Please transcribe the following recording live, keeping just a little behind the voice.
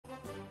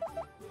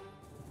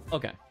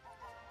Okay.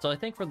 So I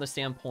think from the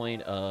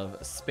standpoint of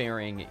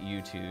sparing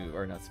YouTube,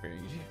 or not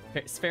sparing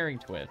YouTube, sparing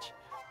Twitch,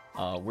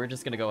 we're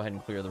just going to go ahead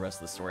and clear the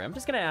rest of the story. I'm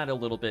just going to add a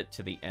little bit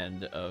to the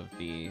end of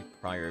the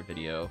prior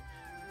video,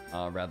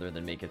 rather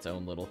than make its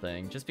own little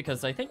thing, just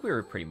because I think we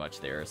were pretty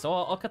much there. So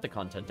I'll cut the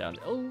content down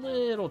a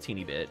little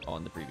teeny bit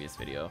on the previous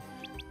video.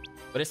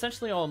 But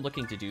essentially all I'm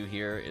looking to do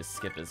here is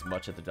skip as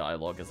much of the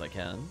dialogue as I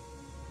can.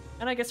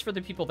 And I guess for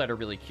the people that are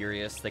really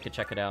curious, they could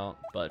check it out.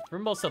 But for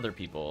most other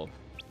people,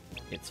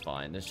 it's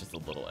fine. There's just a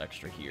little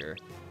extra here.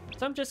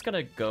 So I'm just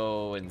gonna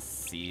go and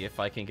see if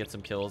I can get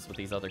some kills with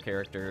these other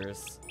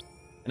characters.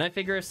 And I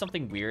figure if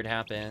something weird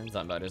happens,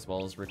 I might as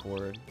well as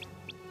record.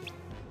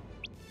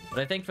 But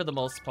I think for the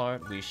most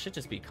part, we should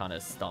just be kind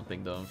of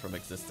stomping them from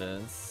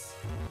existence.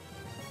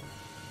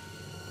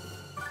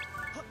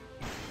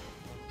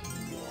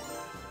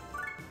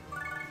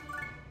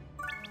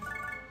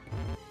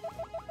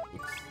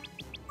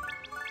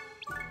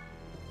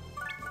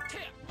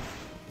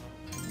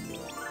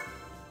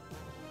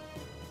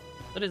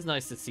 But it's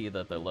nice to see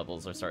that the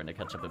levels are starting to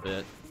catch up a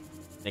bit.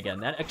 And again,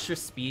 that extra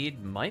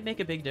speed might make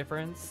a big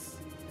difference.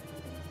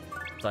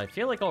 So I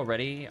feel like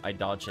already I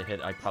dodged a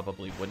hit I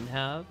probably wouldn't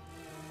have.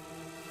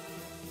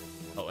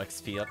 Oh,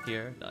 XP up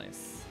here.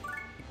 Nice.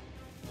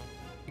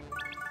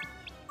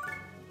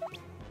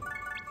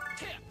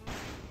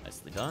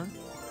 Nicely done.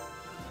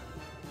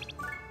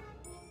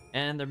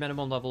 And their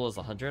minimum level is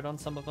 100 on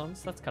some of them,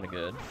 so that's kind of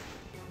good.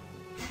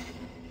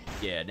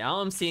 Yeah, now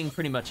I'm seeing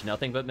pretty much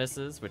nothing but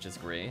misses, which is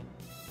great.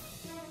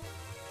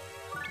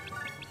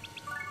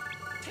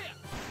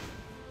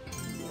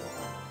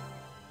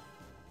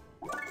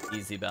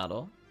 Easy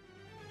battle.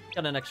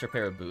 Got an extra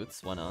pair of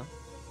boots, why not?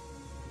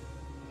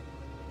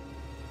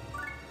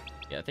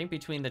 Yeah, I think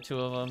between the two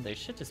of them, they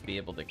should just be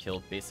able to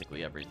kill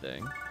basically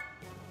everything.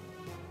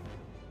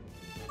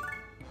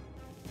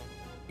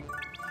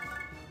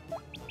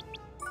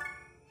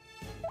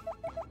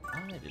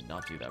 I did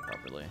not do that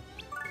properly.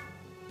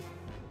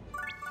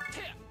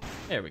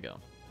 There we go.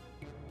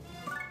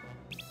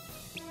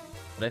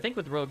 But I think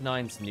with Rogue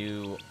 9's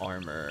new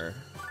armor,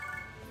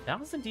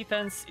 1000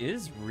 defense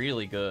is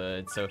really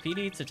good, so if he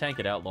needs to tank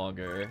it out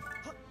longer,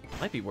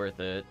 might be worth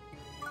it.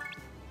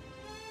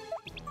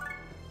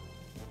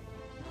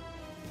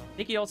 I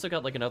think he also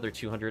got like another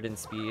 200 in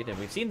speed, and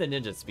we've seen the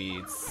ninja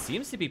speed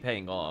seems to be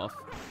paying off,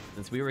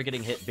 since we were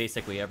getting hit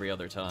basically every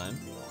other time.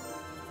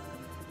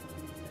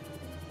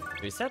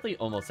 He's sadly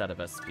almost out of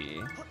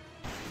SP.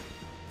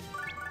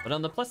 But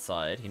on the plus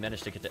side, he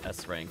managed to get to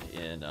S rank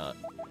in,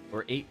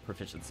 or 8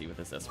 proficiency with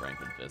his S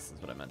rank in Fist,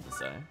 is what I meant to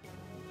say.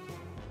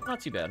 Not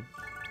too bad.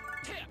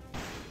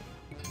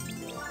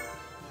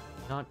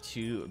 Not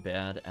too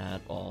bad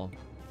at all.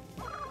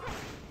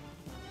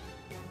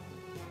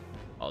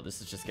 Oh,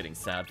 this is just getting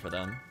sad for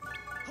them.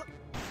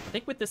 I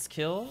think with this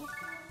kill,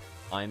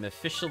 I'm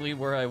officially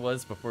where I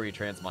was before he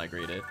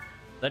transmigrated.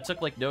 That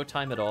took like no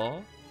time at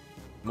all.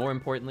 More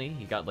importantly,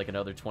 he got like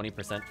another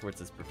 20% towards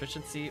his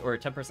proficiency, or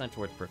 10%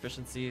 towards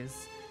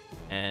proficiencies,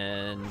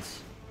 and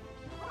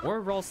more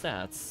raw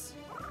stats.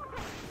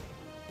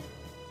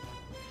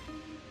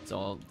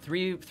 So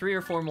 3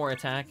 or 4 more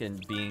attack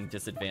and being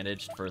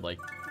disadvantaged for like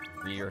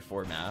 3 or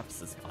 4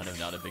 maps is kind of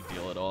not a big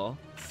deal at all.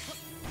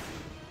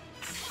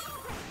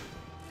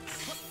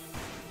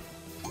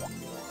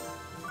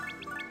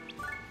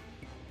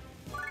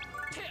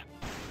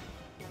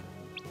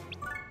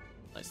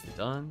 Nicely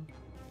done.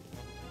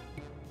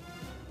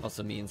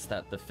 Also means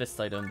that the fist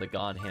item, the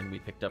God Hand we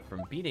picked up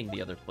from beating the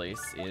other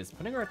place, is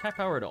putting our attack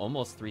power to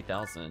almost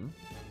 3000.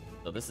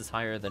 So this is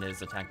higher than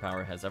his attack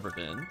power has ever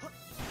been.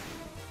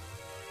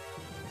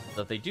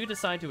 So if they do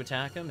decide to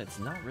attack him, it's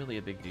not really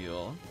a big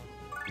deal.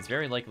 He's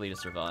very likely to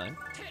survive.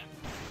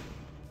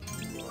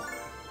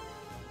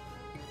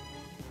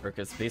 Kirk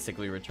has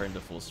basically returned to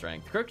full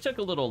strength. Kirk took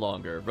a little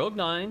longer. Rogue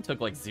 9 took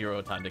like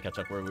 0 time to catch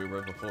up where we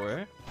were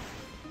before.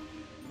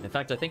 In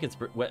fact, I think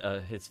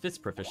his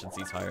fist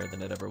proficiency is higher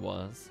than it ever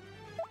was.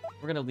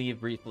 We're gonna leave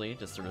briefly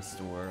just to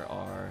restore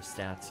our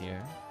stats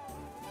here.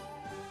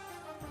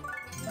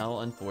 How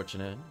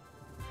unfortunate.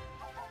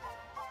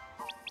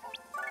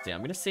 So yeah,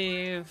 I'm gonna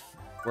save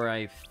where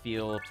I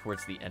feel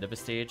towards the end of a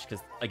stage,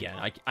 because again,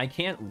 I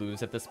can't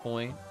lose at this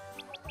point,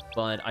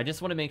 but I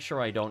just want to make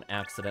sure I don't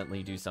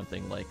accidentally do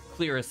something like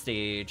clear a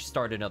stage,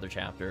 start another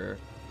chapter,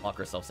 lock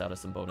ourselves out of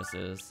some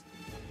bonuses.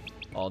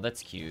 Oh,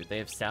 that's cute. They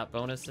have stat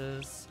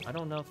bonuses? I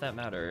don't know if that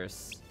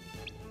matters.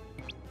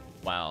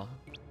 Wow.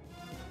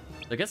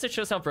 I guess it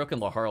shows how broken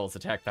Laharl's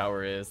attack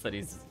power is, that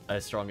he's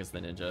as strong as the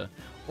ninja.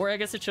 Or I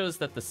guess it shows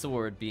that the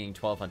sword being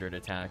 1200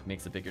 attack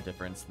makes a bigger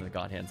difference than the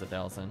God Hand's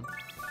 1000.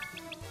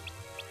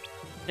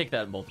 Take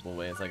that multiple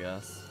ways, I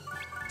guess.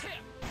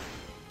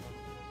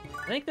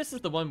 I think this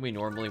is the one we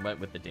normally went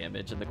with the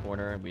damage in the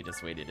corner, and we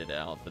just waited it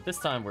out. But this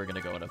time we're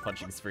gonna go on a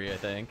punching spree, I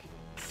think.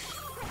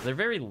 They're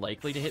very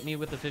likely to hit me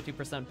with the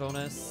 50%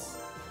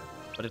 bonus,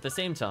 but at the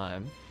same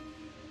time,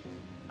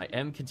 I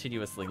am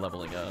continuously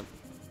leveling up.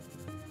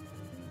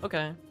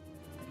 Okay.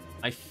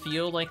 I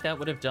feel like that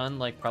would have done,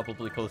 like,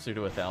 probably closer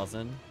to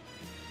 1000.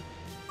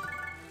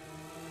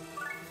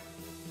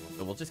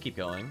 So we'll just keep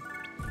going.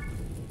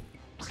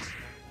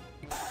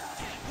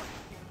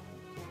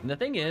 And the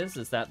thing is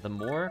that the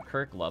more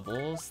Kirk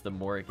levels, the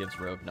more it gives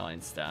Rogue 9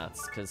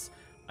 stats. Because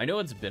I know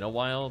it's been a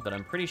while, but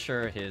I'm pretty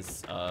sure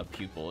his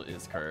pupil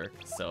is Kirk.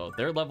 So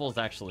their levels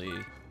actually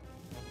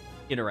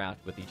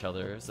interact with each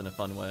other's in a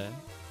fun way.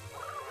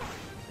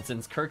 And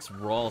since Kirk's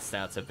raw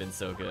stats have been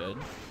so good,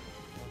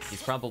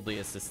 he's probably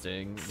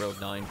assisting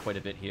Rogue 9 quite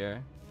a bit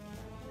here.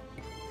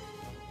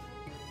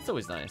 It's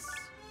always nice.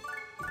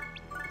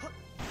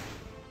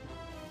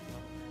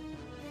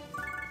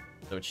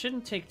 So it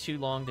shouldn't take too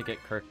long to get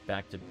Kirk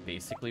back to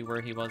basically where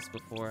he was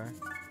before.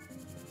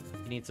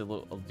 He needs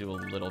to do a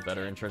little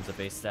better in terms of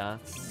base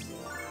stats.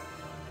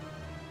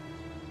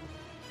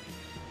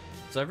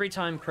 So every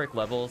time Kirk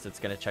levels, it's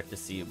going to check to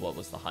see what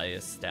was the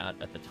highest stat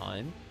at the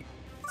time.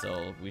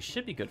 So we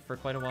should be good for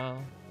quite a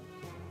while.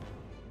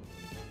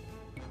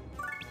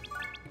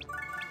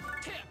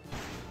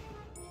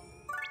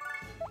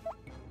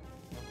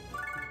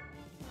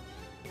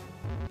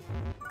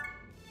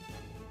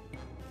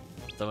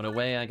 So in a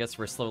way, I guess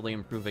we're slowly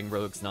improving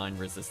Rogue's 9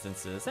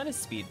 resistances and his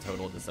speed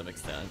total to some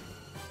extent.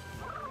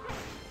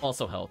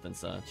 Also health and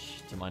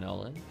such, to my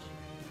knowledge.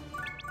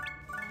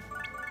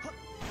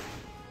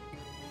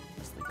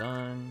 Nicely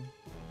done.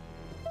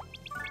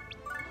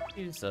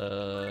 Use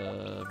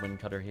a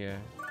Wind Cutter here.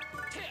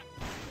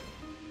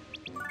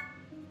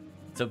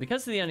 So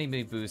because of the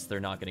enemy boost, they're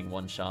not getting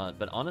one shot,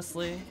 but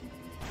honestly,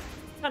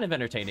 kind of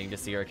entertaining to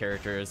see our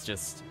characters,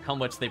 just how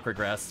much they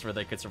progressed where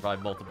they could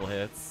survive multiple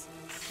hits.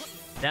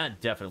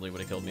 That definitely would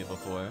have killed me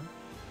before.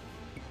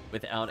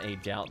 Without a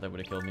doubt, that would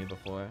have killed me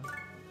before.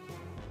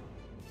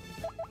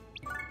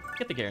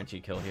 Get the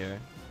guaranteed kill here.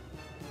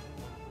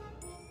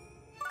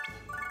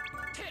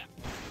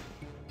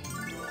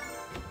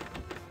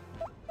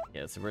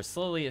 Yeah, so we're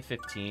slowly at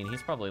 15.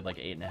 He's probably like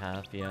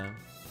 8.5, yeah.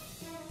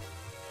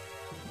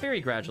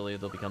 Very gradually,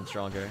 they'll become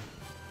stronger.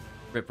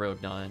 Rip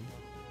Rogue 9.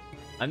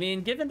 I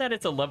mean, given that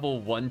it's a level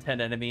 110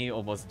 enemy,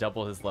 almost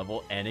double his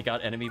level, and it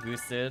got enemy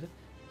boosted,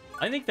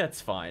 I think that's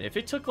fine. If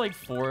it took like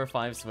 4 or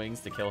 5 swings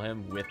to kill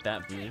him with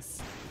that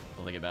boost, I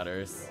don't think it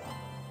matters.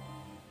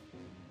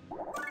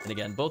 And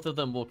again, both of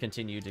them will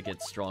continue to get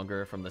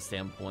stronger from the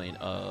standpoint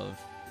of,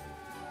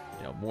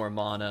 you know, more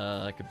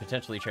mana. I could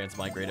potentially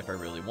transmigrate if I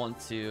really want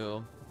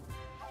to.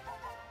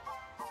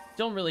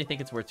 Don't really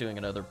think it's worth doing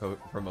another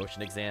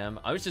promotion exam.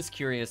 I was just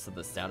curious of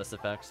the status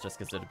effects, just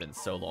because it had been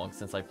so long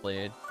since I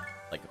played.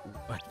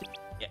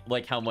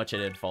 Like how much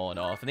it had fallen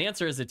off. And the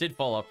answer is it did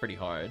fall off pretty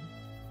hard.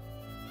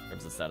 In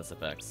terms of status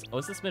effects. Oh,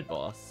 is this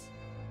mid-boss?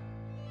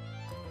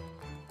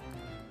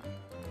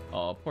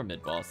 Oh, poor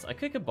mid-boss. I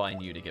could combine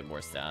you to get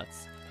more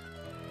stats.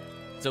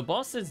 So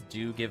bosses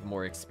do give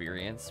more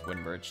experience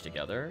when merged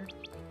together.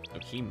 So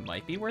he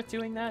might be worth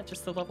doing that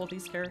just to level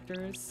these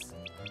characters.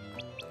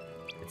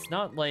 It's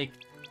not like...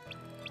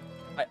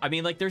 I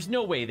mean, like, there's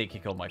no way they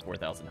could kill my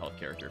 4,000 health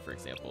character, for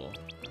example.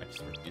 I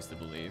just refuse to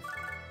believe.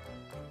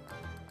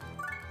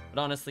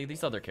 But honestly,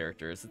 these other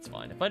characters, it's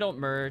fine. If I don't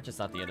merge, it's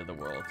not the end of the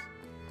world.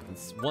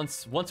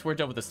 Once we're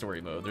done with the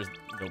story mode, there's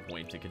no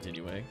point to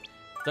continuing.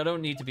 So I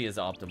don't need to be as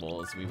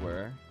optimal as we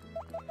were.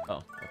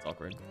 Oh, that's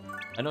awkward.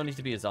 I don't need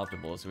to be as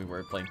optimal as we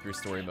were playing through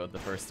story mode the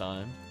first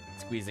time,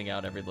 squeezing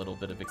out every little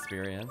bit of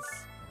experience.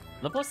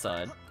 On the plus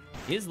side,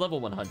 he is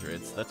level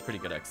 100, so that's pretty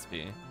good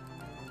XP.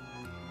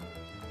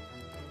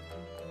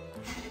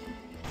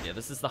 Yeah,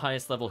 this is the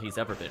highest level he's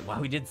ever been.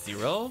 Wow, he did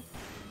 0?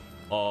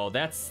 Oh,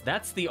 that's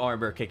the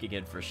armor kicking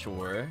in for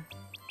sure.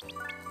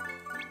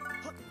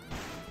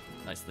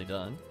 Nicely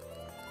done.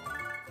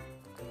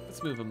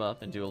 Let's move him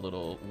up and do a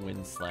little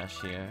wind slash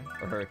here.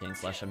 Or hurricane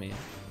slash, I mean.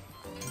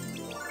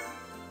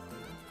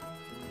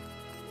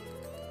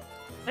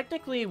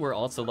 Technically, we're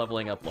also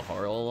leveling up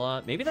Laharl a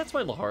lot. Maybe that's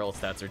why Laharl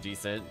stats are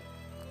decent.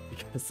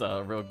 Because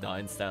Rogue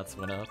 9 stats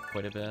went up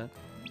quite a bit.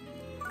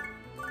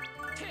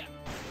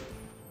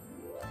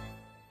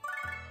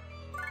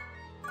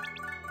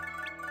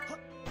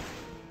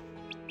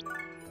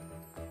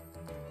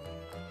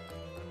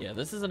 Yeah,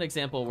 this is an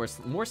example where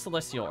more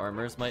Celestial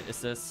Armors might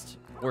assist,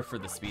 or for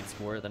the speed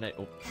score than I...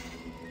 Oh.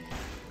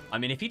 I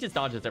mean, if he just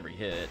dodges every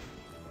hit...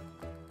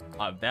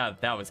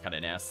 that was kind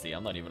of nasty,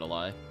 I'm not even gonna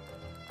lie.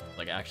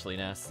 Like, actually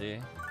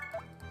nasty.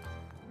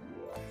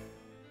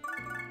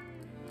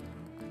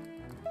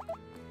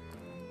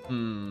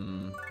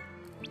 The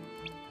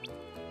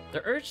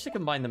urge to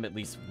combine them at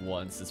least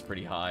once is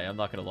pretty high, I'm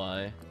not gonna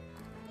lie.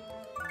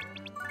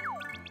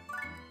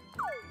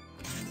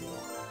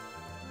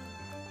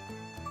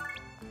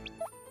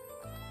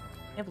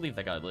 I can't believe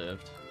that guy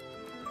lived.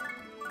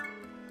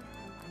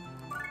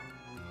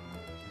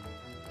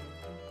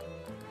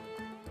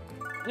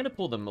 I'm gonna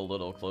pull them a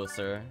little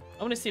closer.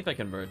 I want to see if I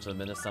can merge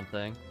them into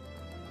something.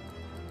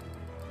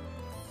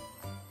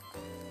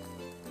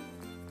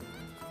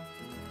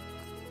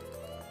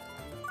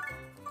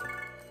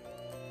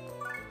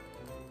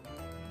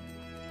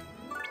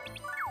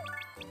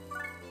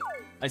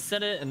 I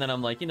said it, and then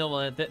I'm like, you know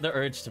what? The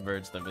urge to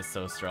merge them is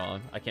so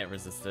strong. I can't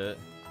resist it.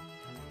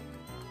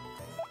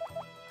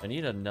 I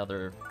need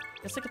another...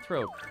 I guess I could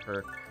throw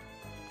Kirk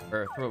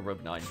Or throw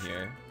Rogue 9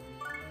 here.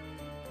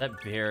 That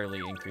barely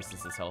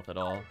increases his health at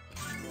all.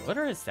 What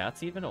are his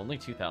stats even? Only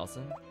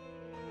 2,000?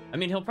 I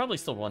mean, he'll probably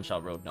still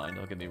one-shot Rogue 9,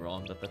 don't get me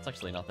wrong, but that's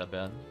actually not that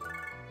bad.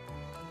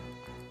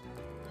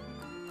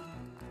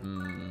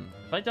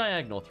 If I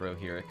diagonal throw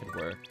here, it could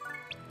work.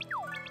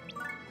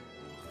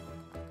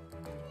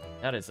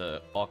 That is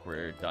a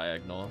awkward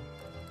diagonal.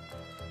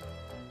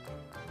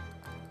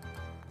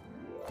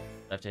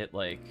 I have to hit,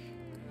 like,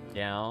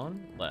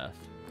 down, left,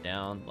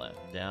 down,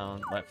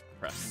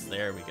 press.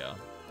 There we go.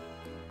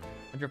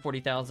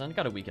 140,000.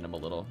 Gotta weaken him a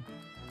little.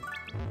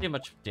 See how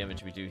much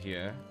damage we do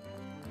here.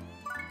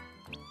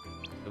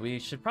 So we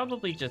should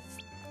probably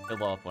just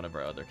kill off one of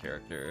our other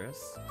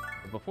characters.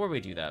 But before we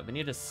do that, we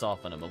need to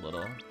soften him a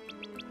little.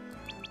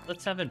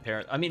 Let's have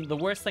I mean, the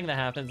worst thing that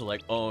happens is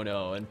like, oh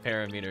no, and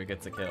Parameter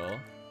gets a kill.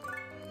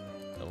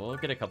 So we'll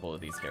get a couple of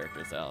these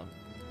characters out.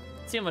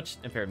 See how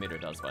much Imperameter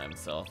does by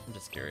himself. I'm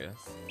just curious.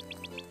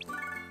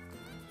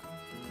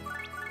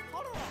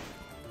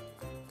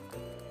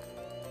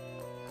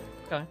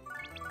 Okay.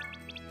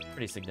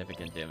 Pretty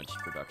significant damage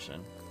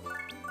production.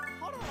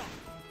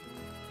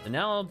 And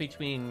now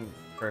between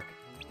Kirk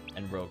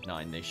and Rogue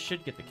 9, they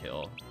should get the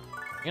kill.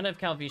 I'm gonna have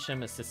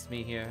Calvisham assist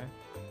me here.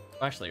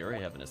 Well, actually, I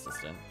already have an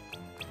assistant.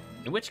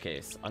 In which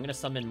case, I'm gonna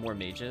summon more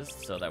mages,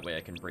 so that way I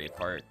can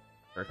Braveheart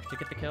Kirk to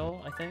get the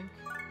kill, I think.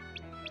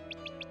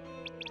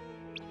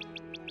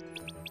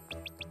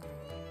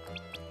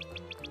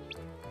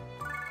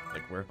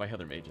 Like, where are my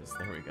other mages?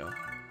 There we go.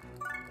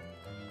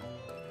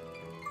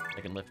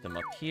 I can lift them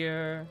up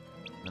here,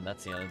 and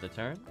that's the end of the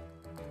turn.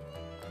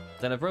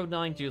 Then have Rogue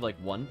 9 do, like,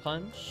 one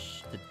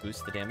punch to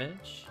boost the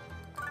damage.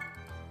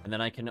 And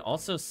then I can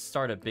also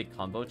start a big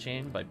combo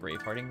chain by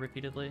Bravehearting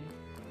repeatedly.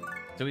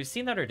 So we've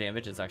seen that our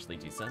damage is actually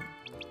decent.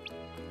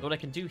 But what I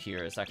can do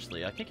here is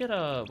actually, I can get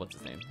a, what's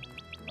his name?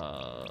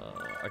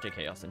 RJ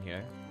Chaos in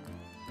here.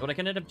 What I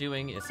can end up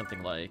doing is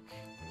something like...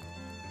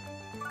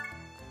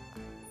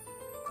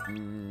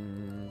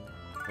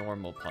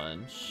 normal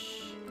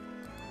punch.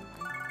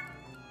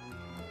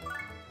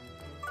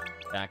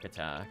 Back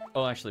attack.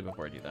 Oh, actually,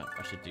 before I do that,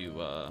 I should do,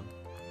 how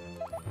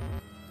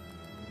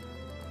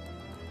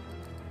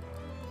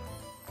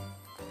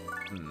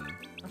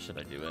should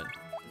I do it?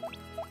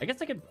 I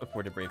guess I could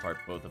afford to Braveheart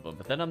both of them,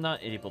 but then I'm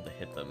not able to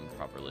hit them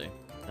properly.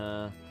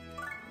 I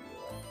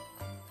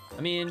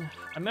mean,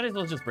 I might as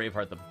well just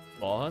Braveheart the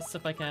boss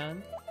if I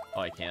can.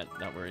 Oh, I can't,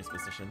 not where he's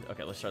positioned.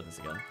 Okay, let's try this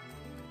again.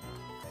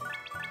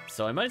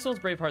 So I might as well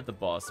Braveheart the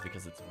boss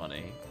because it's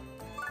funny.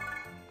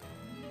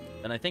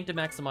 And I think to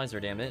maximize our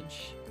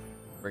damage,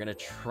 we're gonna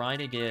try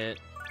to get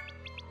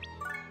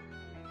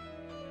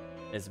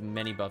as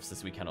many buffs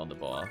as we can on the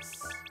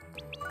boss.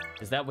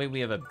 Because that way we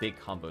have a big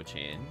combo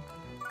chain.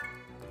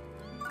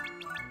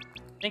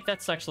 I think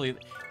that's actually...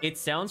 It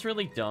sounds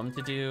really dumb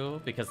to do,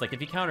 because like if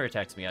he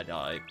counterattacks me, I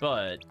die.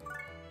 But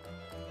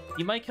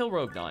he might kill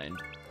Rogue 9.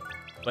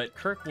 But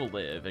Kirk will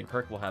live, and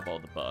Kirk will have all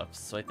the buffs.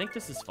 So I think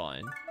this is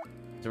fine.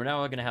 So we're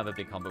now gonna have a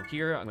big combo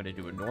here. I'm gonna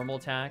do a normal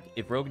attack.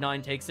 If Rogue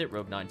 9 takes it,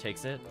 Rogue 9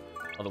 takes it.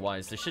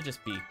 Otherwise, there should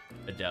just be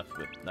a death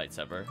with Night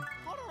Sever.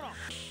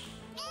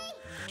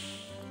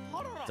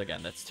 So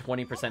again, that's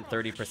 20%,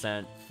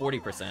 30%,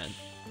 40%,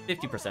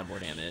 50% more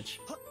damage.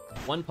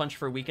 One punch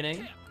for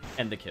weakening,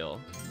 and the kill.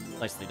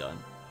 Nicely done.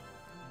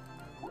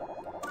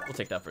 We'll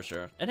take that for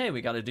sure. And hey,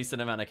 we got a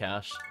decent amount of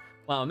cash.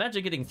 Wow,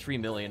 imagine getting 3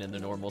 million in the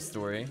normal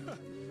story.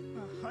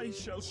 I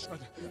shall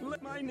shut.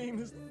 My name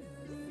is...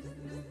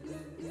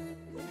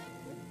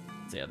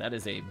 So yeah, that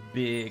is a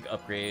big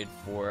upgrade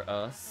for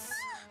us.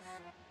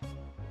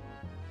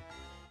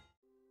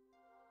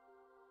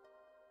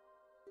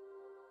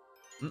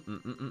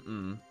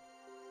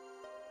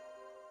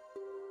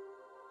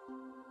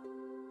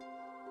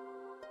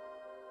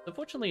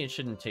 Unfortunately, it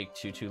shouldn't take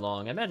too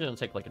long. I imagine it'll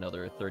take like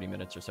another 30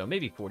 minutes or so,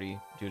 maybe 40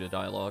 due to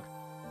dialogue.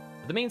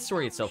 But the main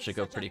story itself should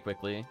go pretty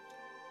quickly.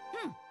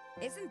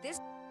 Isn't this...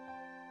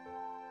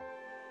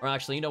 Or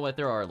actually, you know what?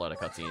 There are a lot of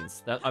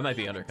cutscenes. That I might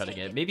be undercutting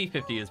it. Maybe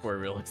 50 is more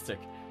realistic.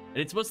 And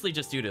it's mostly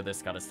just due to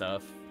this kind of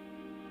stuff.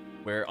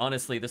 Where,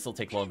 honestly, this will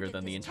take longer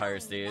than the entire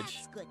stage.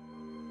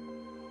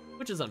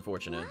 Which is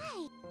unfortunate.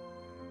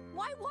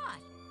 Why what?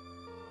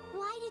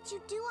 Why did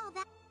you do all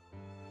that?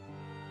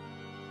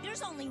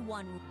 There's only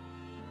one...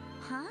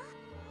 Huh?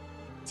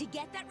 To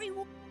get that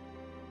reward...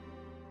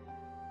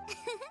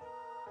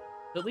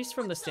 At least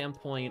from the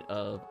standpoint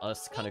of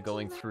us kind of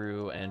going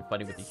through and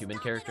fighting with the human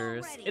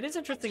characters, it is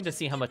interesting to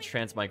see how much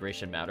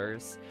transmigration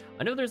matters.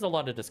 I know there's a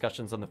lot of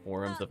discussions on the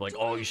forums of like,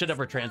 oh, you should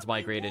never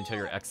transmigrate until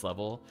you're X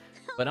level.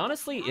 But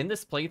honestly, in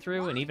this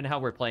playthrough, and even how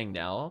we're playing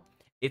now,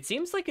 it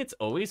seems like it's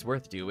always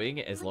worth doing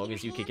as long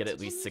as you could get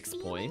at least 6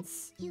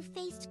 points. You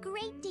faced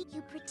great day.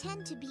 You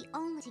pretend to be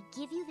only to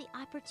give you the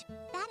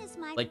opportunity. That is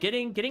my... Like,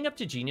 getting up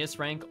to genius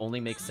rank only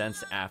makes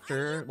sense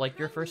after, like,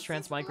 your first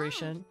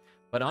transmigration.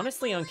 But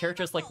honestly, on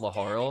characters like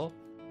Laharl,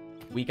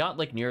 we got,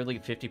 like, nearly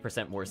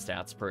 50% more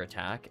stats per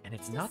attack, and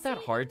it's not that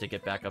hard to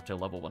get back up to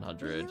level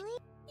 100. Really?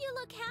 You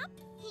look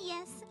happy.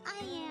 Yes,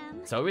 I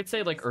am. So I would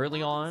say, like,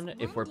 early on,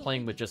 if we're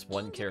playing with just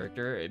one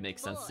character, it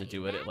makes sense to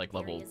do it at, like,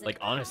 level, like,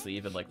 honestly,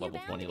 even, like, level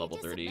 20, level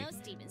 30.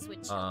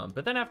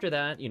 But then after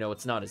that, you know,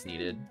 it's not as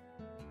needed.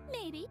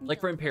 Maybe. Like,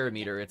 for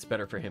Imperameter, it's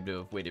better for him to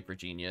have waited for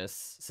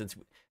Genius, since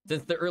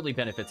the early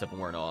benefits have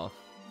worn off.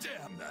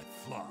 Damn that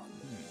flan.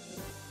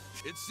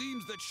 It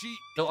seems that she...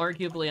 Though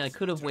arguably, I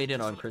could have waited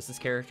on Chris's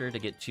character to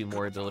get 2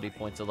 more ability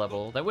points a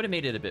level. That would have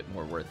made it a bit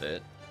more worth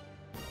it.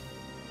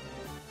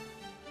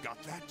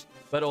 Got that?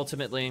 But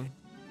ultimately,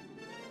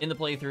 in the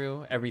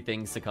playthrough,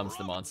 everything succumbs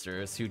to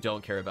monsters who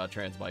don't care about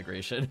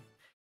transmigration.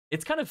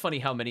 It's kind of funny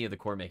how many of the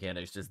core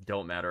mechanics just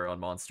don't matter on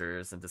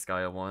monsters in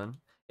Disgaea 1.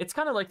 It's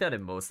kind of like that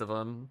in most of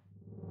them.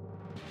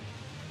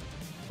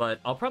 But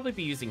I'll probably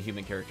be using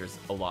human characters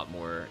a lot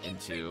more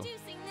into,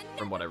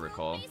 from what I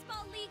recall.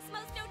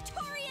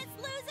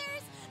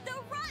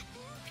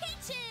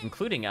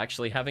 Including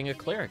actually having a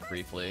cleric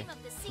briefly,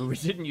 who we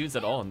didn't use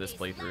at all in this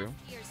playthrough.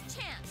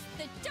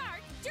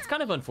 It's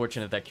kind of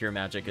unfortunate that cure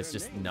magic is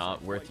just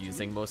not worth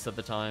using most of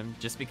the time,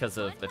 just because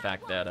of the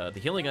fact that the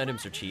healing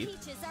items are cheap.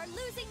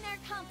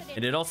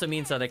 And it also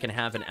means that I can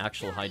have an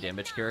actual high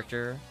damage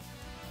character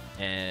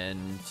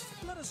and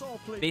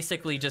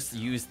basically just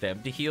use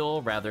them to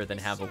heal rather than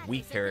have a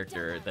weak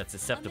character that's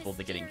susceptible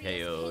to getting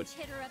KO'd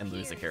and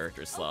lose a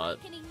character slot.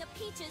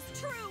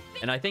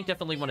 And I think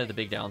definitely one of the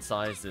big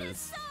downsides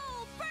is,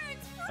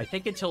 I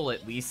think until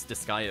at least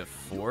Disgaea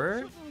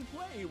 4,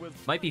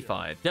 might be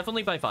 5.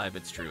 Definitely by 5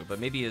 it's true, but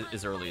maybe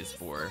as early as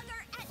 4.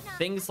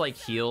 Things like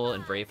Heal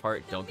and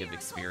Braveheart don't give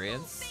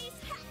experience.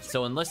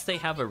 So unless they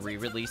have a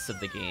re-release of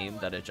the game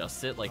that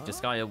adjusts it, like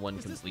Disgaea 1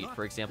 Complete,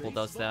 for example,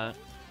 does that,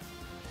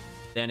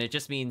 then it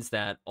just means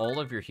that all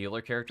of your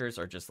healer characters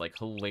are just, like,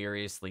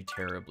 hilariously,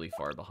 terribly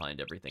far behind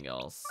everything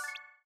else.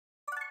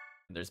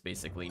 And there's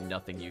basically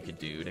nothing you can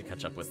do to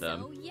catch up with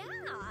them.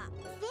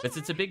 Because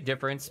it's a big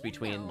difference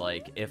between,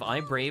 like, if I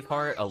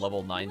Braveheart a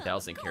level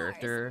 9,000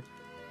 character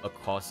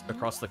across the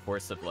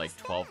course of, like,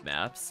 12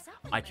 maps,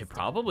 I could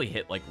probably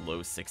hit, like, low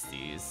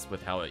 60s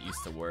with how it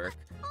used to work,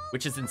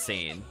 which is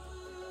insane.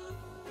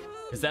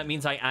 Because that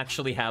means I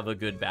actually have a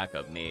good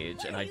backup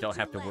mage, and I don't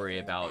have to worry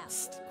about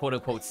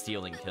quote-unquote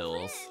stealing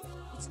kills.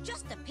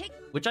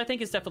 Which I think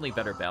is definitely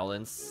better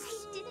balance,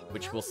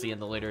 which we'll see in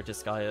the later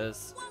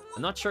Disgaeas.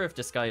 I'm not sure if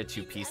Disgaea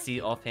 2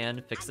 PC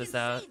offhand fixes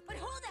that.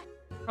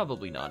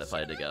 Probably not, if I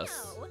had to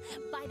guess.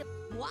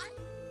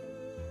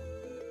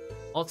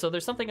 Also,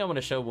 there's something I want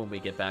to show when we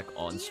get back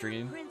on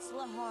stream.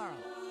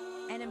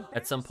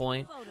 At some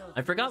point.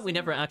 I forgot we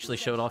never actually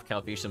showed off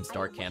Calvesium's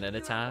Dark Cannon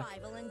attack.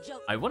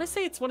 I want to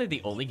say it's one of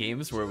the only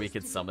games where we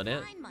could summon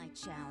it.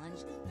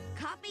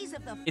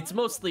 It's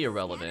mostly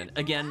irrelevant.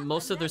 Again,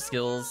 most of their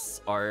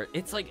skills are...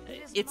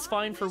 It's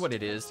fine for what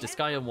it is.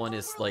 Disgaea 1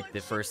 is, like,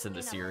 the first in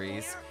the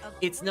series.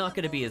 It's not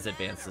going to be as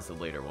advanced as the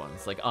later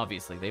ones. Like,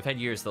 obviously, they've had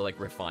years to, like,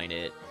 refine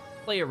it,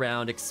 play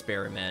around,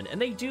 experiment, and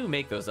they do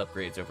make those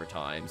upgrades over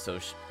time, so,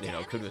 you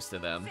know, kudos to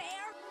them.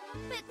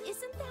 But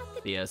isn't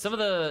that the... Yeah, some of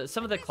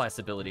the class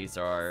abilities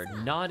are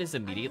not as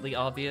immediately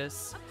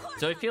obvious,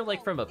 so I feel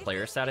like from a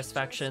player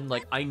satisfaction,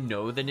 like, I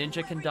know the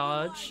ninja can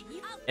dodge,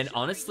 and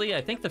honestly,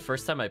 I think the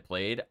first time I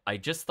played, I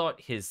just thought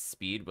his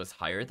speed was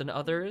higher than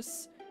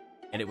others,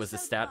 and it was a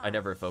stat I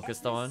never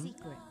focused on.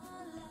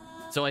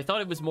 So I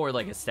thought it was more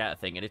like a stat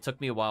thing, and it took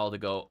me a while to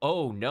go,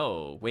 oh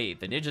no, wait,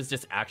 the ninja's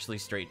just actually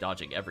straight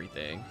dodging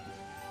everything.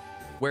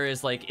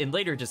 Whereas, like, in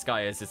later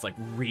Disgaeas, it's, like,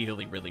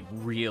 really, really,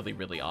 really,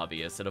 really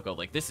obvious. It'll go,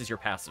 like, this is your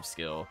passive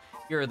skill.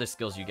 Here are the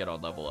skills you get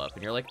on level up.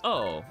 And you're like,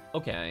 oh,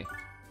 okay.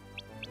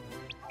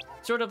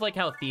 Sort of like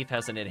how Thief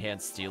has an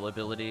enhanced steal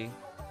ability.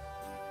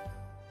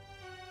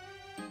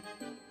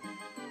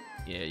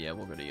 Yeah,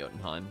 we'll go to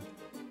Jotunheim.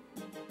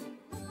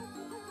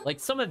 Like,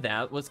 some of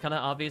that was kind of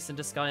obvious in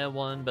Disgaea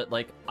 1, but,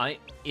 like,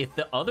 if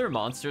the other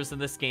monsters in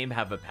this game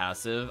have a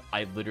passive,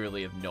 I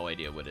literally have no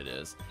idea what it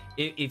is.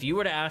 If you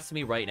were to ask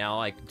me right now,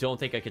 I don't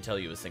think I could tell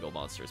you a single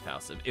monster's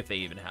passive, if they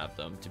even have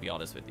them, to be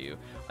honest with you.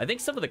 I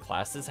think some of the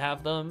classes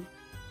have them,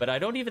 but I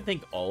don't even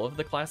think all of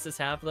the classes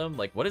have them.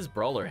 Like, what does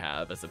Brawler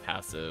have as a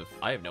passive?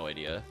 I have no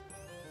idea.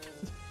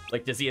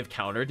 Like, does he have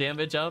counter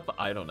damage up?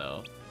 I don't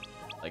know.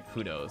 Like,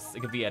 who knows? It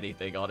could be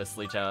anything,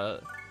 honestly,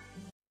 chat.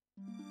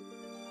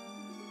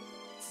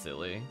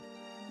 Silly.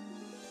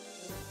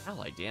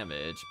 Ally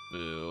damage.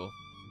 Boo.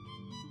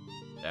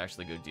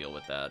 Actually go deal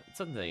with that. It's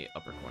in the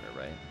upper corner,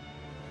 right?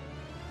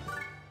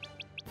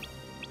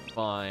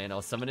 Fine,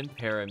 I'll summon in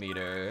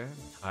Parameter.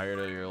 Tired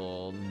of your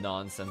little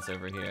nonsense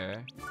over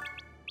here.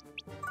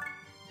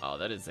 Oh,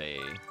 that is a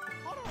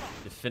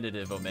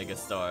definitive Omega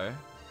Star.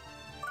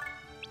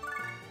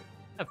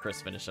 Have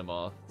Chris finish them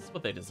off. That's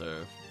what they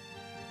deserve.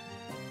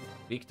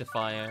 Weak to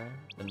fire,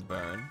 then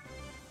burn.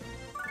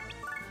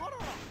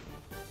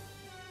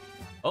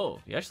 Oh,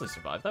 you actually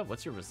survived that?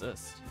 What's your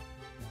resist?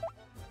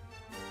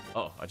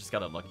 Oh, I just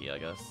got unlucky, I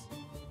guess.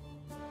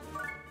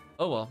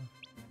 Oh well.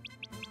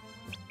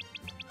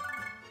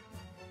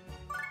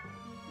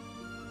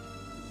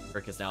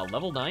 Rick is now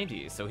level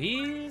 90, so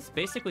he's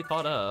basically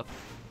caught up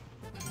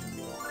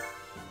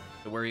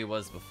to where he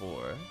was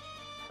before.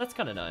 That's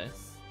kind of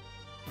nice.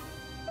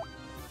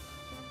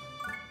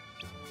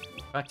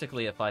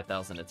 Practically at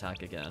 5,000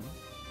 attack again.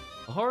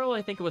 Laharo,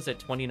 I think it was at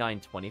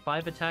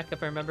 2925 attack,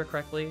 if I remember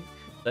correctly.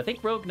 I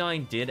think Rogue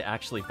 9 did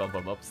actually bump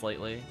him up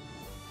slightly.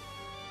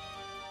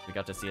 We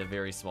got to see a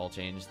very small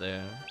change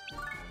there.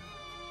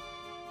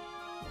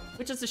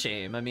 Which is a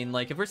shame. I mean,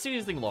 like, if we're still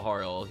using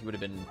Laharo, he would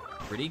have been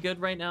pretty good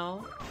right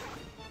now.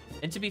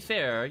 And to be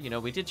fair, you know,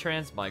 we did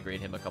transmigrate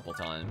him a couple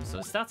times, so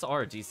his stats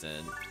are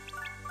decent.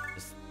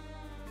 Just...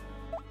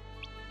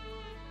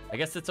 I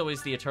guess it's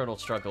always the eternal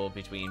struggle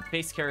between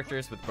face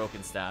characters with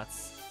broken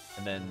stats,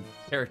 and then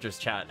characters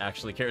chat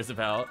actually cares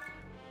about.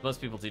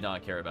 Most people do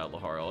not care about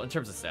Laharo in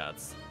terms of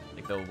stats.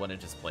 Like, they'll want to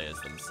just play as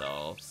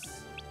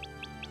themselves.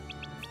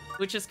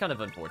 Which is kind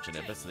of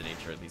unfortunate. That's the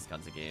nature of these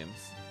kinds of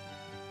games.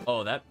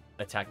 Oh, that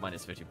attack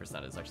minus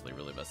 50% is actually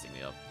really messing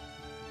me up.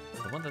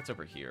 It's the one that's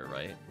over here,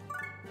 right?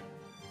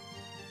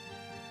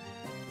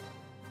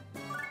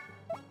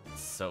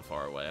 It's so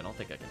far away. I don't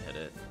think I can hit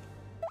it.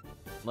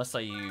 Unless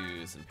I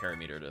use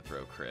Imperameter to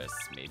throw Chris.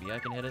 Maybe I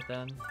can hit it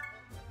then?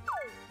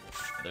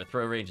 Their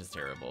throw range is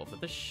terrible,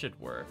 but this should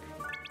work.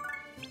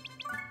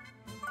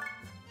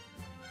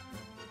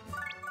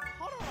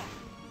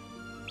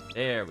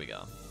 There we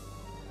go.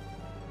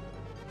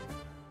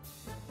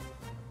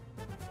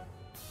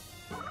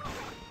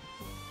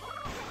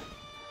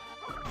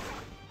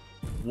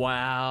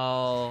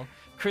 Wow.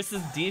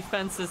 Chris's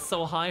defense is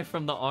so high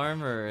from the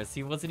armors.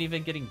 He wasn't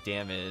even getting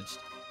damaged.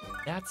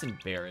 That's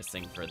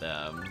embarrassing for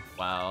them.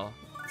 Wow.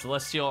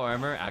 Celestial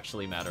armor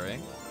actually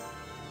mattering.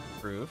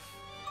 Proof.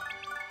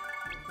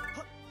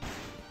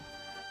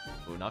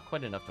 Ooh, not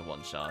quite enough to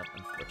one-shot.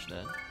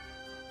 Unfortunate.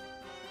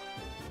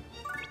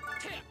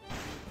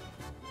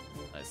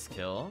 Nice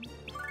kill.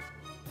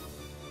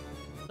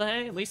 But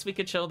hey, at least we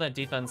could show that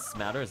defense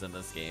matters in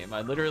this game.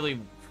 I literally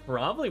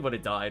probably would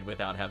have died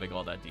without having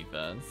all that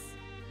defense.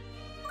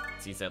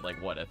 So he's at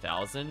like, what,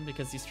 1,000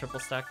 because he's triple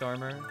stacked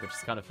armor, which is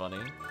kind of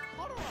funny.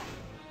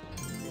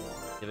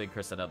 Giving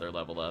Chris another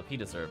level up. He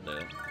deserved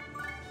it.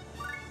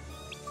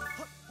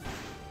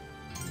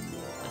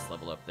 Nice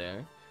level up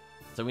there.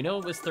 So we know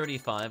it was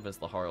 35 as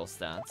Laharo's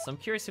stats. So I'm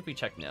curious if we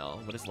check now.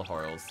 What is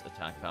Laharo's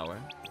attack power?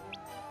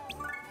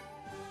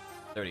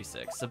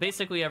 36. So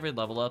basically every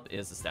level up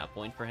is a stat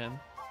point for him.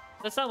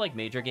 That's not like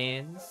major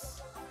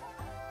gains,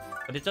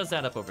 but it does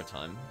add up over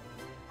time.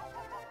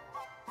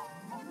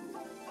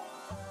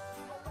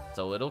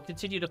 So it'll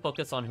continue to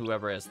focus on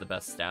whoever has the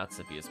best stats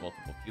if he has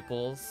multiple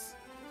pupils.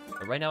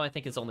 But right now I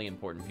think his only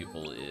important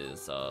pupil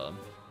is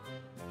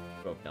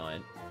Rogue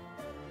 9.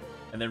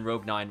 And then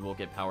Rogue 9 will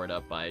get powered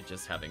up by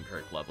just having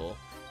Kirk level.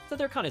 So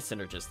they're kind of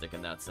synergistic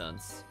in that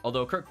sense.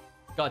 Although Kirk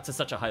got to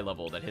such a high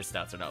level that his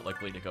stats are not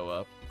likely to go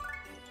up.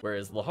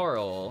 Whereas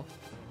Laharo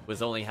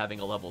was only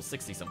having a level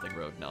 60-something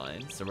Rogue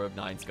 9. So Rogue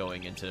 9's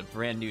going into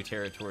brand new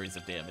territories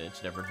of damage,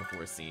 never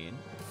before seen.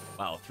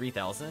 Wow,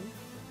 3,000?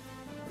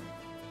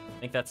 I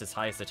think that's his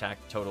highest attack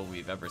total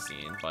we've ever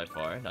seen, by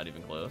far. Not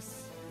even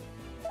close.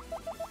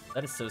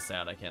 That is so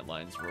sad I can't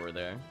Lion's Roar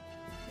there.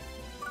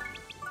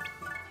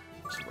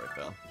 Should work,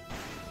 though.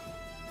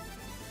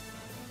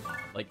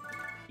 Like,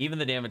 even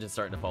the damage is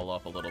starting to fall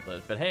off a little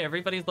bit. But hey,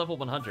 everybody's level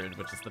 100,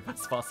 which is the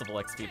best possible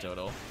XP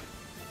total.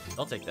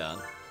 I'll take that.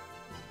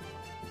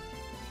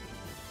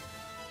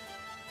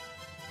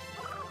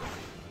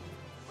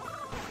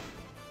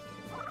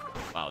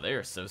 Wow, they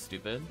are so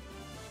stupid.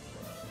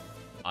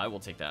 I will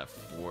take that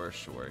for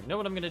sure. You know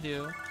what I'm gonna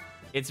do?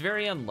 It's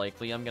very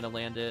unlikely I'm gonna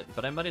land it,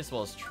 but I might as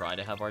well try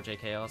to have RJ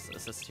Chaos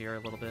assist here a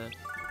little bit.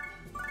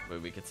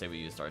 Wait, we could say we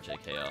used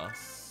RJ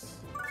Chaos.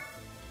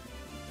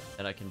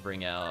 And I can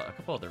bring out a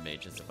couple other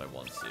mages if I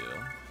want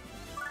to.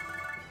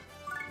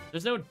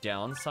 There's no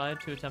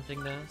downside to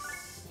attempting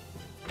this.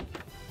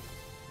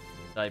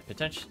 I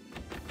potentially...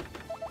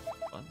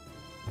 What?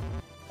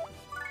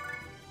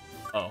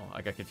 Oh,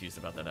 I got confused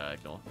about that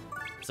diagonal.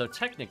 So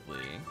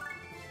technically,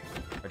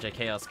 RJ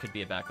Chaos could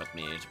be a backup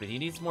mage, but he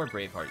needs more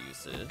Braveheart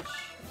usage.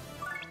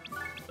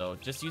 So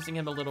just using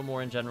him a little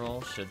more in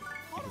general should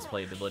keep his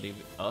playability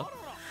up.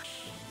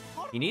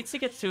 He needs to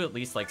get to at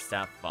least like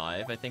stat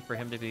 5, I think, for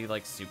him to be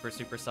like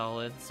super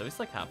solid. So he's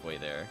like halfway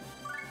there.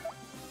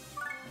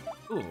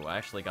 Ooh, I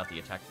actually got the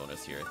attack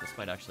bonus here. This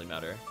might actually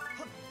matter.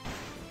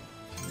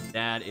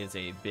 That is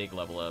a big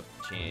level up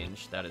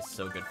change. That is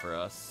so good for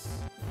us.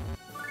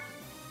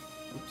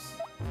 Oops.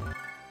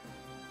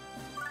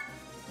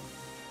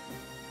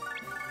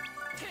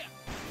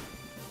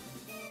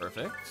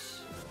 Perfect.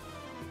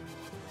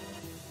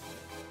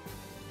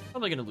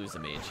 Probably gonna lose a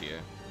mage here.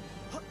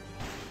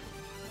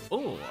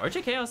 Oh,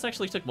 RJ Chaos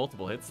actually took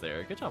multiple hits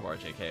there. Good job,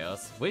 RJ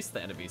Chaos. Waste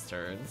the enemy's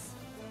turns.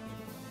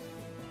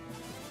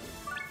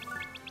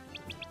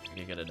 We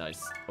can get a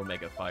nice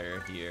Omega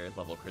Fire here.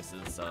 Level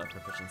Chris's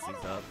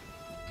proficiencies up.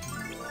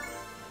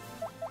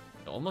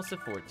 Almost at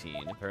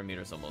 14.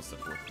 Parameter's almost at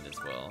 14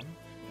 as well.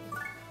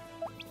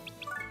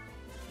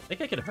 I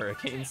think I could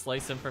Hurricane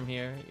Slice him from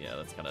here. Yeah,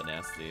 that's kind of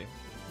nasty.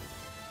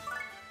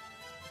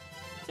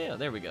 So yeah,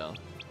 there we go.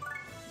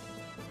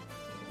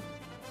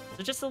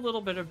 So just a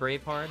little bit of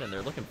Braveheart, and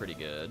they're looking pretty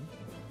good.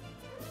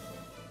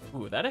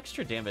 Ooh, that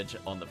extra damage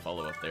on the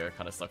follow-up there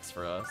kind of sucks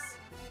for us.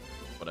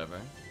 Whatever.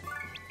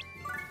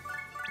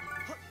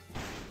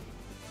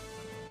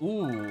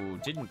 Ooh,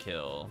 didn't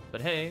kill.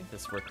 But hey,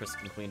 this is where Chris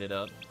can clean it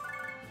up.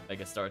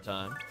 Mega Star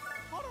time.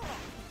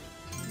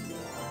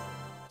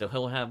 So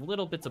he'll have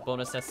little bits of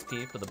bonus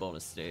SP for the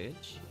bonus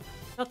stage.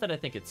 Not that I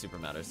think it super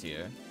matters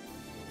here.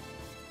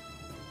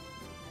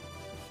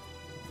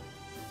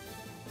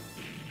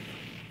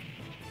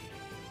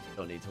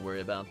 Don't need to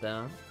worry about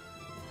that.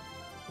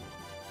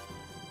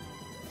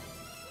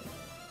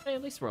 Hey,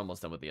 at least we're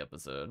almost done with the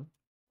episode.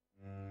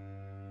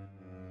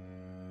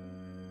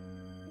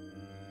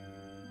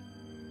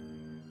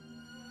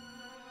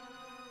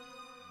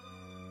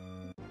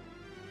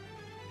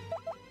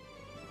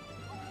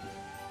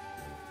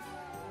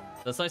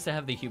 So it's nice to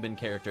have the human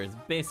characters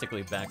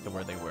basically back to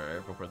where they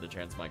were before the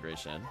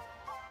transmigration.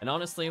 And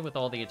honestly, with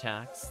all the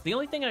attacks, the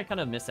only thing I kind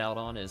of miss out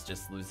on is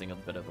just losing a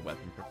bit of the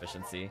weapon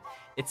proficiency.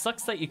 It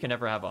sucks that you can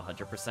never have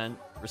 100%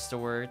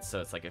 restored, so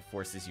it's like it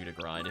forces you to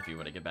grind if you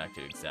want to get back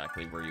to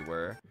exactly where you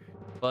were.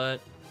 But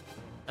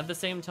at the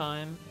same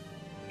time,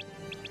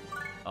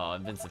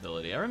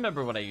 invincibility. I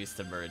remember when I used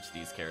to merge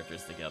these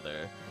characters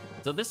together.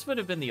 So this would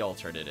have been the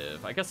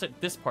alternative. I guess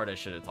this part I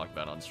should have talked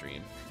about on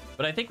stream.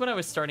 But I think when I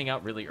was starting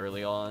out really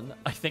early on,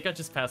 I think I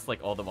just passed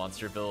like all the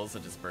monster bills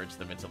and just merged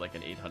them into like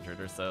an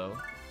 800 or so.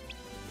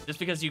 Just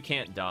because you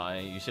can't die,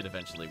 you should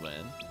eventually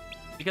win.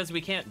 Because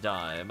we can't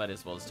die, I might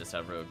as well just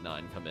have Rogue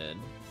 9 come in.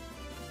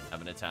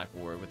 Have an attack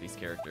war with these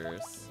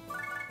characters.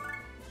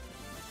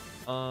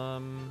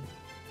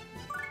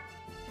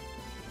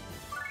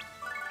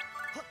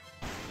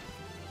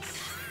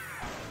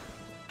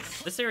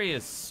 This area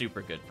is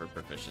super good for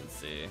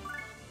proficiency.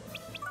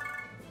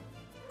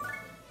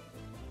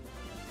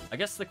 I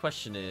guess the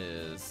question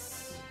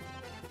is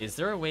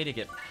there a way to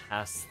get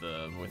past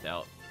them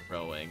without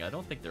throwing? I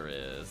don't think there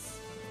is.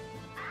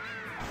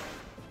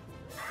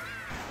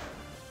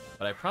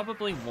 But I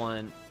probably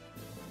want...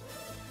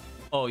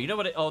 Oh, you know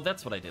what? Oh,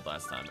 that's what I did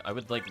last time. I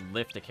would, like,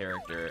 lift a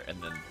character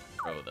and then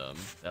throw them.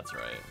 That's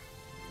right.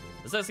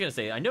 As I was gonna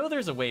say, I know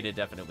there's a way to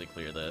definitely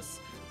clear this.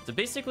 So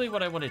basically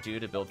what I want to do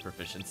to build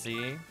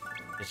proficiency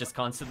is just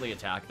constantly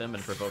attack them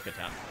and provoke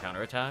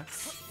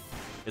counterattacks.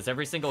 Because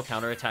every single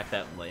counterattack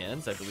that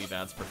lands, I believe,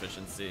 adds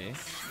proficiency.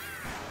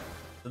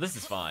 So this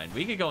is fine.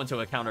 We could go into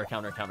a counter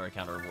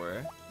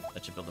war.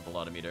 That should build a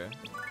velometer.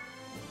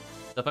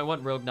 So if I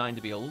want Rogue 9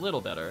 to be a little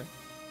better,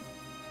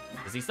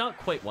 because he's not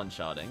quite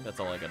one-shotting, that's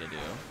all I gotta do.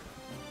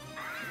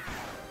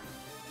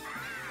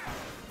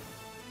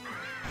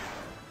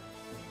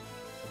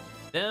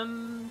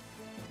 Them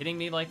hitting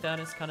me like that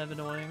is kind of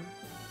annoying.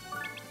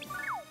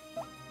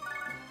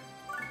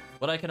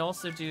 What I can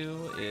also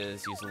do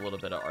is use a little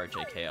bit of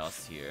RJ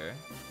Chaos here.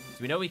 So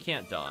we know he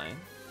can't die.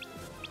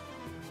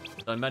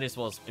 So I might as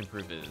well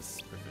improve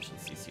his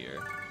proficiencies here.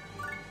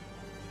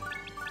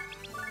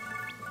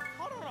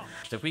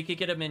 So if we could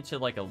get him into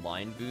like a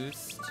line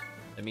boost,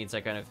 that means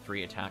I can have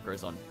 3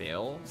 attackers on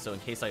fail. So in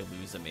case I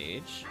lose a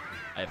mage,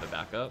 I have a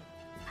backup.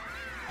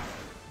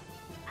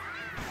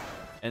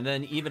 And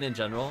then even in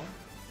general,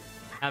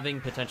 having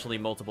potentially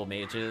multiple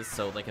mages.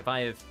 So like if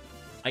I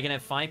can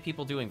have 5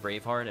 people doing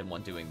Braveheart and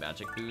 1 doing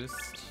Magic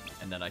Boost,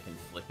 and then I can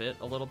flip it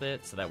a little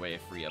bit, so that way I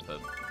free up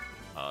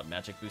a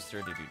Magic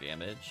Booster to do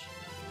damage.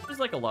 There's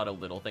like a lot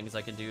of little things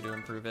I can do to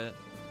improve it.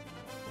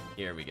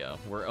 Here we go.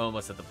 We're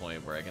almost at the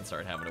point where I can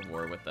start having a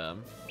war with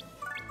them.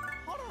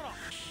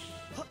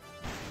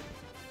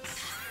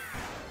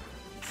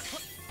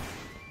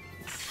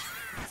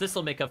 This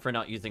will make up for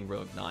not using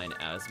Rogue 9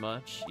 as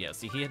much. Yeah,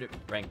 see, he hit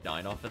rank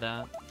 9 off of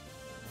that.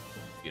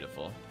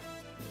 Beautiful.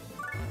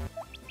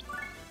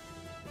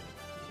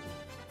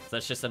 So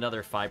that's just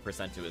another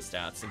 5% to his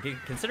stats. And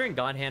considering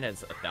God Hand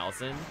has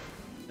 1,000,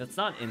 that's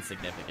not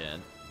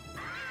insignificant.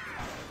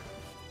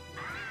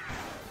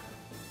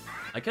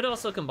 I could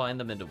also combine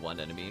them into one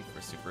enemy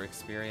for super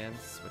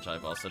experience, which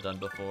I've also done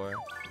before.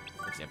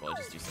 For example, I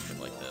just do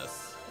something like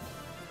this.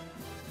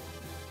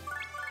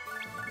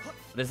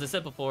 But as I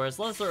said before, as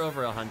long as they're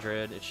over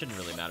 100, it shouldn't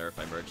really matter if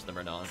I merge them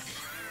or not.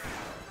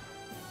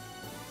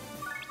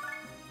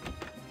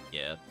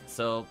 Yeah,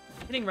 so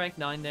hitting rank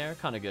 9 there,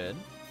 kind of good.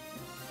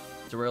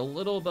 So we're a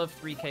little above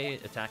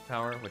 3k attack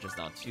power, which is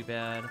not too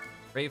bad.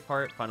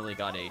 Braveheart finally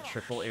got a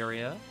triple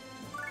area.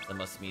 That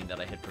must mean that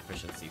I hit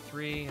proficiency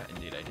 3.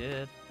 Indeed I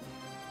did.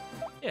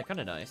 Yeah, kind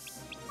of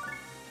nice.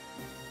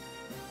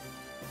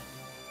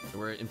 So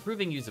we're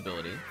improving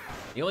usability.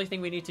 The only thing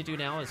we need to do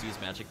now is use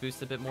Magic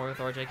Boost a bit more with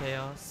RJ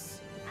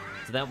Chaos.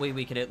 So that way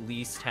we can at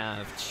least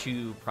have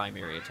 2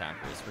 primary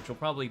attackers, which will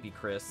probably be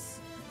Chris,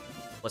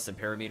 plus some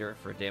Parameter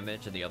for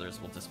damage, and the others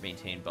will just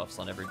maintain buffs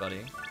on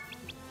everybody.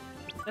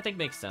 I think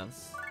makes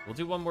sense. We'll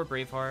do 1 more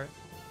Braveheart,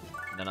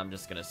 and then I'm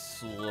just gonna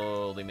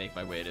slowly make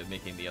my way to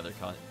making the other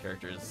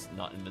characters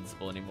not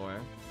invincible anymore.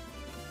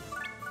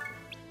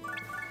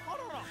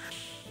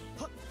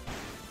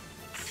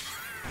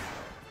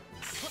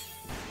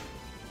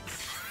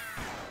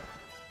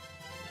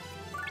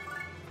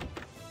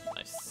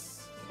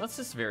 Nice. That's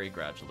just very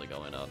gradually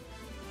going up.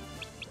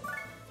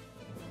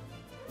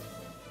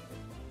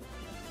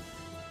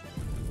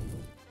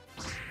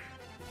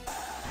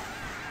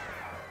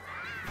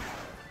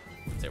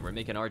 So we're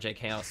making RJ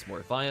Chaos more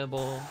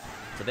viable.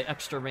 So the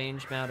extra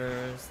range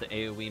matters, the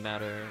AoE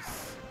matters.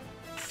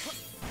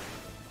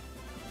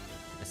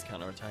 Nice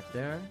counterattack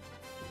there.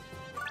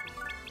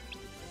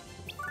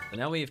 And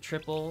now we have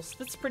triples.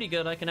 That's pretty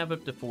good. I can have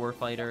up to 4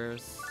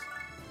 fighters.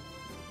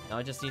 Now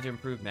I just need to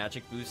improve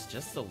magic boost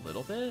just a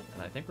little bit,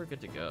 and I think we're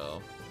good to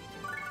go.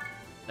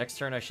 Next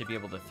turn I should be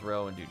able to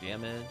throw and do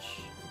damage.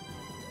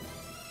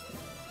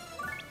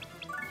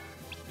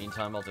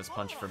 Meantime, I'll just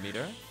punch for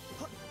meter.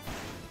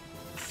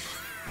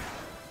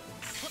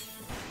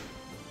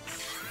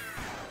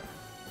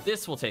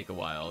 This will take a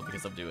while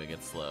because I'm doing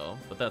it slow,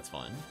 but that's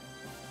fine.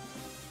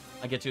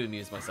 I get to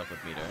amuse myself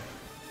with meter.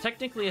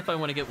 Technically, if I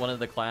want to get one of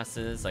the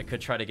classes, I could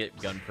try to get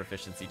gun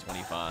proficiency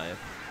 25.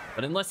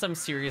 But unless I'm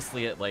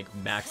seriously at, like,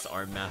 max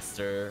arm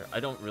master, I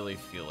don't really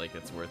feel like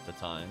it's worth the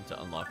time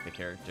to unlock the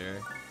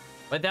character.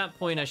 By that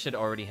point, I should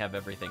already have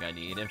everything I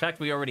need. In fact,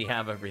 we already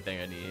have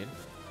everything I need.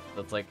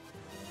 So it's like,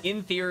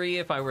 in theory,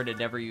 if I were to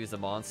never use a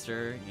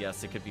monster,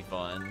 yes, it could be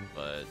fun,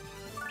 but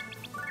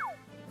I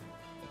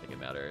don't think it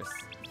matters.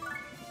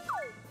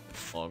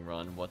 Long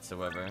run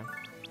whatsoever.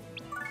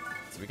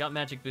 So we got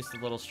magic boost a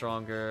little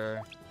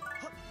stronger.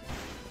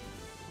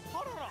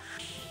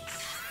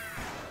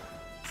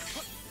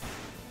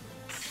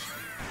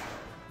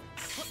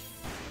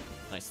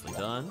 Nicely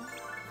done.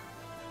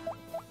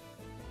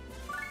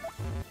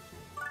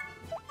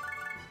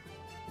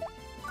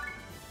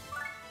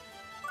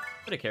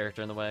 Put a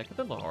character in the way. I could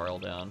put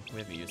Laharl down. We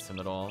haven't used him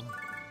at all.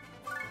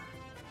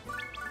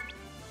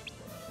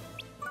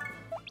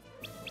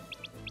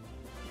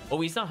 Oh,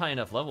 he's not high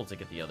enough level to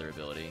get the other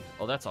ability.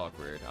 Oh, that's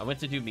awkward. I went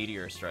to do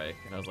Meteor Strike,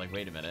 and I was like,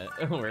 wait a minute.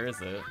 Where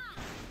is it?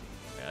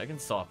 Okay, I can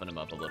soften him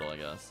up a little, I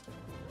guess.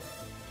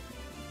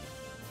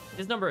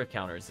 His number of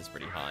counters is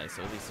pretty high,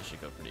 so at least it should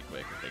go pretty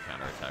quick if they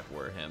counterattack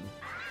War him.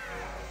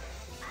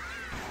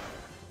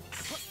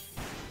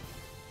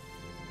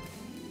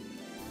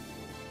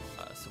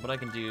 So what I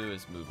can do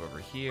is move over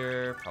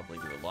here, probably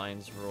do a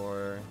Lion's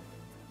Roar.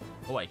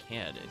 Oh, I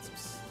can.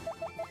 It's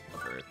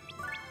avert.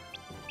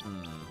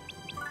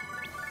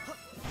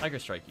 Tiger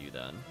Strike you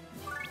then.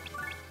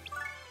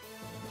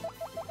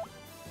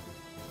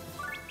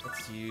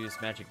 Let's use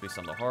Magic Boost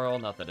on the Harl,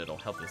 not that it'll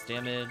help his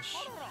damage.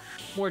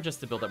 More just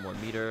to build up more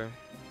meter.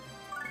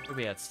 What are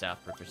we at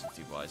staff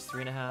proficiency wise?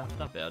 3.5?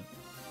 Not bad.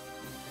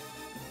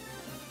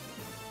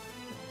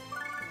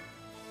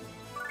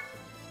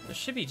 This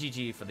should be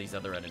GG for these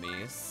other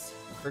enemies.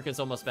 Kirk is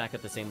almost back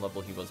at the same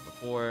level he was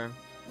before.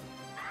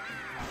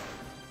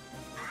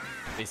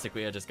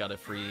 Basically, I just got a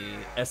free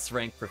S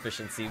rank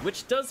proficiency,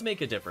 which does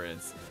make a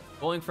difference.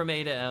 Going from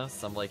A to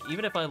S, I'm like,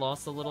 even if I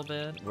lost a little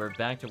bit, we're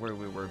back to where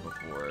we were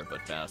before,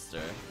 but faster.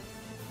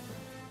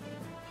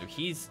 So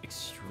he's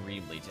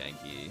extremely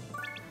tanky.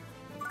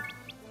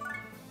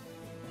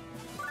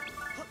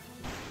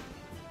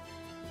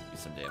 Do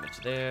some damage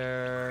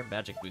there.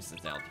 Magic boost is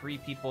down 3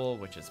 people,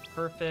 which is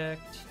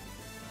perfect.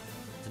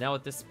 So now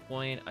at this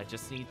point, I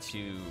just need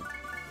to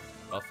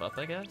buff up,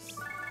 I guess.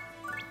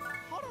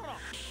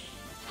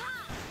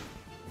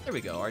 There we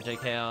go,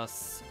 RJ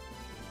Chaos.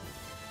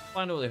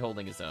 Finally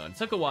holding his own.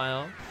 Took a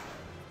while,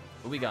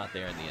 but we got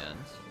there in the end.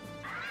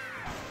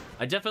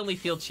 I definitely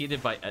feel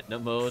cheated by Etna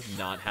mode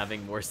not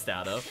having more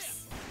stat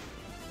ups.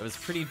 It was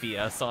pretty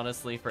BS,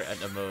 honestly, for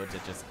Etna mode to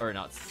just, or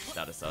not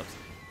status ups,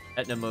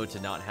 Etna mode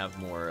to not have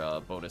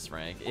more bonus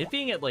rank. It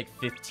being at like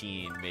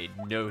 15 made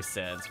no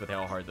sense with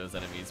how hard those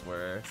enemies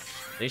were.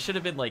 They should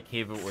have been like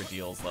Cave of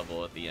Ordeals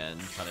level at the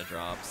end, kind of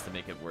drops to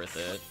make it worth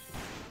it.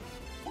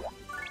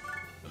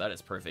 But that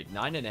is perfect.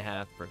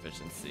 9.5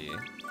 proficiency.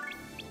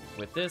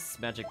 With this,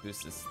 magic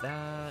boost is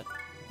that.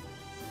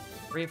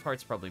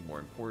 Braveheart's probably more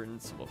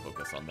important, so we'll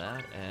focus on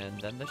that, and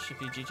then this should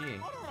be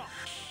GG.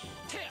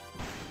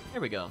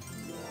 Here we go.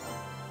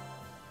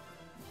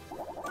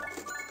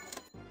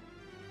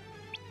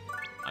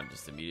 I'm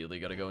just immediately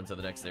gonna go into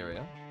the next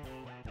area.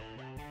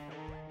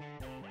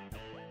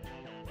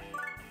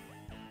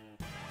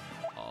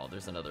 Oh,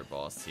 there's another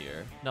boss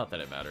here. Not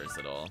that it matters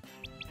at all.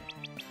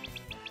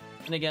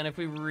 And again, if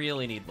we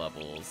really need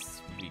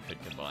levels, we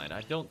could combine.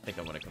 I don't think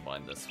I want to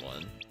combine this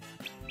one.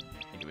 I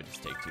think it would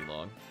just take too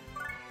long.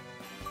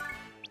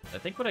 I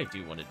think what I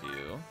do want to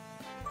do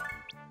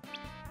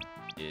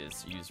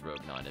is use Rogue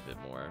 9 a bit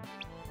more.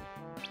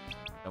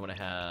 I want to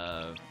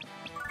have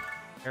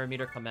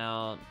Parameter come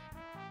out,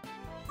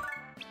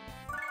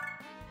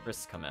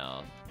 Chris come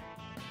out,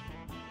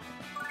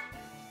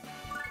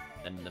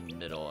 and in the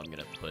middle I'm going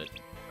to put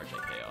RJ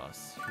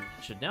Chaos, who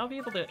should now be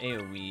able to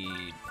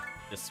AoE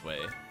this way,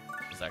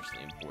 which is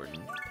actually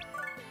important.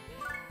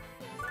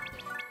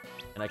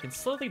 And I can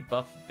slowly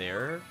buff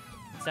their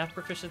staff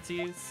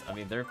proficiencies. I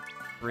mean, they're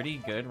pretty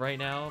good right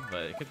now,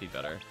 but it could be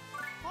better.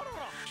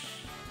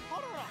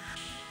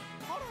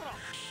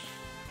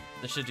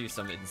 This should do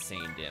some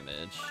insane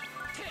damage.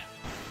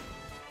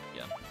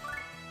 Yeah.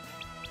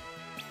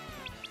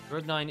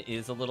 Road 9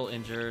 is a little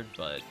injured,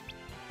 but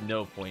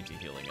no point to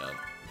healing up.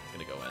 It's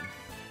gonna go in.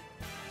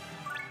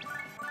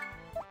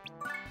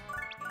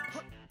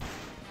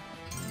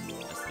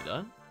 Nicely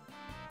done.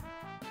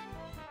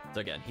 So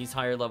again, he's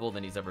higher level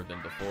than he's ever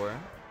been before.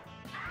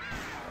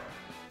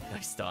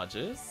 Nice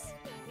dodges.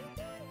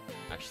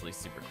 Actually,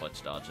 super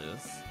clutch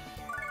dodges.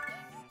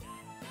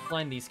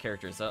 Line these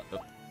characters up. Oh,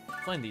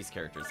 line these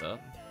characters up.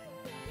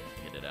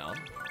 Get it out.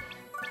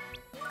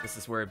 This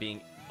is where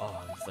being...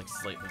 Oh, it's like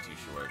slightly too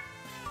short.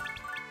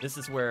 This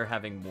is where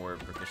having more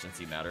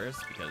proficiency matters,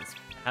 because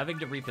having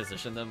to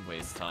reposition them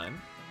wastes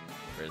time.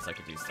 Whereas I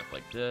could do stuff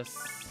like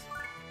this.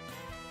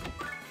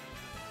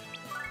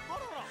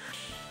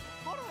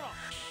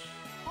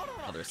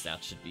 Other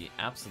stats should be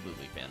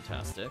absolutely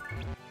fantastic.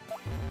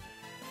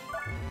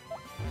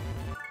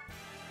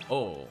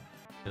 Oh,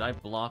 did I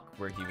block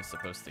where he was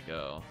supposed to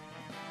go?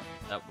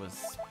 That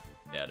was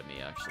bad of me,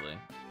 actually.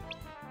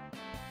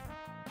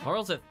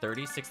 Carl's at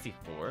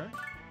 3064.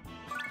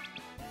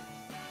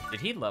 Did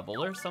he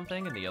level or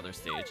something in the other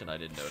stage and I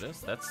didn't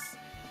notice? That's...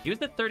 He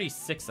was at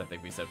 36, I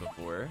think we said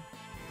before.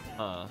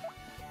 Huh.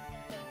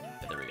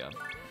 Yeah, there we go.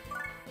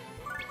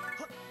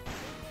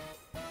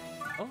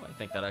 Oh, I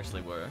think that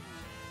actually worked.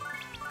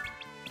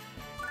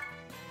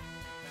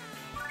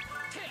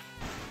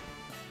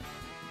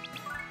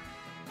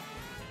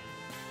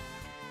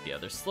 Yeah,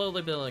 they're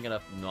slowly building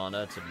enough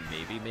mana to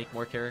maybe make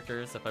more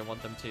characters if I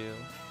want them to.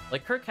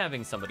 Like, Kirk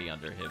having somebody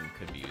under him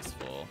could be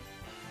useful.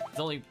 His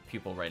only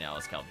pupil right now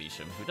is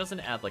Calvisham, who doesn't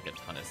add, like, a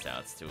ton of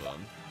stats to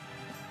him.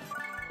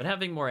 But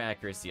having more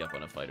accuracy up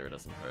on a fighter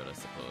doesn't hurt, I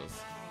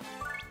suppose.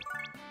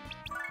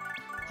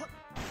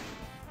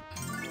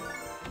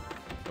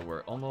 So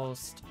we're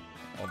almost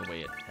all the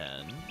way at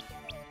 10.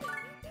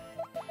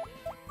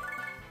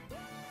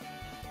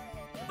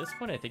 At this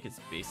point, I think it's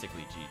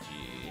basically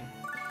GG.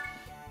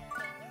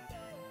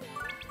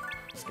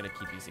 Just gonna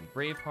keep using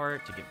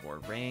Braveheart to get more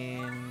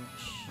range.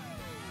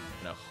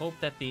 Gonna hope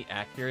that the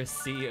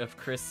accuracy of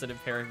Chris and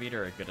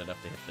Parameter are good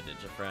enough to hit the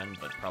Ninja Friend,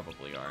 but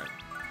probably aren't.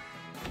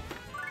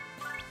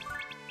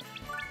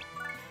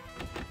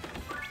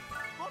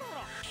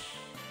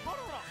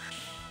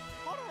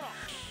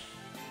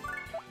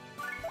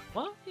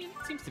 Well, it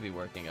seems to be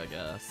working, I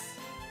guess.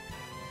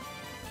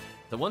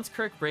 So once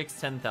Kirk breaks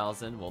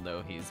 10,000, we'll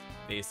know he's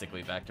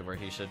basically back to where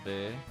he should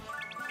be.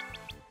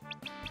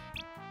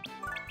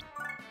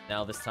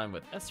 Now this time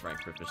with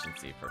S-rank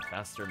proficiency for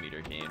faster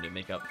meter gain to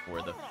make up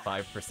for the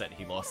 5%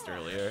 he lost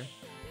earlier.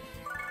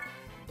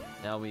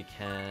 Now we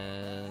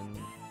can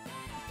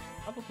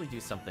probably do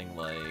something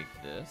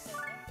like this.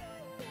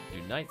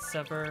 Do Night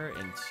Sever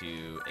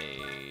into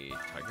a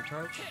Tiger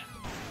Charge.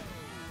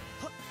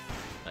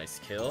 Nice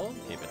kill.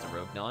 Gave it to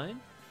Rogue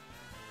 9.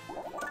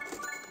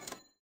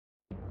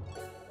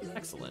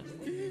 Excellent.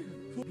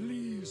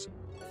 Please,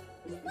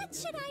 What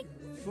should I...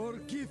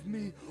 forgive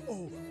me,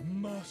 oh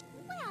master.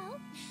 Well,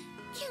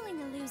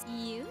 killing a loser...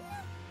 You?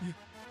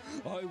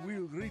 I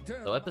will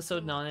return. So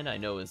episode 9 I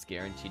know is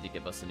guaranteed to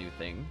give us a new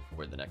thing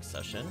for the next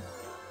session.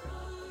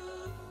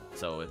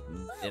 So at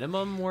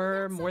minimum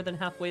we're more than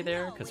halfway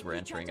there, because we're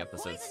entering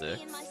episode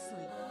 6.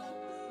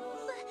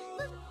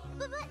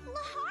 But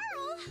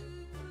Laharl!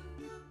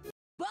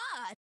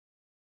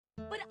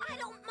 But I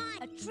don't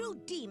mind. A true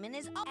demon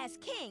is as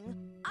king.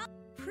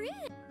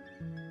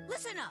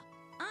 Listen up.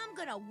 I'm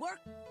gonna work.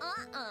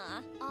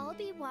 I'll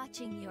be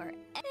watching your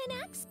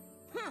enax.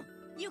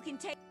 You can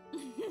take.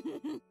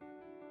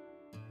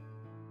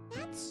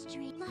 That's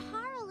strange.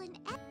 Laharl and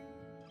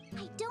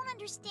I don't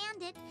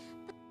understand it,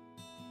 but...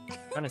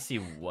 Trying to see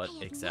what I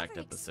have exact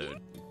never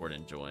episode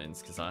Gordon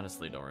joins, because I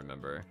honestly don't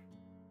remember.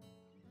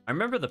 I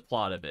remember the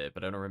plot of it,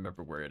 but I don't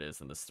remember where it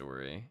is in the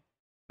story.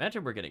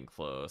 Imagine we're getting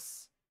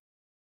close.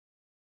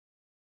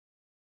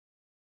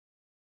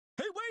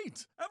 Hey,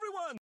 wait,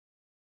 everyone!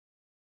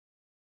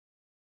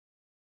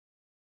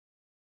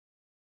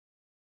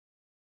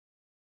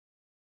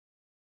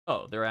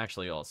 Oh, they're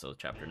actually also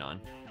chapter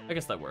 9. I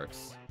guess that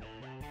works.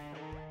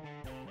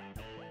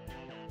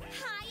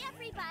 Hi,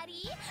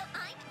 everybody.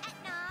 I'm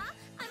Etna.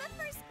 I'm a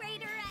first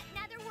grader at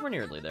Netherworld We're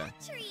nearly there.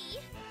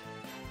 Elementary.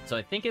 So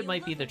I think it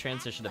might be the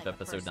transition of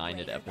episode 9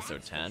 into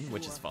episode 10,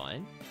 which is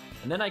fine.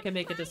 And then I can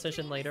make a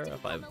decision later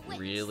if I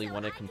really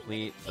want to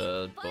complete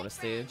the bonus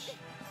stage.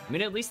 I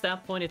mean, at least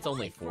that point it's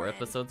only 4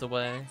 episodes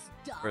away,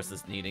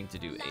 versus needing to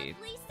do 8.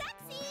 Lovely,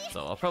 sexy.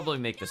 So I'll probably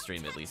make the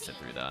stream at least sit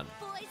through that.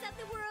 Boys of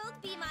the world,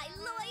 be my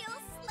loyal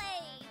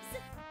slaves.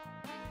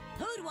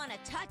 Who'd want to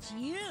touch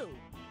you?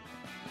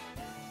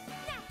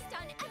 Next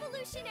on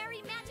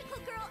Evolutionary Magical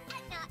Girl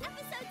Etna,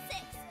 episode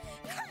 6.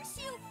 Curse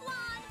you,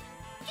 Flan!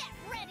 Get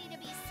ready to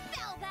be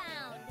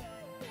spellbound!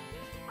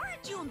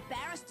 Aren't you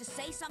embarrassed to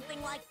say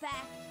something like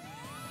that?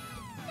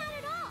 Not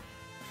at all!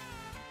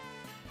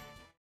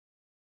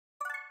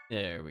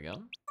 There we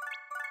go.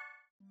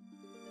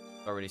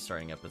 Already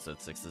starting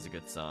episode 6 is a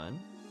good sign.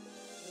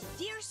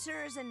 Dear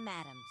sirs and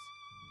madams,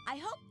 I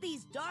hope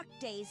these dark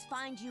days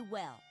find you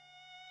well.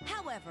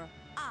 However,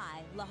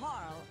 I,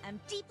 Laharl, am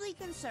deeply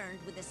concerned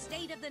with the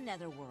state of the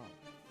Netherworld.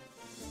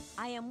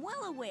 I am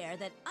well aware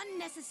that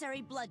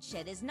unnecessary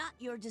bloodshed is not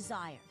your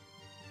desire.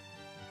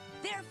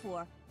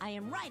 Therefore, I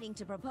am writing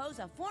to propose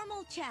a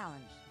formal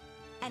challenge.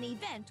 An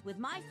event with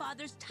my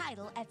father's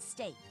title at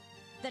stake.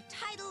 The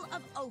title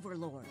of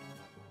Overlord.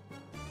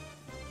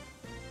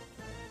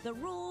 The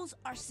rules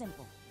are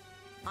simple.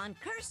 On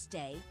Curse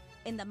Day,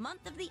 in the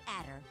month of the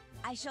Adder,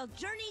 I shall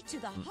journey to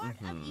the heart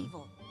of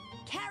evil,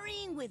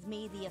 carrying with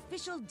me the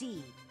official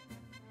deed.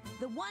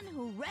 The one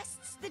who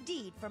wrests the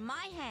deed from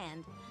my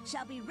hand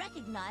shall be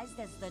recognized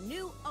as the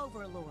new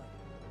Overlord.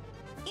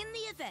 In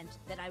the event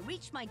that I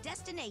reach my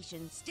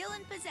destination still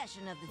in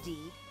possession of the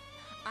deed,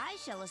 I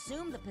shall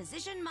assume the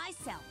position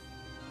myself.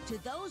 To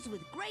those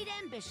with great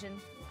ambition,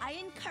 I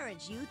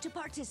encourage you to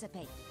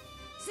participate.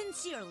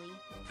 Sincerely,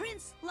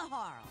 Prince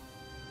Laharl.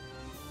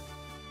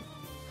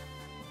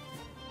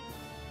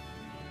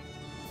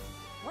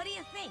 What do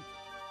you think?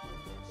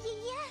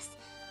 Yes.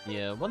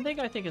 Yeah, one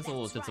thing I think is a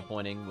little That's right.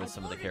 disappointing with I've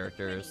some of the ordered the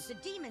characters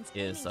committee, the demons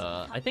is,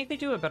 aiming to I think they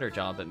do a better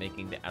job at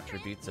making the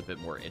attributes a bit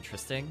more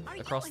interesting Are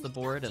you across an the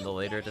board in the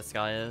later adopted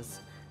Disgaeas.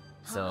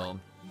 So,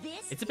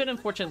 This it's a bit is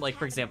unfortunate, what like,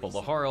 for example,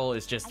 happens. Laharl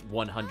is just I-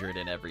 100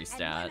 in every And when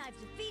stat, I've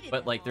defeated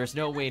but, like, Laharl, there's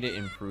no way to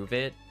improve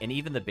it, and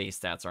even the base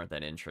stats aren't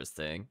that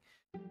interesting.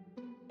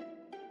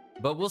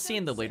 But we'll see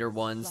in the later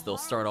ones, they'll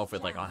start off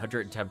with, like,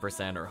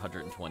 110% or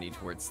 120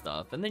 towards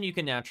stuff, and then you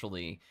can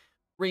naturally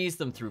raise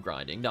them through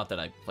grinding. Not that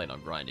I plan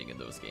on grinding in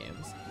those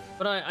games,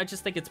 but I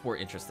just think it's more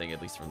interesting,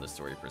 at least from the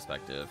story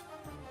perspective.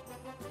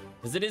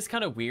 Because it is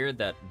kind of weird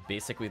that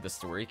basically the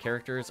story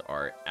characters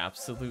are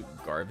absolute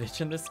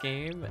garbage in this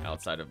game,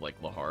 outside of,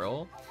 like,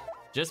 Laharl.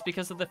 Just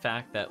because of the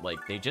fact that, like,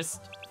 they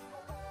just...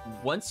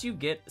 Once you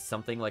get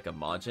something like a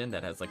Majin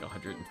that has, like,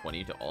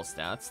 120 to all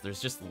stats, there's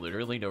just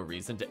literally no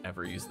reason to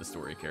ever use the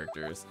story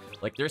characters.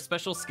 Like, their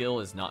special skill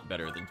is not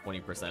better than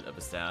 20% of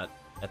a stat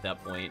at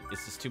that point.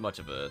 It's just too much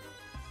of a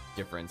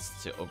difference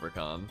to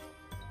overcome.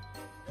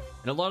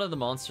 And a lot of the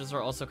monsters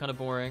are also kind of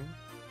boring,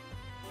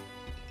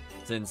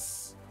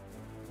 since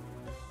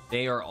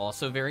they are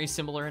also very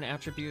similar in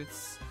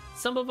attributes.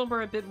 Some of them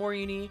are a bit more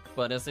unique,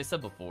 but as I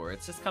said before,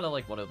 it's just kind of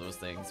like one of those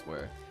things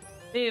where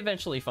they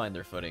eventually find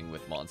their footing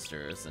with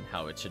monsters and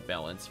how it should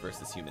balance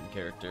versus human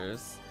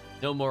characters.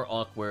 No more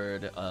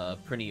awkward,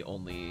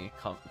 Prinny-only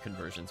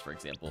conversions, for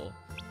example,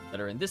 that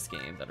are in this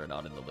game that are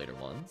not in the later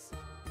ones.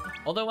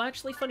 Although,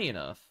 actually, funny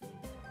enough,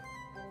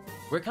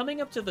 we're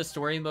coming up to the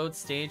story mode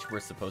stage we're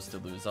supposed to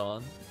lose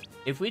on.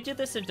 If we did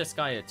this in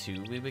Disgaea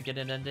 2, we would get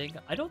an ending.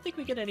 I don't think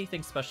we get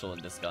anything special in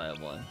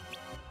Disgaea 1.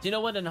 Do you know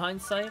what, in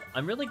hindsight,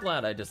 I'm really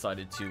glad I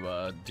decided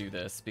to do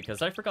this,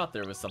 because I forgot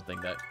there was something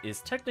that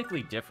is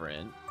technically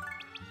different.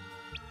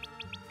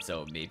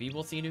 So maybe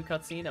we'll see a new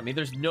cutscene? I mean,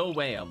 there's no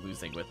way I'm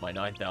losing with my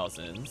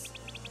 9,000s.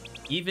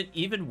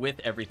 Even with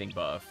everything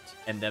buffed,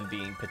 and them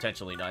being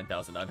potentially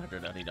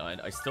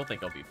 9,999, I still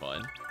think I'll be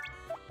fine.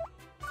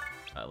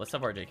 Let's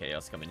have RJ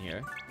Chaos come in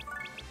here.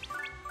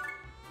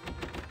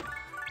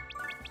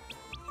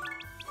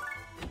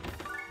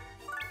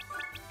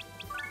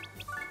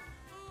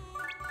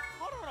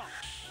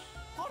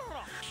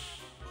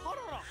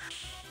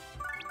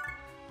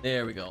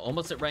 There we go.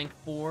 Almost at rank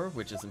 4,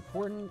 which is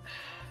important.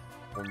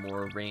 For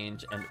more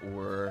range and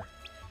or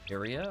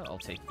area, I'll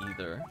take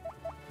either.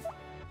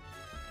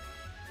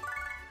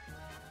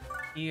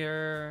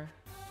 Here.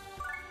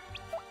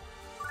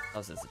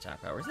 How's his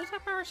attack power? His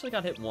attack power actually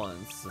got hit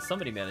once, so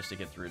somebody managed to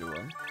get through to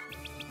him.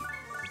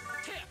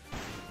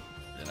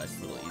 A nice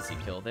little easy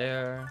kill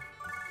there.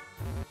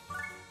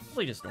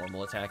 Probably just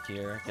normal attack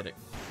here. Get it.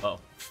 Oh,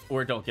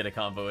 or don't get a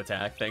combo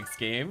attack. Thanks,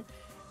 game.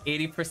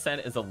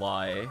 80% is a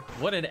lie.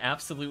 What an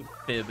absolute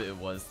fib it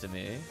was to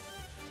me.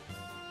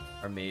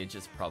 Our mage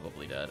is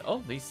probably dead. Oh,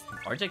 at least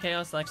RJ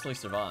Chaos actually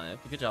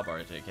survived. Good job,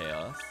 RJ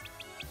Chaos.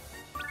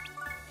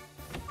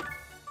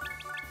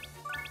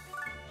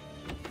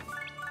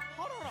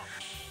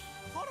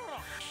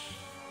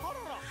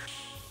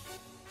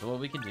 So what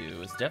we can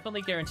do is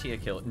definitely guarantee a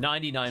kill.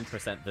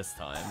 99% this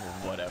time.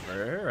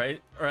 Whatever,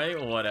 right? Right?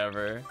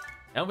 Whatever.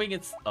 And we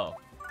can... Oh,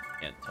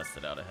 can't test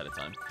it out ahead of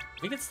time.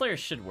 We can Slayer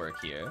should work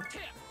here.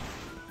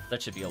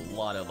 That should be a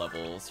lot of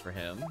levels for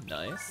him.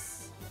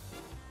 Nice.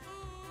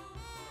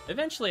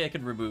 Eventually I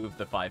could remove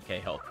the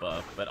 5k health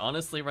buff, but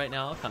honestly right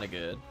now, kind of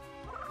good.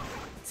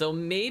 So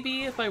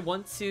maybe if I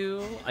want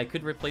to, I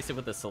could replace it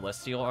with a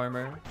Celestial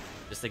Armor,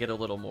 just to get a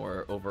little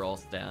more overall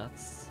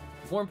stats.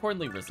 More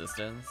importantly,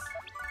 resistance.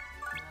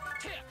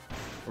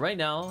 Right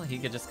now, he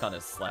could just kind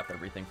of slap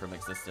everything from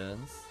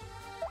existence.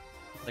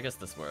 I guess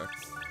this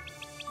works.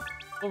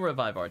 We'll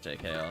revive RJ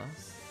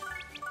Chaos.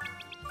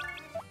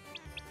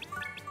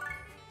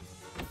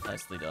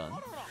 Nicely done.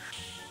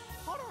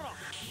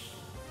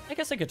 I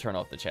guess I could turn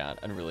off the chat.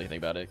 I didn't really think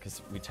about it,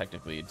 because we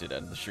technically did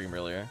end the stream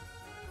earlier.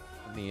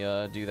 Let me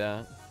do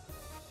that.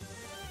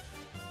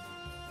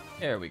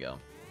 There we go.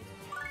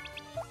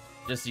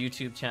 Just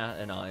YouTube chat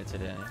and I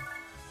today.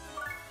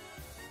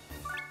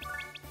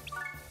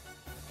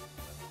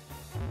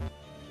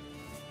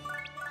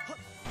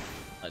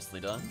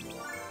 Nicely done.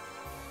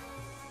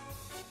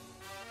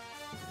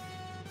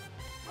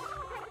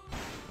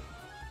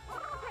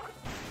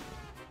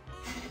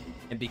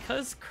 And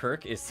because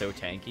Kirk is so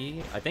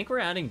tanky, I think we're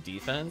adding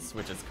defense,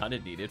 which is kind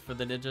of needed for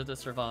the ninja to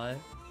survive.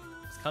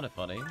 It's kind of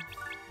funny.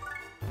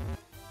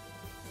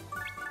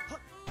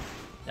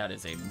 That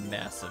is a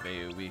massive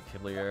AoE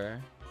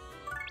clear.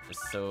 is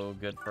so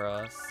good for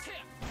us.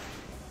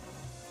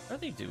 How are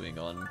they doing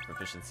on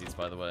proficiencies,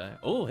 by the way?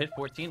 Oh, hit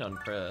 14 on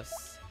Chris.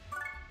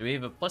 We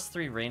have a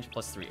 +3 range,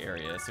 +3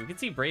 area. So we can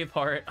see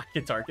Braveheart. I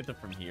can target them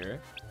from here.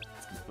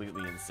 It's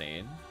completely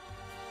insane.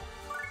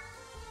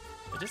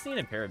 I just need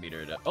a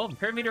Parameter to... Oh,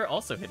 Parameter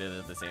also hit it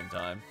at the same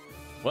time.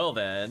 Well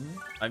then,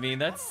 I mean,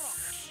 that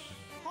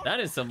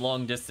is some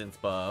long distance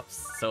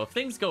buffs. So if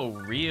things go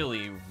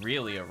really,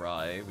 really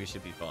awry, we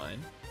should be fine.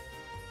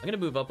 I'm gonna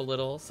move up a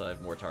little so I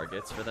have more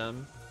targets for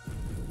them.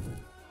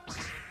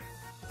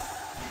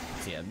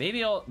 So yeah,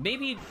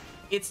 maybe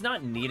it's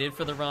not needed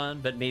for the run,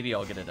 but maybe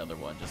I'll get another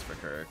one just for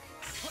Kirk.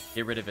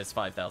 Get rid of his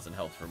 5,000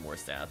 health for more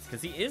stats,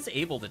 because he is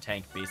able to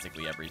tank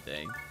basically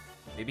everything.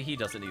 Maybe he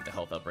doesn't need the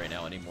health up right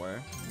now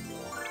anymore.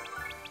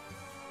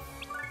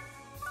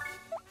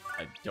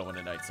 I don't want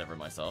to Night Sever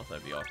myself,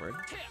 that'd be awkward.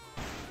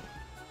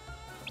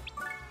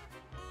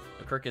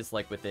 So Kirk is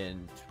like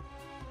within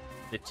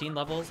 15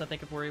 levels, I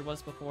think, of where he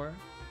was before.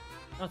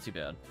 Not too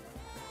bad.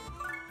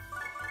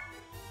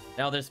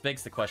 Now this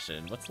begs the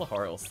question, what's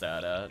Laharl's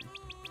stat at?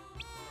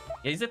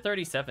 Yeah, he's at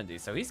 3070,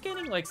 so he's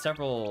gaining like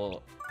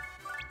several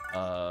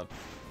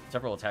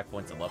attack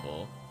points a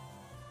level.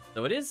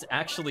 So it is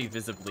actually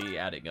visibly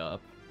adding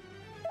up.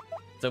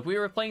 So if we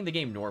were playing the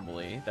game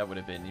normally, that would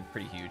have been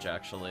pretty huge,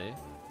 actually.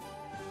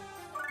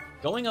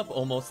 Going up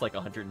almost like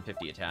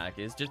 150 attack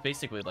is just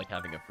basically like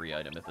having a free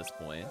item at this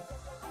point.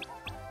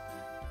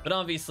 But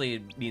obviously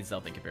it means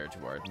nothing compared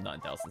to our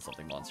 9,000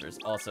 something monsters.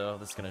 Also,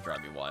 this is gonna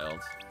drive me wild.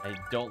 I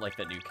don't like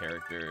that new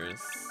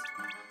characters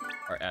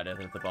are added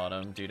at the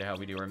bottom due to how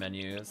we do our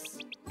menus.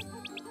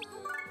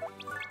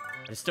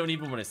 I just don't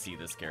even want to see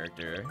this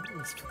character.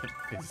 Let's put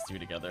these two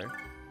together.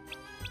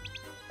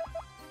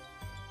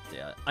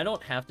 Yeah, I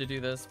don't have to do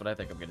this, but I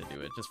think I'm gonna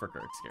do it just for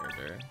Kirk's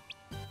character.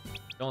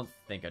 Don't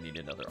think I need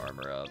another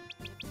armor up.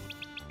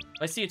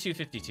 If I see a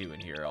 252 in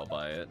here, I'll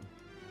buy it.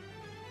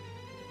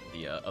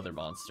 The other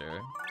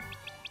monster.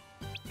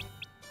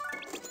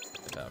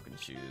 The Falcon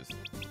shoes.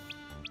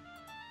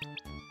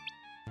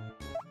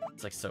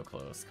 It's like so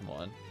close, come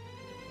on.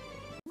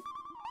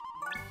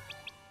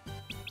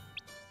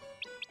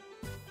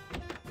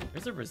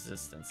 There's a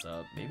resistance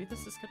up. Maybe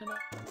this is good enough.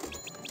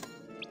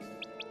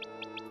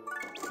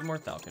 Some more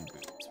Falcon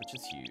boots, which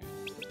is huge.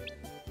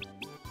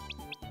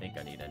 I think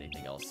I need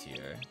anything else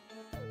here.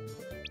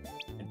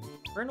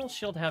 Infernal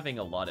Shield having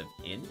a lot of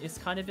int is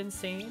kind of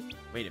insane.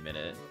 Wait a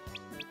minute.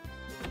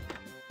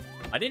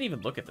 I didn't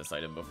even look at this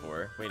item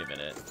before. Wait a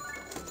minute.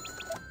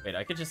 Wait,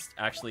 I could just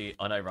actually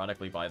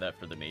unironically buy that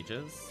for the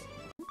mages?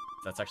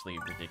 That's actually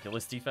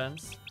ridiculous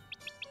defense.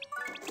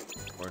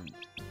 Or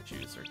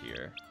shoes are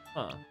here.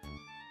 Huh.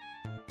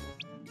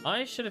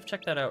 I should have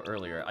checked that out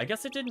earlier. I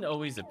guess it didn't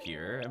always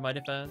appear in my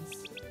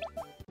defense.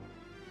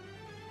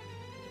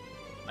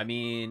 I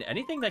mean,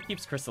 anything that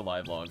keeps Chris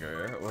alive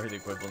longer, or the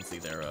equivalency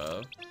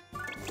thereof.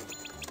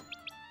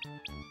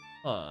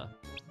 Huh.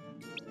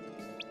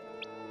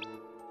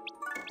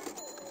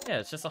 Yeah,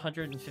 it's just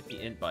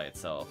 150 int by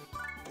itself.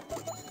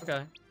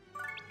 Okay.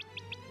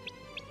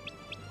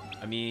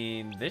 I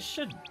mean, this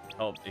should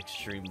help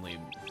extremely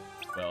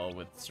well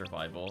with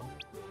survival.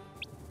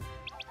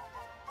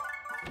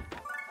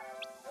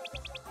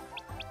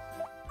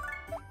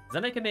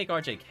 Then I can make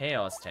RJ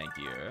Chaos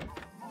tankier.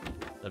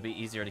 It'll be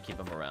easier to keep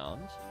him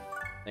around.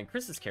 Then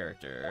Chris's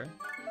character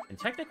can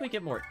technically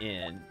get more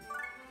in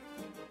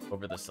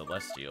over the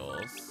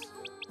Celestials.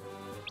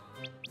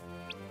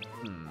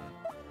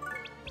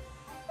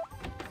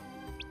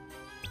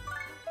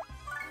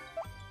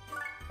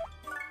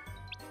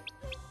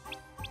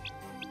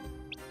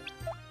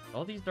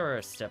 All these are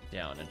a step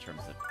down in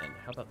terms of int.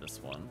 How about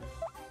this one?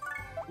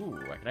 Ooh,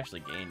 I can actually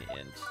gain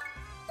int.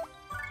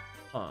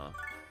 Huh.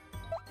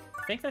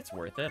 I think that's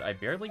worth it. I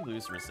barely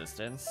lose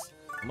resistance.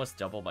 Almost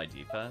double my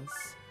defense.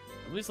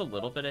 I lose a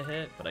little bit of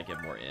hit, but I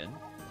get more in.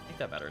 I think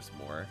that matters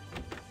more.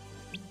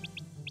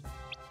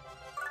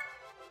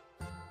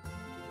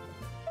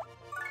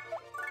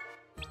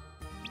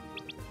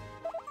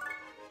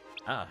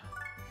 Ah.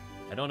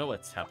 I don't know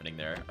what's happening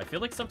there. I feel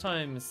like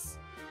sometimes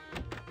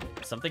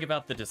something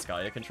about the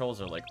Disgaea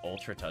controls are like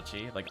ultra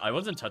touchy. Like I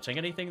wasn't touching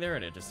anything there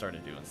and it just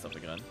started doing stuff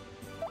again.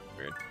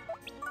 Weird.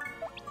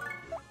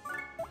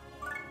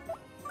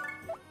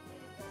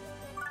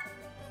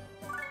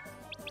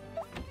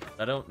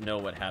 I don't know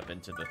what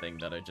happened to the thing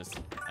that I just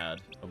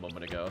had a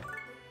moment ago.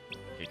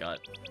 It got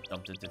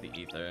dumped into the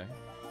ether.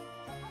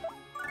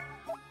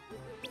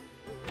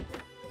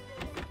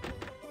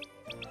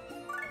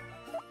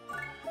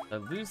 I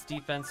lose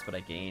defense, but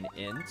I gain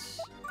int.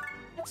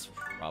 That's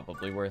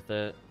probably worth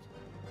it.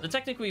 So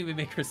technically, we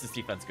make Chris's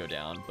defense go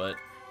down, but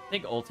I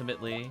think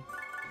ultimately,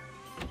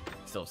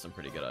 still have some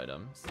pretty good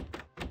items.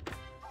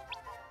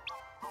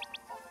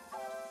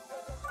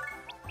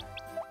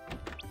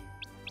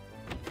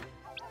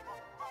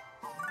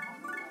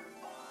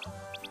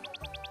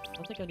 I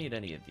don't think I need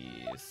any of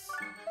these.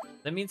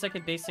 That means I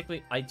can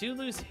basically... I do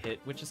lose hit,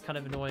 which is kind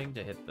of annoying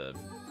to hit the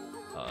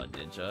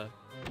ninja.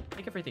 I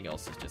think everything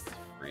else is just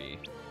free.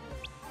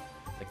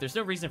 Like, there's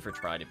no reason for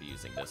Tri to be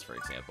using this, for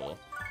example.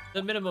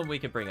 The minimum we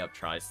could bring up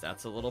Tri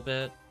stats a little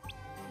bit.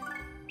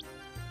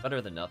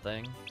 Better than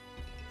nothing.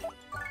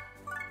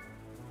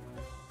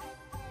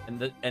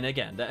 And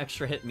again, the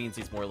extra hit means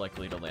he's more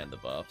likely to land the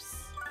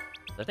buffs.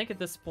 I think at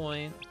this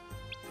point...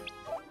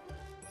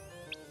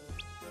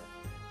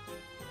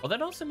 Well,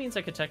 that also means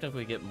I could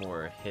technically get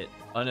more hit...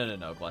 Oh,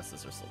 no.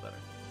 Glasses are still better.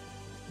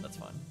 That's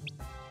fine.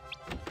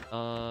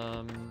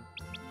 I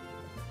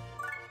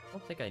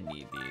don't think I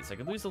need these. I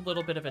could lose a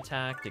little bit of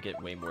attack to get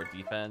way more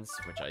defense,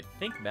 which I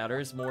think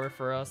matters more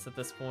for us at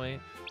this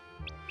point.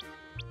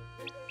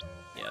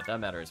 Yeah, that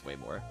matters way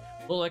more.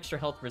 A little extra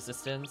health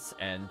resistance,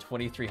 and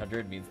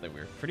 2300 means that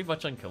we're pretty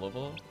much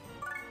unkillable.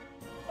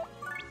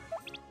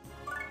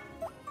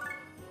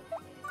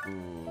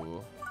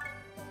 Ooh.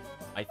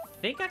 I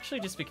think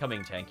actually just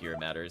becoming tankier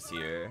matters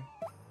here.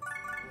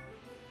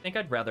 I think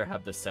I'd rather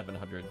have the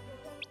 700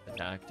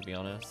 attack, to be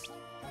honest.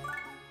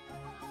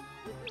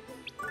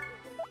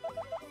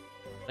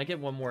 Can I get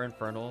one more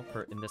Infernal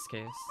in this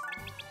case?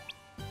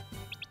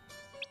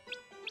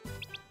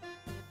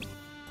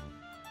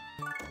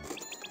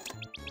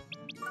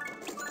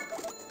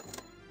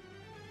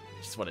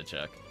 Just want to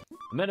check.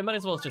 I might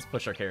as well just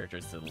push our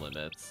characters to the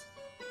limits.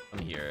 I'm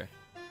here.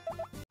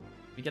 Can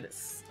we get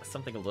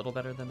something a little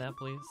better than that,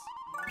 please?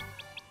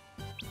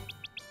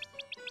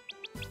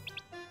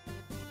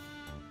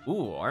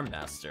 Ooh, Arm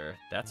Master.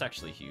 That's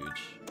actually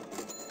huge.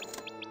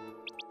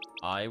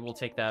 I will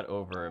take that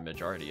over a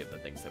majority of the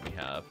things that we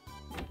have.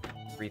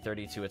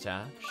 332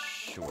 attack.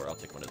 Sure, I'll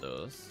take one of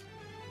those.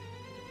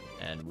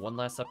 And one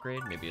last upgrade,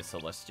 maybe a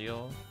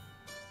Celestial.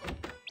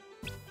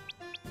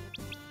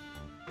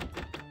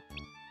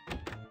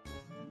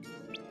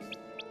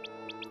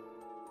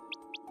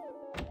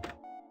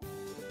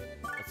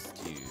 Let's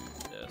do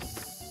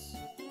this.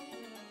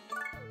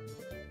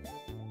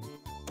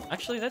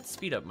 Actually, that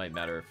speed up might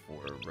matter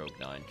for Rogue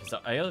 9, because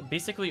I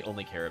basically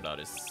only care about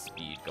his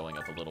speed going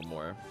up a little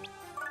more.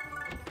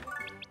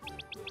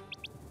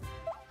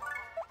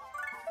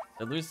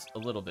 I lose a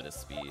little bit of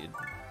speed,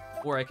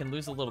 or I can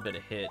lose a little bit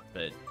of hit,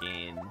 but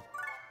gain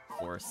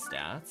more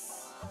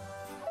stats.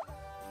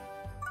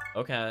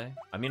 Okay.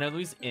 I mean, I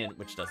lose int,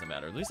 which doesn't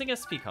matter. Losing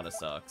SP kind of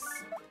sucks.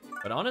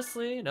 But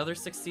honestly, another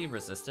 60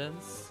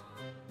 resistance,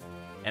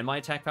 and my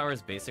attack power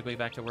is basically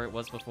back to where it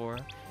was before.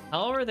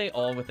 How are they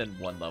all within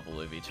one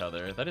level of each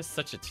other? That is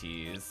such a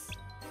tease.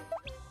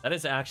 That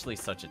is actually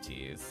such a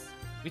tease.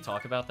 Can we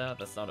talk about that?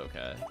 That's not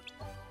okay.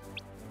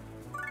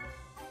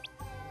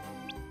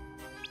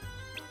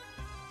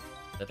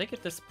 I think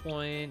at this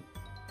point,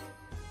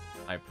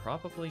 I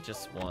probably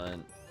just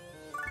want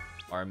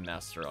Arm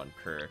Master on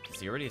Kirk,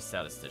 because he already is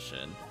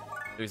Statistician.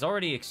 He's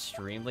already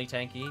extremely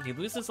tanky. He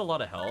loses a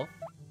lot of health,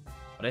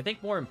 but I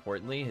think more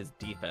importantly, his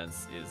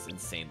defense is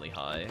insanely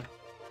high,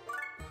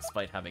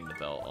 despite having the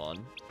belt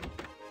on.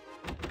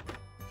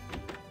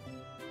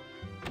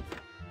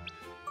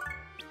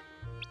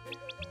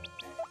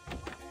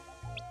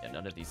 Yeah,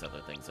 none of these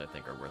other things I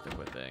think are worth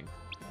equipping.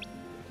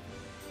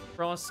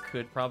 Frost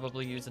could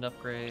probably use an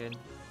upgrade.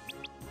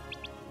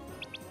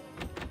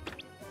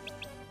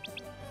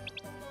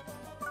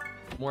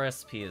 More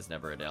SP is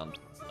never a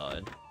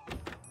downside.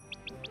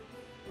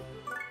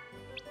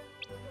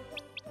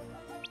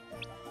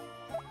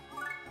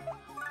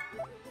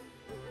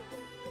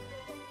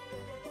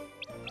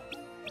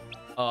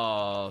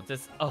 Oh,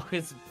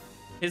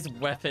 his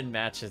weapon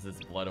matches his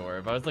blood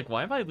orb. I was like,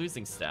 why am I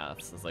losing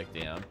stats? I was like,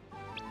 damn.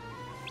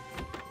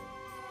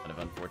 Kind of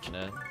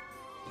unfortunate.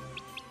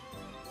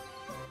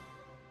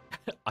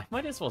 I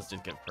might as well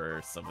just get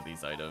for some of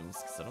these items,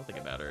 because I don't think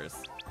it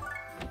matters.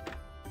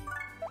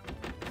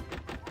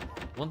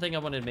 One thing I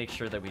want to make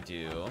sure that we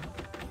do...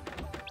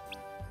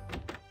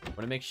 I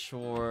want to make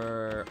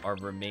sure our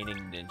remaining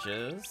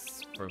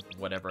ninjas, for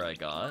whatever I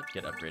got,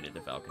 get upgraded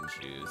to Falcon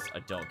Shoes. I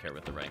don't care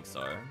what the ranks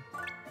are.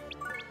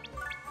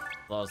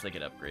 As long as they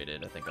get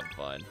upgraded, I think I'm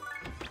fine.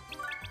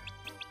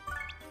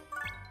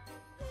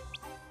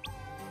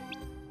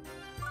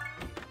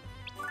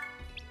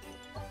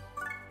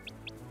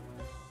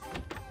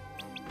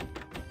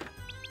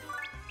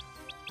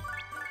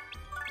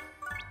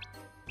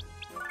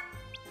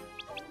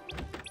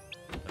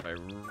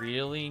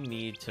 Really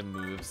need to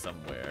move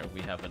somewhere.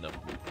 We have enough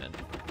movement.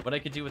 What I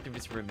could do with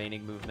these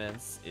remaining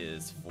movements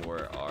is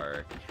for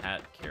our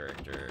cat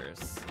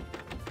characters,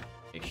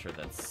 make sure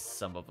that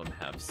some of them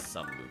have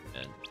some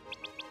movement.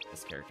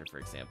 This character, for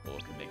example,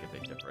 could make a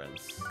big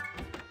difference.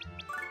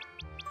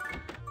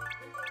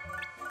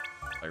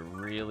 If I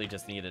really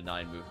just need a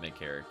 9 movement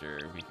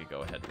character, we could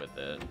go ahead with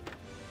it.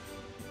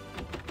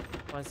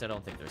 Otherwise, I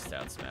don't think their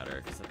stats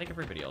matter, because I think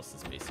everybody else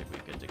is basically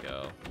good to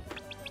go.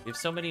 We have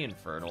so many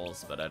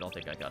Infernals, but I don't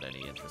think I got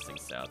any interesting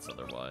stats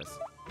otherwise.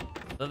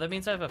 So that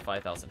means I have a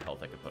 5,000 health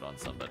I could put on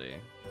somebody.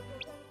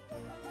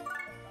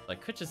 I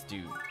could just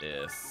do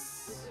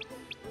this,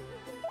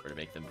 or to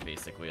make them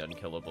basically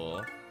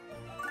unkillable.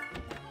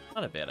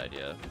 Not a bad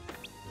idea.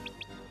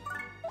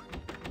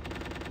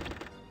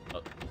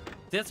 Oh,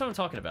 that's what I'm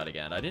talking about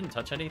again. I didn't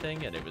touch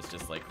anything, and it was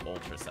just, like,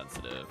 ultra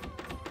sensitive.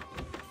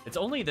 It's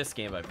only this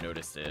game I've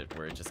noticed it,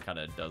 where it just kind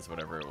of does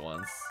whatever it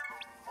wants.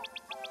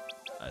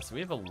 So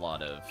we have a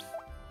lot of...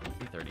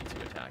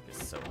 P32 attack is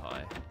so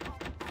high.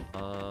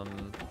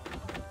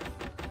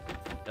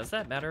 Does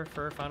that matter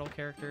for final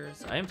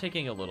characters? I am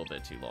taking a little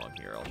bit too long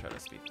here. I'll try to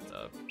speed this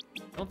up.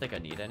 I don't think I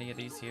need any of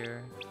these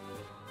here.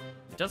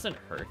 It doesn't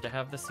hurt to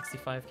have the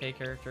 65k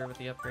character with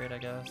the upgrade, I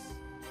guess.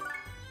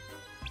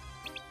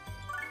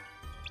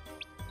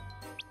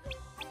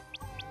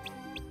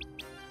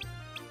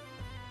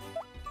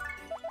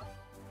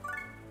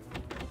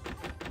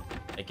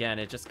 Again,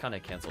 it just kind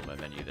of canceled my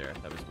menu there.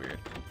 That was weird.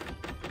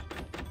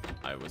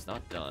 I was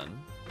not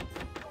done.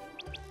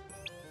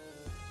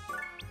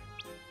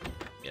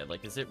 Yeah,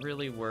 like, is it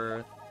really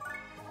worth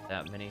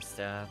that many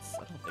stats?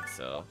 I don't think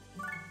so.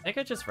 I think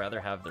I'd just rather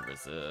have the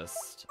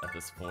resist at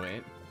this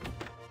point.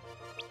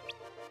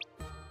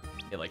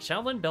 Yeah, like,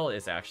 Shaolin Belt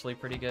is actually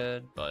pretty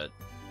good, but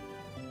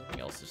everything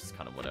else is just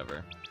kind of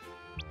whatever.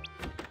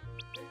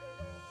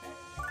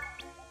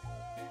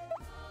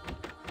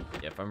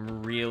 Yeah, if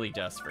I'm really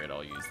desperate,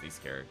 I'll use these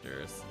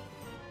characters.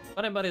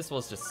 But I might as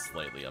well just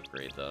slightly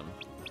upgrade them.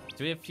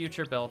 Do we have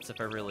future belts if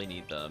I really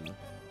need them?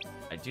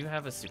 I do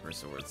have a super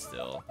sword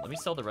still. Let me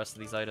sell the rest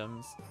of these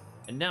items.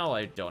 And now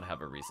I don't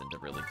have a reason to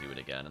really do it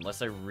again,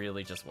 unless I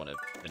really just want to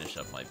finish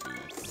up my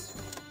boots.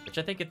 Which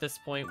I think at this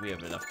point we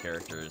have enough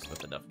characters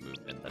with enough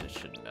movement that it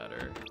shouldn't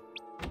matter.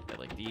 Yeah,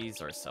 like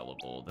these are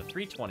sellable. The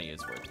 320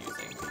 is worth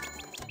using.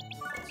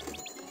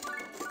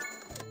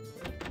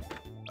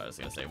 I was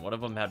gonna say, one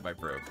of them had my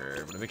broker.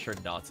 I'm gonna make sure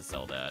not to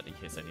sell that in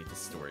case I need to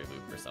story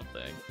loop or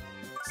something.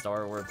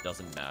 Star Orb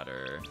doesn't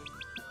matter.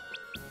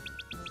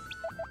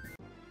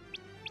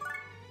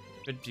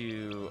 Could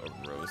do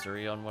a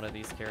rosary on one of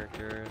these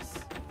characters.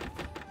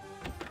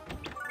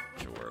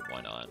 Sure,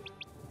 why not?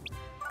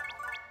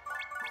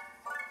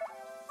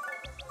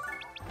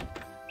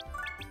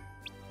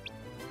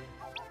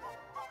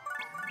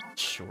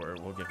 Sure,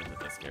 we'll give it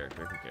to this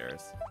character, who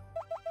cares?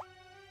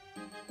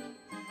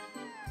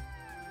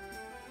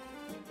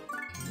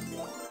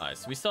 Alright,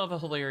 so we still have a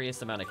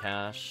hilarious amount of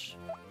cash,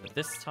 but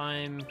this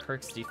time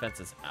Kirk's defense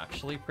is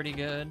actually pretty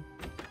good.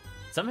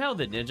 Somehow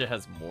the ninja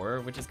has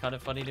more, which is kind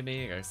of funny to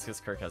me, because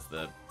Kirk has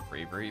the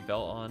bravery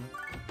belt on.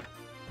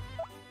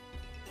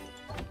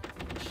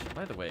 Which,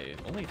 by the way,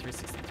 only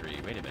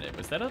 363. Wait a minute,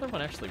 was that other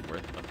one actually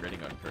worth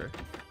upgrading on Kirk?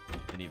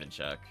 Didn't even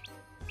check.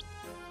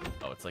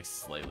 Oh, it's like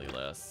slightly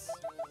less.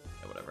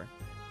 Yeah, whatever.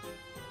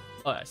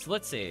 Alright, so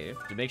let's save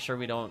to make sure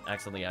we don't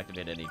accidentally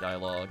activate any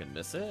dialogue and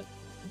miss it.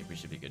 I think we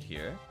should be good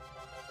here.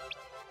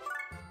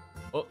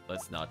 Oh,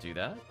 let's not do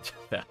that.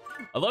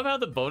 I love how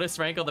the bonus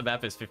rank on the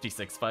map is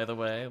 56, by the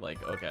way.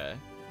 Like, okay.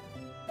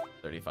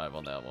 35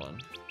 on that one.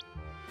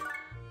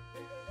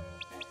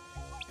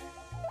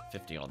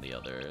 50 on the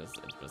others.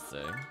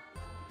 Interesting.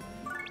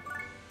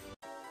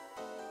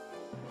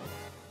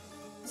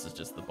 This is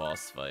just the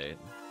boss fight.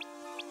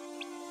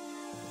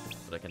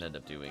 What I can end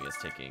up doing is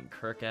taking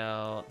Kirk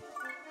out.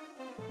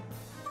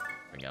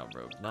 Bring out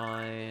Rogue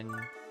 9.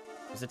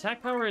 His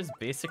attack power is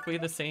basically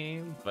the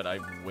same, but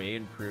I've way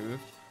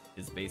improved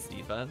his base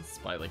defense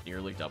by like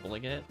nearly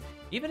doubling it.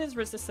 Even his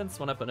resistance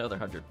went up another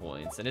 100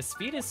 points, and his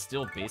speed is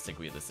still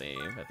basically the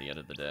same at the end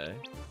of the day.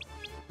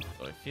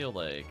 So I feel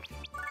like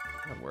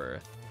not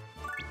worth.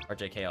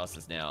 RJ Chaos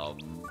is now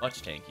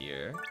much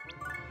tankier.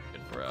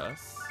 Good for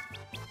us.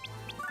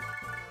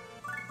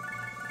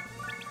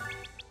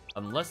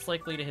 I'm less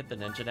likely to hit the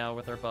ninja now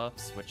with our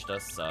buffs, which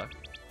does suck.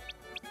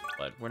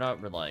 But we're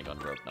not relying on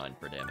Rogue 9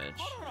 for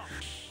damage.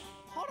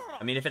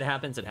 I mean, if it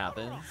happens, it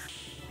happens.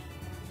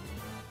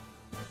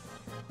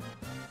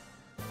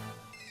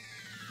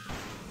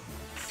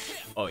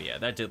 Oh yeah,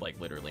 that did like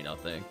literally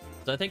nothing.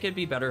 So I think it'd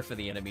be better for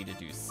the enemy to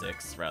do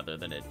 6 rather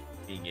than it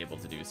being able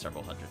to do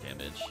several hundred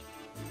damage.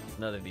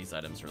 None of these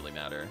items really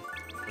matter.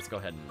 Let's go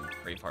ahead and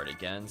Braveheart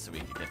again so we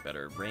can get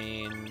better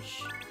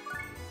range.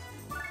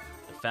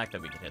 The fact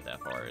that we can hit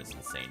that far is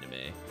insane to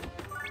me.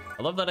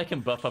 I love that I can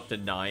buff up to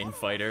 9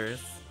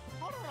 fighters.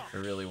 I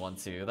really want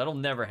to. That'll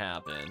never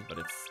happen, but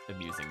it's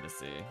amusing to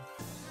see.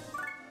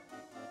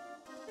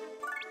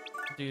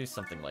 Do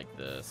something like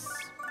this.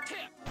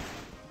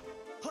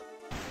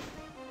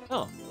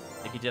 Oh,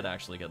 I think he did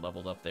actually get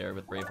leveled up there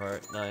with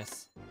Braveheart.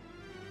 Nice.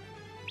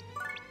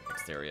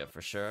 Next area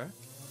for sure.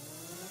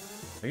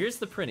 But here's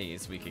the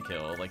Prinnies we could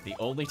kill, like the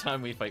only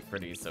time we fight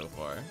Prinnies so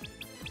far.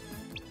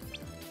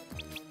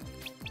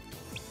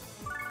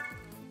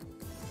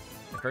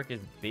 Kirk is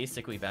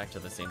basically back to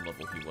the same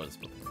level he was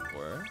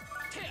before.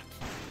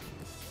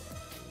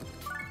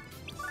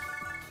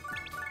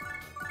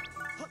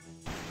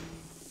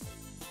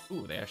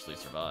 Ooh, they actually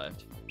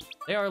survived.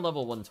 They are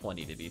level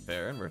 120 to be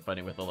fair, and we're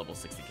fighting with a level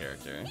 60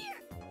 character.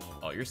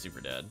 Oh, you're super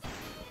dead.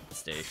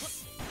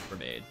 Mistakes were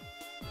made.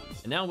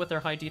 And now with their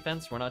high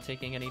defense, we're not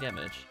taking any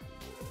damage.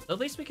 So at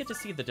least we get to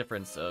see the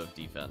difference of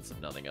defense,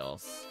 if nothing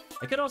else.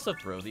 I could also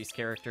throw these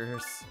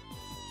characters,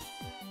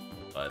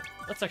 but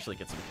let's actually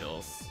get some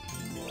kills.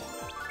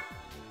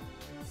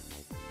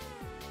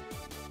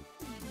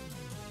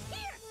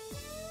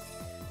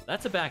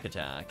 That's a back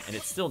attack, and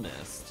it still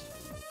missed.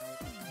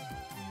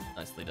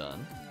 Nicely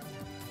done.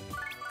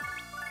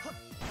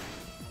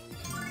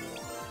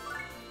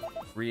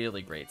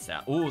 Really great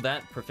stat. Ooh,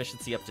 that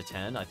proficiency up to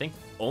 10, I think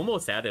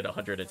almost added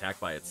 100 attack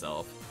by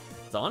itself.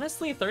 So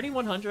honestly,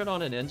 3100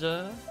 on a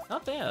ninja,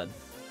 not bad.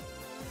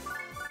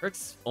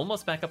 Rick's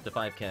almost back up to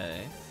 5k,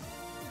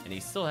 and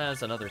he still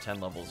has another 10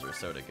 levels or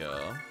so to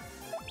go.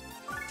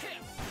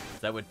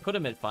 That would put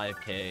him at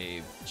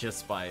 5k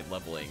just by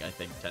leveling, I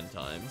think, 10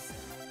 times.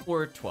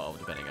 Or 12,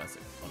 depending on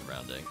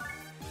rounding.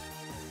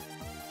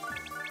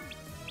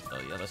 So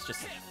yeah, let's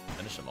just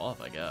finish him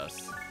off, I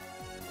guess.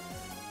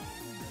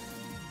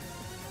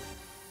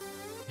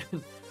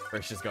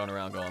 Rick's just going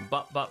around going,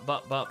 bop, bop,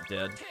 bop, bop,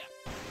 dead.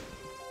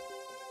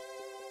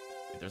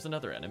 Wait, there's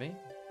another enemy?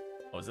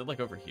 Oh, is it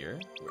like over here?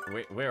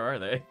 Wait, where are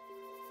they?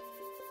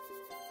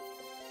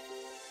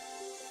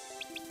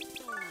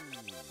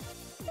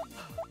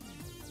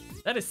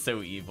 That is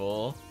so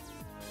evil.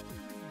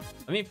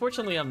 I mean,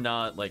 fortunately, I'm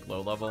not, like,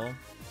 low level.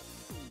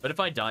 But if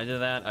I died to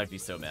that, I'd be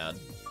so mad.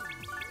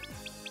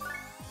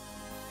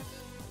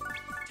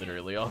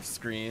 Literally off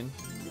screen.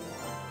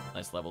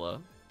 Nice level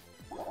up.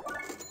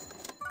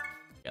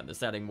 Again,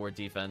 this adding more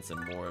defense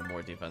and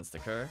more defense to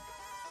Kirk.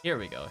 Here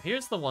we go.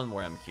 Here's the one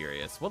where I'm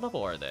curious. What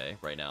level are they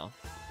right now?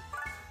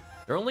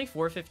 They're only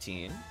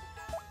 415.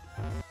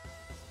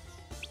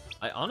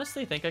 I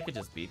honestly think I could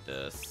just beat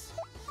this.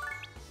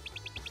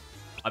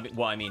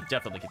 I mean,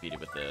 definitely could beat it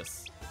with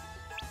this.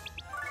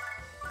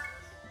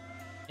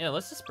 Yeah,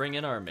 let's just bring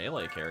in our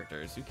melee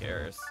characters. Who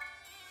cares?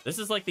 This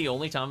is like the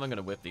only time I'm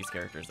gonna whip these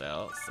characters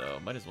out, so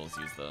might as well just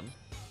use them.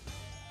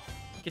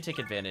 We could take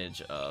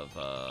advantage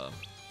of,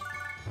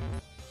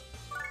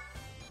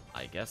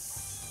 I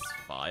guess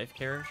 5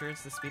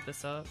 characters to speed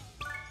this up.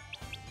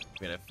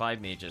 We're gonna have 5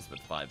 mages with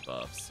 5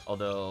 buffs,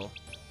 although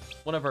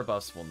one of our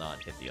buffs will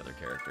not hit the other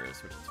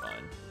characters, which is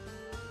fine.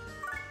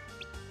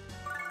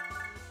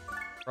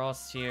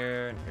 Frost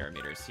here, and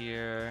Parameter's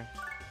here.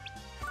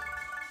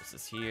 This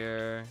is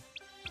here.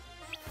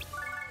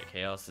 Okay,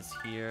 Chaos is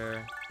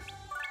here.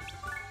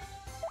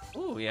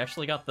 Ooh, he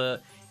actually got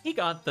the... He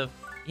got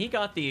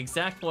the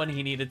exact one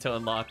he needed to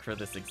unlock for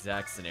this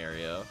exact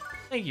scenario.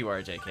 Thank you,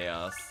 RJ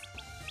Chaos.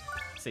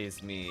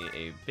 Saves me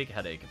a big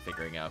headache of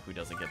figuring out who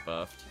doesn't get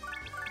buffed.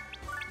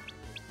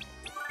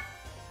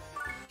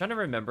 I'm trying to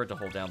remember to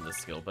hold down the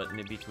skill button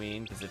in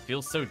between, because it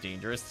feels so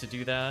dangerous to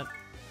do that.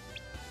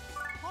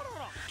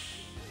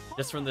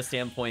 Just from the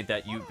standpoint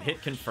that you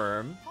hit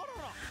confirm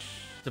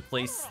to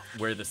place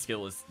where the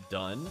skill is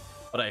done,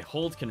 but I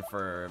hold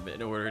confirm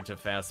in order to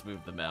fast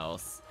move the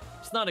mouse.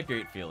 It's not a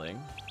great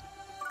feeling.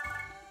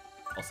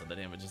 Also, the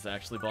damage is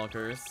actually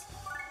bonkers.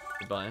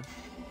 Goodbye.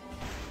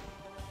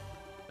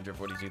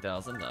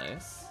 142,000,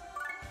 nice.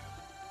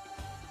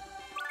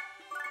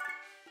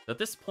 At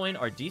this point,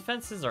 our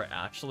defenses are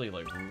actually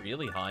like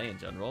really high in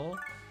general.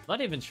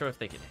 Not even sure if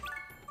they can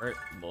hurt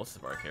most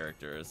of our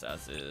characters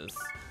as is.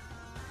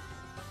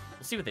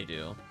 We'll see what they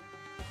do.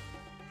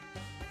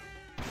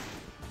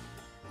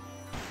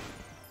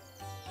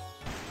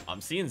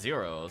 I'm seeing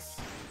zeros.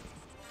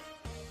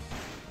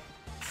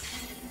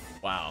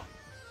 Wow.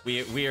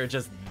 We are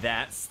just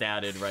that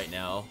statted right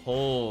now.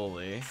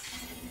 Holy.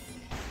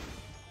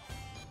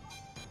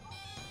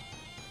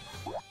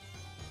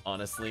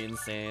 Honestly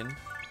insane.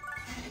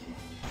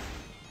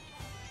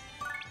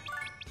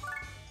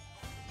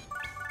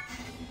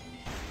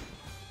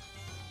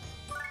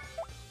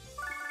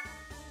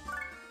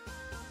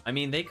 I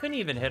mean, they couldn't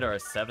even hit our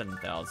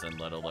 7,000,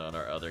 let alone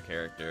our other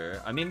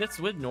character. I mean, this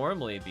would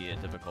normally be a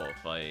difficult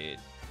fight.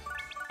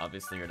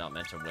 Obviously, you're not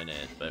meant to win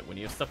it, but when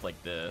you have stuff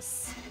like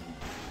this...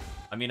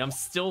 I mean, I'm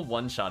still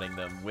one-shotting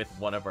them with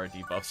one of our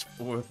debuffs,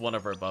 with one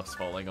of our buffs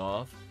falling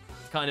off.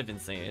 It's kind of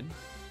insane.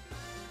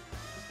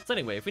 So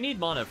anyway, if we need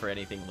mana for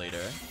anything later,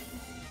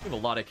 we have a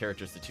lot of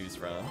characters to choose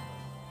from.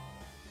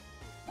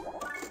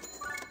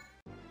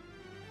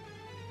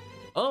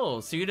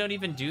 Oh, so you don't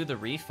even do the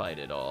refight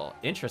at all.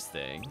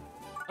 Interesting.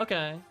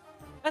 Okay.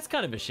 That's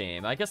kind of a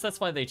shame. I guess that's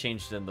why they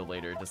changed in the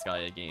later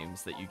Disgaea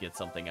games, that you get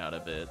something out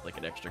of it, like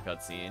an extra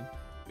cutscene.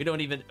 We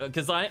don't even...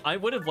 Because I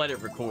would have let it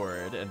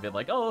record and been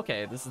like, oh,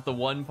 okay, this is the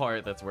one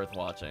part that's worth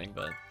watching,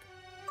 but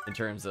in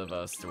terms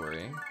of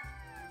story,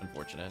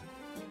 unfortunate.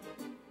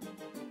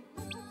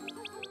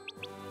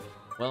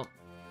 Well,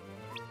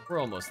 we're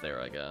almost there,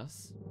 I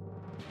guess.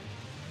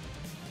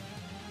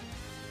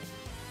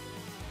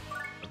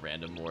 The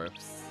random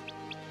morphs.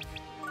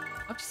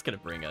 I'm just gonna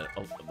bring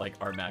like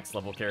our max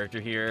level character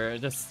here.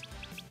 Just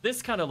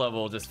this kind of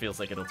level just feels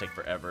like it'll take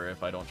forever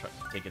if I don't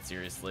take it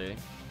seriously.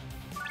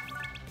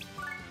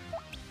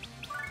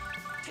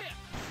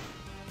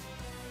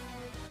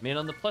 I mean,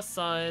 on the plus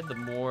side, the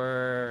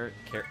more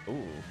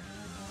ooh,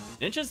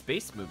 Ninja's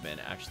base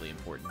movement actually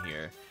important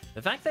here.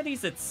 The fact that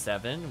he's at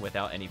 7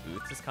 without any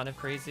boots is kind of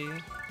crazy.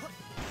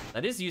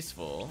 That is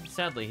useful.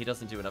 Sadly, he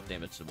doesn't do enough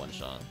damage to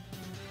one-shot.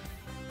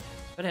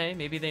 But hey,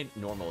 maybe they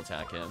normal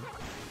attack him.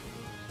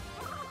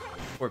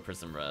 Or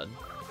Prism Red.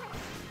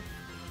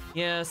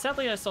 Yeah,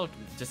 sadly I saw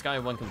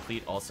Disgaea 1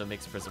 Complete also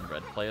makes Prism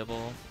Red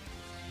playable.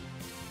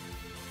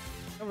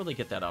 don't really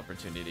get that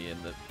opportunity in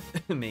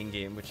the main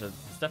game, which is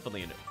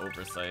definitely an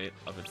oversight,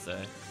 I would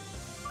say.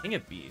 King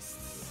of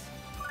Beasts.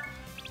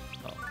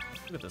 Oh,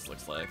 see what this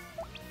looks like.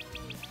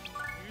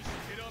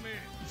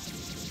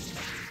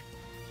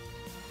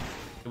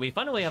 We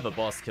finally have a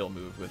boss kill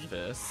move with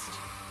Fist.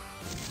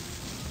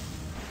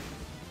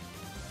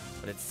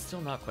 But it's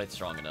still not quite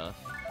strong enough.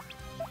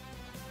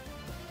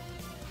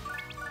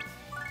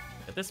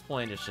 At this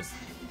point, it's just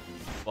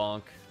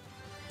bonk.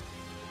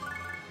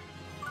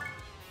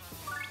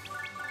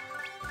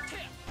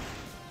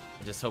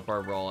 I just hope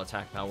our raw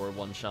attack power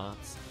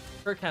one-shots.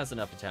 Kirk has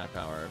enough attack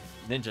power.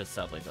 Ninja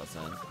sadly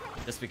doesn't.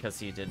 Just because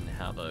he didn't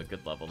have a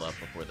good level up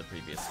before the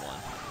previous one.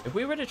 If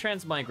we were to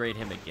transmigrate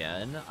him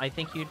again, I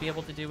think he'd be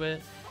able to do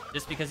it.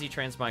 Just because he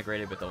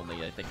transmigrated with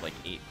only, I think, like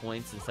 8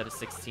 points instead of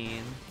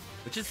 16.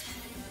 Which is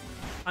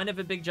kind of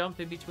a big jump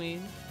in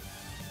between.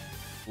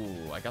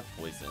 Ooh, I got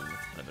poisoned.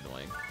 That's kind of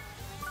annoying.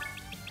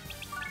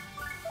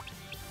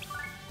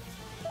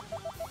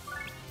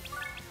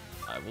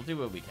 Alright, we'll do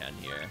what we can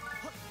here.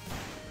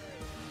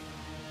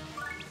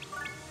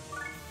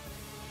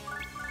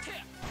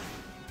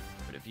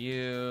 Rid of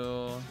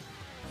you.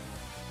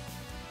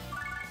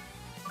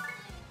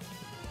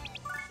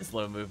 This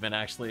low movement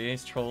actually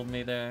has trolled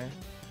me there.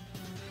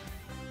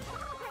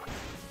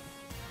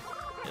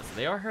 Yes,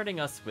 they are hurting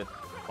us with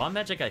Bomb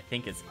Magic, I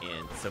think, is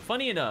in. So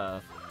funny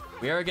enough,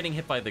 we are getting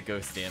hit by the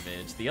ghost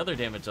damage. The other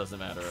damage doesn't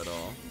matter at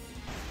all.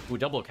 Ooh,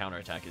 double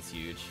counterattack is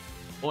huge.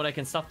 Oh, and I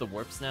can stop the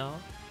warps now.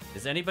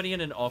 Is anybody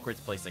in an awkward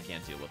place I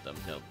can't deal with them?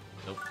 Nope.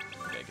 Nope.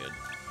 Okay, good.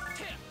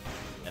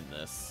 End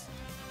this.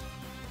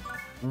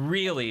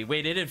 Really?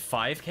 Wait, it did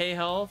 5k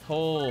health?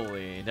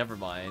 Holy, never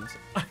mind.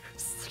 I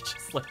was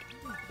just like,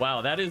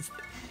 wow, that is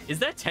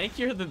that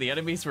tankier than the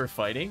enemies we're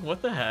fighting?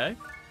 What the heck?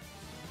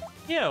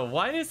 Yeah,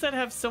 why does that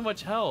have so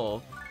much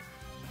health?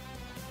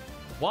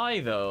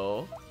 Why,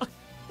 though?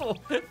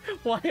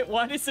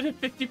 Why does it have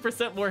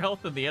 50% more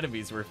health than the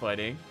enemies we're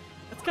fighting?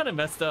 That's kind of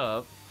messed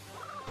up.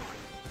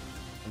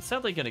 I'm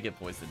sadly gonna get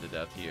poisoned to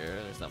death here.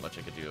 There's not much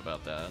I could do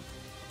about that.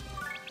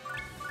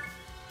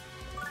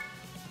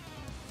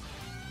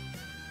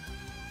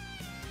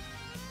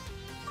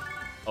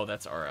 Oh,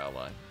 that's our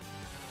ally.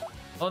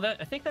 Oh,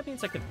 I think that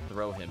means I could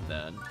throw him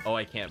then. Oh,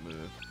 I can't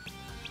move.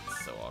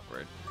 It's so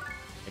awkward.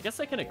 I guess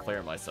I can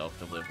declare myself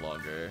to live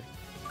longer.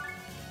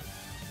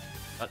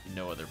 Got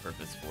no other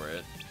purpose for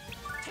it.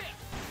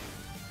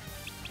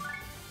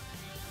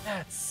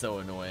 That's so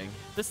annoying.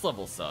 This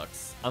level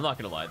sucks. I'm not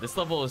gonna lie. This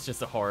level is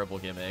just a horrible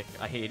gimmick.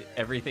 I hate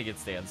everything it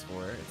stands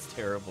for. It's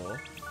terrible.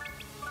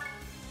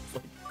 It's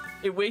like,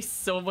 it wastes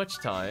so much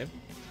time.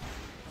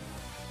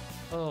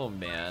 Oh,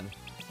 man.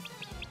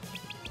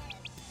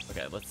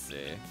 Okay, let's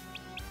see.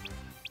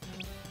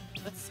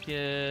 Let's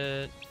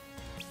get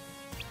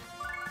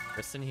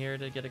Chris in here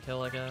to get a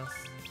kill, I guess.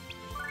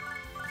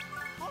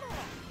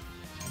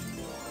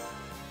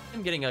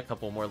 I'm getting a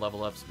couple more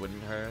level ups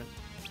wouldn't hurt.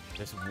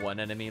 There's one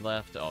enemy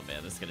left. Oh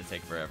man, this is gonna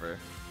take forever.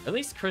 At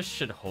least Chris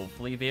should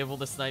hopefully be able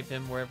to snipe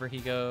him wherever he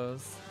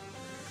goes.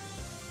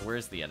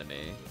 Where's the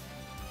enemy?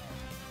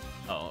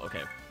 Oh,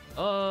 okay.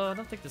 I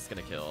don't think this is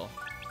gonna kill.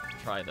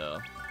 Try though.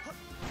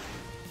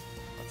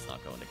 That's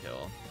not going to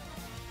kill.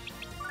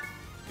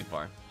 Too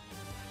far.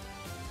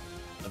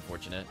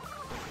 Unfortunate.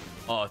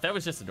 Oh, if that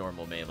was just a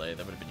normal melee,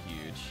 that would have been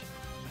huge.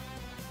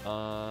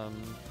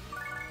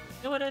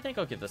 You know what? I think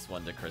I'll give this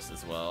one to Chris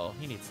as well.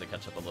 He needs to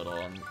catch up a little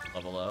on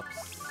level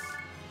ups.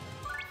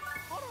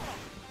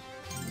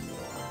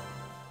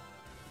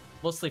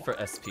 Mostly for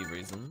SP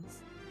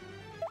reasons.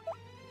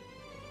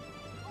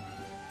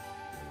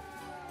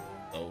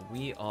 So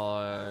we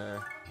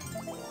are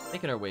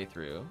making our way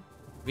through.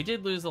 We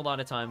did lose a lot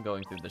of time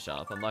going through the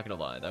shop, I'm not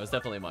gonna lie. That was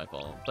definitely my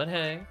fault. But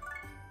hey,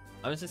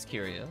 I was just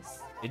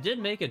curious. It did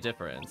make a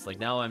difference. Like,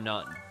 now I'm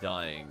not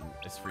dying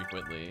as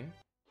frequently.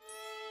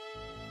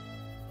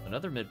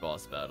 Another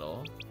mid-boss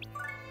battle.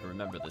 I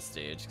remember this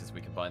stage because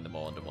we combined them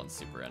all into one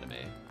super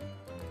enemy.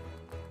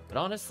 But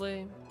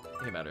honestly, I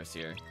think it matters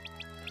here.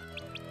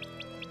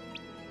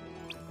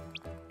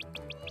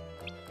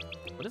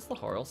 What is the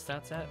Harl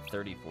stats at?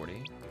 30,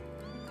 40?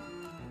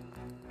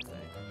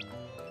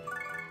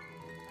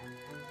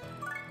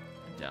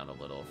 Down a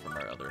little from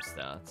our other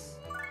stats.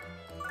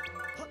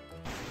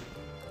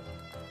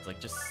 It's like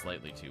just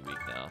slightly too weak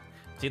now.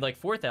 See, like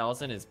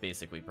 4,000 is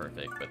basically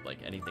perfect, but like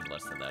anything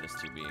less than that is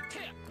too weak.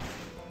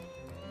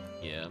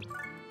 Yeah.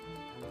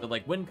 But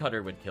like Wind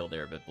Cutter would kill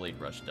there, but Blade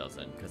Rush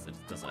doesn't, because it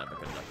doesn't have a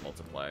good enough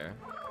multiplier.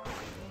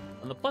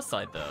 On the plus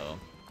side though,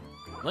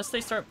 unless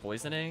they start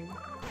poisoning,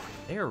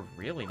 they are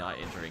really not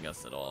injuring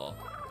us at all.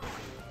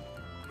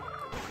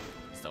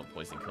 Just don't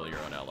poison kill your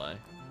own ally.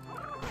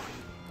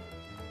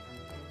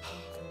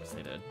 Of course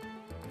they did.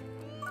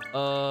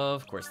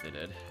 Of course they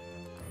did.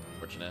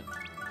 Fortunate.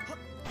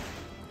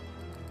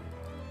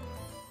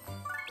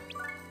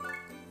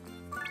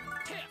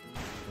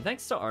 And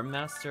thanks to Arm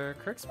Master,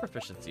 Kirk's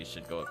proficiency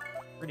should go up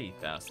pretty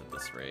fast at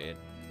this rate.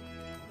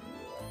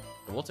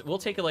 We'll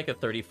take like a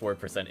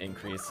 34%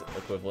 increase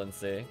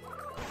equivalency.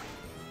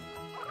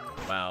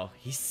 Wow,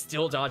 he's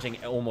still dodging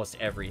almost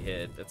every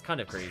hit. That's kind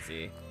of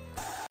crazy.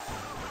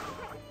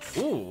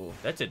 Ooh,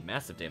 that did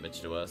massive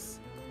damage to us.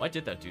 Why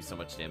did that do so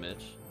much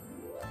damage?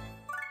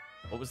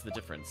 What was the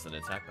difference in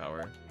attack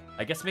power?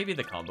 I guess maybe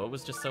the combo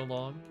was just so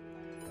long.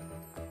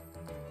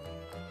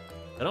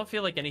 I don't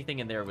feel like anything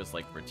in there was,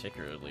 like,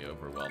 particularly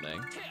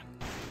overwhelming.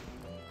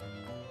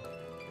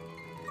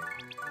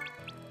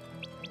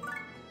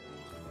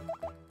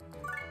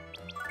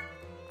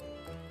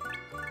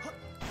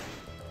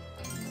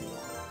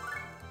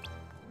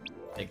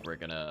 I think we're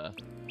gonna...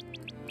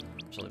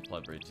 Actually,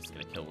 Bloodbridge is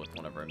gonna kill with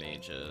one of our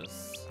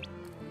mages.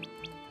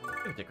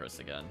 Go Dicros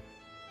again.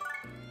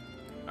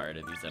 Tired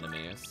of these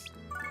enemies.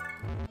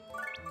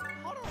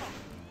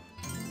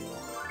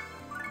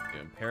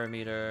 Doing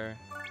Parameter.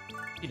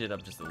 Speed it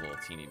up just a little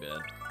teeny bit.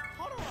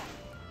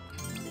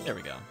 There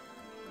we go.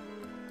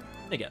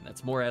 Again,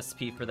 that's more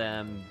SP for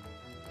them.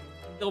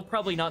 They'll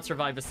probably not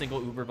survive a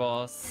single Uber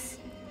boss.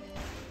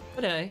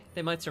 But hey,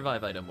 they might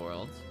survive Item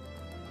World.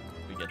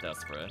 We get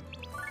desperate.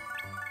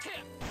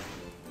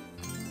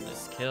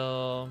 Nice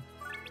kill.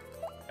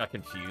 Got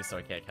confused, so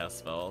I can't cast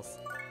spells.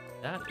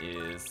 That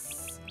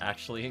is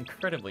actually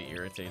incredibly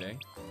irritating.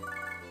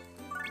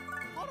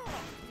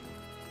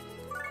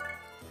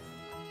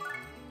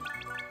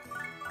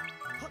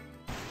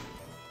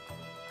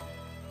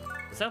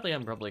 Sadly,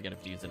 I'm probably gonna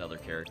have to use another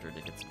character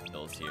to get some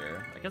kills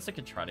here. I guess I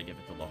could try to give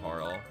it to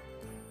Laharl.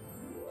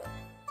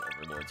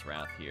 Overlord's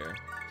Wrath here.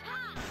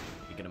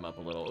 Picking him up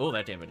a little. Oh,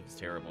 that damage is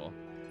terrible.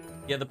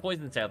 Yeah, the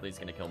poison sadly is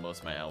gonna kill most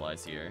of my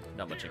allies here.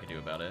 Not much I can do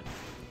about it.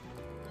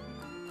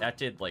 That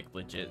did, like,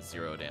 legit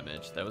 0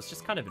 damage. That was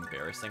just kind of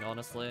embarrassing,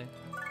 honestly.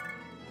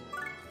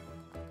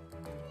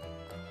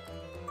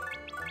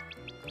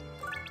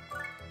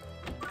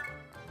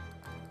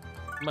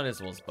 Might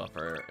as well just buff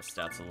our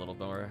stats a little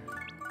more.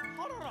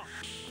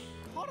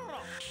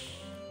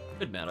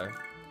 Could matter.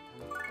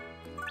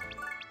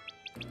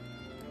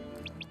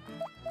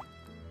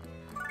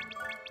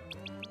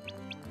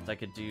 So I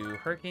could do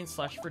Hurricane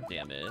Slash for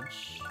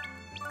damage.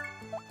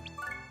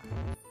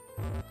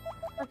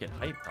 Target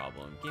height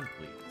problem. Game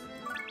complete.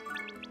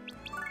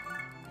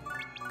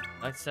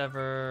 Night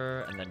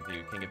Sever, and then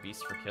do King of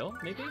Beasts for kill,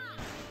 maybe?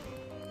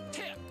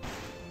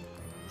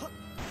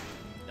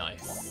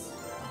 Nice.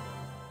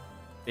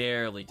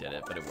 Barely did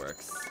it, but it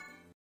works.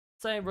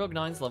 Say Rogue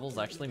 9's levels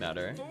actually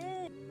matter.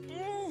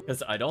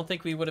 Because I don't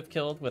think we would have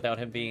killed without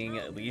him being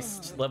at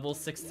least level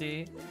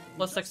 60.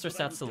 Plus extra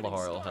stats to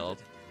Laharl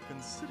held.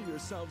 Consider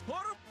yourself.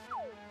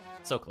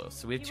 So close.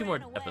 So we have 2 more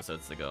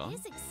episodes to go.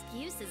 His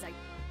excuses are...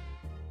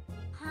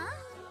 Huh?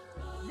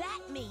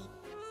 That means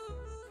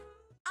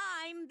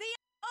I'm the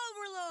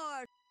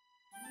Overlord!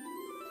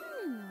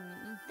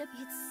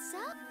 It's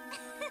so...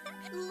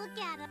 Look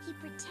at him. He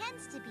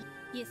pretends to be.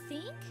 You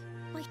think?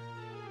 Wait.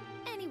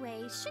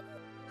 Anyway, shouldn't...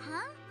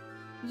 Huh?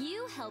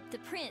 You help the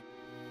print.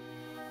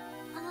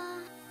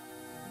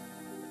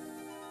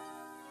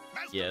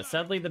 Yeah,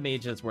 sadly the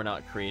mages were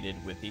not created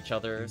with each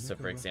other, so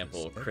for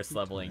example, Chris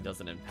leveling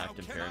doesn't impact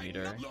in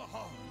parameter.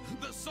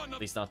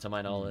 At least not to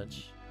my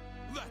knowledge.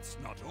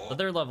 But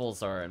their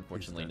levels are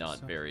unfortunately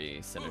not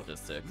very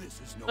synergistic.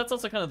 That's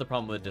also kind of the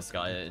problem with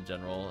Disgaea in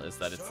general, is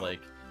that it's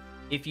like,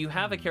 if you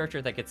have a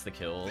character that gets the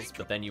kills,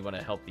 but then you want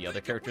to help the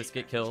other characters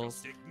get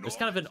kills, there's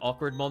kind of an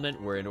awkward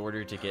moment where in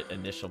order to get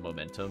initial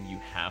momentum, you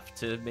have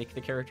to make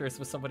the characters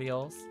with somebody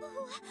else.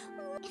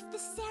 If the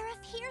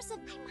Seraph hears of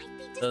I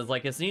might be So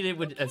like as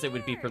needed as it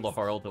would be for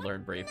Laharl to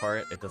learn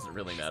Braveheart, it doesn't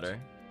really matter.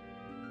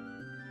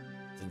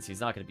 Since he's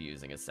not going to be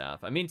using his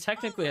staff. I mean,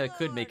 technically I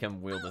could make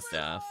him wield a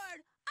staff.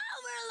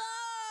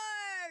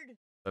 Overlord!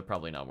 But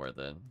probably not worth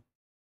it.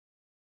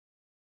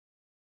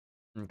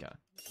 Okay.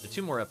 So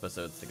 2 more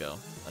episodes to go.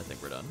 I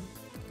think we're done.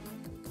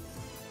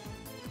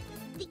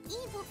 The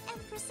evil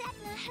Empress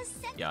Etna has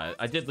sent. Yeah,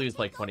 I did lose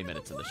like 20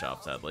 minutes in the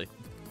shop, sadly.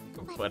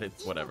 But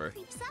it's whatever.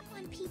 Creeps up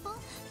on people.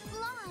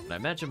 Flan, And I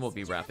imagine we'll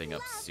be wrapping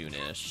up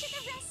soonish.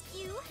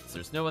 So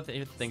there's no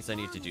other things I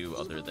need to do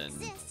other than,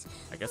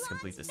 I guess,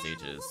 complete the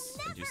stages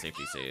and do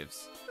safety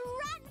saves.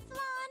 Run,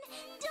 Flan!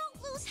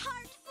 Don't lose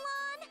heart,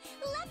 Flan!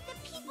 Let the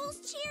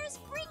people's cheers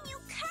bring you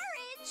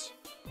courage!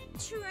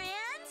 Transform!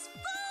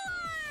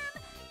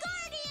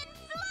 Guardian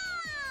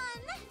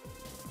Flan!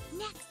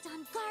 Next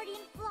on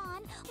Guardian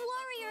Flan,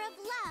 Warrior of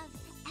Love,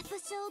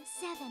 Episode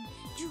 7,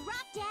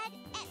 Drop Dead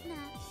Etna.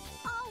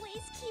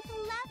 Always keep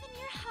love in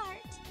your heart.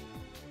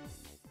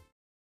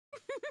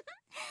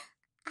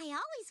 I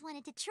always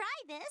wanted to try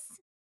this.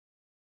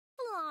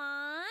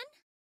 Flan,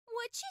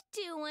 what you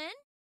doing?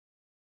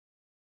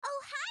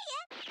 Oh,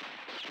 hiya!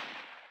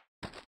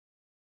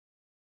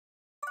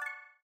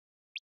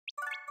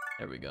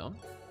 There we go.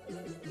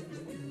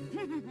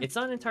 It's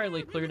not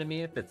entirely clear to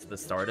me if it's the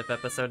start of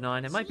episode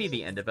 9. It might be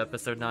the end of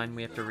episode 9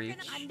 we have to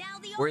reach.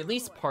 Or at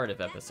least part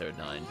of episode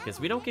 9, because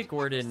we don't get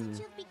Gordon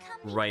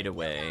right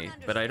away,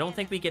 but I don't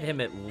think we get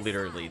him at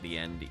literally the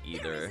end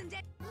either.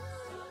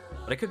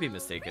 But I could be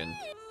mistaken.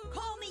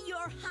 Call me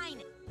your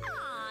highness.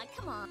 Aw, Aw,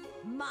 come on.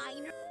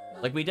 Minor.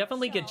 Like, we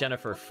definitely get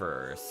Jennifer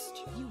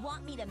first. You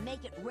want me to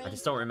make it rain? I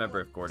just don't remember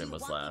if Gordon Do you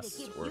was want me to last,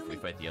 give or if we human-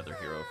 fight the other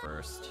hero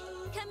first.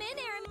 Come in,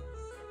 Aram.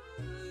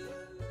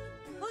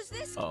 Who's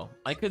this? Oh,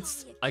 I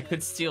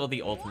could steal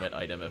the ultimate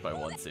item if I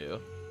want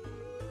to.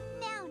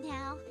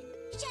 Now.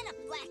 Shut up,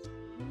 Black.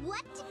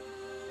 What?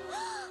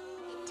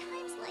 At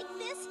times like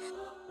this,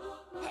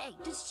 Hey,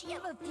 does she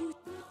have a few?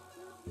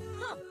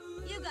 Huh?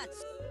 You got.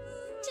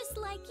 Just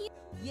like you.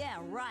 Yeah,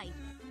 right.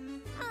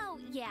 Oh,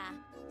 yeah.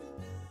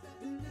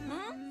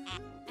 Huh?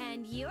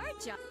 And your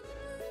job.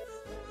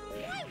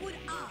 Why would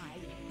I?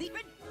 The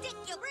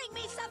ridiculous. Bring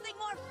me something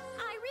more.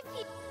 I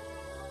repeat.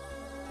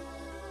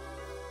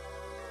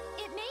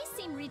 It may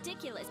seem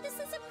ridiculous. This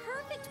is a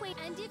perfect way.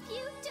 And if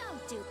you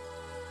don't do.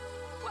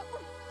 What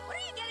are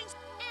you getting?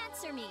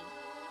 Answer me.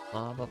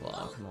 Blah, blah,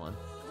 blah. Come on.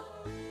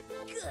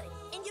 Good.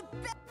 And you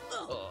bet.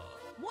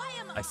 Why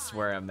am I? I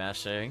swear I'm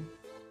mashing.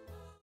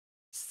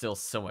 Still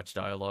so much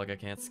dialogue I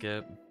can't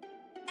skip.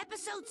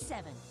 Episode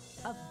 7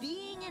 of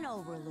Being an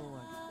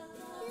Overlord.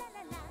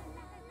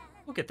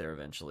 We'll get there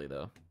eventually,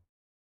 though.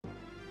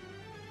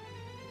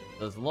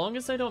 As long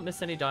as I don't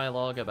miss any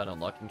dialogue about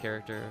unlocking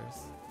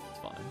characters, it's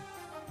fine.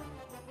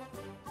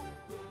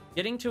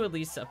 Getting to at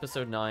least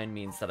episode 9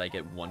 means that I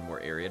get one more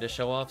area to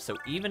show off, so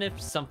even if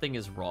something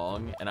is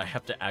wrong and I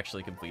have to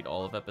actually complete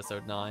all of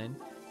episode 9,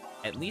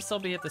 at least I'll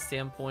be at the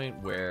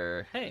standpoint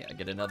where, hey, I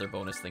get another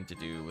bonus thing to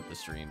do with the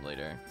stream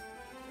later.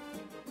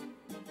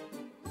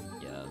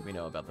 Yeah, we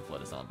know about the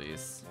flood of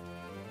zombies.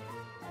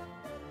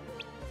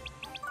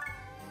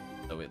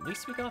 So at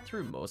least we got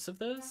through most of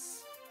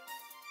this.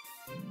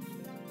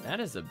 That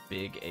is a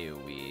big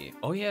AoE.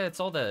 Oh yeah, it's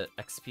all the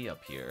XP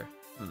up here.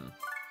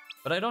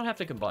 But I don't have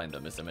to combine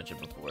them, as I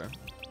mentioned before.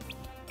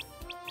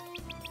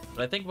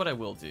 But I think what I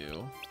will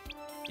do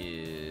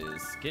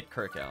is get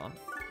Kirk out.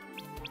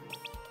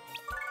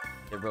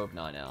 Get Rogue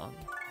 9 out.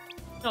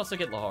 And also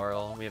get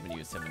Laharl. We haven't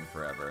used him in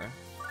forever.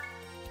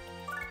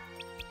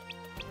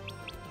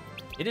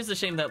 It is a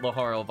shame that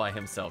Laharl by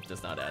himself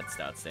does not add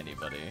stats to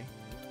anybody.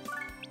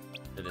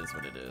 It is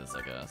what it is,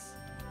 I guess.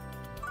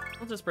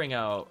 We'll just bring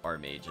out our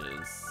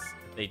mages.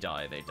 They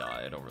die, they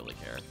die. I don't really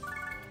care.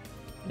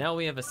 Now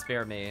we have a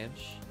spare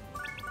mage.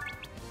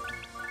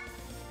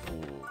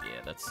 Ooh,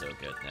 yeah, that's so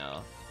good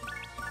now.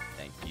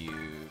 Thank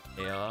you,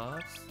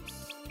 Chaos.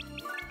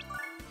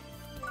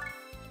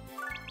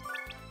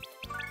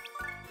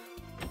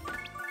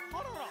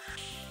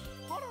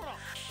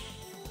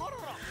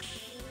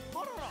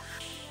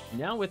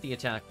 Now with the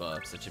attack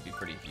buffs, it should be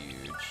pretty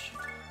huge.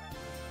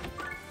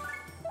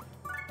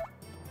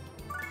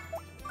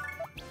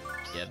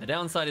 Yeah, the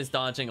downside is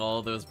dodging all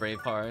of those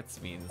brave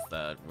hearts means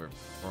that we're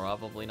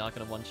probably not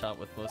going to one-shot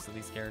with most of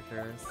these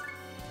characters.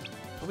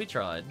 But we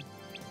tried.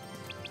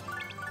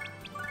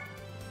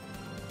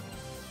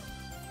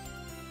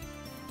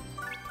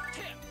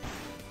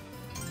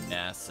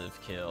 Massive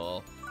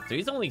kill. So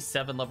he's only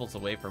 7 levels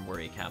away from where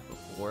he capped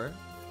before.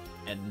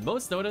 And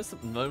most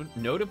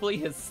notably,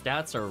 his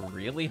stats are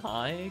really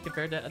high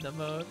compared to Edna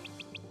mode.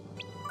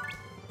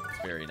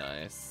 It's very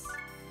nice.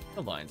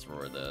 The lines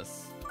roar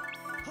this.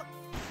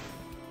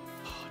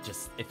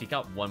 Just, if he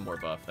got one more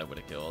buff, that would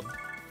have killed.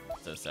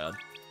 So sad.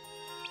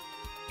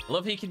 I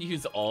love he can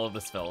use all of the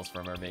spells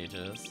from our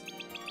mages.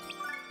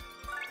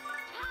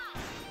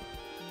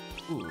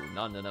 Ooh,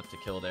 not enough to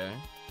kill there.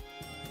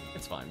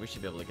 It's fine, we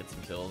should be able to get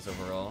some kills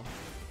overall.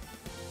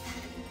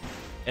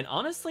 And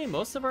honestly,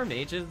 most of our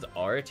mages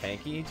are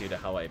tanky due to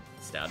how I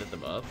statted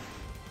them up.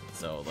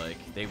 So, like,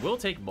 they will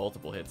take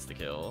multiple hits to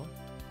kill.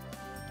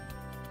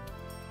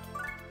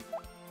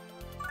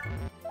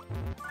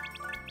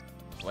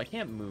 Well, I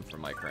can't move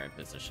from my current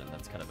position.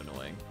 That's kind of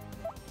annoying.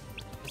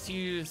 Let's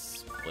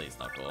use Blaze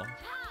Knuckle.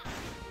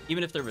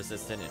 Even if they're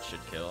resistant, it should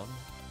kill.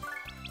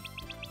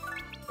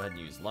 Go ahead and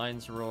use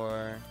Lion's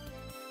Roar.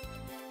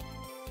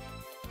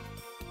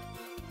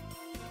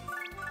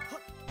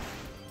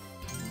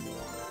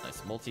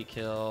 Nice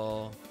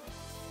multi-kill.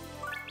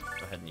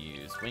 Go ahead and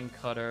use Wing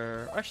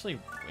Cutter. Or actually,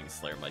 Wing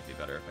Slayer might be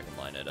better if I can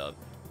line it up.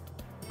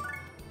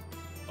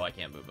 Oh, I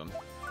can't move him.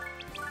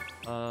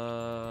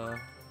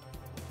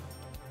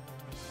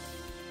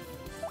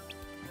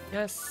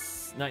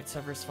 Yes, Night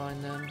Sever's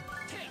fine then.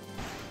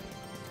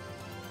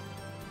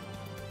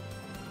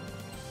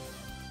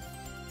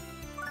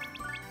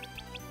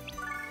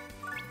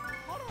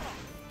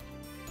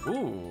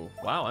 Ooh,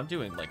 wow, I'm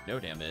doing like no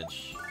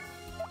damage.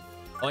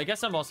 Oh, I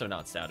guess I'm also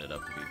not statted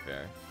up to be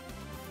fair.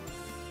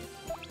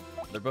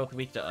 They're both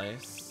weak to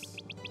ice.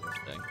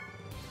 Interesting.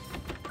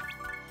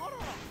 I'll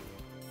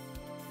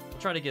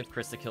try to give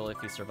Chris a kill if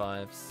he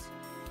survives.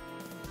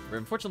 We're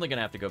unfortunately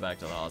gonna have to go back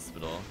to the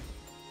hospital.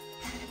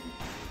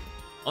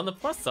 On the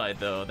plus side,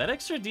 though, that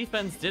extra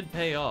defense did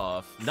pay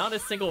off. Not a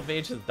single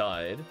mage has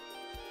died.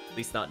 At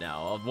least not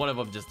now. One of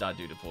them just died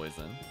due to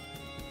poison.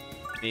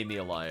 Made me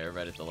a liar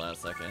right at the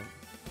last second.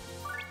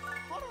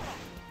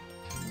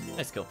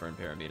 Nice kill for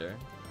Imperameter.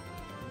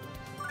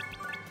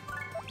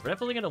 We're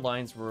definitely gonna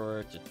Lion's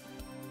Roar to...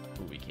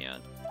 Ooh, we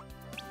can't.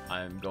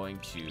 I'm going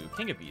to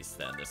King of Beasts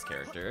then, this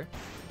character.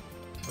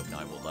 Rogue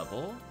 9 will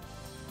level.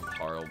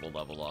 Taro will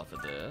level off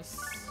of this.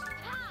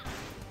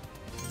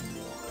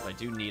 I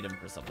do need him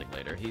for something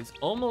later. He's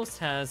almost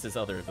has his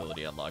other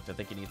ability unlocked. I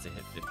think he needs to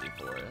hit 50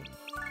 for it.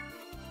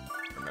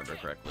 If I remember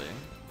correctly.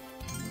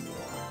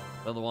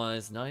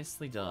 Otherwise,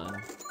 nicely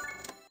done.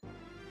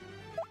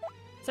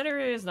 That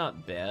area is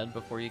not bad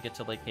before you get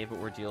to like Cave of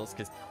Ordeals,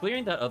 because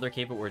clearing that other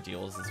Cave of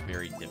Ordeals is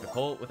very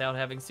difficult without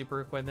having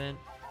super equipment.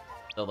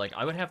 So like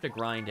I would have to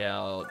grind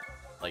out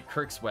like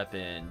Kirk's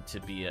weapon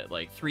to be at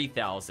like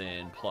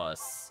 3,000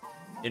 plus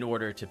in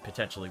order to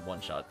potentially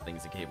one-shot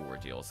things in Cave of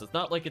Ordeals. So it's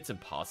not like it's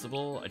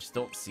impossible. I just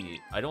don't see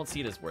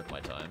it as worth my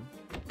time.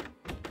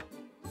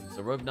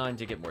 So Rogue 9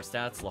 did get more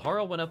stats.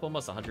 Lahara went up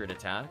almost 100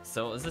 attacks.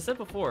 So as I said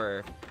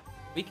before,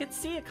 we could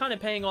see it kind of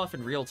paying off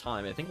in real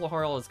time. I think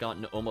Lahara has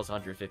gotten almost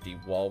 150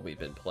 while we've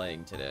been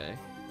playing today.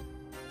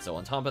 So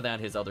on top of that,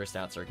 his other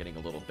stats are getting a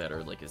little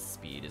better, like his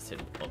speed is hit,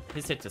 well,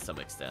 his hit to some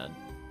extent.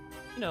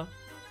 You know,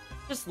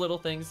 just little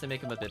things to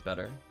make him a bit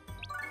better.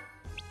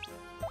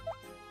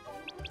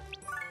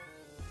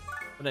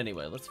 But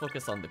anyway, let's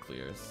focus on the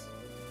clears.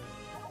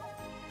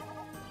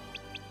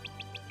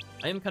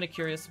 I am kind of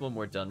curious when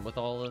we're done with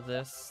all of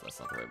this, that's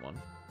not the right one,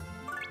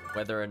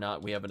 whether or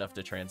not we have enough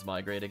to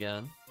transmigrate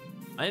again.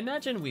 I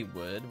imagine we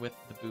would with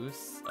the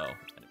boost. Oh,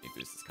 enemy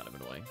boost is kind of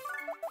annoying.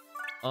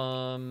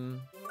 I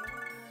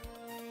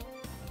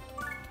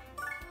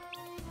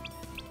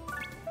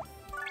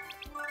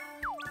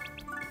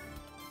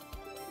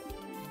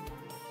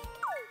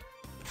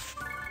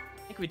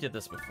think we did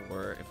this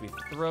before. If we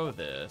throw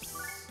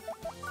this,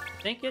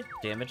 I think it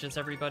damages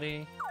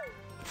everybody,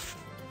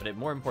 but it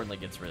more importantly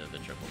gets rid of the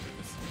triple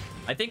boost.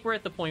 I think we're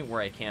at the point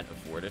where I can't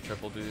afford a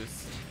triple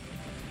boost,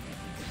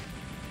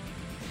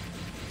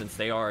 since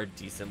they are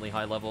decently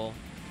high level.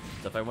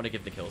 So if I want to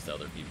give the kills to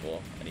other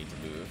people, I need to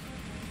move.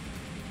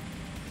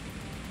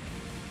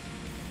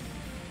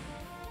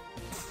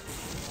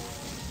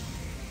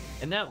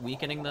 And that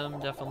weakening them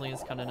definitely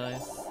is kind of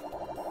nice.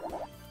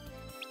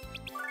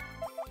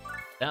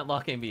 That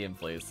locking me in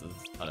place is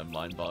kind of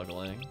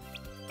mind-boggling.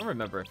 I don't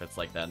remember if it's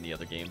like that in the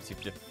other games. You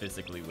have to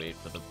physically wait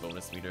for the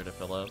bonus meter to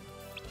fill up.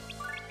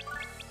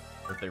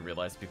 Or if they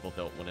realize people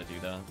don't want to do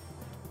that.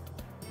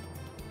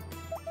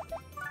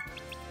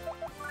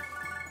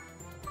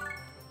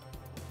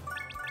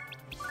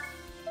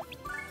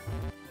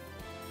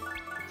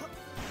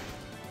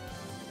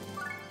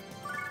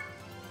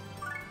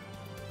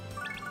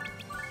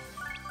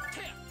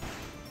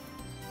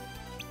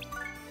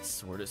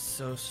 Sword is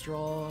so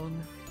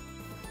strong.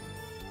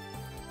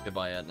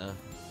 Goodbye, Etna.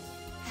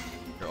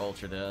 You're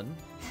ultra dead.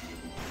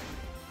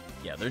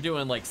 Yeah, they're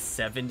doing like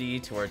 70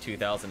 to our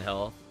 2,000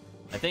 health.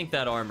 I think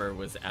that armor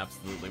was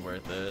absolutely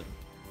worth it.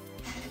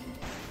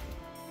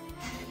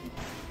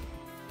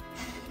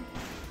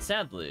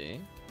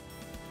 Sadly,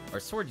 our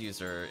sword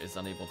user is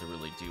unable to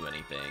really do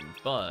anything,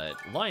 but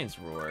Lion's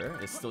Roar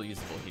is still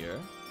usable here.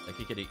 I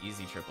could get an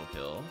easy triple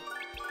kill.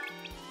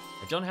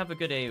 I don't have a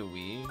good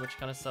AoE, which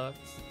kind of sucks.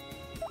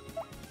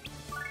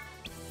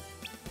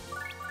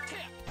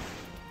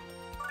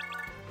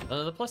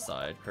 The plus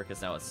side, Kirk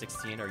is now at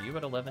 16. Are you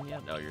at 11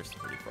 yet? No, you're still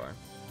pretty far.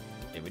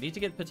 Okay, we need to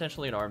get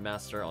potentially an Arm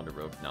Master onto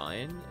Rogue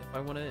 9 if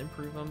I want to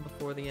improve him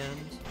before the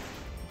end.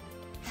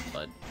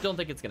 But don't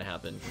think it's going to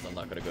happen because I'm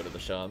not going to go to the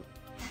shop.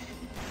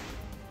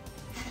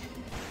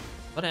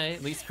 But hey,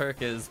 at least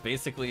Kirk is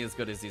basically as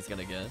good as he's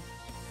going to get.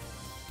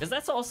 Because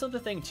that's also the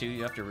thing too,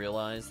 you have to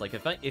realize, like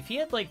if he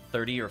had like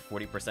 30 or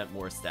 40%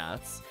 more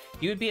stats,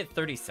 he would be at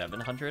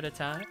 3,700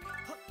 attack.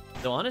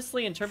 So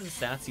honestly, in terms of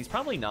stats, he's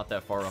probably not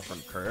that far off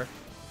from Kirk.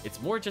 It's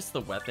more just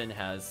the weapon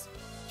has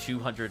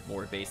 200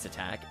 more base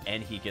attack,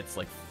 and he gets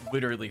like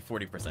literally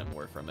 40%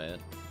 more from it.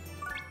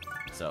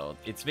 So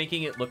it's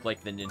making it look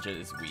like the ninja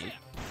is weak,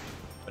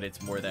 but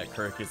it's more that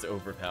Kirk is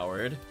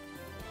overpowered,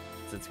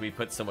 since we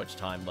put so much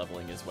time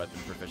leveling his weapon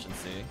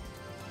proficiency,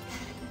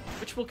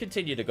 which will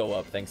continue to go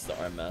up thanks to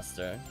Arm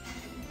Master.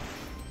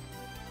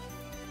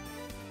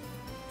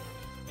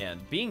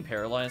 And being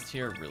paralyzed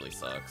here really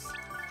sucks.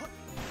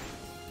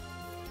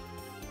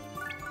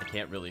 I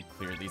can't really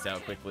clear these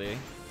out quickly.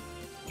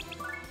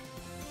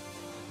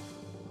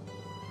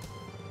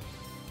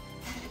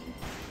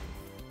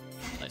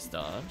 Nice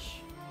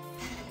dodge.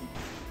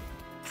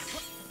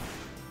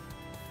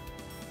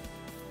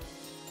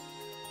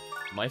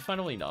 Am I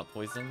finally not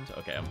poisoned?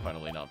 Okay, I'm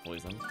finally not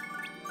poisoned.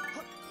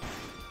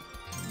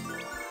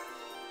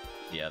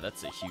 Yeah,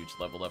 that's a huge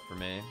level up for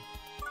me.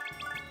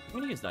 I'm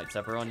gonna use Night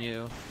Sever on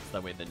you, so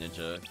that way the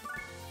ninja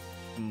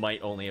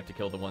might only have to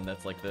kill the one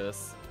that's like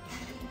this.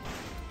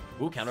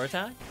 Ooh,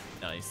 counterattack?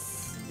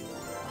 Nice.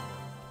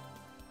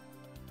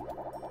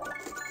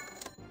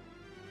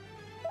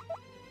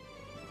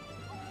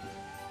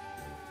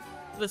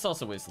 This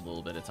also wastes a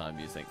little bit of time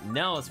using...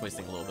 Now it's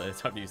wasting a little bit of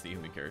time to use the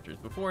human characters.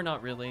 Before,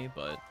 not really,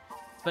 but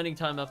spending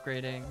time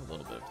upgrading, a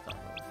little bit of time.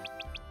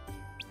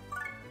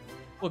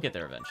 We'll get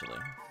there eventually.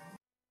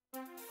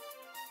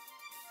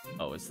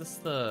 Oh, is this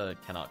the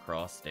cannot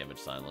cross damage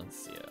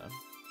silence? Yeah.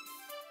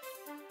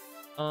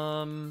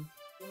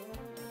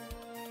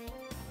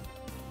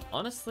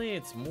 Honestly,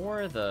 it's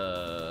more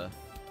the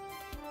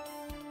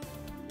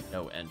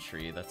no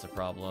entry that's a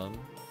problem.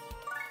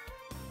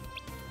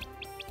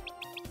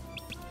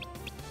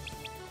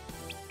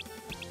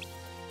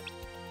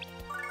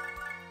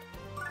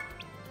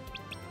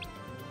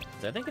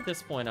 So I think at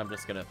this point I'm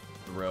just gonna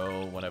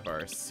throw one of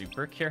our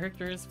super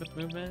characters with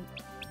movement.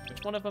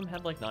 Which one of them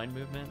had like 9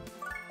 movement?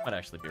 Might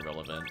actually be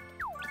relevant.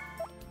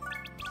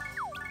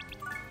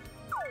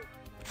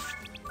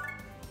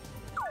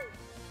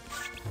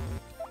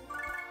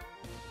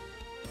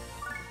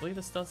 Hopefully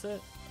this does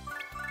it.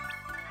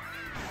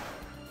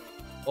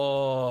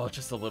 Oh,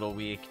 just a little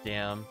weak,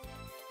 damn.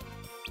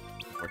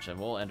 Unfortunate,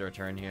 we'll end our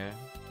turn here.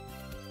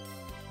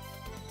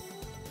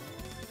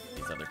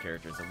 These other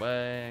characters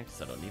away,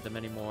 because I don't need them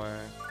anymore.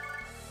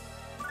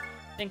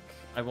 I think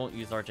I won't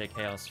use RJ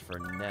Chaos for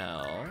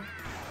now.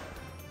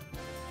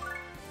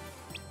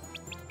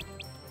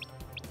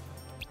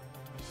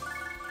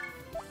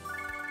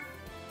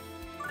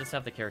 Just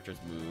have the characters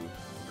move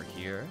over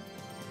here.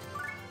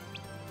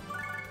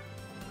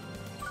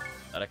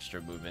 That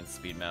extra movement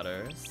speed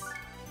matters.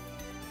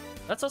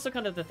 That's also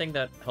kind of the thing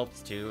that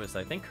helps too, is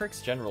I think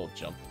Kirk's general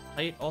jump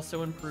height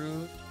also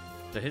improved.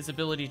 So his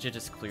ability to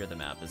just clear the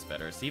map is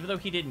better. So even though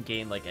he didn't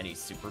gain like any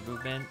super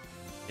movement,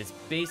 his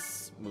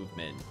base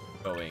movement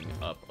going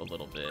up a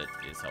little bit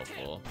is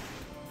helpful.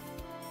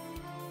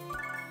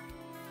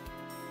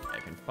 I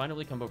can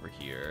finally come over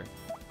here.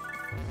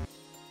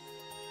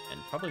 And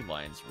probably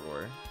Lion's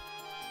Roar.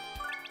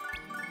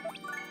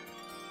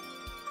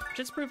 Which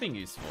is proving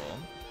useful.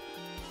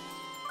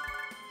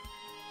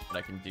 What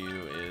I can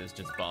do is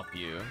just bop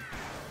you.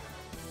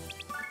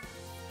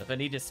 If I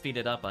need to speed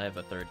it up, I have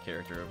a third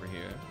character over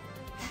here.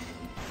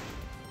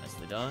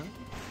 Nicely done.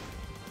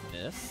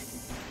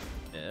 Miss.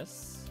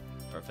 Miss.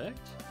 Perfect.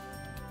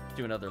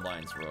 Do another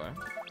Lion's Roar.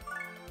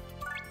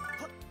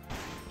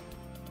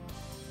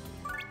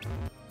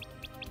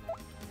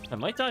 I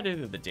might die due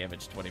to the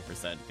damage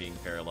 20% being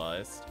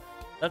paralyzed.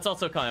 That's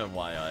also kind of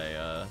why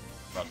I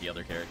brought the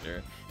other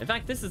character. In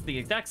fact, this is the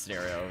exact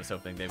scenario I was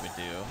hoping they would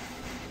do.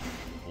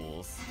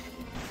 Fools.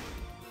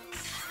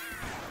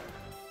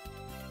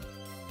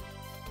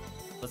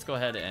 Let's go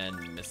ahead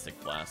and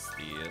Mystic Blast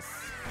these.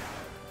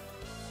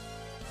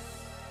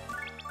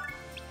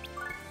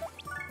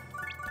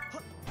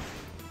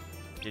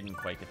 Didn't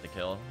quite get the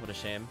kill. What a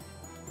shame.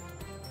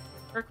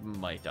 Kirk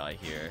might die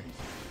here.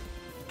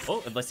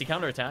 Oh, unless he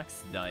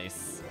counterattacks.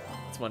 Nice.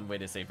 That's one way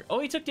to save her. Oh,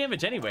 he took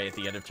damage anyway at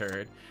the end of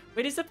turn.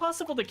 Wait, is it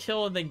possible to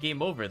kill and then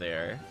game over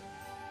there?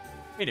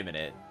 Wait a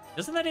minute.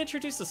 Doesn't that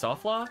introduce a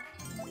soft lock?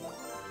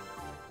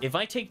 If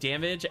I take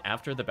damage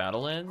after the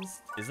battle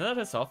ends, isn't that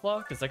a soft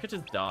lock? Because I could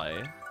just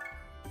die.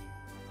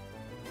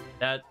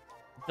 That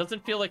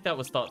doesn't feel like that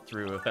was thought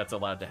through if that's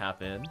allowed to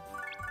happen.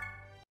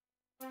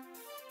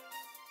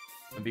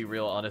 And be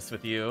real honest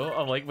with you.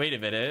 I'm like, wait a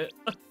minute.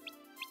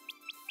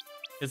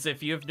 Because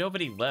if you have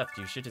nobody left,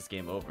 you should just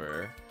game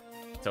over.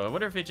 So I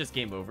wonder if it just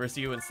game overs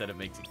you instead of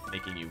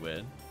making you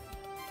win.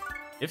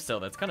 If so,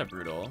 that's kind of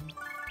brutal.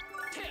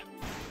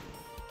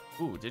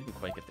 Ooh, didn't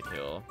quite get the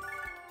kill.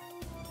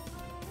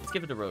 Let's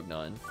give it to Rogue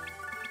Nun.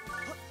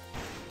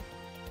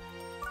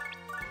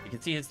 You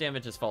can see his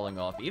damage is falling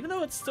off, even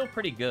though it's still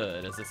pretty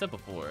good, as I said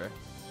before.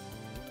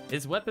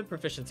 His weapon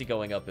proficiency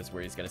going up is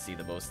where he's going to see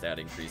the most stat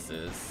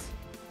increases.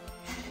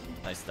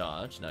 Nice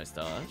dodge, nice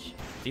dodge.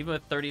 Even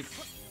with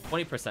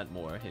 20%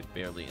 more, it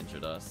barely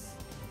injured us.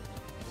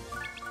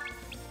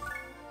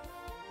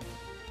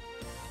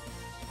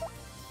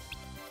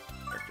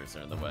 Characters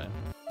are in the way.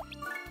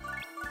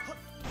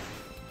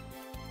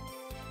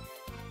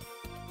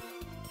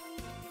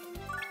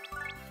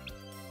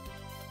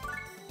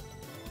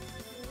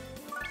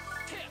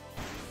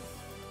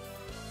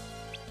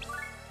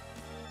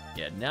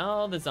 Yeah,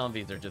 now the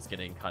zombies are just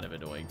getting kind of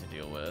annoying to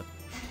deal with.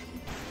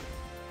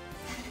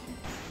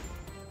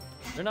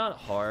 They're not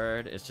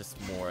hard, it's just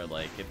more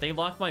like, if they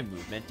lock my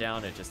movement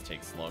down, it just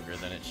takes longer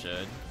than it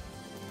should.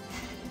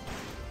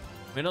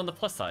 I mean, on the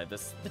plus side,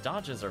 the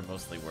dodges are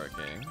mostly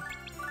working.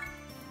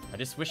 I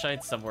just wish I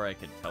had somewhere I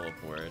could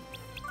teleport.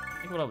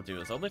 I think what I'll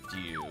do is I'll lift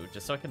you,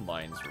 just so I can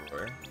Lion's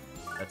Roar.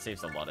 That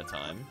saves a lot of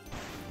time.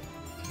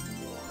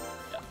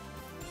 Yeah.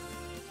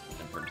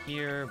 And from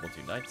here, we'll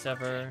do Night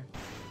Sever.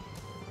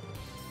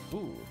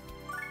 Ooh.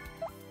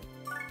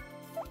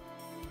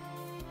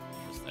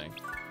 Interesting.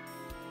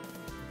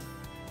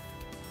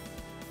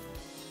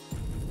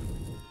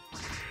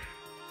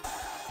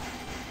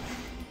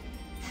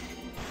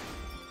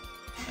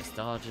 Nice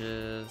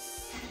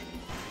dodges.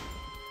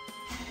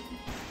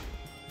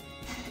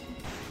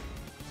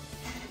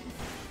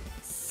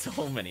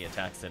 So many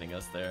attacks hitting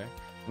us there.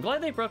 I'm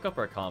glad they broke up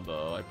our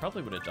combo. I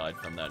probably would have died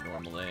from that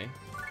normally.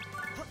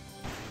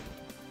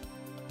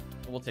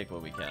 But we'll take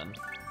what we can.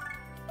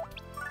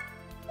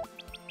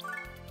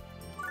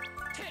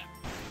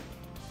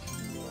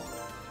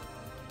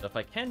 If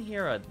I can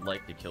here, I'd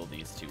like to kill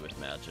these two with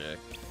magic.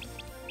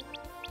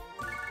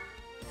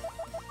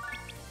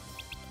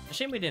 A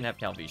shame we didn't have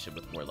Calvisha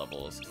with more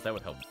levels, because that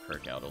would help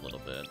Kirk out a little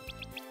bit.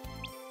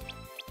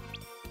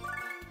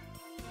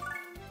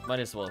 Might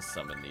as well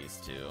summon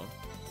these two.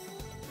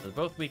 They're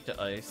both weak to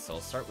ice, so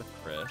I'll start with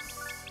Chris.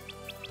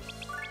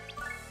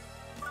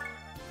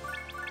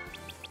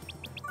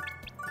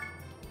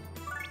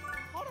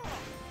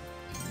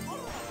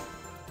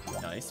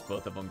 Nice,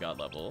 both of them got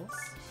levels.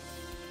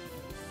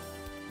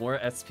 More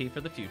SP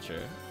for the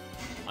future.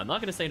 I'm not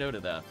gonna say no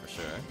to that for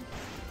sure.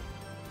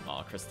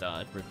 Aw, Chris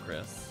died. Rip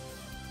Chris.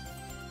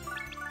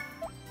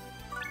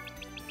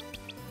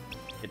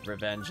 Get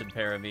revenge and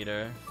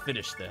parameter.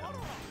 Finish them.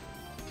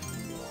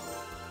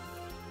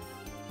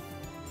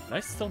 Can I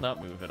still not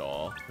move at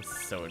all? This is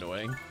so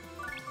annoying.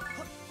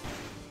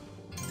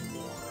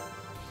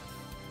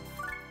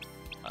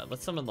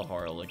 Let's summon the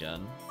Harl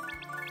again.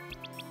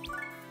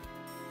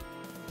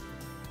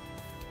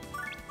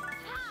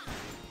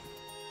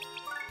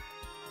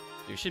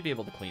 You should be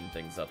able to clean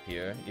things up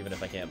here, even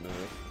if I can't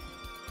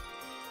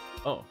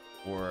move. Oh,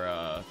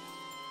 or,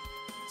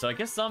 so I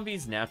guess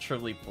zombies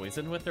naturally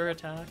poison with their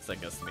attacks. I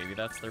guess maybe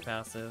that's their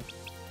passive.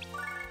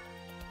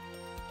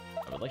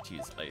 I would like to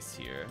use ice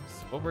here.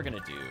 So what we're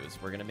gonna do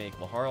is we're gonna make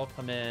Laharl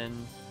come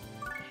in,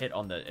 hit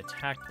on the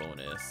attack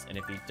bonus, and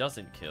if he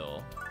doesn't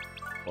kill,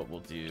 what we'll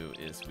do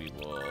is we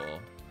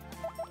will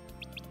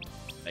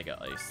Mega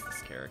Ice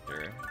this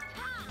character.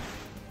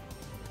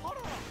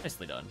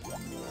 Nicely done.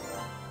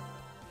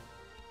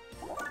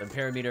 Then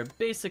Parameter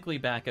basically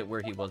back at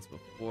where he was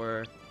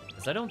before,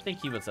 because I don't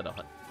think he was at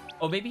 100.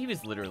 Oh, maybe he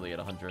was literally at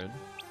 100.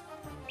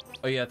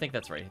 Oh yeah, I think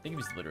that's right. I think he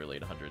was literally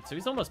at 100, so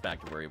he's almost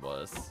back to where he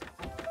was.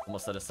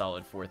 Almost at a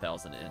solid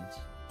 4,000 int.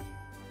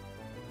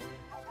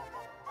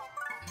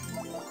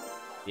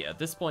 Yeah, at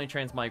this point,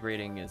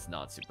 transmigrating is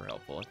not super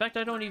helpful. In fact,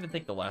 I don't even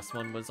think the last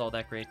one was all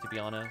that great, to be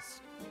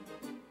honest.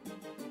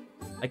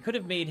 I could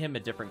have made him a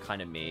different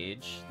kind of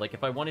mage. Like,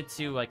 if I wanted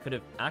to, I could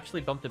have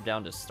actually bumped him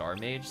down to Star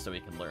Mage so he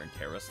can learn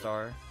Terra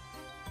Star.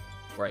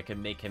 Or I can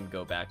make him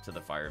go back to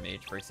the Fire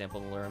Mage, for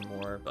example, to learn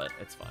more, but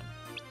it's fine.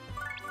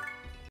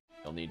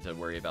 Don't need to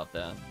worry about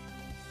that.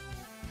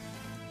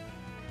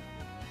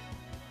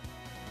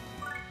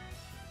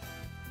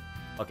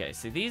 Okay,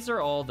 so these are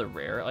all the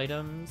rare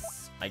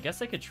items. I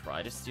guess I could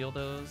try to steal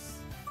those.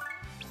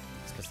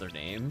 Just because they're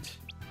named.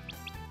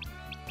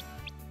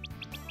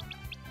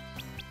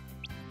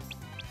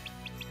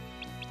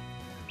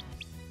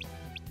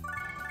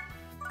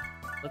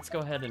 Let's go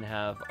ahead and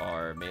have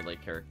our melee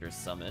characters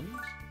summoned.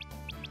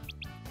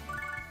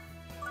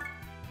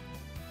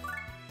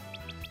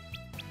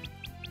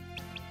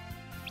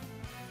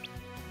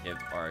 Give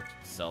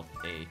ourselves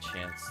a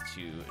chance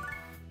to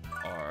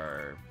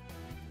our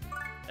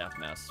staff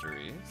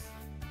masteries.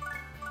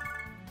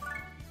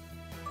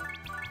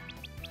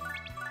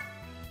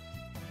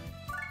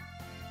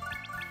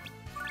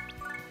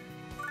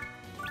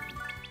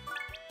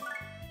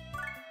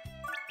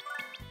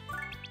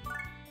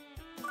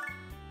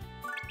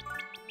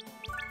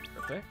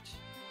 Perfect.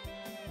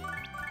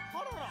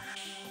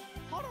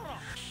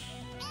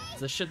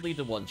 This should lead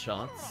to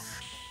one-shots.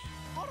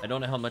 I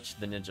don't know how much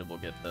the ninja will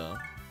get, though.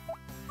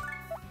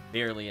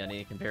 Barely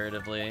any,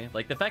 comparatively.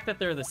 Like, the fact that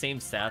they're the same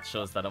stats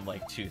shows that I'm,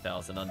 like,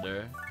 2,000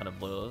 under. Kind of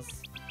blows.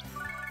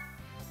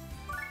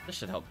 This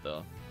should help,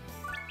 though.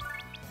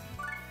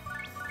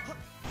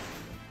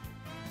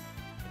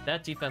 If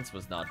that defense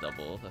was not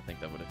doubled, I think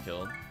that would have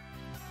killed.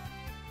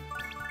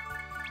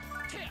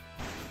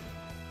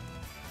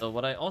 So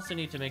what I also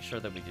need to make sure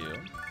that we do...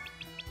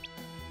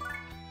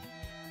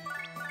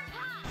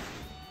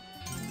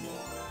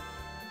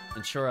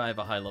 ensure I have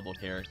a high-level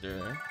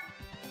character.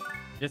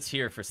 It's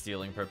here for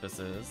stealing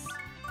purposes.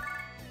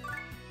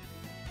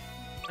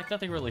 Like,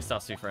 nothing really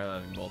stops me from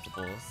having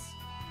multiples.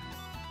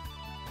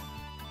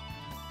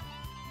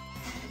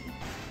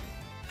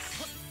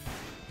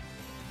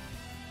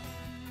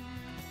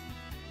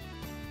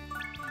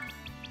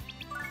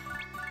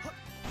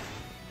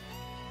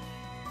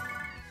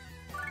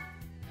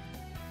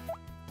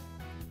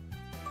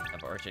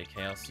 Have RJ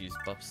Chaos use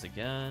buffs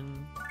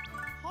again.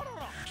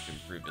 To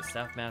improve his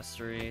staff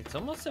mastery. It's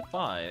almost at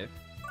 5.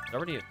 It's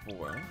already at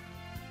 4.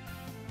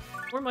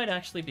 4 might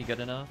actually be good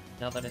enough,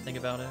 now that I think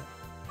about it.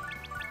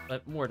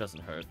 But more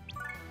doesn't hurt.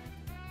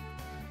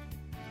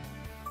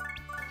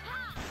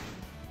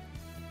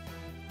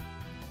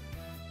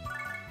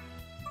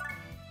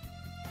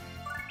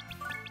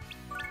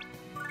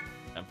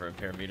 Time for a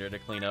parameter to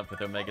clean up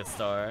with Omega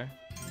Star.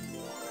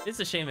 It's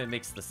a shame it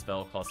makes the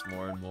spell cost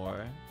more and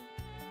more.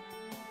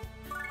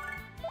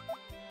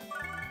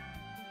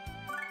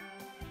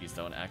 Please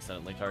don't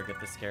accidentally target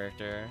this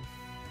character.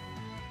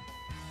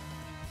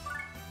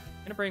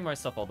 I'm gonna bring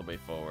myself all the way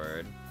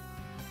forward.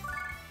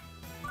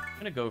 I'm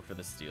gonna go for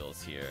the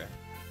steals here.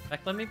 In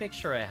fact, let me make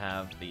sure I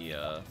have the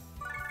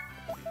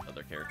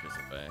other characters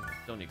away.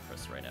 Don't need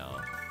Chris right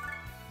now.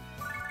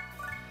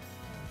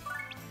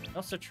 I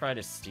also try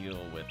to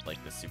steal with,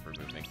 like, the super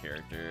movement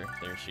character.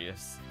 There she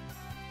is.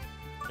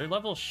 Their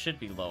level should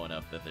be low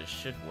enough that this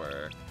should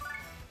work.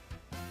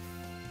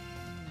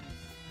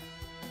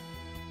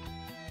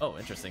 Oh,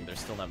 interesting. They're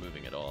still not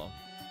moving at all.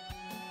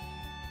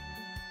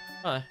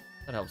 Huh,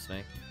 that helps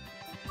me.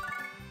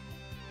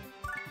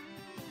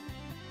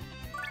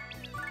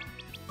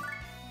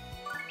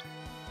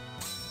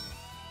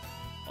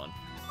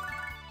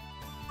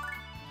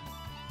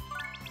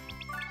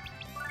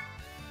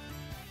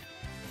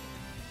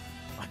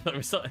 It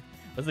was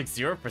like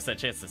 0%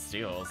 chance to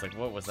steal. I was like,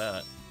 what was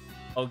that?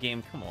 Oh,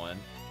 game, come on.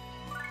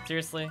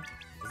 Seriously?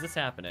 Is this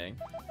happening?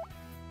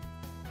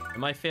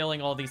 Am I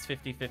failing all these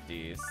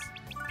 50-50s?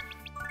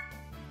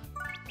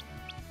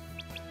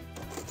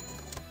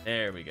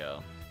 There we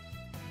go.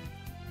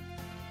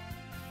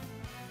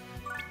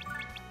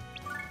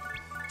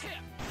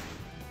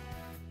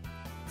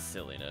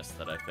 Silliness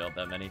that I failed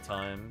that many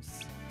times.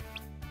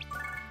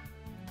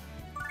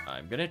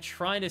 I'm gonna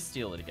try to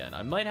steal it again.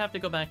 I might have to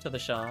go back to the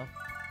shop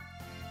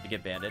to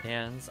get banded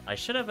hands. I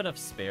should have enough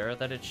spare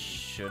that it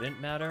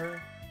shouldn't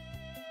matter.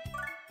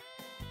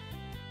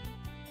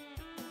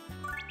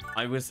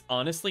 I was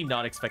honestly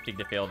not expecting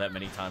to fail that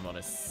many times on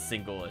a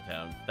single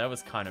attempt. That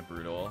was kind of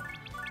brutal.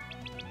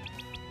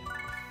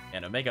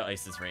 And Omega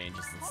Ice's range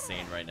is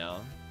insane right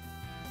now.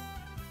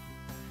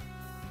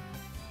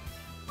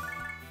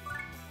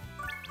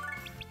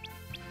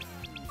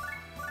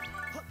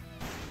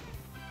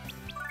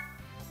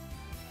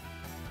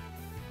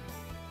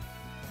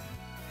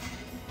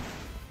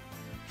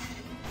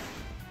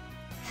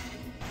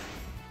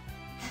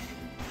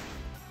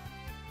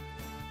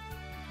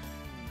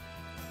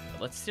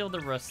 Let's steal the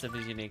rest of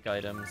his unique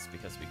items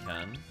because we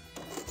can.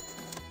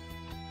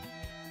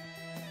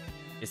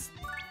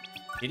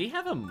 Did he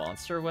have a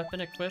monster weapon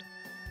equipped?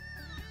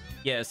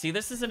 Yeah, see,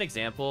 this is an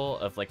example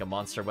of like a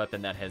monster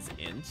weapon that has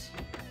int.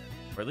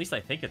 Or at least I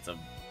think it's a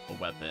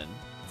weapon.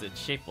 It's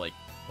shaped like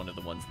one of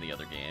the ones in the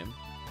other game.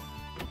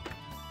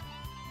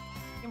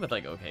 With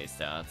like okay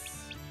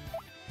stats.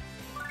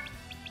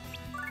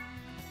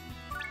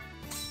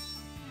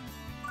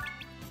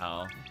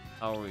 How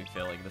are we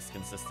failing this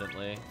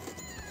consistently?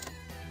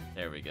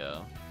 There we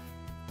go.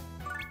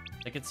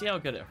 I can see how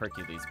good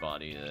Hercules'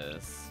 body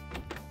is.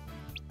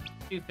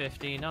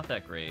 250, not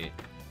that great.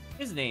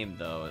 His name,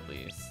 though, at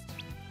least.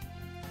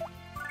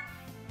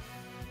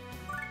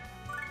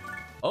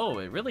 Oh,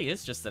 it really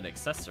is just an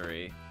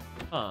accessory.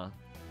 Huh.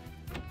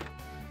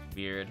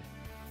 Weird.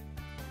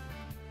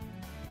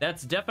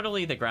 That's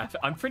definitely the graphic.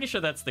 I'm pretty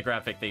sure that's the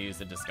graphic they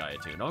use in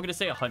Disgaea 2. No, I'm gonna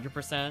say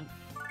 100%,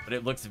 but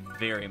it looks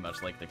very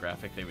much like the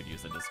graphic they would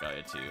use in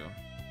Disgaea 2.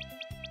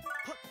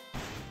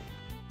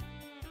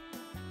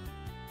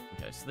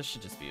 Okay, so this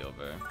should just be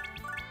over.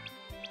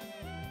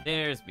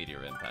 There's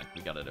Meteor Impact.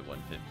 We got it at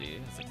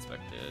 150, as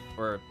expected.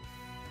 Or,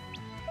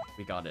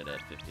 we got it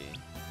at 50.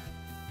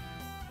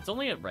 It's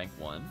only at rank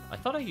 1. I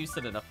thought I used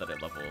it enough that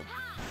it leveled.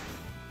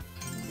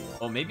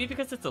 Oh, maybe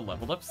because it's a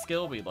leveled up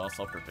skill, we lost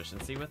all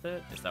proficiency with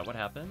it? Is that what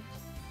happened?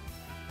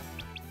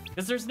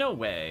 Because there's no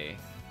way.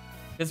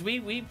 Because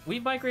we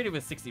migrated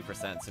with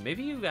 60%, so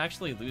maybe you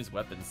actually lose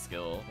weapon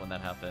skill when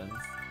that happens.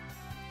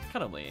 It's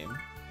kind of lame.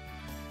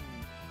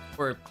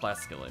 Or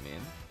class skill, I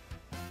mean.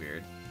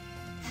 Weird.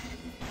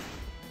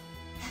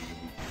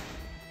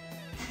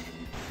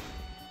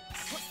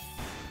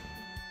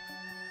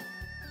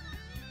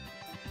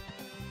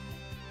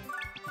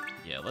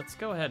 Yeah, let's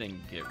go ahead and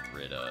get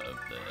rid of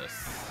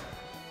this.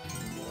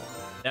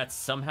 That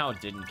somehow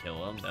didn't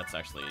kill him. That's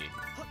actually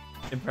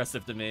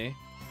impressive to me.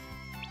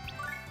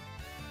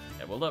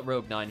 Yeah, we'll let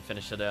Rogue 9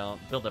 finish it out.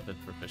 Build up his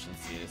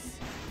proficiencies.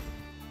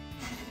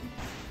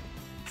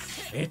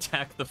 They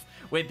attack the...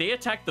 Wait, they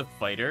attacked the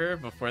fighter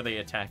before they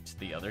attacked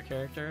the other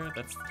character?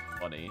 That's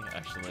funny,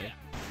 actually.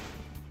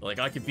 Like,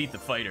 I could beat the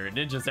fighter.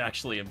 Ninja's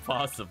actually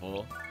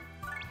impossible.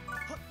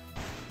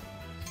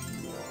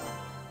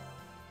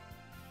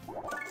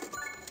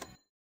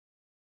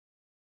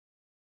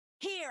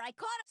 Here, I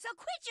caught it, so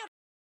quit your...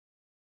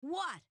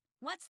 What?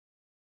 What's...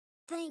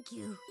 Thank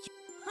you.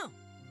 Huh.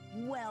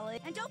 Well,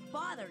 and don't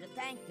bother to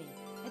thank me.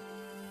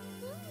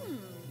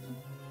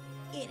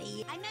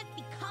 Idiot. I meant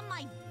become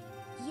my...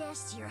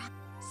 Yes, you're...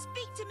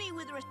 Speak to me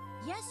with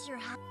Yes, you're...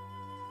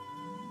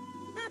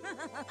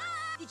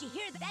 Did you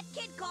hear that? That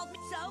kid called me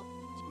so?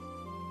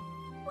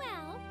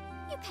 Well,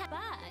 you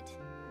but...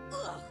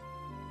 Ugh.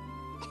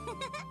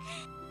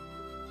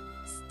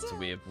 So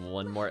we have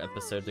one more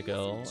episode to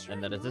go,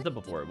 and then it's at the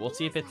before. We'll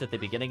see if it's at the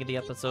beginning of the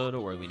episode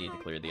or we need to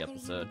clear the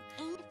episode.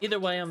 Either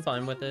way, I'm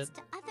fine with it.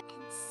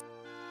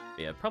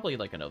 Yeah, probably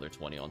like another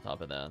 20 on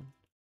top of that.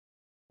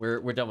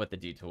 We're done with the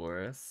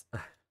detours.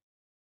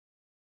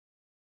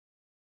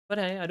 But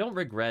hey, I don't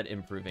regret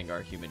improving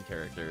our human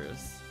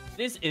characters.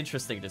 It is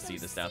interesting to see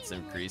the stats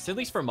increase, at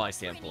least from my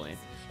standpoint.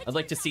 I'd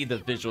like to see the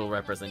visual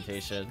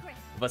representation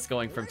of us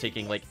going from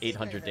taking like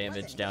 800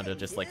 damage down to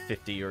just like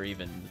 50 or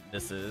even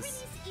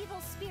misses. These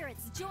evil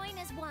spirits join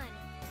as one.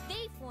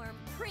 They form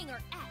Pringer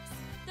X,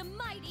 the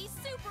mighty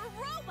super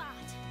robot.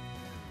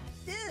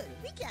 Dude,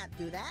 we can't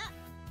do that.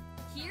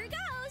 Here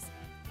goes.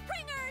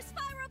 Pringer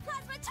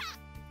Spiroplasma Chop.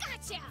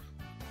 Gotcha.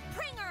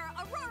 Pringer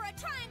Aurora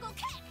Triangle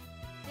Kick.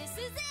 This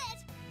is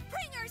it.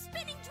 Pringer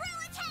Spinning Drill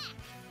Attack.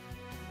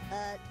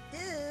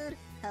 Dude,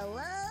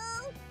 hello?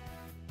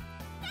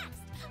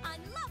 Next, on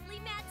Lovely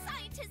Mad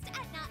Scientist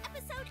Etna,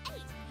 Episode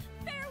 8.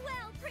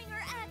 Farewell, Pringer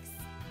X.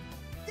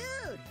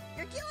 Dude,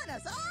 you're killing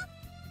us off?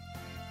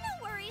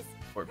 No worries.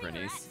 Poor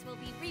Pringer Brinnies. X will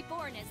be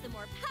reborn as the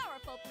more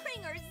powerful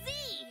Pringer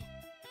Z.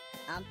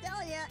 I'm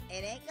telling you,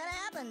 it ain't gonna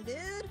happen,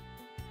 dude.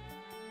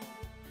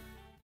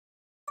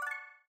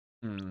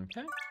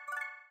 Okay.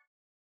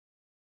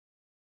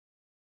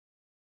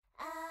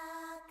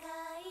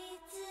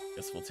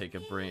 Guess we'll take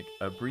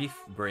a brief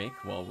break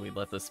while we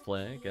let this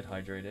play, get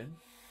hydrated.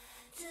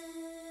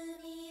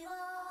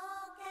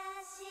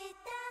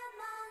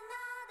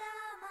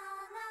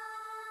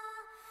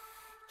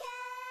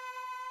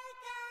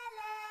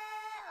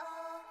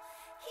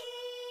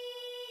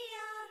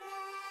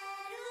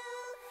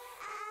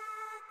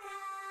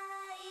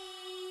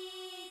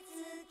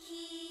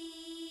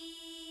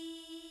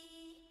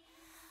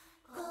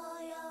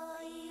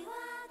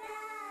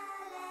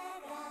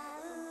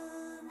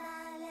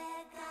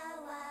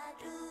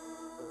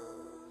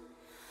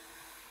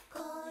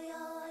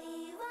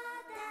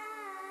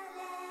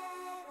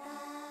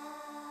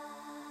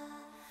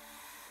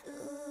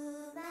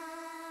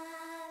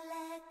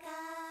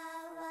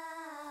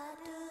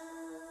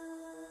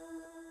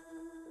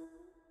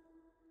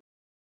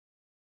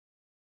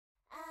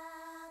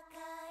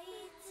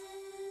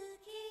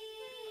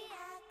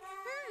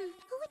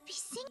 Who would be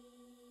singing?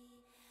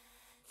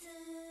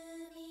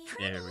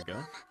 There we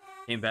go.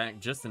 Came back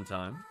just in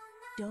time.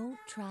 Don't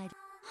try to...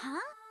 Huh?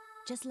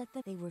 Just let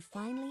them... They were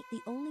finally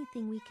the only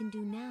thing we can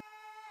do now.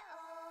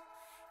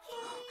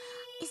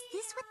 Is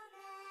this what...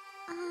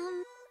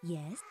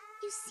 Yes?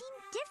 You seem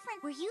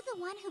different. Were you the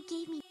one who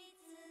gave me...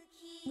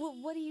 Well,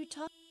 what are you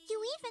talking...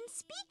 You even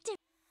speak different.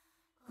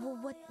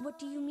 Well, what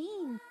do you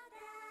mean?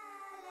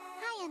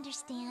 I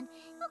understand.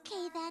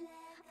 Okay, then.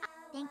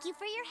 Thank you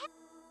for your help.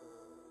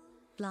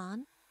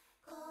 Flan?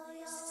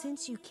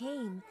 Since you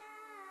came...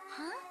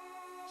 Huh?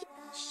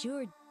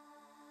 Sure.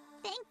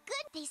 Thank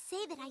good. They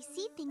say that I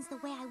see things the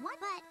way I want,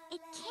 but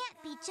it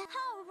can't be just...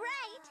 Oh,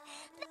 right!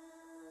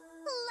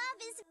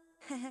 Love is...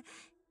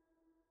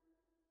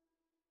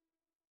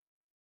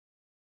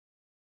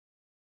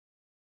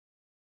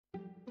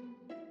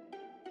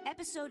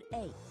 Episode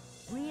 8.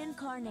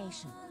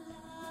 Reincarnation.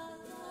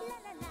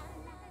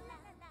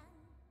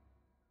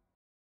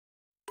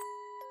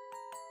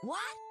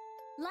 What?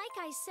 Like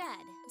I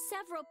said,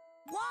 several...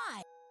 Why?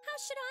 How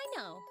should I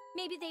know?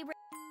 Maybe they...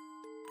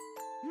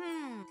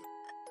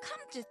 Come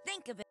to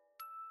think of it,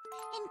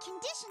 In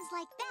conditions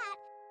like that...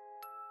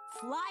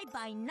 fly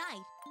by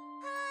night.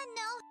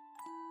 No.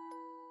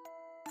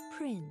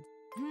 Prince.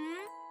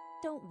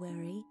 Don't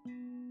worry.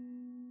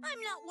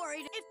 I'm not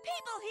worried. If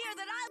people hear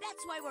that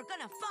that's why we're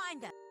gonna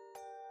find them.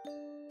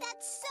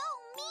 That's so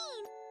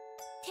mean.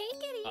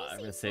 Take it easy, I'm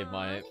gonna save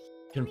my Fawn.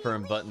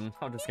 confirm button.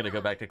 I'm just gonna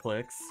go back to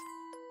clicks.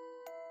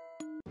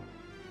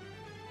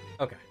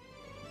 Okay.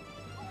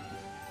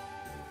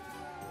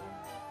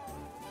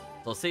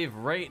 So I'll save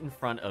right in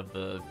front of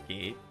the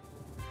gate.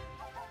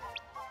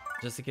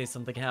 Just in case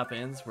something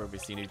happens where we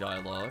see new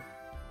dialogue.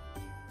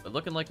 But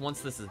looking like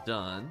once this is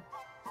done...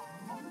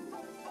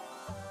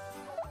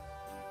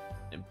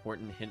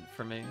 Important hint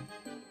for me.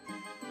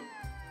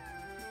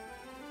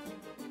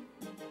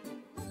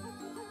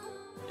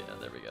 Yeah,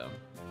 there we go.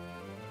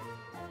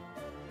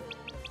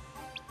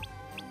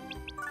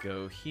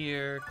 Go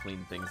here,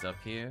 clean things up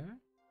here.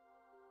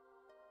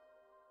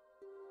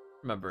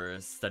 Remember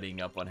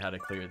studying up on how to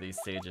clear these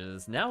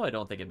stages. Now I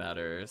don't think it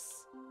matters.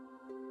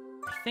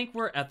 I think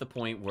we're at the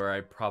point where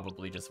I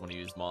probably just want to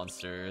use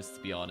monsters,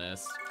 to be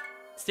honest.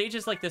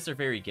 Stages like this are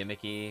very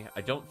gimmicky.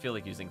 I don't feel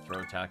like using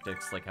throw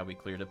tactics like how we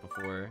cleared it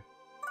before.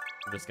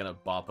 I'm just gonna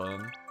bop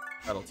them.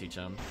 That'll teach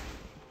them.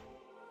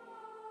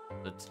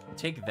 But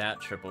take that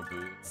triple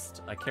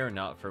boost. I care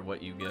not for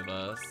what you give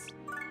us.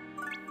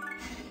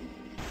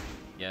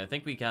 Yeah, I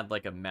think we had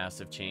like a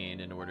massive chain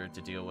in order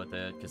to deal with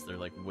it, because they're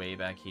like way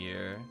back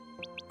here.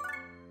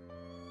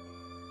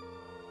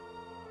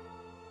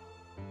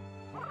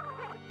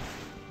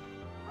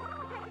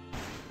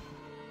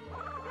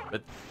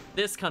 But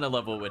this kind of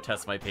level would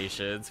test my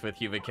patience with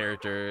human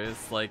characters.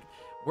 Like,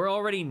 we're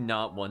already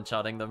not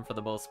one-shotting them for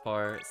the most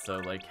part, so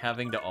like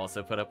having to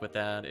also put up with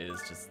that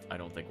is just, I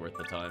don't think, worth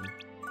the time.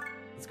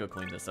 Let's go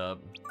clean this up.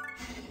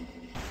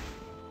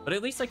 But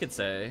at least I could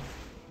say,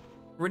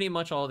 pretty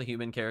much all the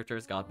human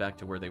characters got back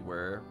to where they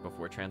were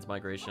before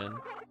transmigration.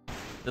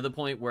 To the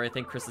point where I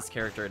think Chris's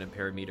character and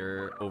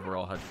Imperameter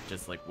overall have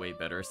just like way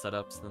better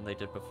setups than they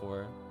did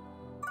before.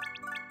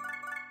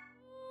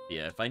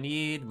 Yeah, if I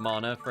need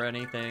mana for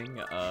anything,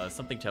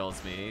 something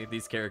tells me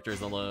these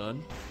characters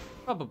alone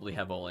probably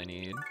have all I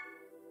need.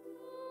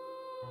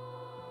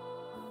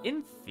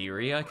 In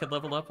theory, I could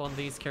level up on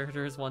these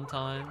characters one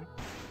time.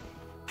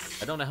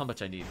 I don't know how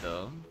much I need,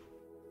 though.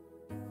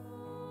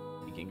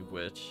 Speaking of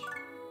which...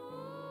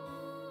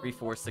 3,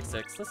 4, 6,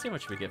 6. Let's see how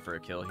much we get for a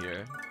kill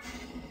here.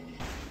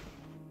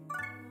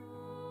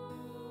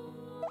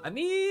 I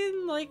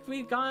mean, like,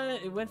 we got...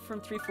 It went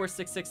from 3, 4,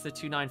 6, 6 to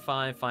 2, 9,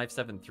 5, 5,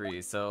 7,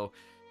 3, so...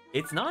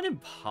 It's not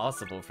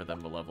impossible for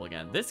them to level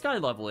again. This guy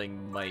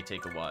leveling might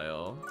take a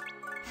while.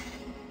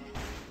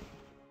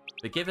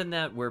 But given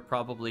that we're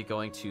probably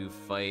going to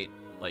fight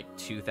like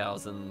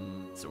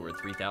 2,000s or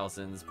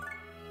 3,000s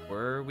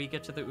before we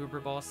get to the Uber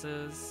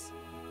bosses,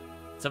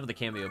 some of the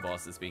cameo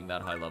bosses being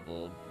that high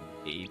level,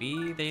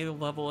 maybe they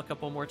level a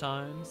couple more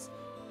times.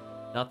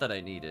 Not that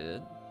I need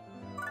it.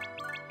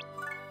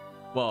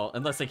 Well,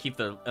 unless I keep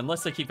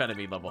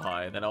enemy level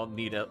high, then I'll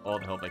need all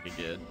the help I can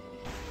get.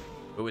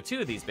 But with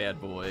 2 of these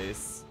bad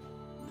boys,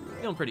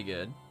 feeling pretty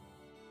good.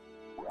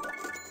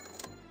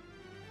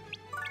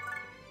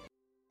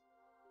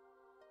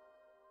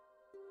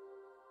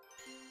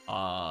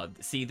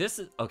 See, this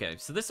is okay.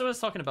 So this is what I was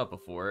talking about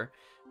before.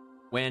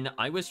 When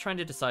I was trying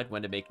to decide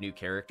when to make new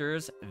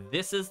characters,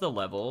 this is the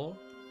level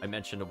I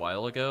mentioned a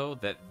while ago,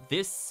 that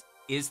this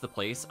is the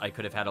place I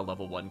could have had a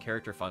level 1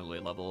 character finally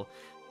level.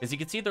 As you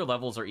can see, their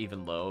levels are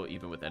even low,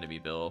 even with enemy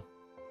bill.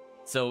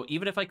 So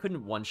even if I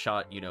couldn't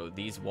one-shot, you know,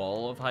 these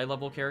wall of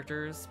high-level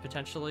characters,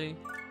 potentially,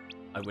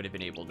 I would have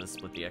been able to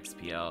split the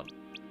XP out.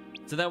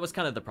 So that was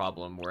kind of the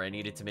problem, where I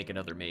needed to make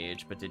another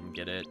mage, but didn't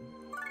get it.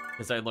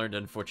 Because I learned,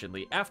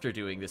 unfortunately, after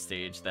doing this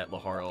stage, that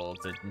Laharl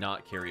did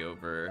not carry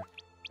over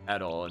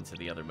at all into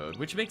the other mode,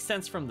 which makes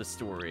sense from the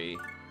story,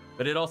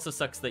 but it also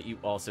sucks that you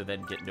also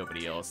then get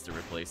nobody else to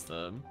replace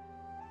them.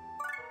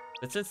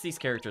 But since these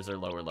characters are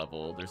lower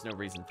level, there's no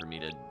reason for me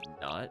to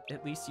not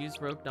at least use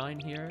Rogue 9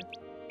 here.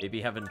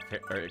 Maybe having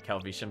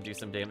Calvisham do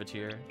some damage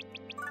here.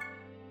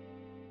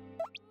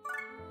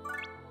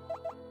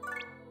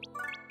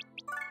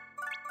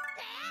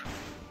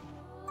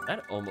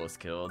 That almost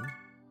killed.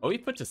 Oh, he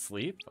put to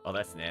sleep? Oh,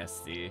 that's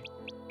nasty.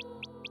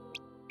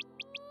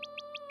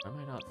 Why am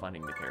I not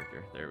finding the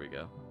character? There we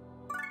go.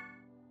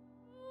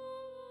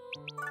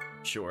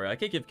 Sure, I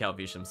could give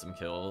Calvisham some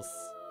kills.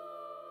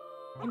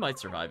 He might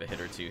survive a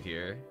hit or 2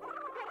 here.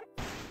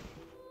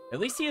 At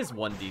least he has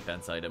 1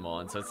 defense item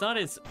on, so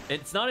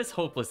it's not as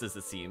hopeless as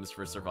it seems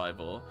for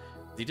survival.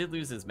 He did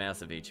lose his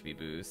massive HP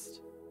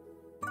boost.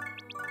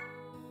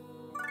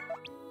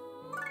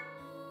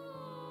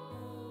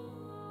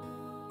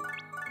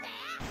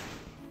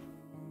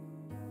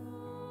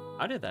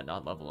 How did that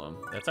not level him?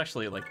 That's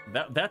actually like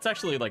that's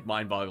actually like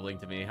mind-boggling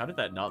to me. How did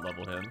that not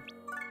level him?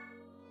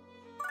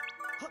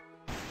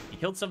 He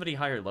killed somebody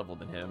higher level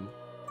than him.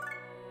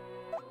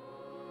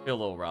 Feel a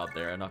little robbed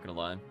there, I'm not gonna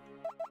lie.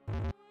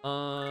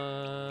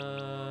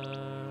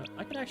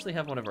 I could actually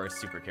have one of our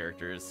super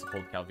characters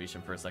hold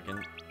Calvisham for a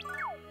second.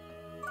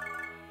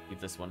 Keep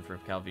this one for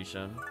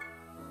Calvisham.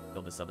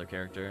 Kill this other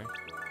character.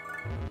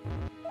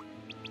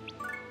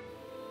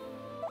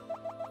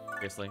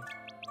 Seriously.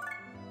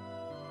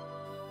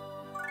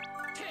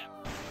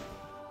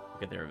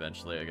 Get there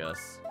eventually, I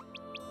guess.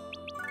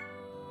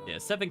 Yeah,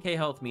 7k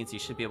health means you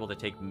should be able to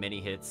take many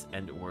hits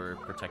and or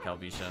protect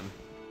Calvisham.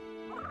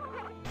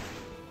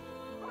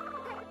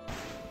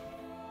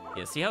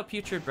 Yeah, see how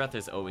Putrid Breath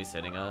is always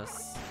hitting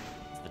us?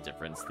 It's the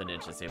difference. The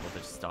ninja's able to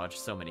just dodge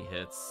so many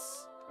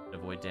hits and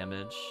avoid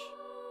damage.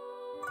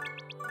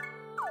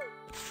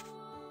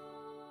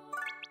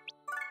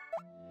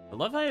 I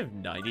love I have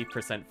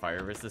 90%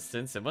 fire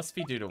resistance. It must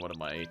be due to one of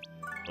my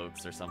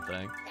cloaks or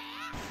something.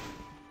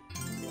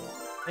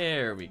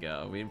 There we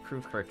go. We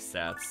improved Kirk's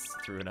stats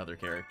through another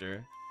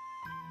character.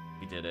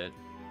 We did it.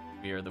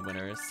 We are the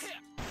winners.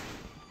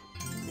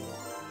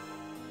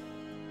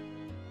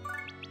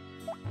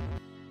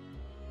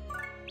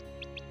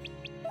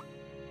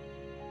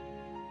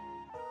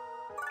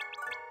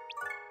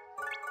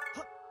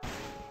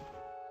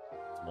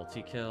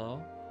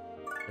 Multi-kill.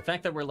 The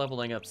fact that we're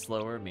leveling up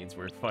slower means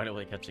we're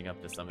finally catching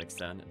up to some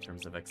extent in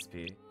terms of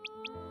XP.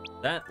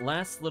 That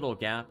last little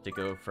gap to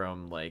go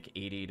from like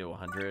 80 to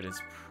 100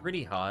 is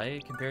pretty high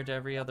compared to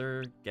every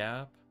other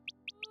gap.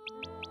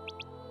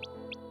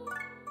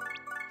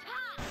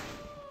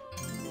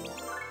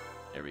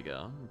 There we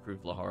go.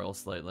 Improved Laharl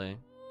slightly.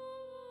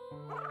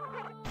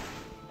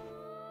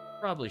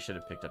 Probably should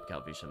have picked up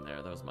Calvisham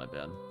there. That was my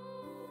bad.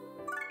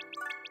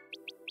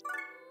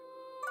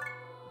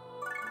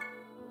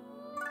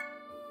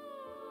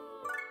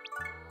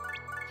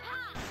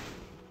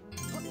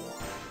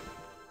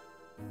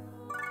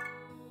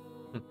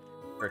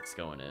 Rick's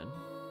going in.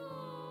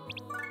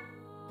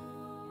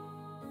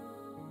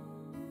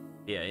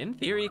 Yeah, in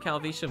theory,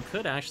 Calvisham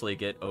could actually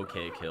get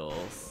okay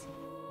kills.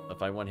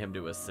 If I want him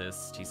to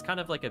assist, he's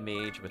kind of like a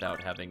mage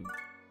without having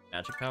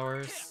magic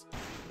powers.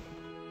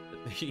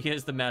 He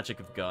has the magic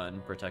of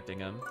gun protecting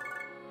him.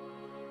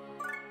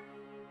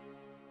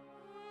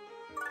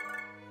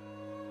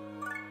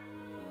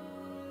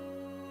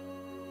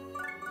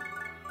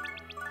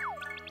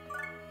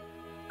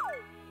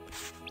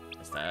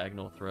 Just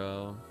diagonal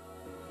throw.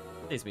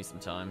 Saves me some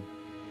time.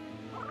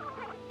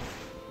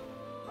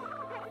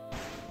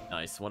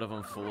 Nice. One of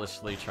them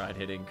foolishly tried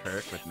hitting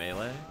Kirk with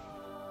melee.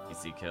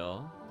 CC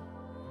kill.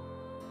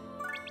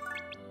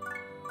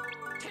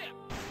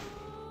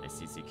 Nice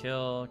CC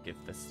kill. Give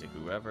this to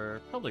whoever.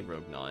 Probably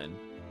Rogue 9.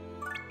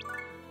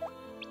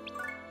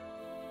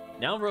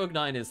 Now Rogue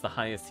 9 is the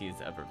highest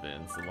he's ever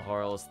been. So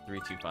Laharl is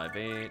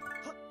 3258.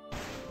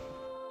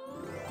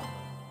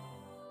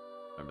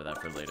 Remember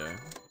that for later.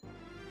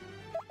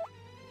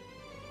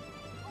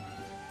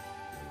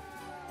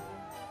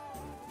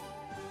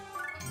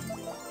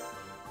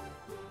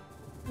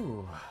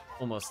 Ooh,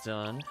 almost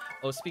done.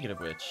 Oh, speaking of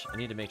which, I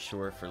need to make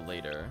sure for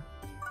later.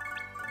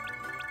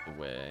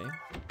 Away.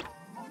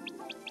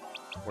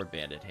 Or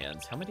bandit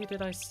hands. How many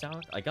did I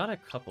stock? I got a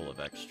couple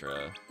of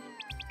extra.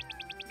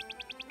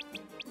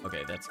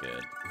 Okay, that's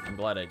good. I'm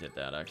glad I did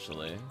that,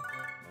 actually.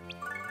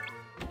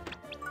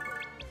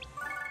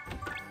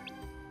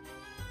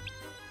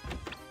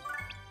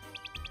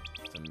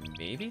 So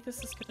maybe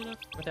this is good enough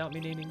without me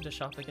needing to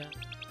shop again?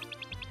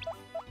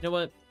 You know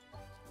what?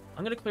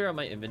 I'm gonna clear out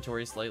my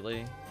inventory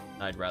slightly.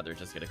 I'd rather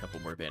just get a couple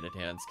more banded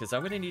hands, because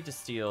I'm gonna need to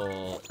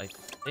steal, I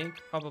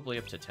think, probably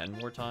up to 10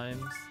 more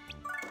times.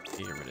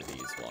 Get rid of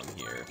these while I'm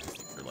here,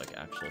 because they're like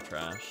actual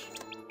trash.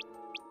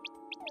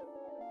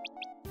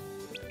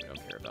 I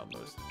don't care about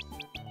most.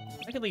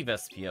 I can leave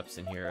SP ups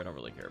in here, I don't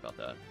really care about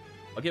that.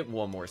 I'll get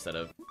one more set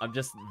of... I'm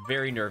just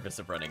very nervous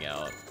of running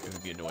out. It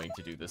would be annoying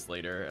to do this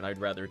later, and I'd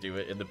rather do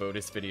it in the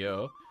bonus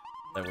video.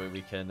 That way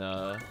we can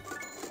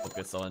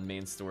focus on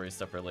main story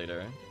stuff for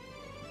later.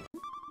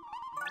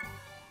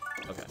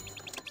 Okay.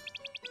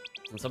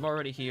 Since I'm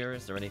already here,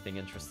 is there anything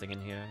interesting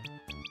in here?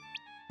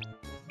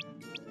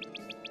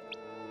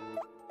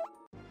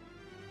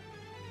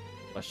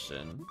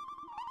 Question.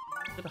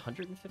 Is it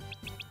 150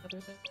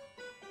 other thing?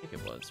 I think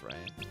it was,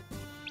 right?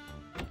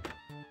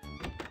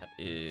 That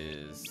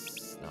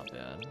is not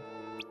bad.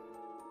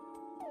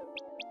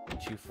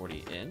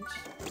 240 inch.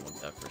 I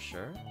want that for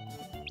sure.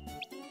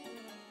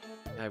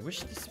 I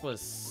wish this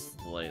was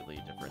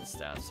slightly different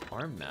stats.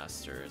 Arm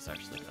Master is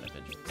actually kind of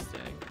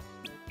interesting.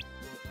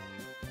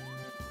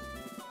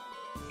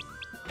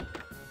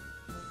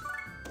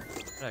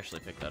 I'd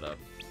actually pick that up.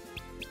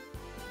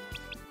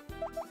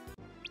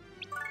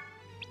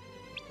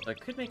 I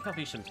could make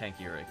Calvisham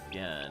tankier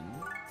again.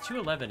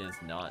 211 is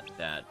not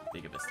that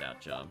big of a stat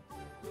jump.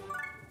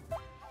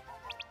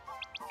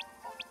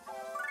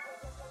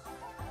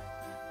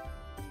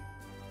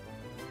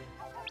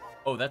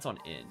 Oh, that's on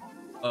in.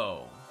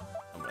 Oh,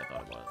 that's what I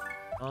thought it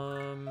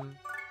was.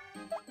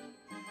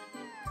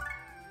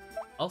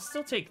 I'll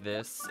still take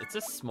this. It's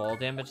a small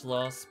damage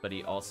loss, but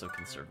he also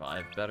can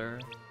survive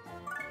better.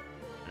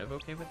 Kind of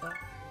okay with that.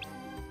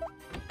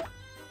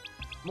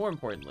 More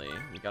importantly,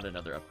 we got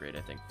another upgrade,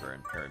 I think, for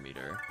an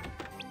parameter.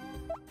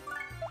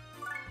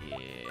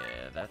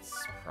 Yeah, that's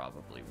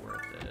probably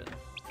worth it.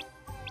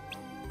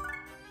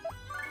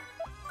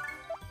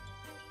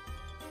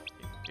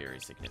 A very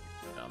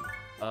significant jump.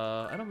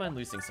 I don't mind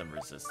losing some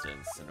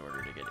resistance in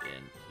order to get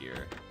in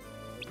here.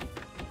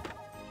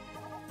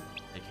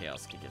 The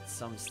Chaos can get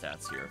some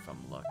stats here if I'm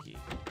lucky.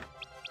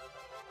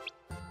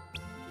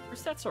 Her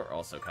stats are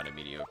also kind of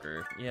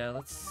mediocre. Yeah,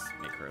 let's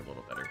make her a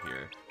little better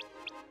here.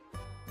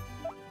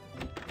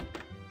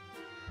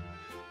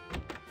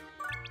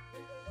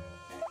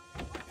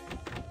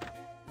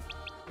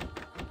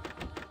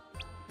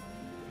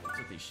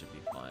 So these should be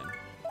fine.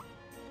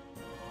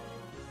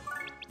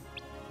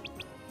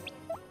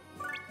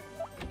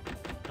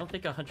 I don't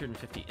think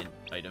 150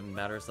 item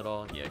matters at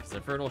all. Yeah, because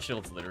Infernal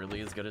Shield's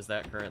literally as good as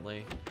that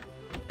currently.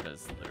 It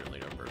has literally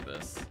no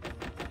purpose.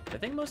 I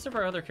think most of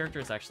our other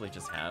characters actually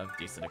just have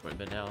decent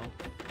equipment now.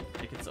 I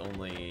think it's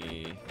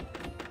only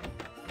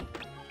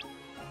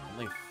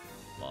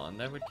Flan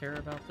that would care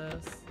about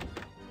this.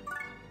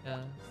 Yeah,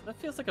 so that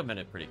feels like I'm in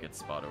a pretty good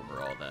spot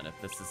overall then, if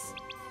this is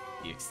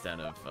the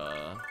extent of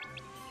my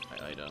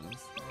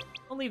items.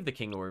 I'll leave the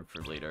King Orb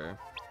for later.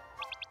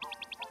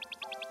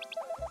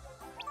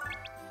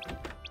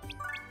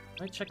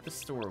 Might check the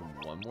store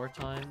one more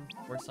time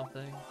or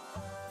something.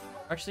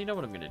 Actually, you know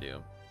what I'm gonna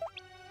do?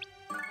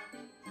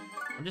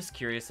 I'm just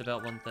curious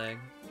about one thing.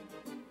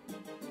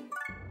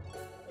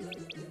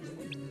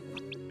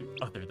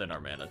 Other than our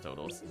mana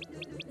totals.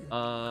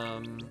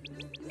 For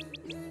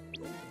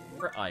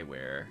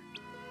eyewear.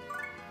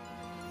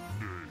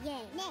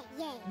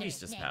 Please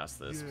just pass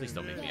this. Please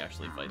don't make me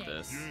actually fight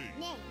this.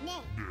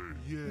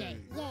 You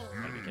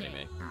gotta be kidding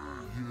me.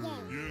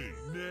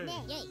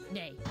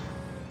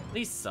 At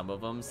least some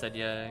of them said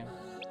yay.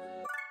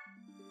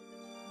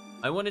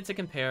 I wanted to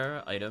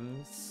compare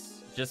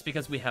items just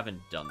because we haven't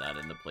done that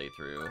in the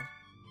playthrough.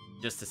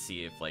 Just to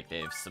see if like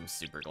they have some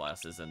super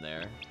glasses in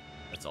there.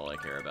 That's all I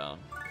care about.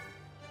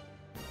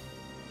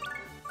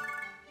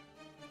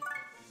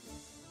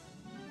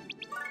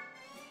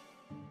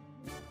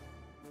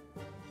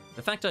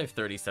 The fact I have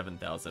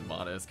 37,000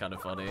 mana is kind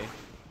of funny.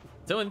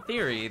 So in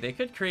theory, they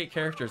could create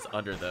characters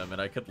under them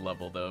and I could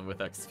level them with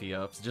XP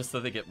ups just so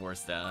they get more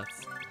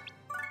stats.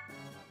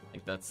 I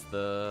think that's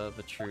the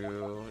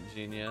true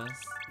genius.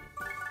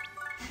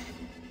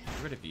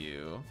 Get rid of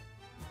you.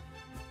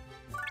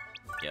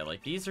 Yeah,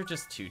 like these are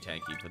just too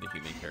tanky for the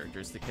human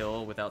characters to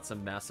kill without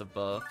some massive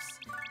buffs.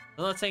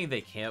 I'm not saying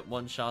they can't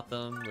one-shot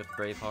them with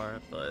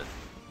Braveheart, but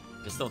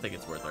I just don't think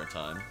it's worth our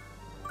time.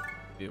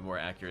 Be a more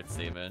accurate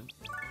statement.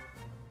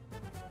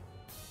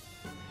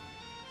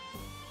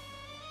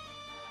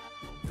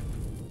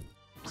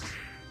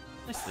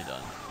 Nicely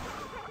done.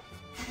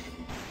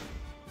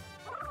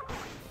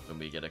 When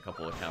we get a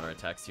couple of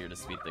counterattacks here to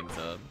speed things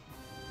up.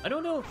 I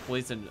don't know if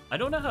poison... I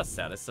don't know how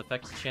status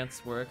effect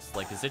chance works.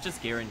 Like, is it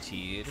just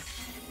guaranteed?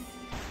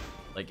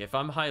 Like, if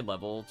I'm high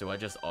level, do I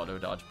just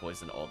auto-dodge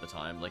poison all the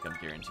time? Like, I'm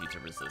guaranteed to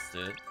resist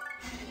it?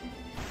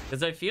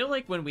 Because I feel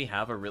like when we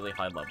have a really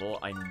high level,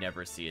 I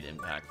never see it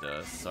impact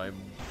us. So I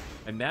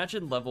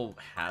imagine level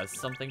has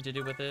something to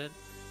do with it.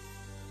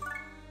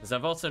 Because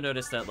I've also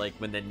noticed that, like,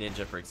 when the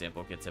ninja, for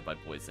example, gets hit by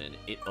poison,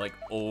 it, like,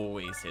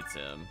 always hits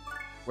him.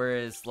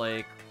 Whereas,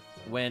 like,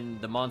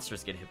 when the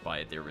monsters get hit by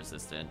it, they're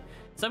resistant.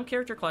 Some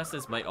character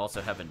classes might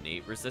also have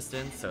innate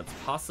resistance, so it's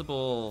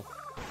possible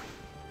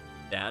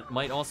that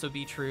might also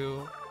be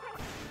true.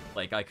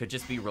 Like, I could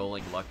just be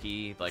rolling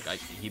lucky. Like,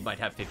 he might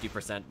have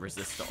 50%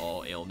 resist to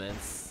all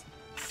ailments.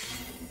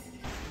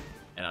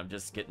 And I'm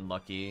just getting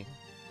lucky.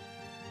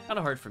 Kind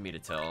of hard for me to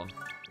tell.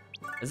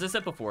 As I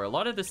said before, a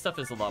lot of this stuff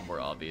is a lot more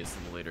obvious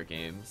in the later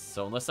games.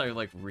 So unless I,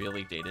 like,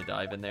 really data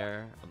dive in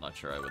there, I'm not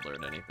sure I would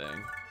learn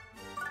anything.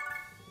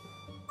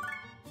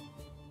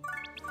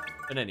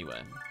 But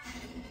anyway.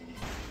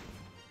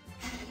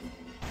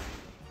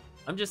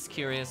 I'm just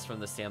curious from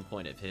the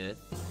standpoint of hit.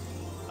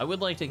 I would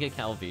like to get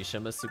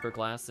Calvatium as super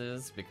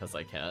classes, because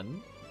I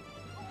can.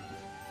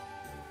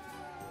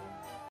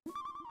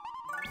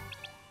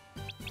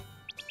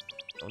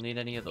 Don't need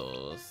any of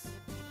those.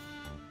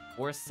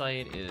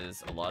 Foresight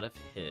is a lot of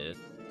hit,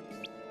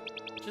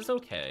 which is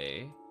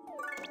okay.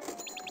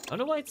 I don't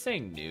know why it's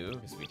saying new,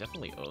 because we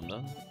definitely own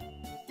them.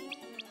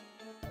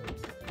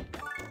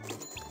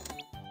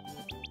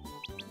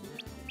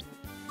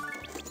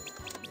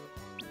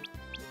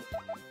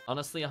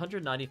 Honestly,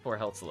 194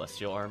 health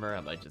Celestial Armor, I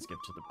might just give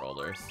to the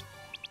Brawlers.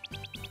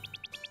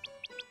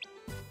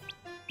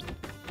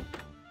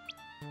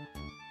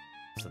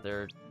 So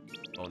their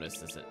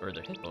bonus isn't, or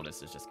their hit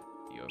bonus is just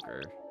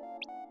mediocre.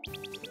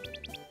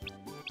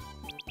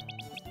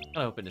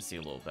 I'm hoping to see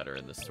a little better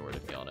in the store, to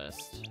be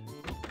honest.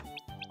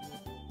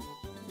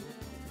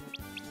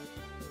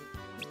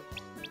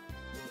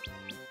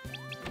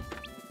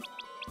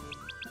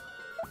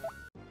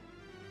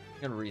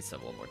 I'm gonna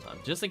reset one more time,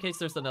 just in case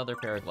there's another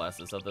pair of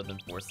glasses other than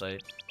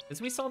Foresight.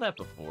 Because we saw that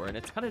before, and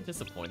it's kind of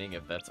disappointing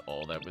if that's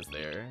all that was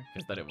there,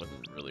 because then it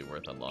wasn't really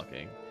worth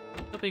unlocking.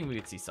 Hoping we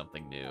would see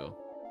something new.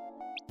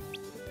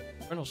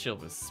 Eternal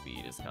Shield with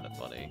speed is kind of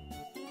funny.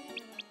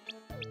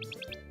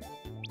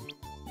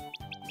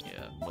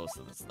 Yeah, most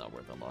of this is not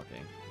worth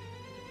unlocking.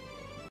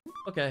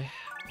 Okay,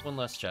 one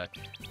last check.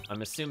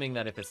 I'm assuming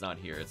that if it's not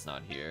here, it's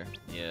not here.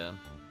 Yeah.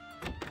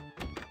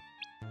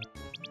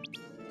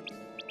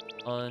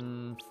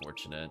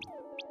 Unfortunate.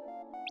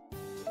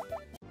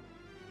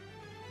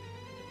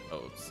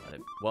 Oops.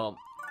 Well,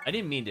 I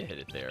didn't mean to hit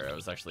it there. I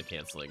was actually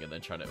canceling and then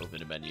trying to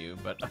open a menu,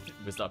 but I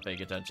was not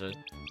paying attention.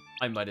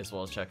 I might as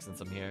well check since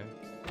I'm here.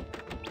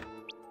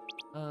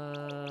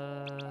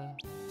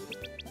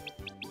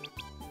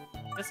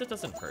 Guess it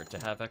doesn't hurt to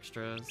have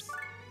extras.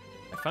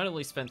 I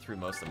finally spent through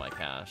most of my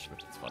cash,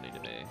 which is funny to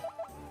me.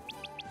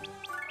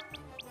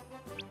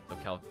 So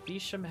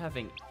Calvatium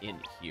having in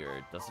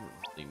here doesn't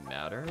really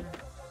matter.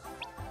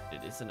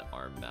 It is an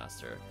Arm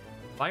Master.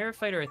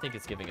 Firefighter, I think,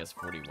 is giving us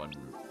 41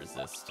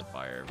 resist to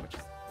fire, which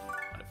is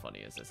kind of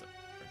funny as I said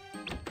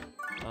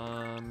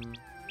before.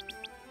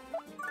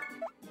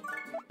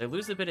 They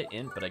lose a bit of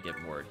int, but I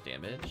get more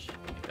damage.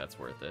 I think that's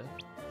worth it.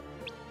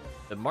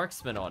 The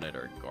marksmen on it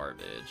are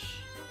garbage.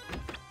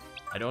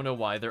 I don't know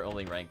why they're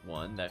only rank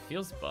 1. That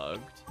feels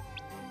bugged.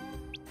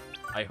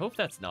 I hope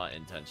that's not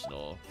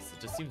intentional, because it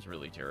just seems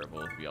really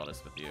terrible, to be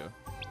honest with you.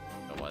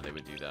 I don't know why they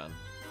would do that.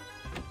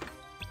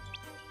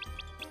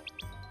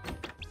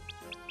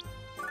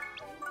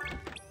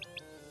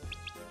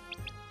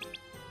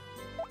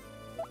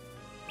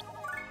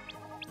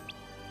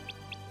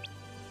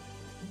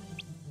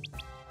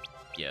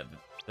 Yeah,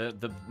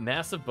 the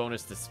massive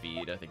bonus to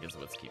speed, I think, is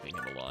what's keeping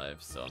him alive,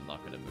 so I'm not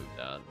going to move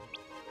that.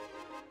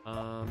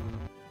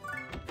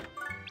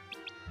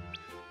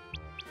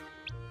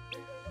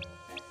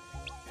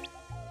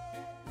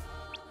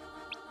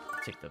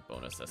 Take the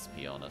bonus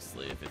SP,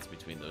 honestly, if it's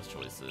between those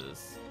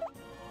choices.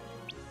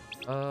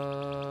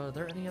 Are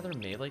there any other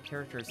melee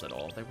characters at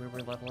all that we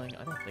were leveling?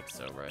 I don't think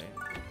so, right?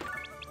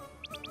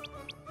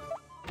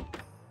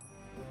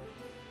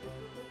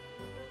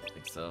 I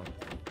think so.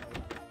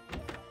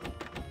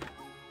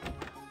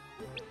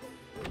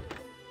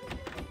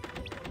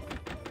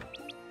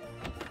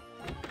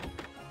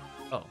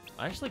 Oh,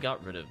 I actually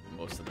got rid of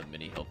most of the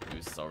mini health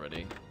boosts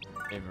already.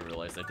 I didn't even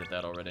realize I did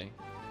that already.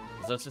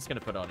 So I was just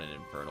gonna put on an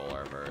Infernal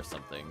Armor or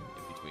something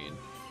in between.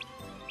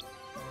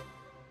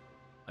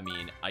 I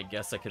mean, I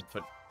guess I could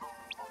put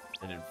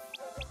an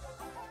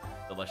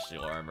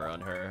Celestial Armor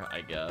on her,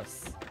 I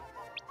guess.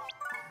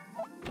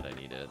 But I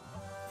need it.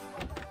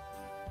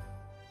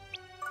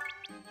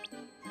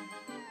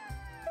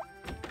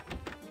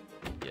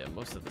 Yeah,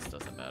 most of this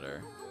doesn't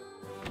matter.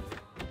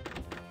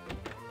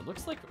 It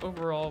looks like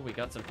overall we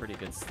got some pretty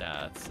good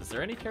stats. Is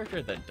there any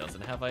character that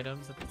doesn't have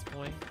items at this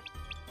point?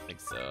 I think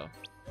so.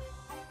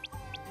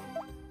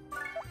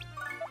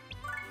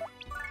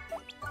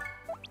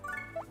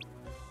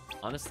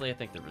 Honestly, I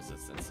think the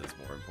resistance is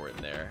more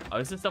important there. I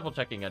was just double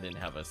checking I didn't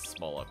have a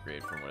small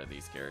upgrade from one of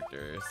these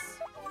characters.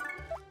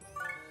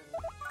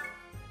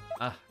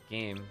 Ah,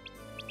 game.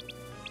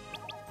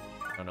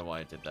 I don't know why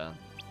I did that.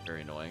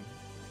 Very annoying.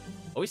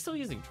 Are we still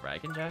using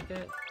Dragon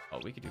Jacket? Oh,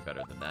 we could do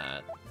better than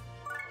that.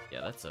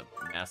 Yeah, that's a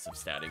massive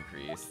stat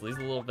increase. Lose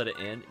a little bit of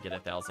int, get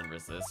 1,000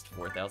 resist,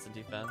 4,000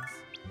 defense.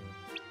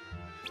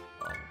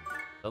 Oh.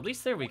 At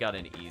least there we got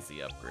an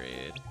easy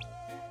upgrade.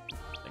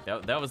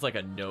 Like that was like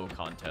a no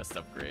contest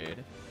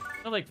upgrade.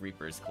 I like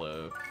Reaper's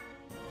Cloak.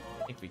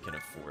 I think we can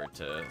afford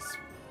to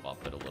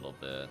swap it a little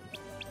bit.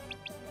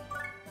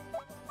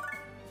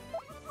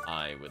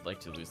 I would like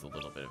to lose a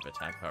little bit of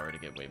attack power to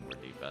get way more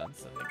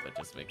defense. I think that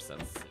just makes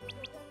sense.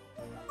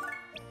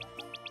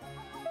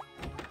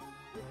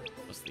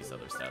 Most of these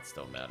other stats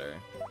don't matter.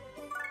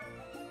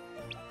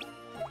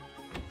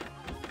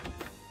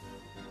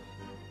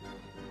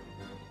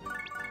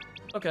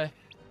 Okay,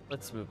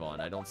 let's move on.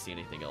 I don't see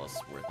anything else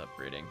worth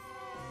upgrading.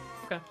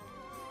 Okay.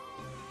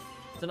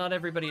 So not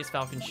everybody is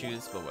Falcon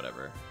Shoes, but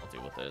whatever. I'll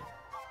deal with it.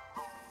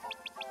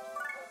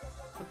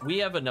 We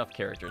have enough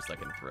characters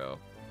that can throw.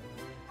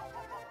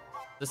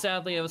 So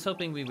sadly, I was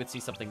hoping we would see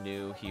something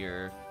new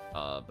here,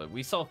 but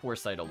we saw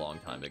Foresight a long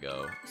time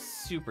ago.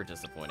 Super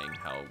disappointing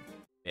how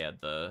bad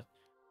the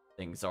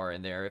things are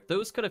in there. If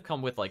those could have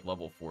come with like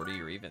level 40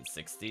 or even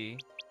 60,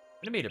 it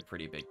would have made a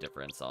pretty big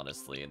difference,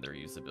 honestly, in their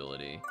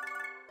usability.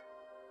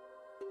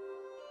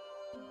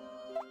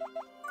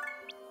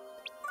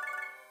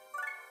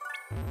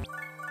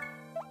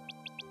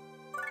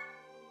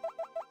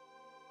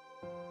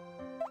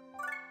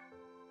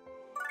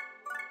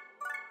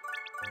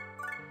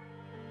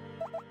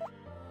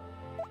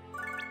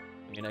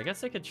 I mean, I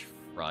guess I could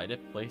try to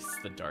place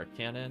the Dart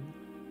Cannon.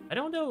 I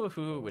don't know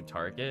who it would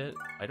target.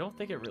 I don't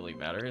think it really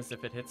matters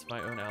if it hits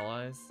my own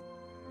allies.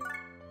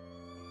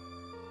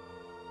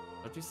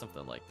 I'll do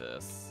something like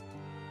this.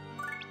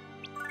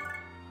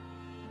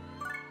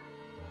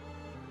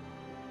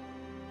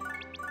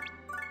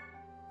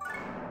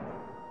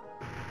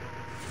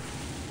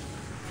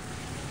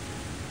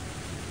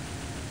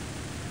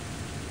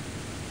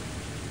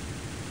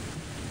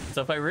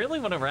 So if I really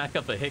want to rack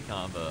up a hit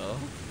combo,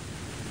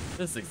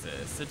 this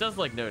exists. It does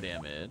like no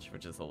damage,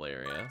 which is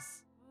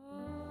hilarious.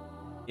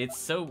 It's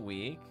so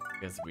weak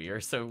because we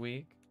are so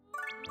weak.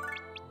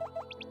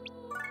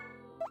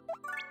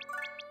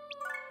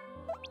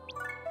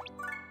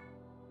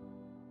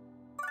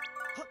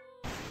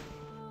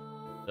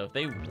 So if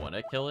they want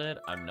to kill it,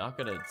 I'm not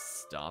going to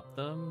stop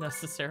them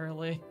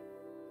necessarily.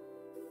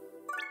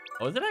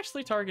 Oh, is it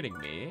actually targeting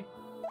me?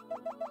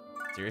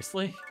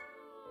 Seriously?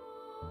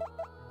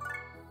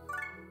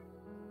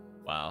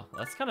 Wow,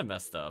 that's kind of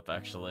messed up,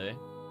 actually.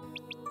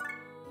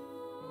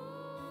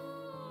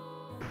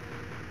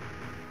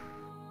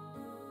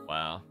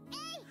 Wow.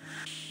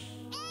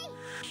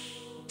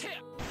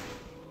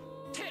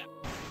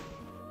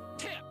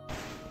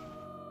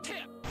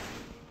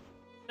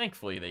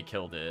 Thankfully, they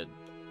killed it.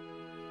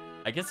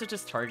 I guess it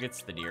just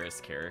targets the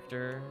nearest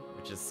character,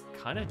 which is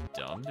kind of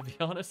dumb, to be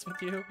honest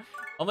with you.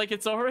 I'm like,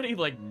 it's already,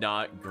 like,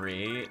 not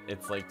great.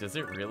 It's like, does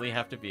it really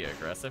have to be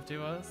aggressive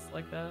to us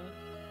like that?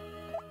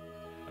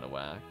 Kind of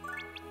whack.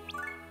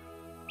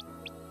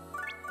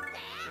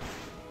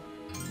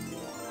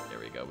 There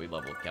we go, we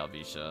leveled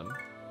Calvisham.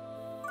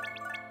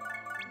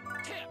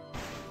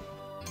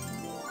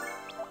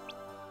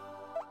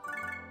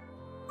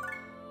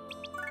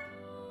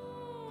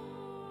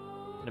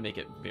 Gonna make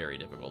it very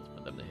difficult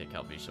for them to hit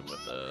Calvisham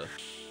with the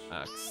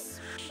axe.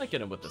 Might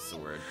get him with the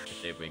sword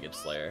if they have Winged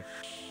Slayer.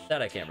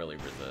 That I can't really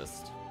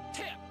resist.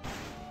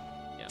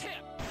 Yeah,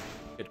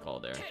 good call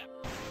there.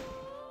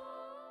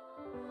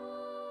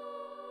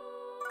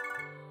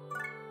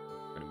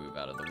 We're gonna move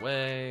out of the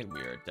way. We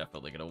are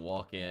definitely gonna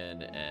walk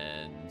in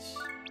and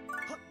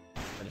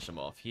finish him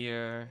off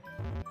here.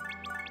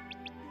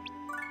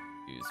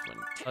 Use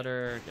Wind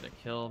Cutter, get a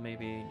kill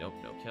maybe. Nope,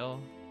 no kill.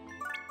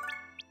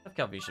 Have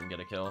Calvisham get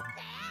a kill.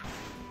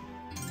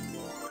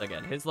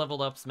 Again, his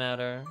leveled ups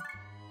matter.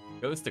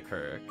 Goes to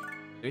Kirk.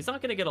 He's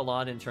not going to get a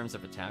lot in terms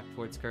of attack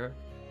towards Kirk.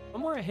 But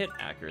more hit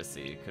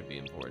accuracy could be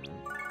important.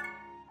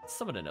 Let's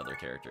summon another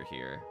character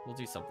here. We'll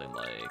do something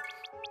like,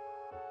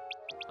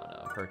 I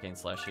don't know, Hurricane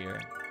Slash here.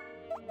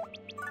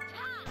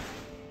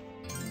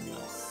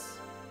 Nice.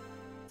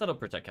 That'll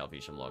protect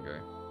Calvisham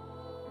longer.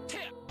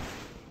 It's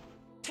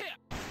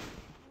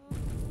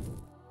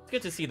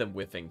good to see them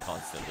whiffing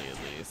constantly at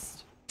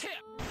least.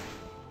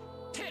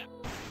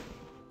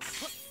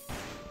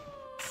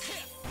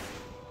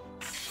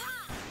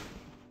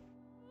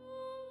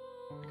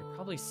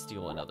 Probably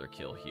steal another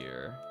kill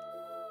here.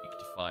 Weak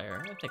to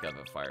fire. I think I have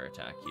a fire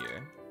attack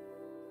here.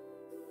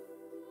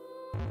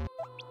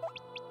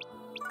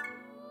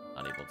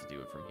 Not able to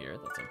do it from here.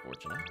 That's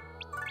unfortunate.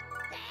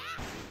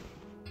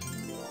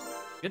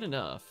 Good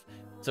enough.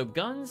 So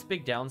Gun's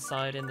big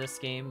downside in this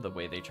game, the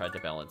way they tried to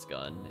balance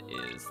Gun,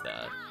 is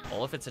that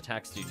all of its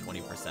attacks do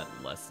 20%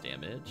 less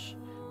damage.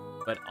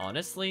 But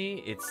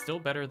honestly, it's still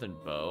better than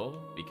Bow,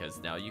 because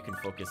now you can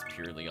focus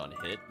purely on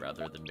hit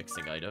rather than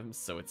mixing items,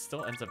 so it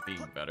still ends up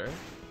being better.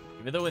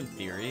 Even though in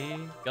theory,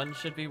 Gun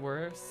should be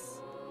worse.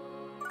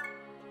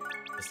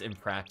 Just in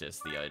practice,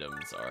 the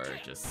items are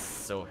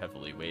just so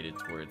heavily weighted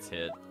towards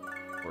hit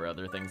or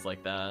other things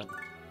like that.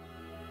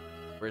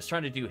 Whereas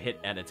trying to do hit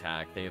and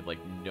attack, they have like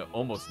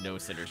almost no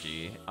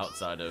synergy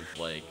outside of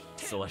like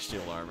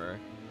Celestial Armor.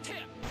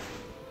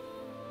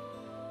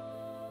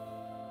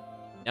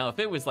 Now, if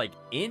it was like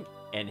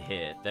and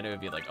hit, then it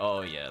would be like,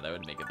 oh yeah, that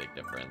would make a big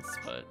difference,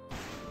 but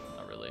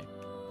not really.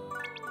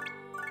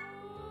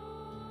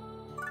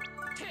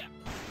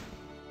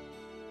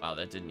 Wow,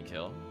 that didn't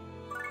kill.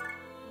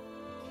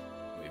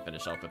 We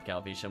finish off with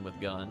Calvisham with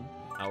gun.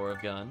 Hour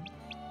of gun.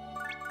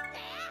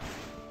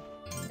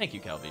 Thank you,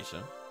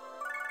 Calvisham.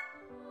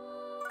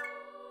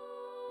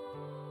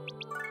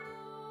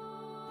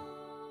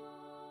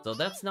 So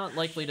that's not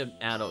likely to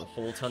add a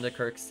whole ton to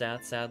Kirk's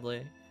stats,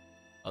 sadly.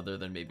 Other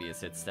than maybe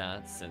his hit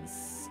stats,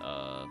 since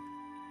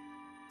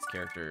his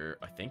character,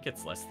 I think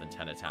it's less than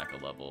 10 attack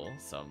a level,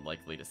 so I'm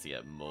likely to see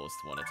at most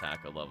 1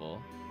 attack a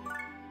level.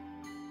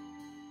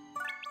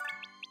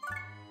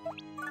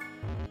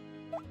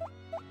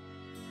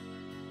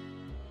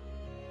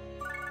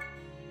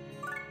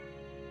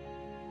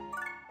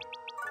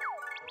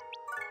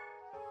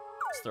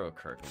 Let's throw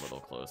Kirk a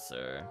little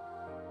closer.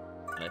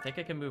 And I think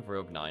I can move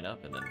Rogue 9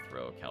 up and then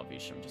throw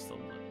Calvisham just a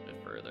little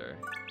bit further.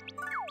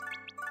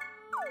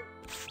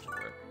 Should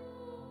work.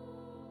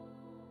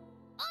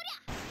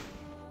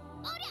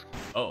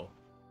 Oh,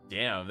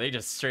 damn, they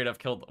just straight up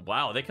killed...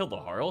 Wow, they killed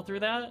Laharl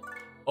through that?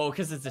 Oh,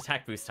 because it's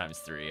attack boost times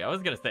 3. I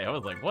was gonna say, I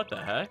was like, what the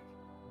heck?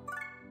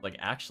 Like,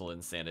 actual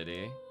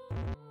insanity.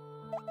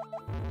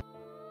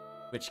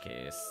 Which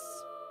case...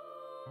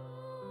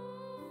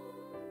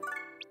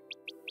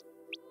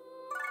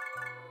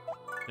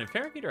 Can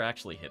Parameter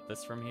actually hit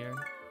this from here?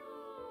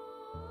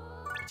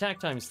 Attack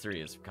times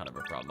 3 is kind of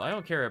a problem. I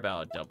don't care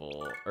about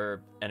double,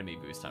 or enemy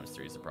boost times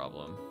 3 is a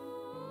problem.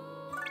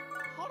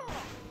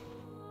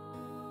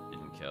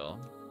 Didn't kill.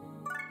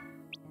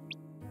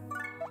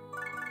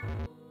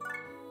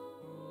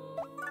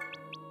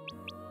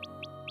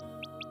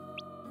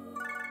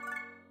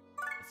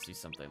 Let's do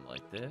something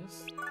like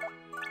this.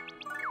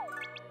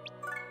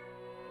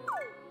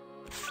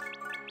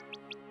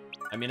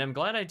 I mean, I'm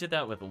glad I did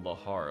that with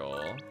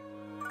Laharl.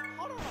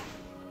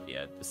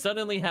 Yeah,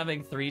 suddenly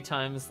having 3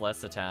 times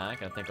less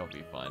attack, I think I'll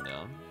be fine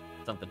now.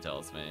 Something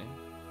tells me.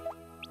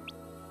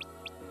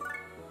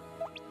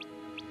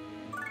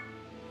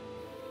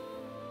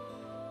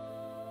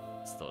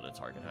 Still a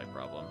target height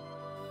problem.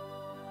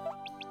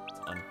 It's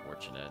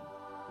unfortunate.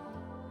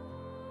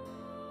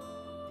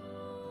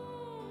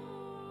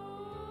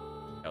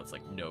 Oh, it's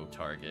like no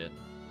target.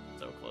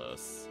 So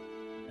close.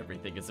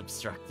 Everything is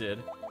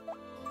obstructed.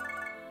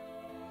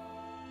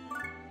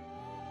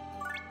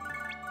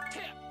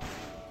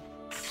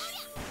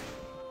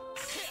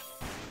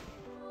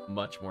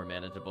 Much more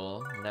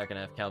manageable. Not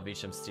gonna have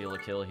Calvisham steal a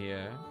kill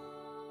here.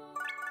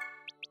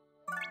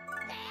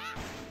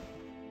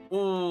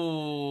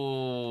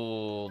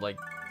 Ooh, like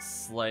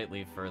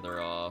slightly further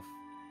off.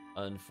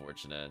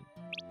 Unfortunate.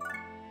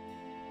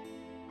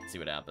 Let's see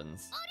what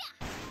happens.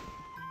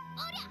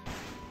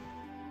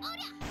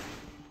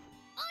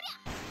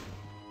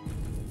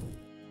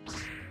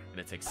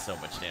 Gonna take so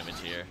much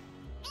damage here.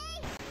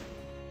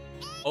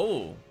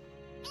 Oh!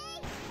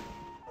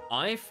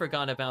 I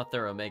forgot about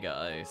their Omega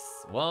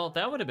Ice. Well,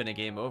 that would have been a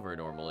game over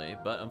normally,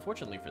 but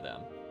unfortunately for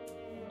them.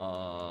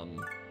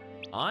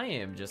 I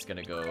am just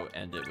gonna go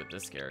end it with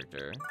this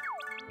character.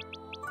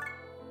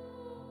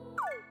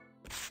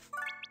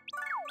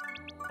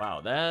 Wow,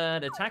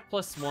 that attack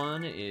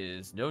 +1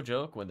 is no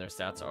joke when their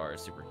stats are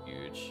super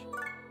huge.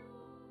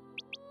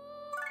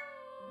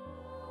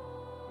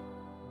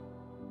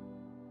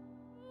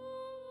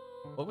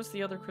 What was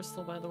the other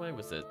crystal, by the way?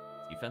 Was it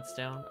defense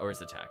down? Or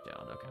is attack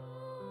down? Okay.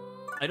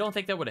 I don't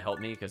think that would have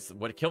helped me, because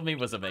what killed me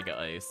was Omega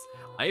Ice.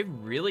 I have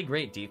really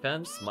great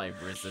defense. My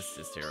resist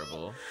is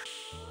terrible.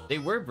 They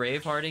were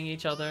Bravehearting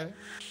each other,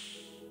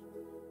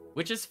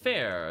 which is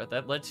fair.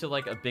 That led to,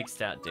 like, a big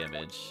stat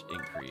damage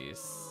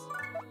increase.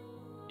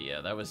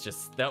 Yeah, that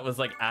was,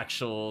 like,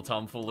 actual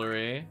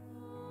tomfoolery.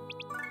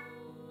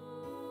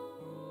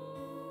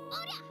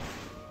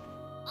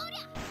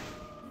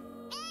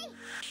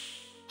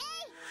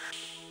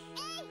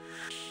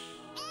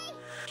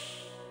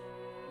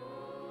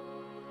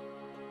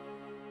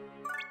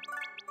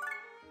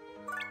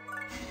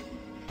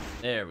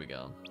 There we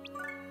go.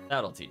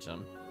 That'll teach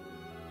him.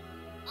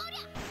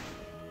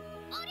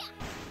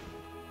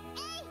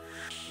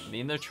 I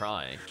mean, they're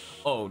trying.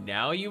 Oh,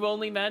 now you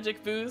only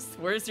magic boost?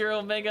 Where's your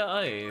Omega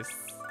Ice?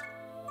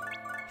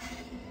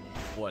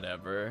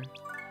 Whatever.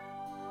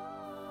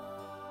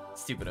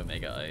 Stupid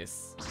Omega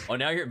Ice. Oh,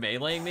 now you're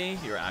meleeing me?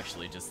 You're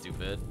actually just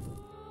stupid.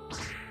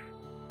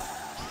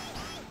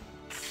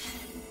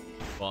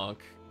 Bonk.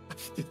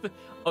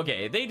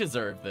 Okay, they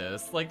deserve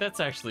this. Like,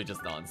 that's actually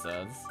just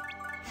nonsense.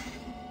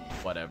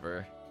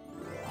 Whatever.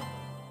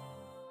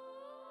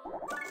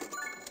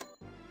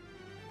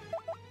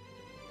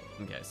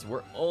 Okay, so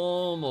we're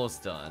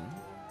almost done.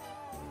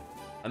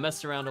 I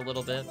messed around a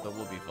little bit, but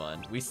we'll be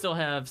fun. We still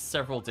have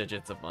several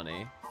digits of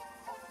money.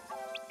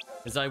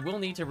 Because I will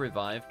need to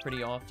revive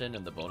pretty often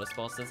in the bonus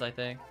bosses, I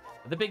think.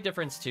 The big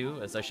difference, too,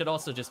 is I should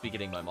also just be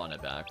getting my mana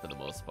back for the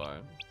most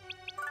part.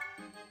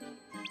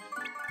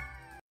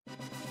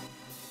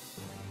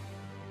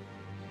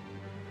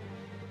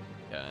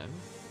 Okay.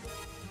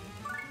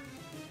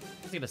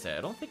 I was gonna say,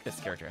 I don't think this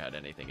character had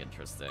anything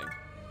interesting.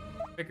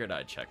 Figured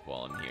I'd check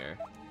while I'm here.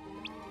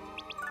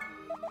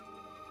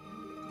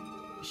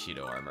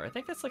 Shido armor. I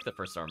think that's like the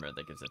first armor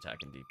that gives attack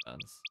and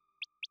defense.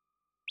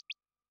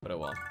 But oh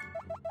well.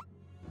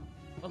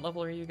 What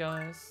level are you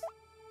guys?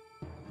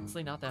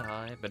 Honestly, not that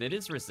high, but it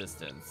is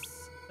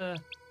resistance. Guess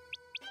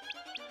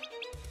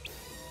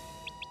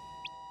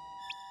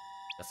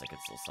I could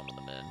still summon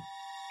them in.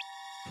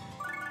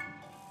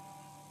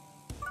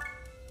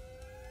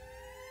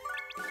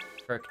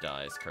 Kirk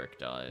dies.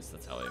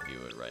 That's how I view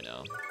it right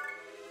now.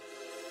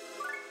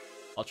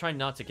 I'll try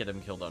not to get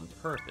him killed on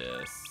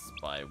purpose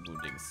by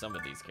wounding some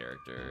of these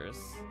characters.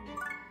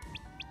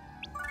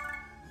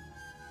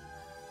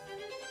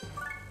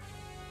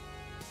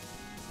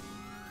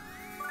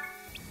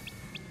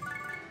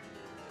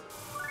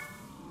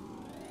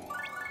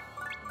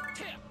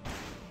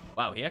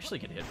 Wow, he actually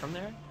could hit from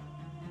there?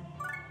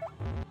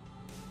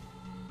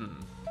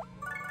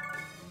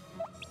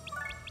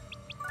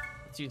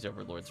 Let's use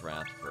Overlord's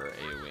Wrath for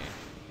AoE.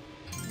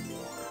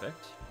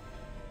 Perfect.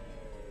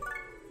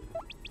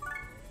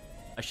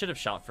 I should have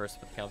shot first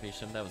with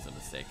Calvation. That was a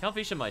mistake.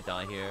 Calvation might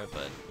die here,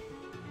 but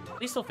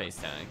at least he'll face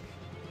tank.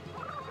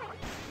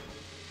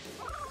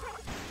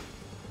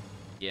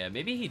 Yeah,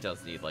 maybe he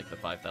does need like the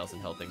 5,000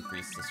 health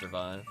increase to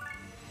survive.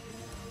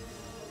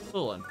 A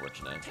little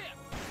unfortunate.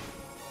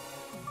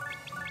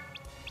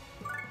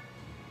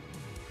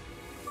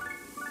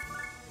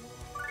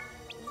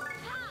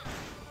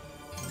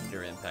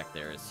 Your impact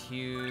there is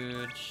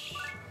huge.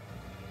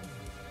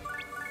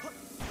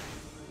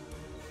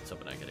 Let's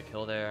hoping I get a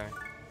kill there.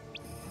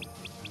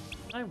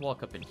 I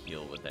walk up and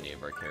heal with any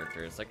of our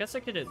characters. I guess I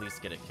could at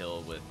least get a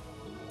kill with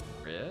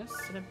Chris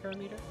and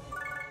Imperameter.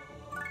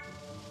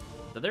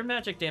 So their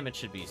magic damage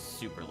should be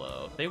super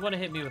low. If they want to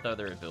hit me with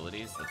other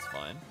abilities, that's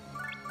fine.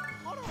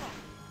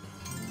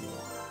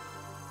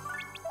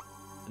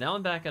 Now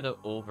I'm back at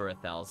over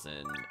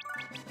 1,000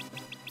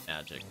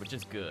 magic, which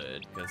is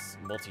good, because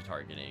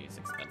multi-targeting is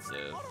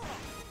expensive.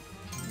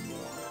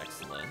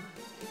 Excellent.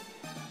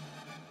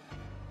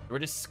 We're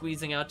just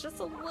squeezing out just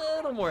a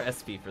little more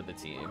SP for the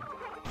team.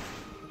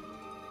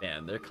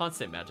 Man, their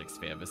constant magic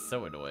spam is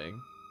so annoying.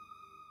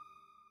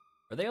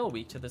 Are they all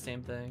weak to the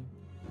same thing?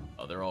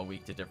 Oh, they're all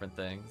weak to different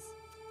things.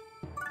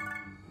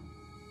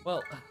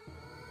 Well,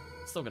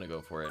 still gonna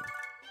go for it.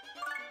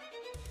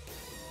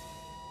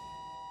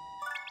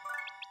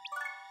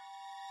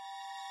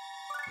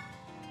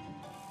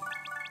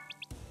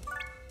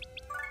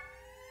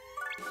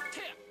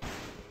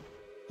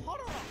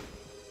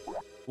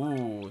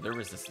 Ooh, their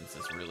resistance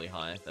is really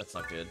high. That's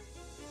not good.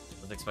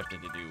 I was expecting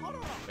to do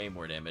way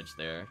more damage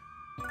there.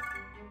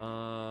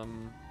 I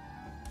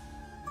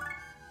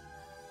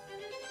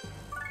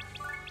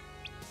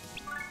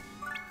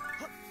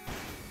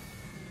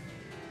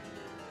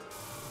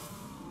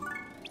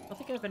don't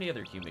think I have any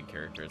other human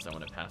characters I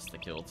want to pass the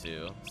kill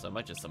to, so I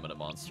might just summon a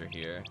monster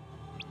here.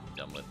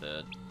 Done with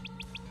it.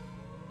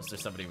 Unless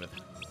there's somebody with...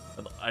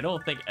 I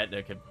don't think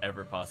Etna could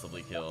ever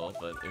possibly kill,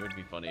 but it would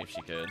be funny if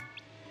she could.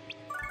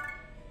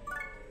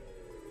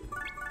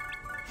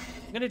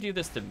 I'm gonna do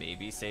this to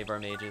maybe save our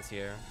mages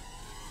here.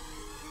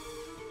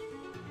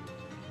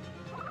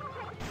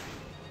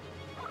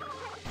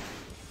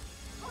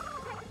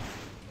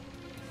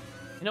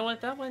 You know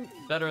what? That went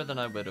better than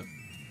I would have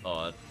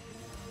thought.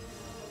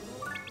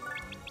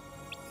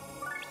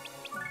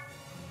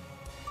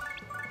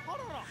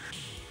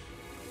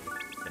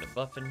 Get a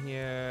buff in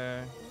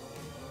here.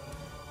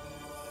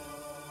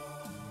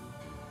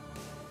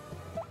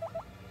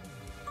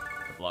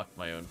 I blocked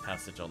my own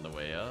passage on the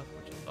way up,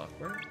 which is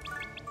awkward.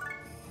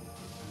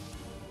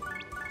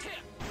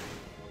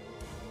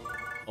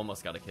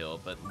 Almost got a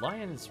kill, but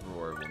Lion's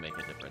Roar will make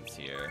a difference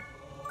here.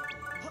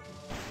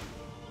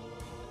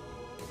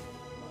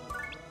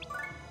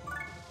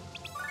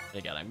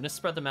 Again, I'm gonna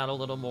spread them out a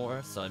little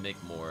more so I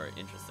make more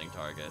interesting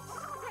targets.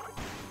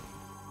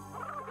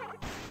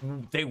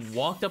 They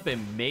walked up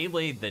and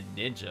meleeed the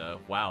ninja.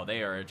 Wow,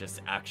 they are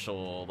just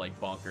actual, like,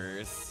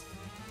 bonkers.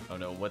 I don't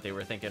know what they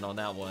were thinking on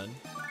that one.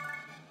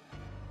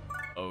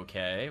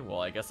 Okay,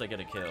 well, I guess I get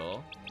a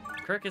kill.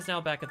 Kirk is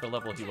now back at the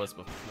level he was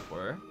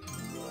before.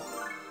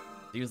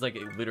 He was like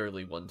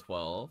literally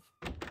 112.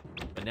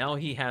 But now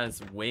he has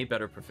way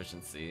better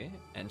proficiency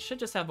and should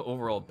just have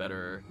overall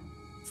better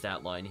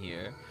stat line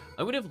here.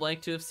 I would have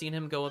liked to have seen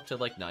him go up to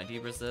like 90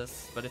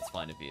 resist, but it's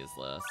fine if he is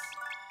less.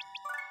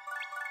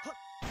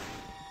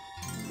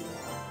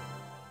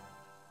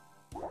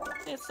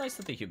 It's nice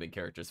that the human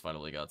characters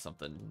finally got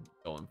something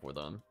going for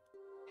them.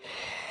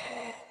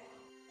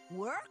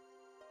 Work?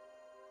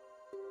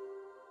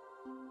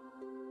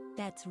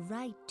 That's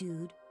right,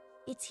 dude.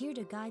 It's here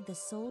to guide the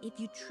soul if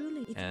you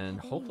truly... And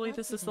hopefully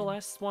this is the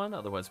last one,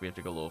 otherwise we have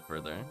to go a little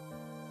further.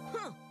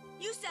 Huh,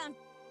 you sound...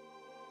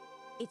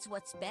 It's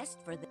what's best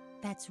for the...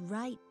 That's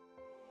right.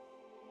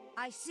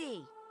 I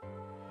see.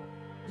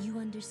 You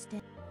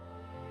understand?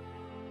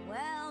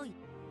 Well...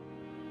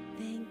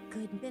 Thank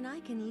goodness. Then I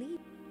can leave.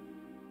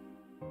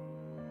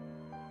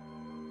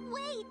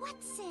 Wait,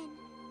 Watson!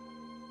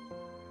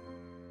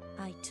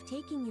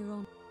 Taking your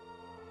own...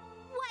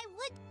 Why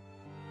would...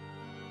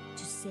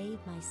 to save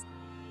my...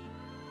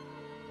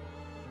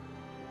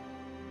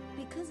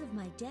 Because of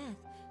my death,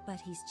 but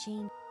he's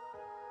changed.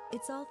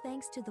 It's all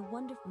thanks to the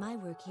wonder... My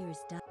work here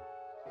is done.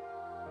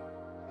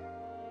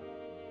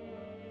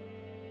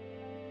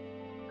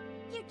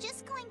 You're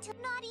just going to...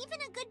 Not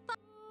even a goodbye.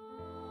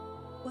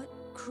 What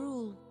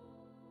cruel...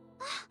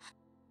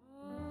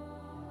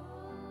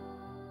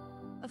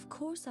 Of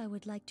course I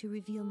would like to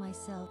reveal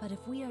myself, but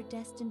if we are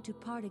destined to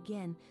part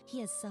again, he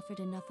has suffered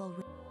enough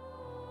already.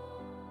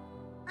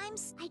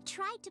 I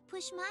tried to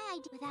push my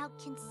idea without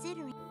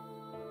considering.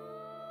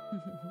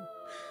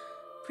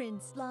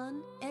 Prince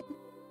Lon, Edna...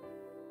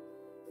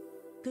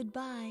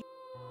 Goodbye.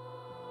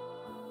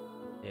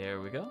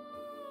 There we go.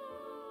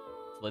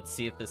 Let's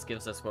see if this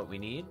gives us what we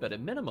need, but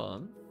at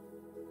minimum,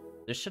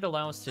 this should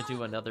allow us to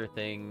do another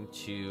thing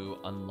to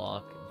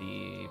unlock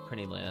the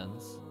Printing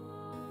Lands.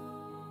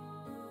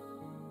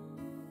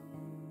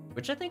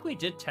 Which I think we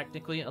did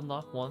technically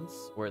unlock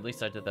once, or at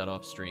least I did that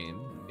off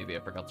stream. Maybe I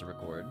forgot to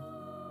record.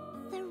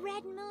 The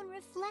red moon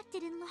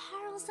reflected in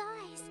Laharl's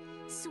eyes,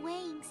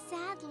 swaying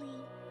sadly.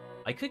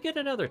 I could get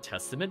another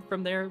testament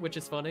from there, which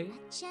is funny.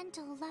 A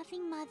gentle,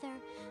 loving mother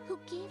who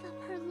gave up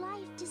her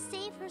life to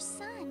save her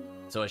son.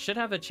 So I should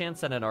have a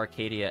chance at an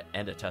Arcadia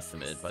and a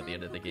testament by the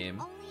end of the game.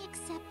 Only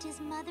accept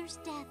his mother's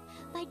death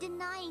by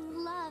denying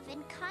love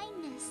and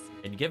kindness.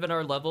 And given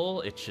our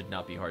level, it should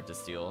not be hard to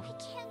steal. I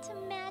can't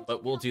imagine.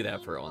 But we'll how do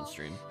that for painful, on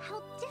stream.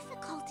 How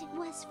difficult it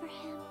was for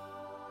him.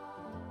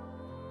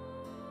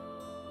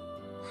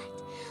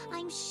 But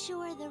I'm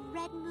sure the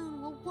red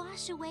moon will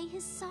wash away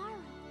his sorrow.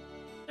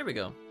 There we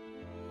go.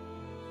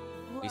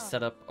 We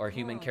set up our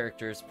human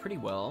characters pretty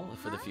well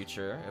for the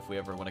future, if we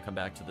ever want to come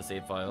back to the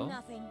save file.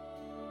 Nothing.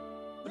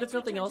 But if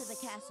nothing else,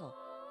 To the castle,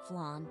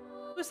 Flan.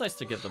 it was nice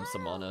to give them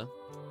some mana.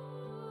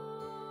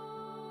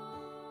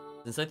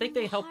 Since I think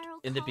they helped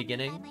in the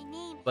beginning,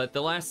 but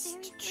the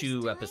last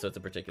two episodes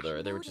in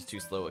particular, they were just too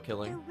slow at The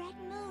killing. red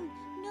moon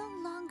no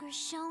longer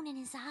shone in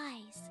his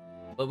eyes.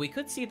 But we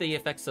could see the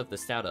effects of the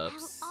stat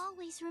ups. I'll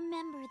always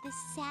remember this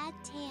sad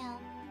tale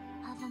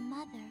of a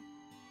mother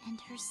and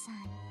her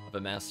son. Of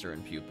a master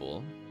and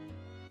pupil.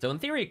 So in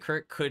theory,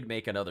 Kurt could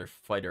make another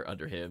fighter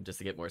under him just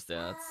to get more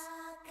stats.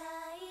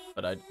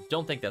 But I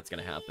don't think that's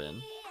going to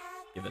happen,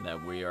 given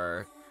that we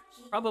are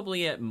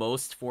probably at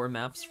most 4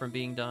 maps from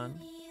being done.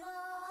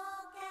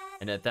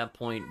 And at that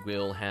point,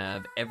 we'll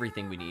have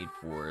everything we need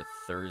for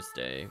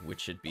Thursday, which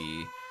should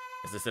be,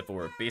 as I said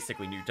before,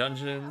 basically new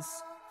dungeons,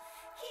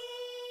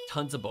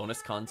 tons of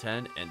bonus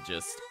content, and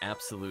just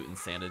absolute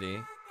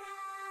insanity.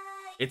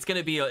 It's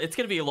gonna be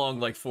a long,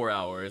 like, 4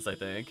 hours, I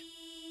think.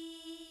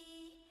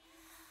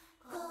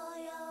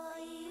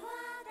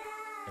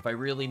 If I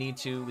really need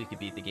to, we could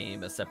beat the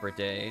game a separate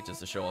day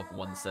just to show off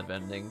one set of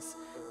endings.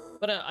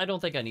 But I don't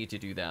think I need to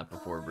do that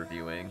before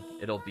reviewing.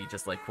 It'll be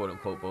just like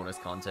quote-unquote bonus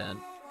content.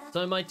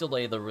 So I might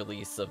delay the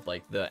release of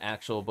like the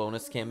actual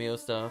bonus cameo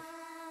stuff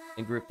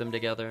and group them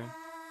together.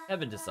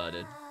 Haven't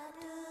decided.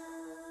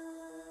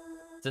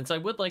 Since I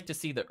would like to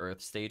see the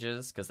Earth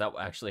stages, because that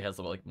actually has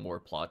like more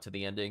plot to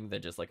the ending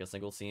than just like a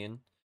single scene.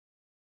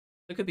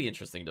 It could be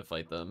interesting to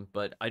fight them,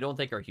 but I don't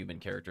think our human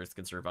characters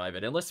can survive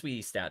it unless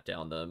we stat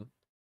down them.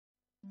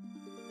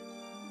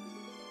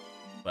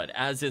 But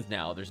as is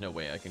now, there's no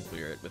way I can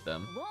clear it with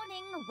them.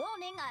 Warning,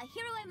 warning, a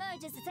hero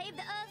emerges to save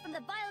the Earth from the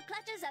vile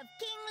clutches of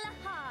King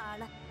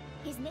Lahal.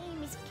 His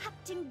name is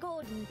Captain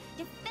Gordon,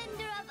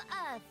 Defender of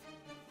Earth.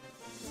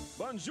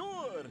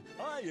 Bonjour!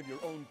 I am your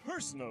own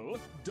personal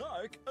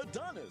Dark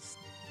Adonis.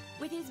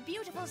 With his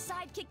beautiful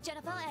sidekick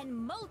Jennifer and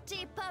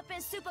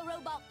multi-purpose super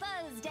robot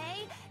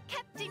Thursday,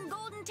 Captain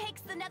Gordon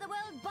takes the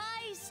Netherworld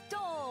by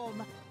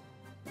storm.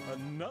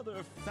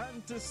 Another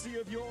fantasy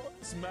of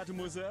yours,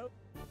 mademoiselle?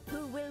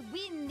 Who will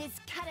win this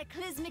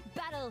cataclysmic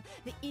battle,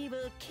 the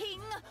evil king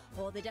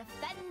or the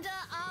defender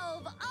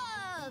of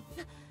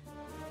Earth?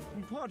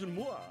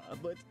 Pardon-moi,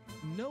 but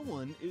no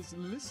one is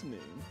listening.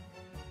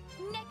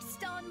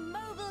 Next on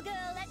Mobile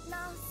Girl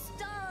Etna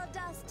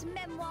Stardust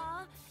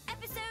Memoir,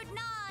 Episode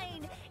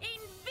 9,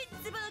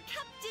 Invincible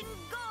Captain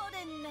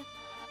Gordon.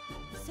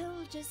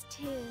 Soldiers'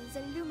 tears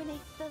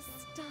illuminate the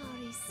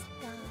starry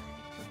sky.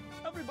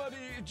 Everybody,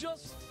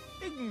 just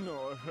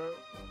ignore her.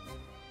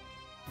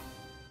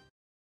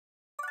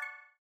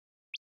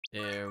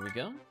 There we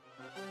go.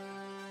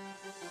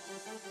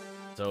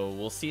 So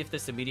we'll see if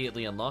this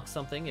immediately unlocks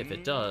something. If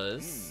it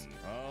does,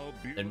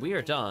 then we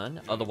are done.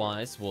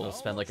 Otherwise, we'll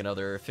spend like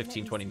another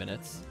 15-20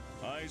 minutes.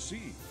 I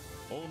see.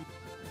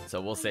 So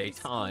we'll say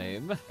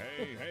time.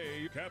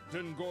 Hey,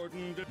 Captain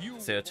Gordon,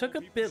 So it took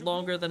a bit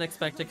longer than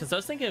expected, because I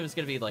was thinking it was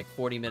going to be like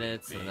 40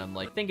 minutes, and I'm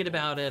like thinking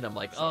about it, I'm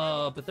like,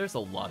 oh, but there's a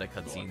lot of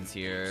cutscenes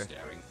here.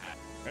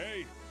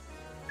 Hey!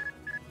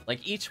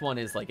 Like each one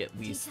is like at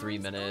least 3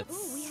 minutes,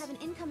 Oh, we have an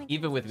incoming...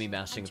 even with me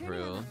mashing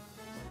through.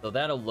 So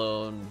that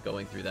alone,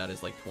 going through that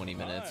is like 20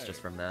 minutes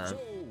just from that. So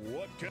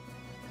what can...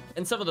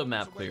 And some of the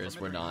map clears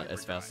were not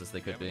as fast as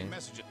they could be.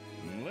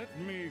 Let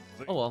me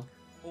think. Oh well,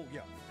 Oh,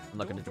 yeah. I'm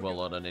not going to dwell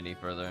on it any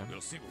further.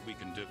 We'll see what we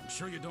can do.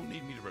 Sure you don't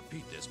need me to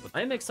repeat this, but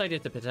I am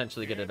excited to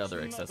potentially get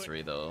another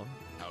accessory though.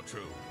 how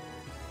true?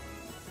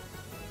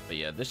 But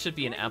yeah, this should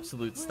be an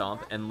absolute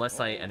stomp unless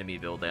I enemy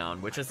build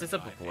down, which as I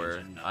said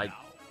before, I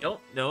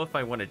don't know if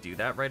I want to do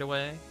that right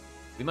away.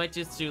 We might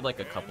just do like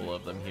a couple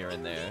of them here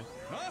and there.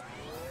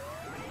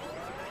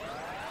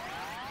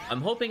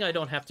 I'm hoping I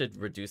don't have to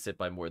reduce it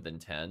by more than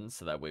 10,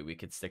 so that way we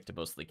could stick to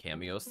mostly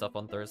cameo stuff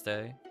on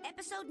Thursday.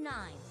 Episode 9,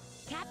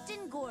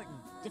 Captain Gordon,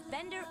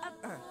 Defender of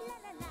Earth.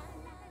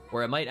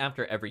 Or I might,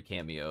 after every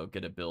cameo,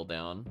 get a build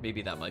down.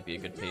 Maybe that might be a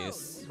good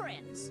pace.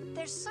 Prince,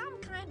 there's some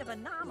kind of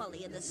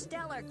anomaly in the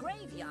stellar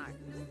graveyard.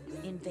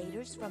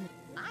 Invaders from...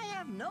 I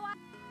have no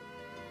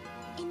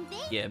idea.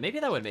 Yeah, maybe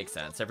that would make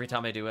sense. Every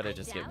time I do it, I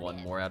just get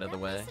one more out of the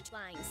way.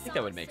 I think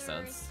that would make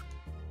sense.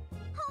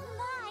 Oh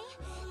my!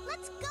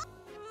 Let's go!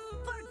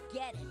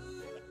 Forget it.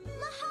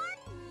 Lahar?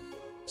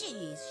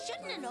 Jeez,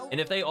 shouldn't have known.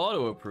 And if they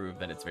auto-approve,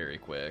 then it's very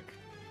quick.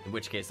 In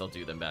which case, I'll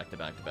do them back to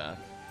back to back.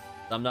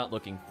 I'm not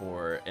looking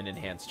for an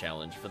enhanced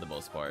challenge for the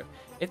most part.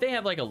 If they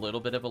have like a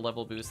little bit of a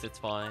level boost, it's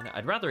fine.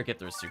 I'd rather get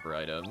their super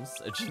items,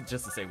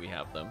 just to say we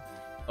have them.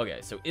 Okay,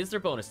 so is there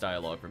bonus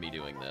dialogue for me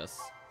doing this?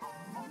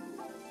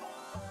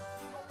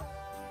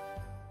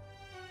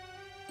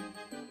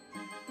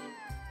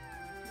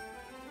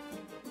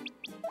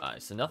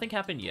 Alright, so nothing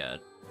happened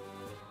yet.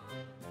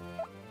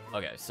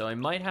 Okay, so I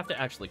might have to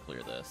actually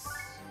clear this.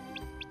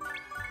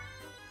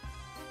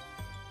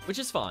 Which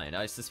is fine,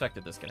 I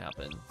suspected this could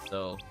happen.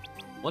 So,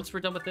 once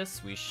we're done with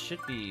this, we should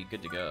be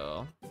good to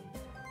go.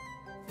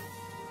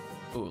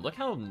 Ooh, look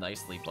how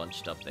nicely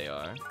bunched up they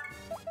are.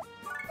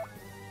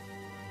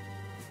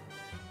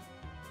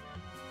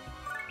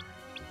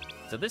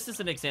 So this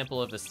is an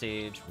example of a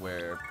stage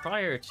where,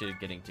 prior to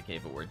getting to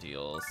Cave of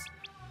Ordeals,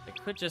 I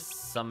could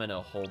just summon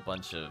a whole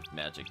bunch of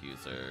magic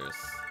users.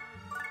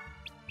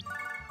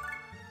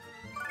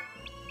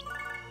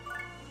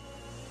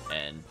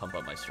 And pump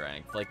up my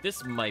strength. Like,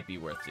 this might be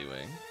worth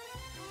doing.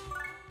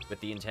 With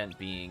the intent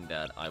being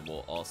that I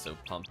will also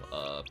pump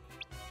up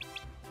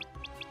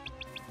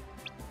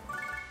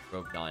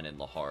Rogue 9 and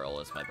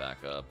Laharl as my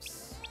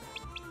backups.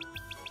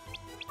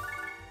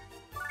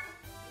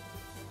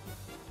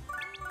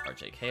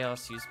 RJ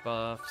Chaos use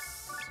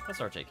buffs. How's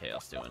RJ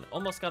Chaos doing?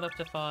 Almost got up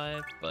to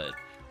 5, but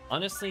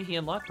honestly, he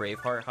unlocked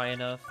Braveheart high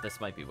enough. This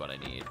might be what I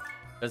need.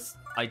 Because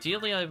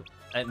ideally,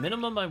 at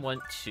minimum, I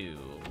want 2.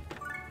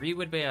 3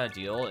 would be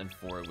ideal, and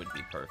 4 would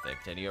be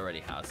perfect, and he already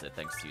has it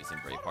thanks to using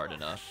Braveheart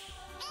enough.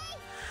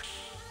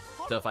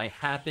 So if I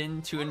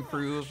happen to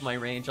improve my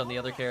range on the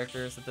other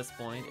characters at this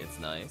point, it's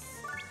nice.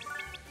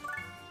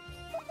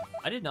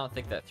 I did not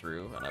think that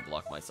through, and I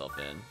blocked myself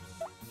in.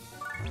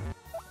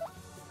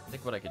 I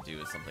think what I could do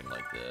is something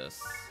like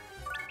this.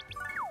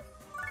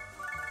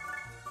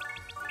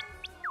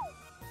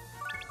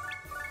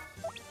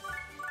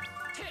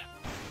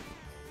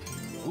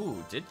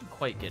 Ooh, didn't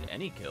quite get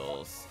any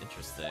kills.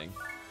 Interesting.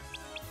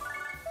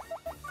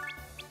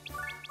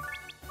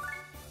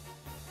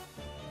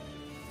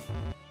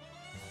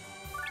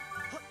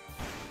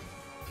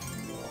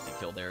 The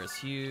kill there is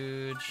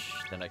huge.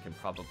 Then I can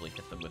probably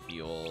hit them with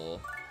the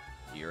old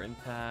Ear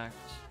Impact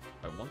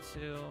if I want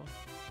to.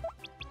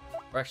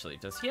 Or actually,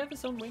 does he have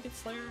his own Winged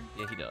Slayer?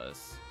 Yeah, he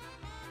does.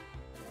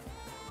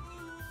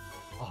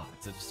 Oh,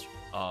 it's just...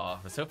 I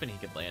was hoping he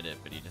could land it,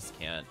 but he just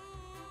can't.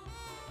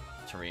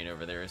 Terrain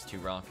over there is too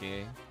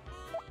rocky.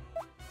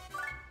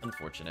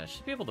 Unfortunate.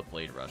 Should be able to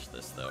Blade Rush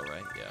this though,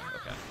 right? Yeah,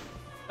 okay.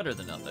 Better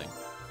than nothing.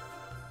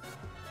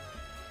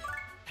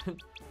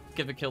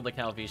 Give a kill to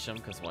Calvisham,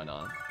 because why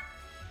not?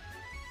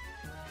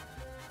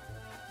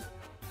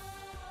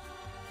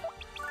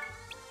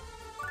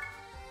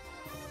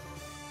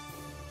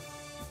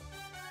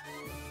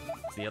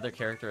 Is the other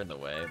character in the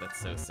way? That's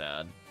so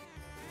sad.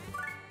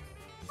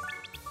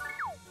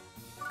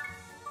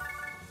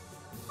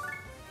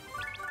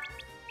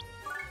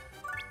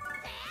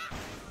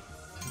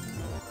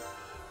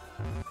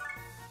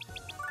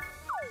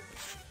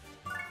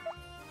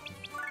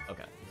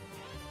 Okay.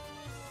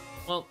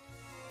 Well,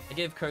 I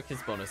gave Kirk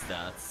his bonus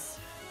stats.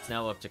 It's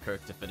now up to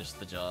Kirk to finish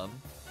the job.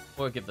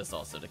 Or give this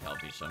also to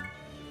Calvisham.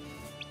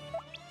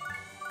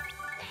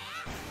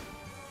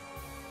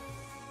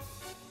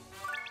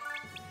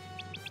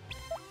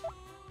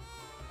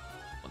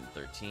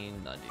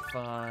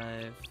 1395.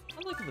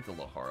 I like it with the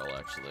Laharl,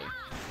 actually.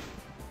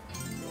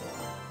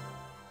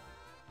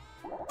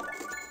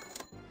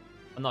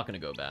 I'm not gonna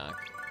go back.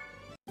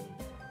 Might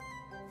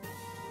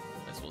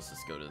as well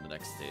just go to the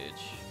next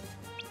stage.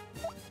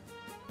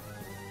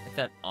 Like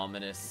that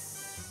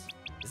ominous...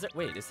 Is there...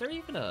 Wait, is there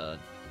even a...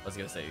 I was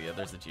gonna say, yeah,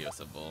 there's a Geo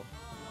symbol.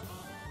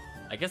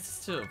 I guess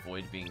it's to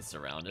avoid being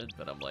surrounded,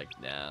 but I'm like,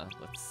 nah,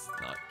 let's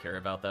not care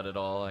about that at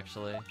all,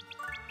 actually.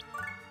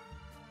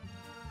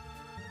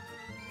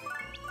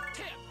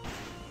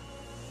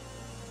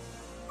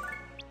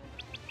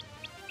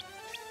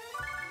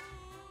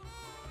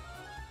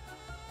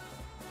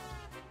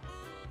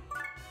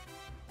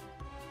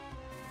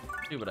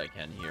 Do what I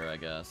can here, I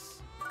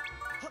guess.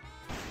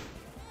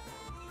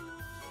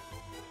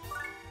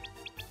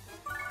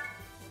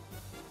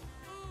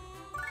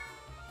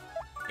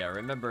 Yeah, I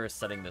remember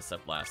setting this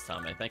up last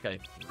time. I think I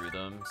threw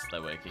them so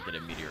that way I could get a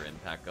Meteor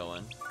Impact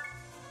going.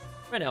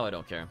 Right now, I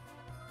don't care.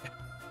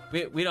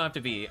 We don't have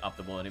to be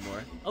optimal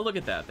anymore. Oh, look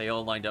at that. They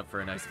all lined up for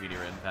a nice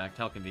meteor impact.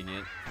 How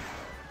convenient.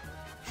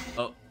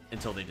 Oh,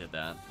 until they did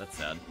that. That's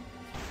sad.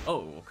 Oh,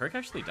 will Kirk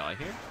actually die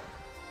here?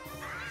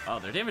 Oh,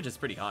 their damage is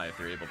pretty high if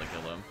they're able to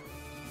kill him.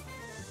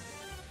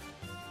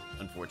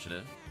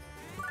 Unfortunate.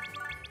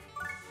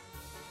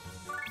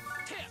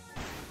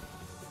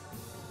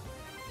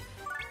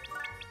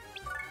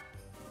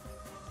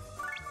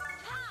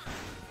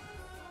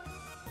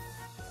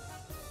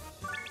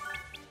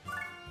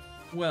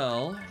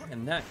 Well,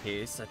 in that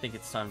case, I think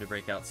it's time to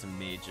break out some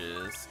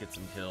mages, get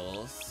some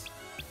kills.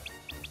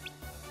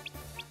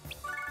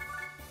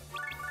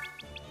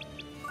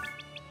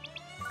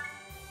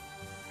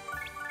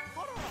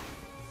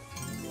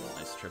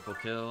 Nice triple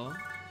kill.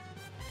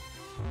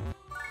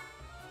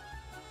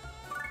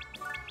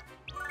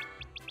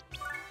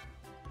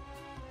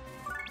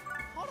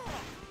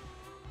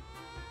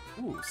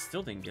 Ooh,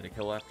 still didn't get a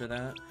kill after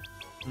that.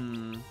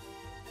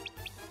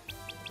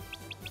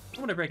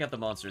 I don't want to break out the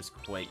monsters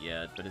quite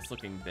yet, but it's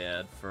looking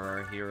bad for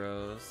our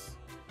heroes.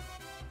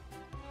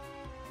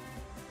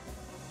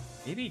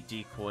 Maybe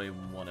decoy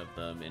one of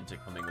them into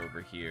coming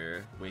over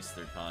here, waste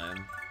their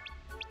time.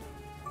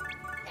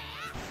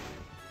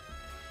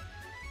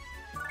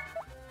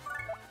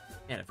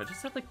 Man, if I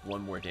just had like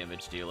one more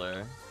damage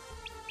dealer.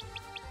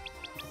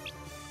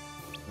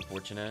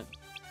 Unfortunate.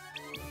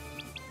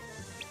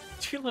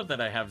 Do you love that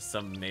I have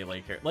some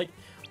melee character? Like,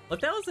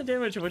 1,000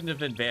 damage wouldn't have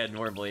been bad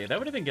normally. That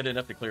would have been good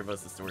enough to clear most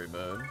of the story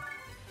mode.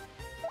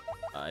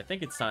 I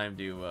think it's time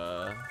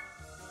to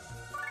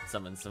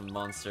summon some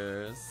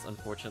monsters,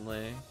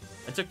 unfortunately.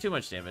 I took too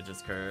much damage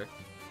as Kirk.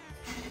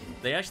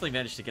 They actually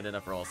managed to get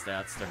enough raw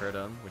stats to hurt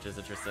him, which is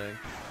interesting.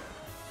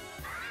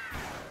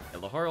 Yeah,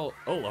 Laharl...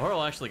 Oh,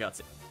 Laharl actually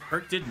got...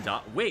 Kirk didn't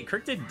die. Wait,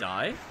 Kirk didn't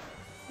die?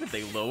 Did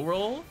they low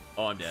roll?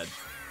 Oh, I'm dead.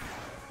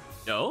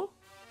 No?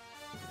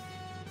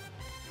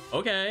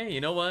 Okay,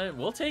 you know what?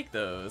 We'll take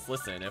those.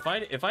 Listen, if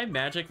I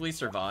magically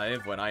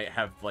survive when I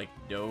have like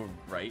no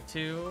right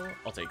to,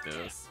 I'll take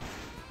those.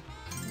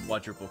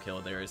 Quadruple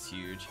kill there is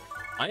huge.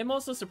 I am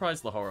also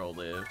surprised Laharl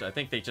lived. I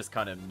think they just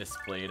kind of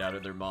misplayed out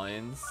of their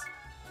minds.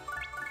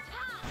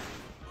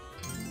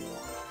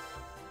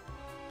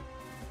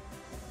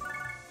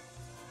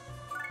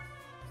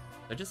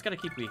 I just gotta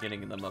keep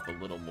weakening them up a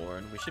little more,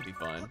 and we should be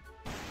fine.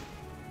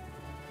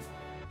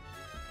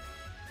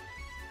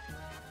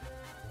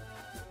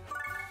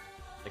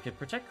 I could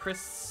protect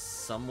Chris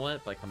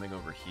somewhat by coming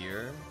over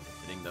here,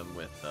 hitting them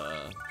with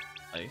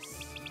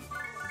ice.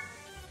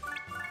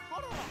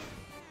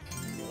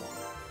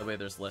 That way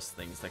there's less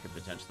things that could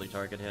potentially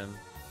target him.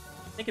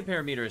 I think a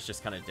Parameter is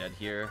just kind of dead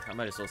here. I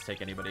might as well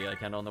take anybody I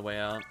can on the way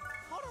out.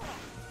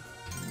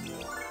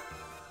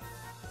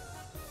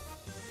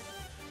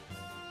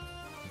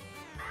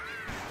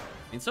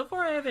 I mean, so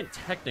far I haven't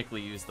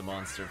technically used the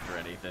monster for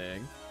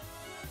anything,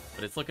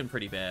 but it's looking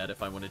pretty bad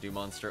if I want to do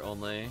monster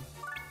only.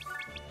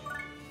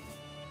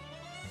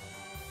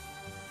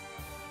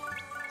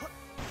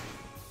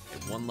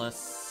 Okay, one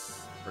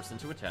less person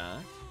to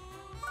attack.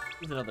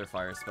 Use another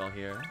fire spell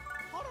here.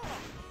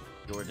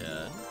 You're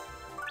dead.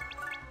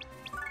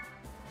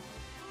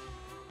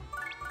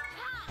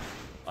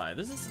 Alright,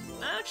 this is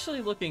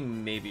actually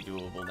looking maybe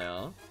doable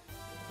now.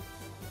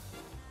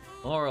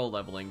 Laurel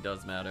leveling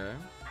does matter.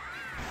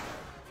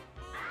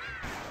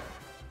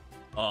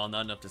 Oh,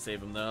 not enough to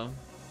save him, though.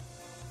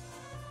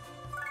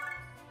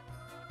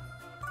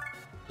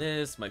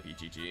 This might be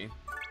GG.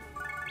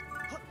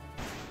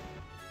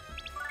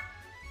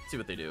 See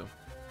what they do.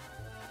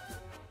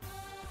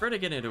 Prefer to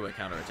get into a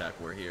counterattack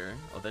war here.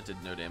 Oh, that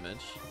did no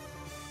damage.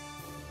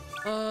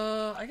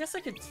 I guess I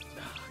could...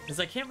 Because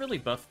I can't really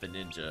buff the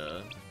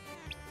ninja.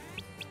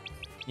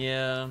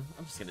 Yeah,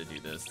 I'm just gonna do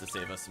this to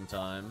save us some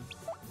time.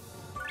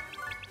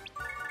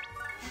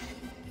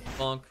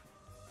 Bonk.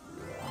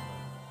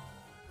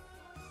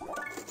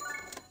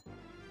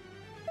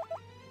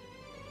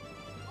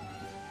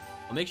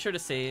 I'll make sure to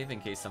save in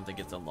case something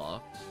gets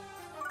unlocked.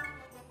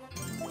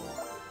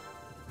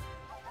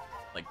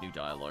 Like new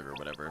dialogue or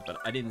whatever, but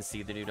I didn't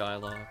see the new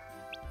dialogue.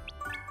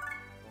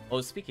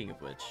 Oh, speaking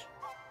of which,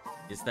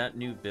 is that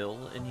new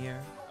bill in here?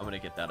 I'm gonna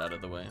get that out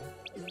of the way.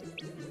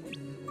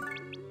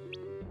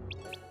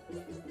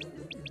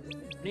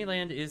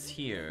 Honeyland is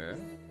here.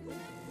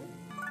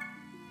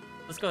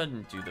 Let's go ahead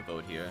and do the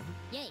vote here.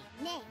 Yay,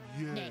 nay,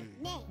 nay,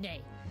 nay,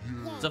 nay.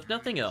 So if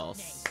nothing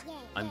else,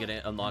 I'm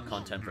gonna unlock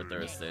content for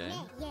Thursday.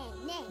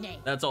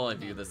 That's all I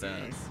view this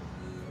as.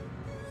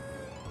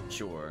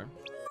 Sure.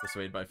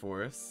 Persuade by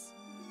force.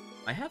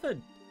 I have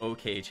an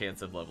okay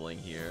chance of leveling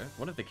here.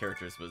 One of the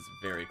characters was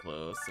very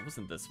close. It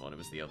wasn't this one, it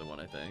was the other one,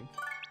 I think.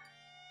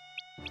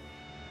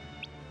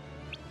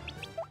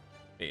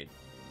 Wait.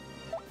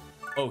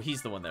 Oh,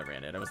 he's the one that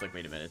ran it. I was like,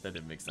 wait a minute, that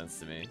didn't make sense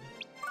to me.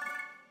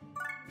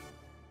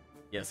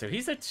 Yeah, so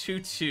he's a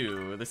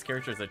 2-2. This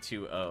character is a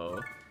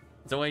 2-0.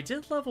 So I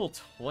did level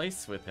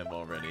twice with him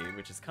already,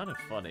 which is kind of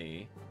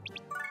funny.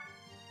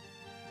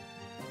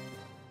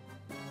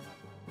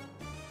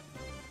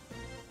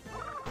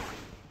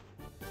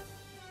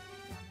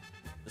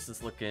 This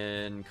is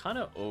looking kind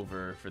of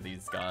over for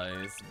these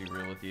guys, to be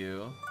real with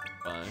you.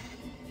 But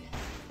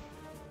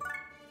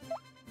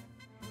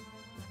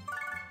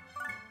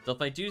so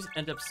if I do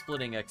end up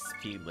splitting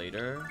XP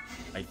later,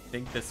 I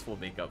think this will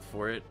make up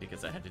for it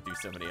because I had to do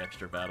so many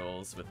extra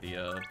battles with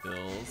the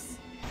bills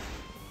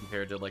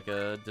compared to like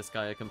a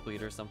Disgaea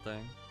complete or something.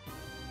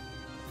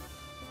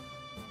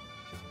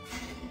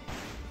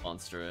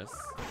 Monstrous.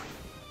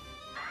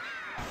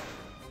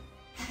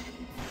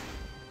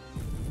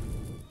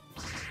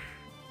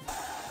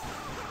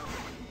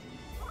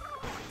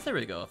 There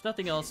we go. If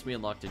nothing else, we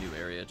unlocked a new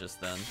area just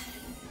then.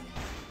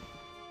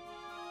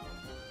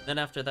 Then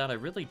after that, I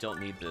really don't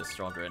need the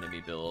stronger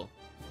enemy bill.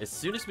 As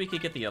soon as we can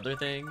get the other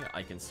thing,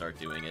 I can start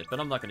doing it, but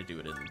I'm not going to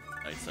do it in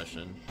night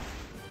session.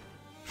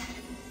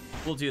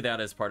 We'll do that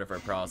as part of our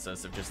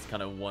process of just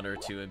kind of one or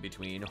two in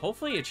between.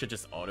 Hopefully it should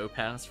just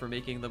auto-pass for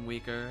making them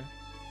weaker.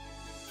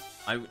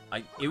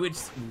 It would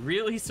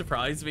really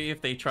surprise me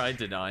if they tried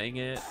denying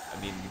it.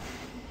 I mean,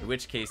 in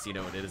which case, you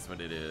know, it is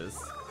what it is.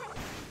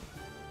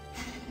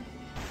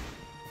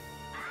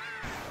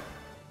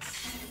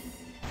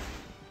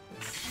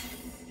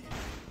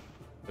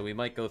 So we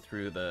might go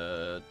through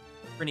the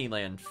Prinny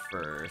Land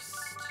first,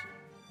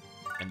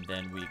 and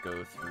then we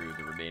go through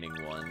the remaining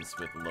ones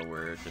with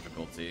lower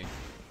difficulty.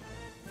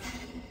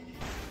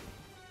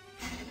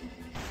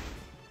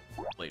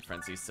 Blade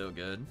Frenzy's so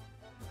good.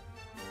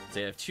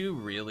 So I have two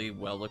really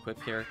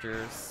well-equipped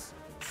characters,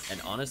 and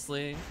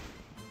honestly,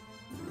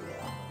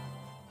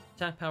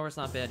 attack power's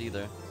not bad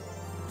either.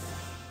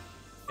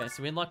 Okay,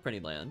 so we unlock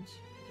Prinny Land.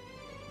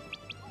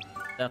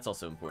 That's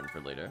also important for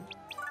later.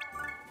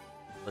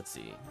 Let's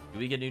see. Do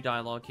we get new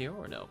dialogue here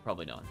or no?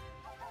 Probably not.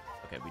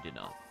 Okay, we did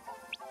not.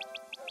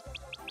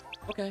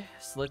 Okay,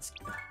 so let's...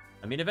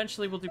 I mean,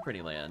 eventually we'll do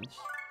Prinny Land.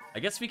 I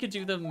guess we could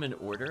do them in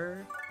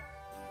order.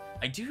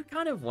 I do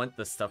kind of want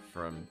the stuff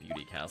from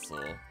Beauty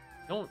Castle.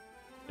 Don't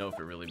know if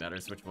it really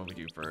matters which one we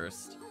do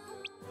first.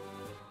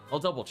 I'll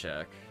double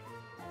check.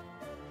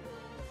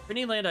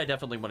 Prinny Land I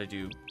definitely want to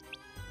do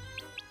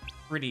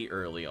pretty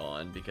early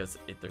on because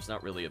there's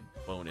not really a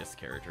bonus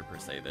character per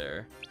se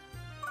there.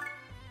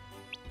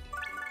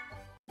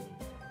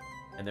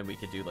 And then we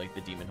could do, like,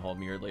 the Demon Hall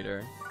Mirror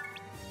later.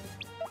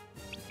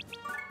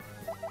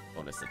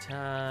 Bonus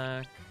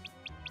attack.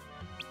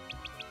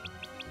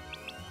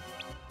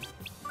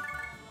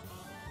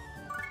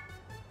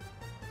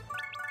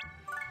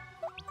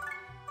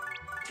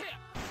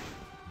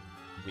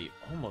 We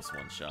almost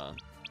one-shot.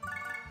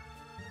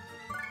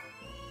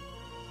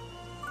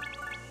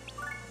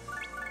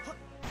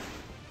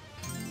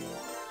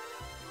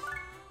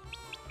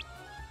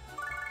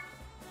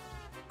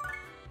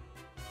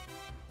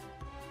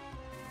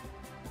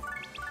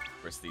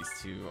 These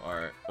two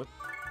are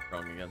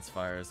strong against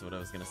fire is what I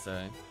was gonna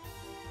say.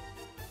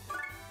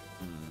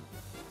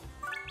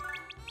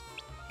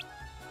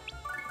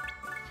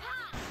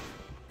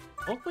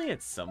 Hopefully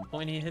at some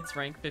point he hits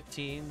rank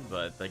 15,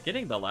 but like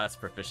getting the last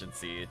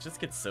proficiency, it just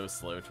gets so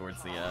slow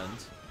towards the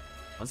end.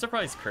 I'm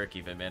surprised Kirk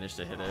even managed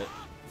to hit it.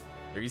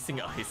 They're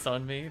using ice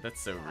on me?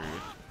 That's so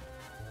rude.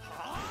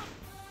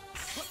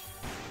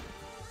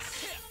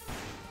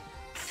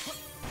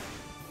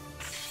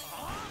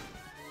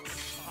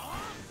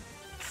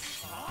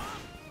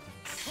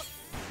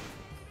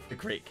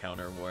 Great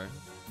counter war.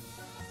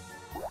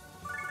 I'm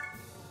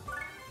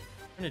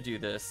gonna do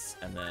this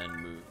and then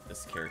move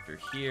this character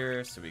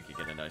here so we could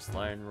get a nice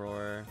lion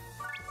roar.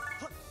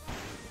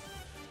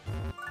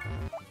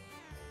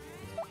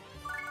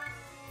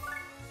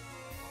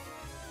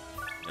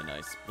 A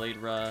nice blade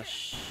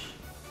rush.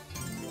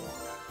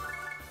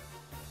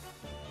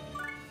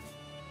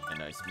 A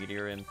nice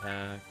meteor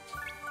impact.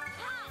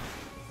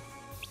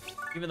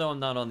 Even though I'm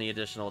not on the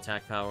additional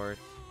attack power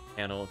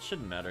panel, it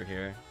shouldn't matter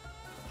here.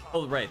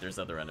 Oh, right, there's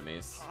other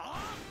enemies.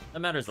 That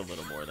matters a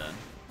little more, then.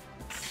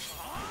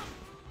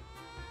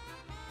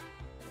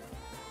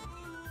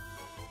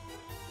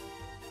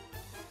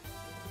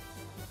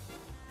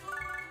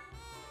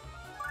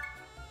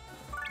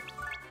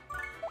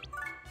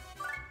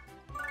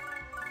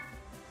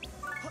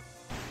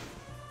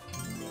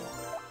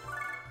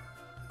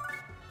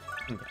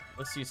 Okay,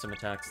 let's use some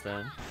attacks,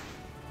 then.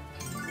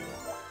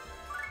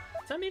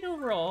 I mean,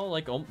 overall,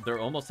 like, they're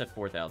almost at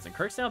 4,000.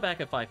 Kirk's now back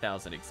at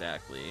 5,000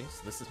 exactly,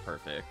 so this is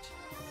perfect.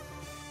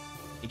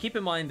 And keep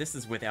in mind, this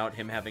is without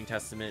him having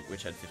Testament,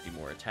 which had 50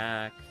 more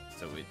attack,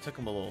 so it took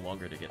him a little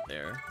longer to get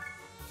there.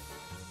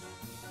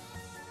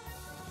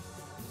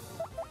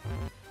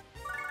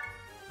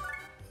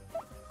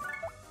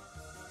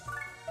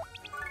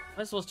 Might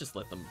as well just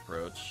let them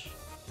approach.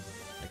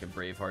 I can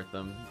Braveheart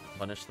them,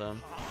 punish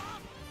them.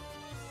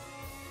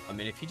 I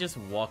mean, if he just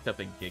walked up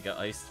and Giga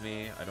Iced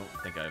me, I don't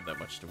think I have that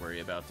much to worry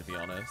about, to be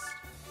honest.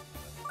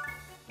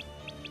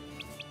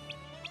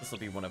 This will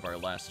be one of our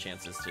last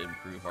chances to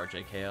improve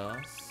RJ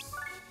Chaos.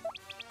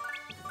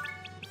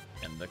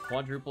 And the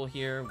quadruple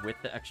here with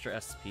the extra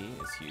SP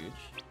is huge.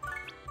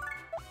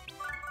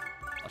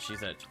 Oh,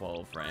 she's at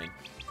 12 rank.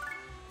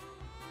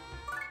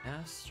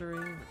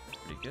 Mastery,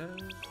 pretty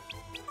good.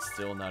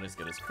 Still not as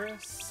good as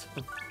Chris.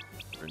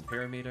 We're in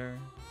Parameter.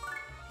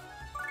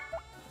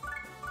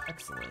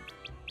 Excellent.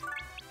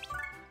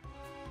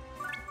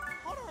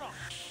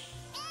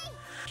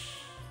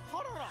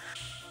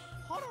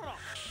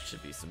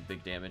 Should be some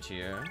big damage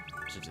here.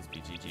 Should just be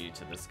GG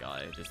to this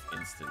guy just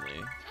instantly.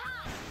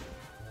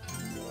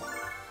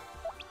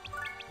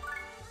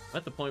 I'm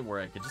at the point where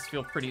I could just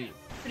feel pretty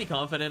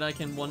confident I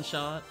can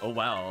one-shot. Oh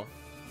wow.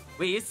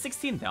 Wait, it's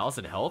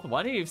 16,000 health?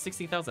 Why do you have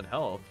 16,000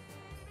 health?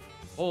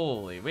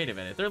 Holy, wait a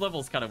minute. Their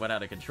levels kind of went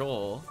out of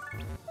control.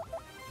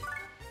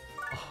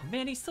 Oh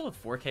man, he's still a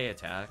 4K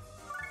attack.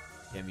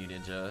 Damn you,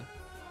 Ninja.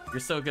 You're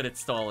so good at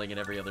stalling in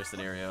every other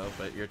scenario,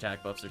 but your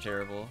attack buffs are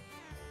terrible.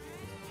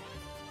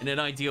 In an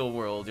ideal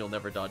world, you'll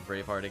never dodge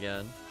Braveheart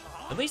again.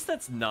 At least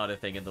that's not a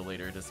thing in the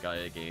later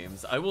Disgaea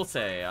games. I will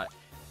say,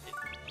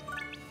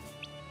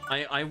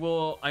 I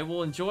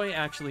will enjoy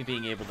actually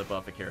being able to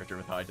buff a character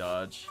with high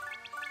dodge.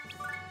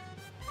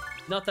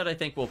 Not that I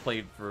think we'll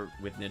play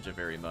with Ninja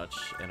very much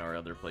in our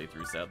other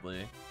playthrough,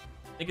 sadly.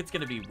 I think it's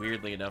gonna be,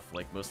 weirdly enough,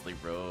 like mostly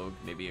Rogue,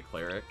 maybe a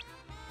Cleric,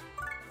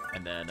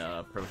 and then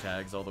Pro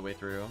Tags all the way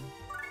through.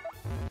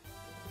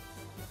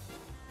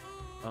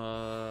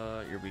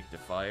 You're weak to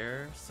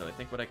fire, so I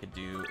think what I could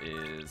do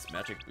is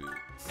Magic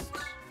Boots.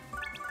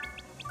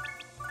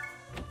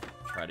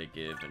 Try to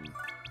give an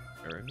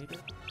Parameter?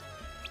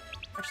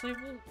 Actually,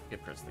 we'll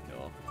give Chris the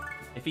kill.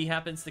 If he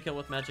happens to kill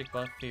with Magic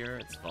Buff here,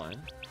 it's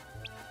fine.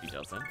 If he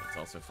doesn't, it's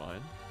also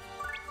fine.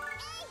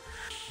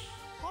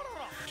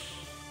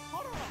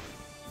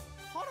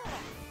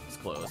 It's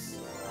close.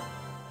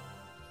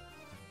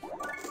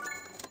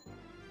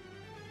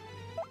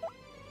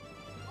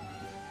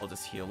 I'll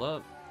just heal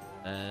up.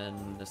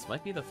 And this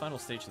might be the final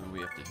stage that we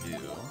have to do.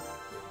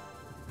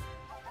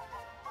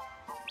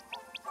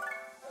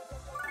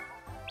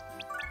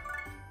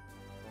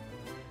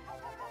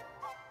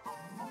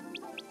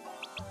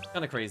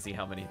 Kinda crazy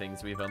how many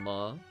things we've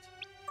unlocked.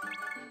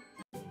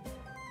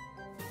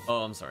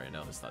 Oh, I'm sorry,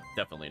 no, that's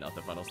definitely not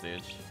the final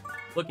stage.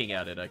 Looking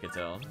at it, I could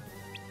tell.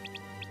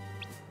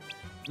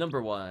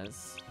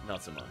 Number-wise,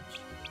 not so much.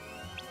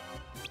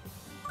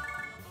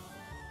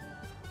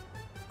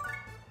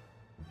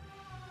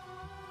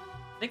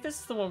 I think this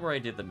is the one where I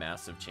did the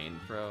massive chain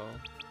throw,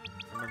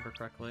 if I remember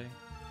correctly.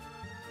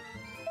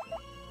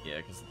 Yeah,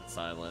 because of the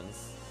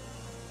silence.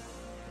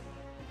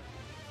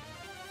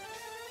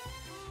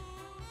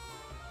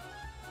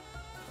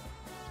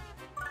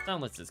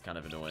 Silence is kind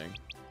of annoying.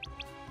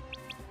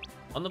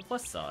 On the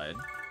plus side,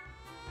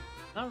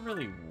 not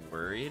really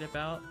worried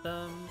about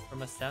them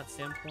from a stat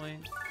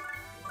standpoint.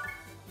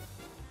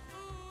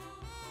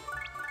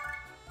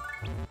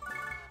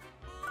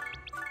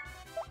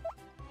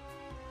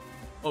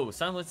 Oh,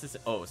 silence is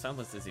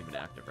even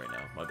active right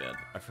now. My bad.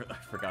 I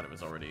forgot it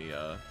was already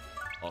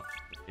off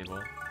the table.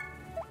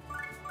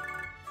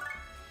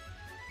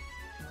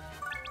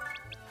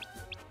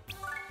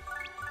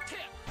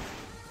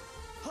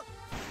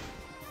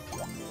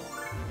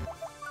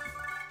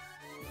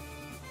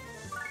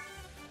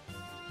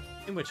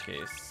 In which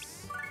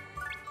case,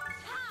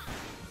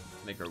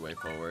 let's make our way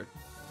forward.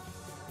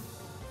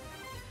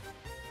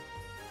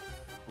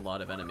 A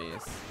lot of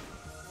enemies.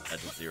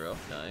 That's a 0.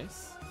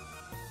 Nice.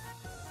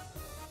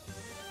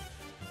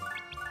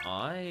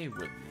 I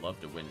would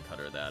love to wind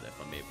cutter that if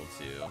I'm able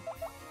to.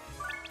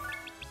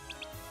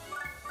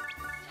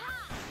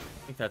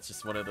 I think that's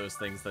just one of those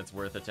things that's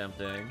worth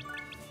attempting. And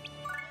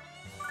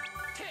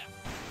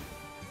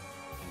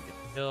get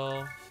the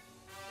kill.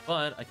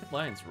 But I could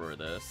Lion's Roar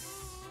this.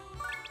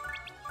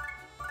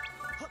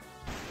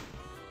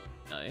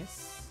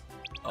 Nice.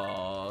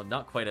 Oh,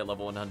 not quite at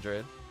level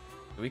 100.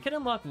 We can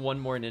unlock one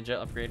more ninja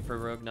upgrade for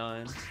Rogue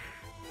 9.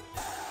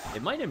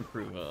 It might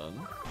improve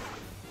him.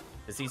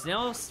 Because he's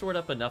now stored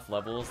up enough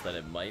levels that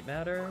it might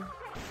matter.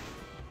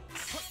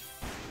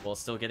 While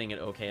still getting an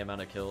okay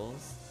amount of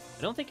kills.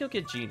 I don't think he'll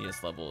get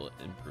genius level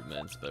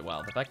improvements, but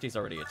wow, the fact he's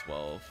already at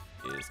 12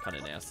 is kind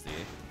of nasty.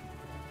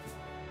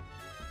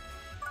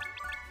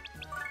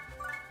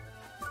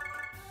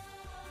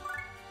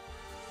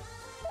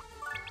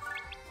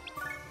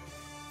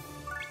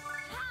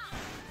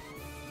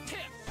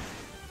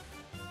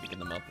 Picking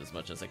them up as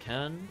much as I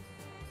can.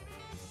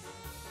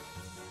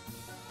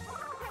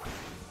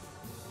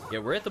 Yeah,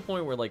 we're at the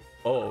point where, like,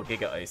 oh,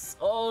 Giga Ice.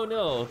 Oh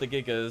no, the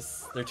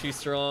Gigas. They're too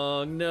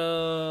strong.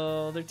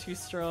 No, they're too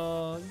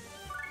strong.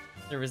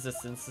 Their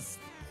resistance is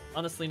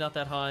honestly not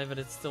that high, but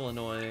it's still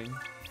annoying.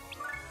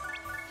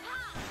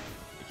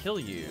 To kill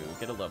you,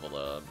 get a level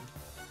up.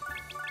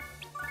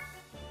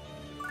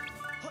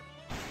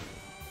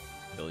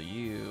 Kill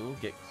you,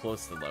 get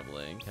close to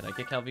leveling. Can I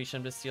get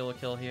Calvisham to steal a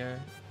kill here?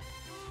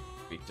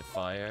 Weak to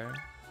fire.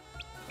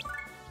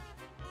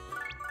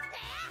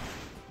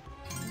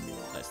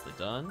 Nicely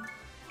done.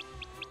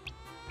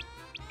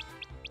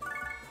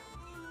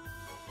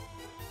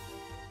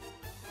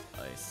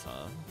 Nice,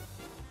 huh? I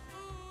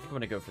think I'm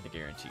gonna go for the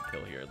guaranteed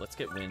kill here. Let's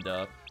get wind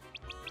up.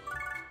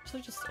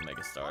 Actually, just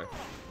Omega Star.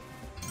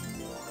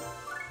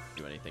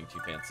 Do anything too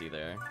fancy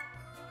there.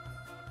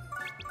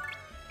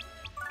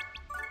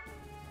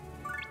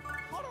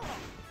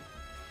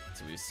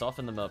 we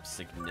soften them up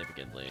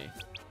significantly.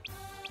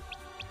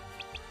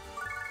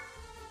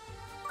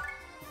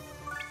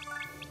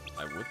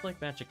 I would like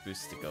magic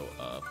boost to go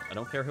up. I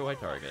don't care who I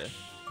target.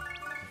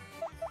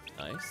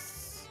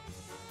 Nice.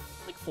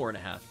 Like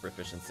 4.5 for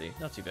efficiency.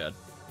 Not too bad.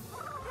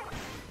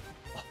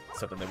 Oh,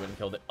 except they wouldn't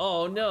kill it.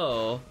 Oh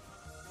no!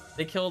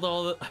 They killed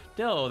all the...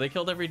 No, they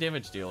killed every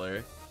damage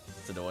dealer.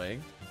 It's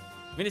annoying.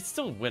 I mean, it's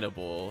still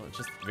winnable. It's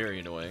just very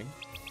annoying.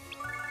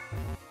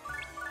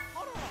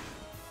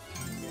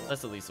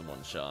 That's at least a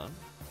one-shot.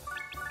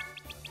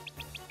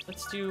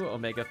 Let's do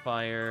Omega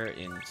Fire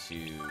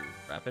into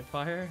Rapid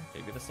Fire.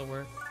 Maybe this will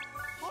work.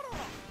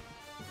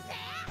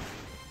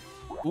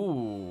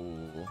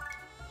 Ooh.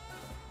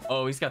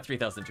 Oh, he's got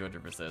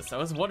 3,200 resist. I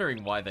was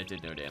wondering why that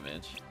did no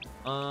damage.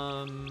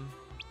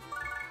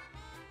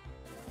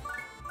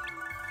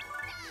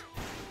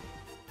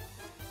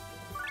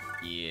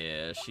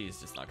 Yeah, she's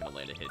just not gonna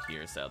land a hit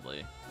here,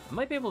 sadly. I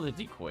might be able to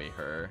decoy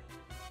her.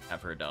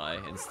 Have her die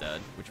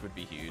instead, which would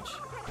be huge.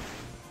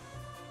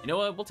 You know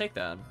what? We'll take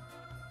that.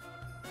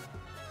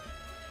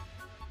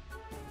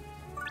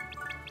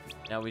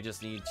 Now we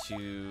just need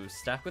to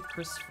stack with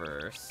Chris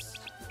first.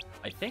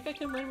 I think I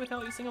can win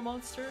without using a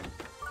monster.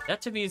 That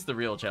to me is the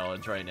real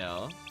challenge right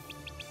now.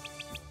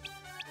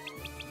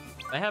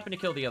 If I happen to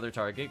kill the other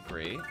target,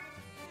 great.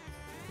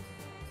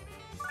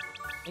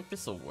 I think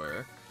this will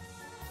work.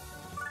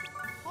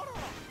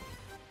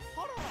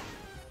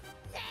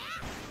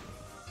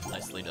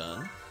 Nicely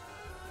done.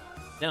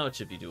 Now it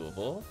should be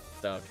doable.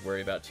 Don't have to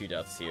worry about 2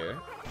 deaths here.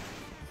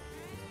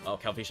 Oh,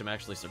 Calvisham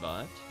actually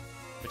survived.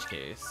 In which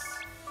case...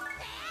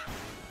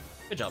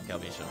 Good job,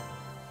 Calvisham.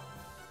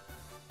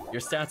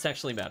 Your stats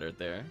actually mattered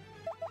there.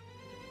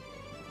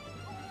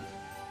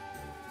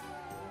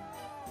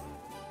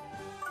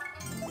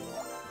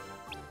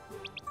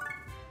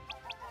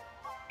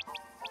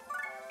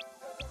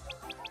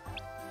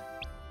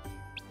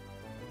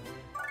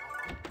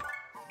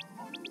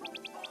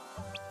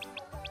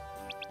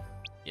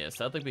 Yeah,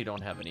 sadly we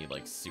don't have any,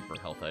 like, super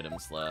health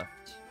items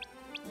left.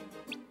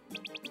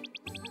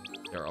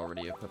 They're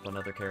already equipped on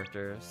other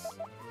characters.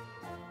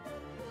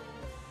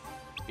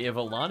 We have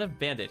a lot of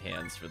bandit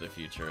hands for the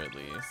future, at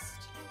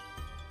least.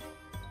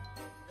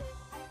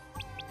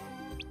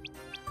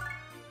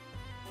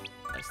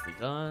 Nicely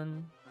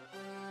done.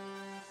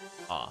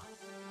 Ah,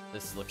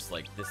 this looks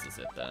like this is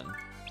it then.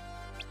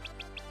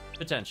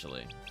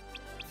 Potentially.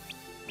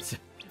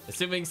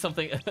 Assuming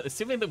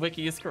the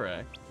wiki is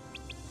correct.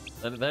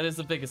 That is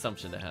a big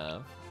assumption to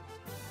have.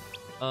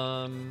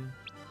 I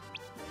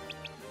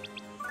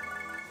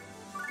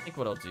think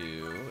what I'll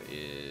do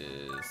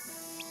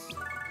is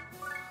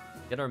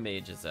get our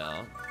mages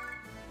out.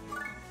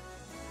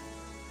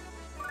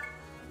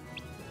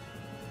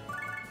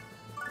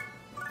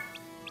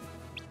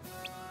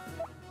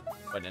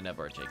 But I didn't have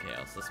RJ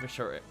Chaos. Let's make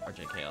sure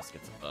RJ Chaos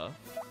gets a buff.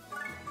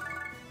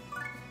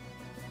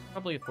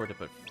 Probably afford to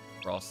put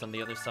Frost on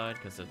the other side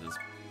because of his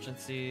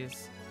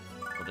proficiencies.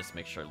 We'll just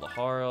make sure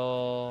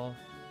Laharl,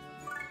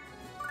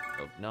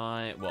 Rogue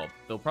 9. Well,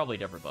 they'll probably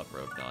never buff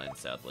Rogue 9,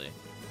 sadly.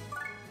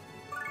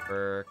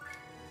 Burke.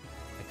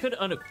 I could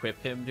unequip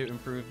him to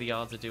improve the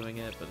odds of doing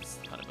it, but it's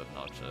kind of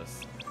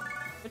obnoxious.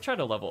 I try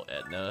to level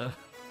Edna,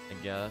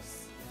 I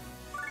guess.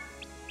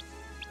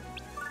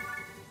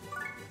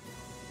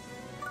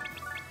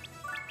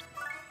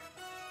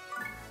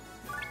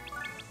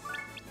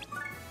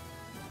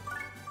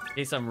 In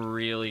case I'm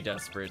really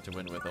desperate to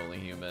win with only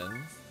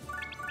humans.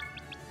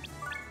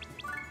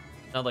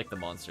 Not like the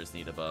monsters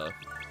need a buff.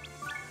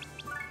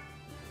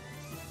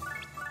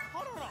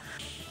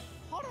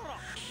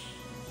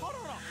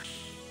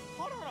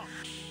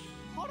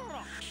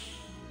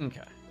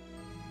 Okay.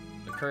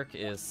 The Kirk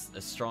is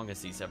as strong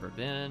as he's ever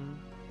been.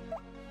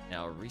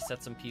 Now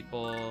reset some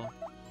people.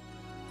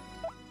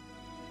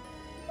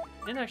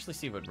 Didn't actually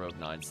see what Rogue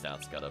 9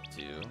 stats got up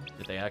to.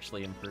 Did they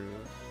actually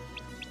improve?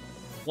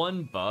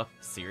 1 buff?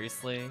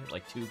 Seriously?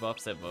 Like 2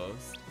 buffs at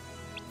most?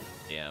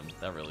 Damn,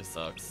 that really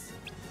sucks.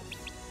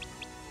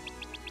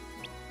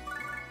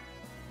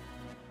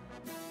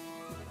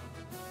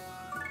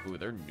 Ooh,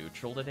 they're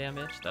neutral to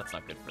damage? That's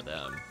not good for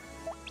them.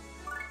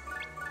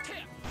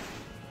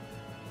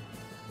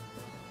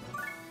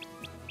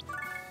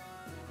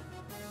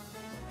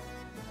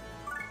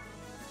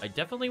 I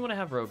definitely want to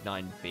have Rogue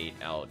 9 bait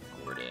out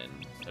Gordon.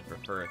 I'd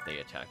prefer if they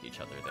attack each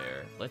other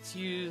there. Let's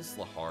use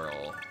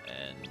Laharl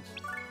and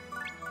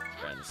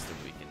friends to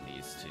weaken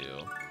these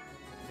two.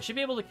 I should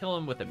be able to kill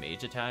him with a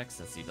mage attack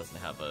since he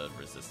doesn't have a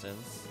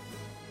resistance.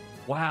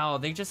 Wow,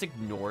 they just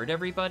ignored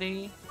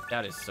everybody?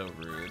 That is so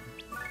rude.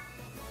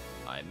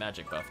 Alright,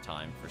 magic buff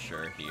time for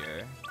sure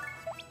here.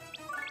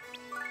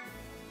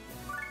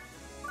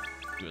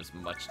 Do as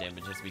much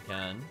damage as we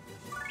can.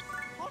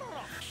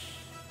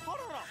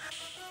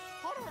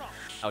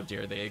 How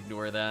dare they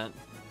ignore that?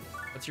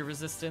 What's your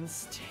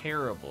resistance?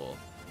 Terrible.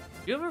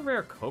 You have a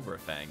rare Cobra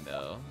Fang,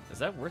 though. Is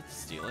that worth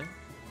stealing?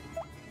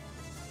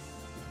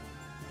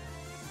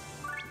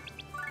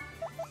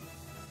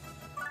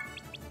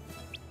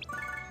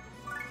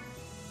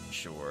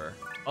 sure.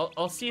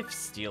 I'll see if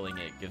stealing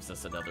it gives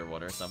us another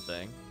one or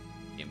something.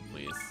 Game,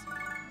 please.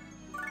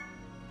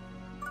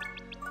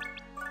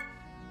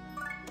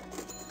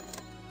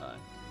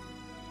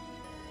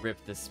 Rip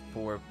this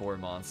poor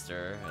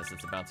monster as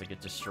it's about to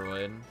get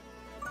destroyed.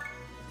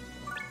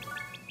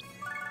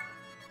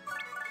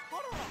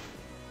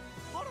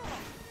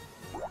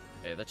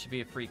 Okay, that should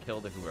be a free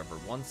kill to whoever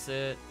wants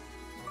it.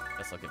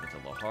 Guess I'll give it to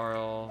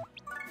Laharl.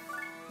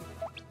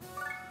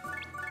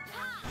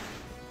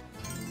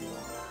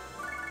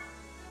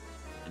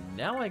 And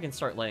now I can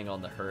start laying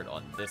on the hurt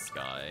on this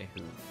guy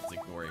who's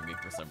ignoring me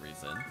for some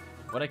reason.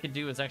 What I could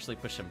do is actually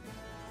push him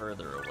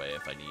further away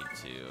if I need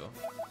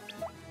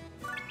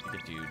to. I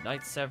could do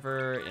Night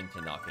Sever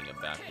into knocking him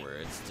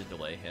backwards to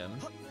delay him.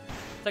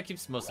 That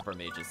keeps most of our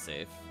mages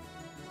safe.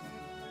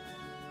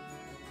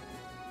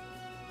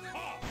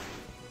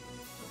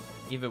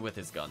 Even with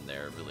his gun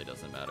there, it really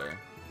doesn't matter.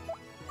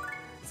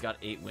 He's got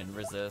 8 wind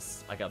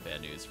resist. I got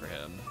bad news for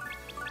him.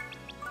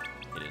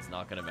 It is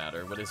not gonna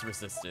matter what his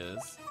resist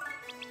is.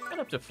 Got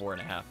up to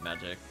 4.5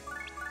 magic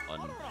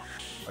on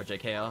RJ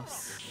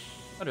Chaos.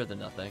 Better than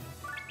nothing.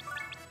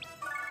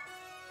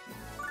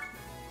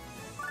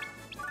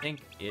 I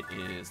think it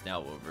is now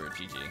over.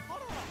 GG.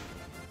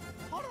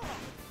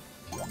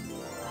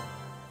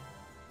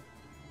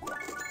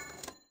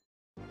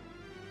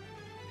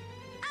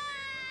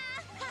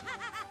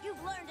 You've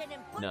learned an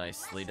important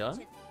Nicely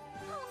lesson done.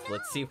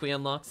 Let's see if we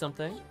unlock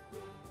something.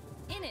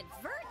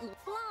 Inadvertent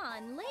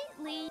flan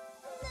lately.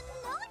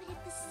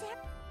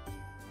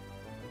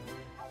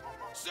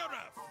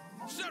 Seraph!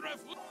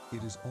 Seraph!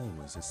 It is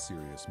always a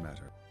serious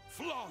matter.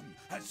 Flan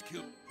has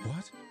killed.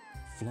 What?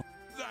 Flo-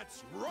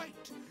 That's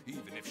right!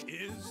 Even if she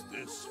is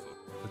this.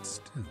 But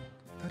still,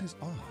 that is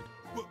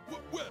odd.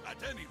 Well, at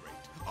any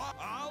rate,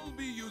 I'll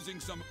be using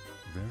some.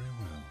 Very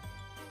well.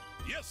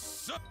 Yes,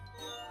 sir!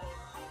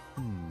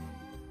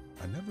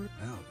 I never.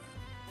 Now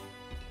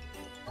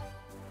then.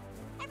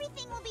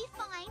 Everything will be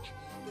fine.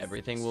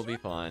 Everything will be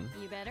fine.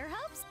 You better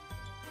hope so.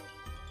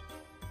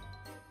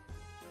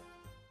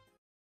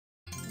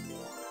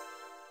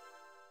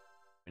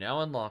 We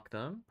now unlock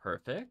them.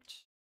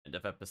 Perfect. End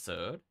of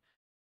episode.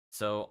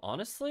 So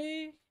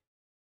honestly,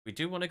 we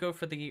do want to go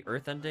for the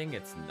Earth ending.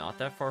 It's not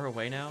that far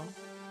away now.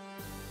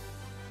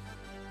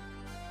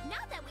 Now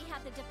that we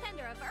have the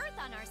Defender of Earth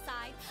on our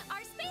side,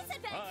 our space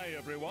adventure. Hi,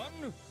 everyone.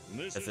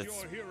 This Because is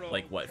it's your hero,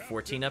 like, what,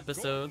 14 Captain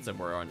episodes and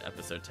Gordon. we're on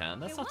episode 10?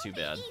 That's not too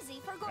bad.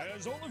 Easy for Gordon.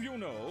 As all of you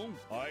know,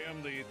 I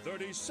am the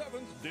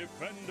 37th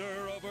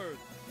Defender of Earth.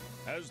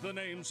 As the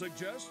name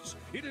suggests,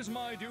 it is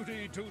my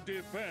duty to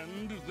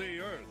defend the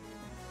Earth.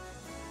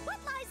 What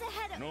lies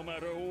ahead of No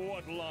matter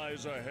what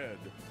lies ahead,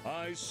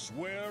 I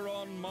swear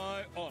on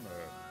my honor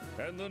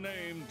and the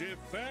name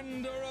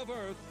Defender of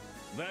Earth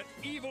that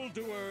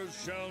evildoers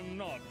shall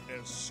not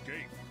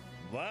escape.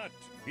 That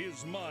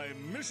is my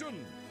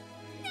mission.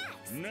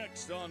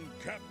 Next on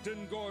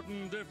Captain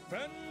Gordon,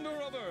 Defender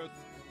of Earth,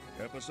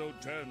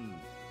 Episode 10,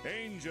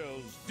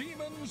 Angels,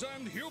 Demons,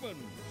 and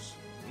Humans.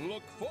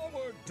 Look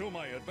forward to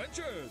my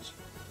adventures.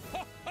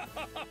 Ha ha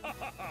ha ha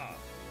ha ha!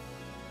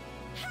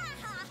 Ha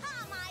ha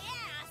ha, my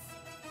ass!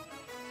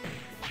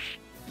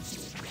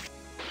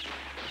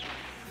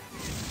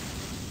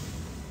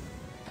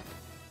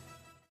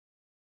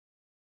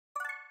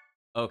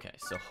 Okay,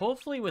 so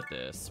hopefully with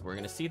this, we're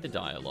going to see the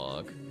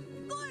dialogue.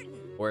 Gordon!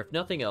 Or if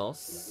nothing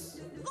else,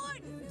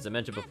 Gordon! as I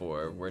mentioned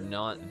before, we're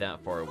not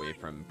that far away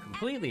from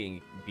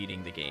completely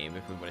beating the game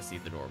if we want to see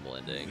the normal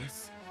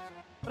endings.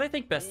 But I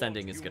think best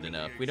ending is good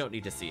enough. We don't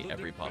need to see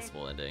every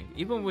possible ending.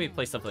 Even when we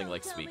play something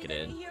like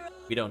Suikoden,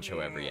 we don't show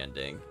every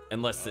ending,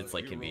 unless it's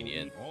like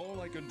convenient. All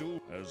I can do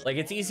is Like,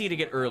 it's easy to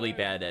get early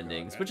bad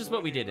endings, which is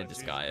what we did in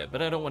Disgaea,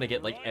 but I don't want to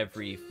get like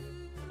every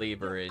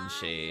flavor and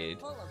shade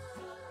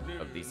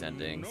of these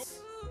endings.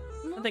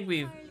 I think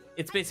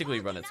it's basically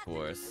run its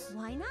course.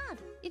 Why not?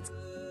 It's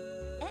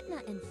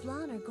Etna and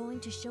Flan are going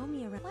to show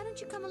me around. Why don't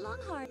you come along,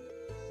 Heart?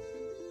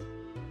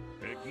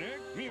 picnic.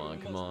 You Come on,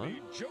 come must on.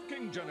 be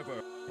joking,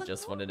 Jennifer. I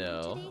just want to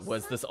know,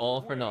 was this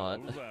all for naught?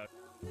 Well,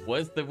 that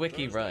Was the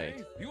wiki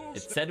right? you'll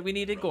It stay- said we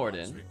needed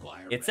Gordon.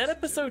 It said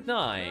episode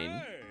 9,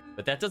 Hey!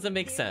 but that doesn't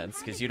make sense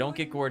because you don't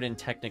get Gordon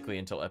technically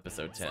until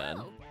episode 10.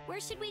 So, where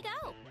should we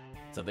go?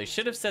 So they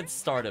should have said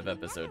start of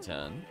episode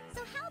 10.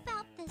 So how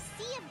about the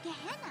Sea of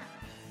Gehenna?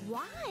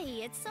 Why?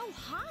 It's so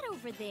hot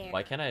over there.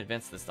 Why can't I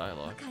advance this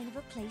dialogue? What kind of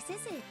a place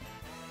is it?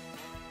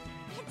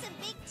 It's a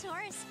big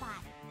tourist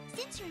spot.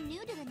 Since you're new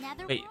to the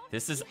Netherworld, Wait,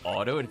 this is you have to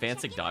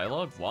auto-advancing check it out.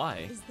 dialogue?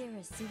 Why? Is there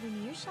a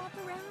souvenir shop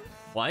around?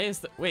 Why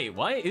is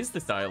why is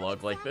this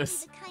dialogue like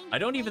this? I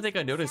don't even think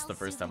I noticed the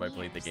first time I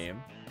played the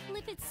game. Well,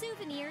 if it's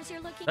souvenirs you're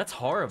looking That's for,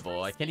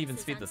 horrible. I try can't even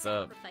Spaces speed on this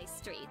up. Sacrifice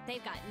Street.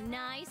 They've got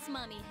nice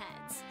mummy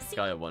heads. See,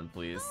 Gaia 1,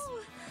 please.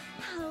 Oh,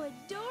 how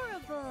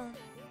adorable!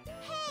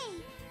 Hey,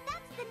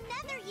 that's the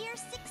Nether Year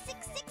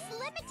 666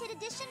 limited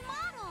edition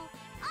model.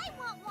 I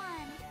want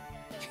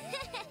one.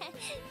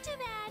 too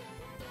bad.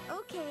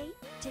 Okay,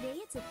 today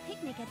it's a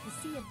picnic at the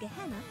Sea of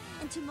Gehenna,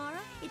 and tomorrow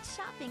it's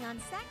shopping on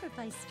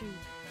Sacrifice Street.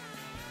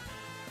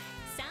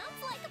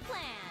 Sounds like a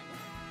plan.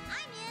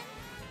 I'm in.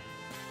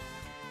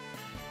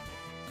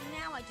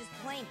 I just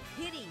plain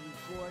pity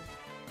you, Gord.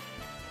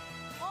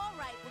 All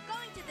right, we're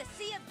going to the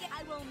Sea of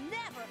I will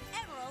never,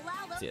 ever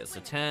allow those... So yeah, so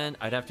 10,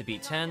 I'd have to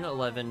beat 10,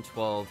 11,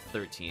 12,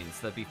 13, so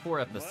that'd be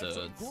 4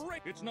 episodes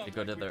to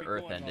go to the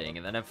Earth ending,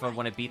 and then if I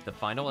want to beat the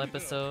final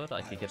episode,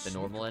 I could get the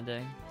normal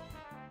ending.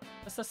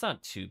 That's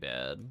not too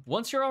bad.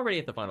 Once you're already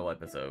at the final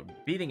episode,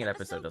 beating an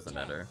episode doesn't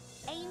matter.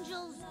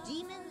 Angels,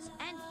 demons,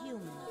 and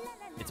humans.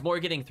 It's more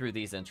getting through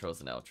these intros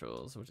and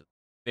outros, which is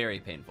very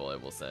painful, I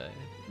will say.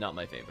 Not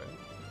my favorite.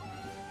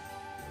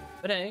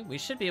 But hey, we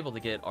should be able to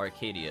get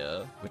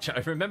Arcadia, which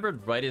I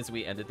remembered right as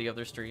we ended the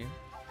other stream.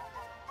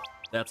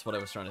 That's what I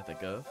was trying to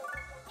think of.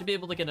 To be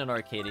able to get an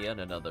Arcadia and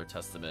another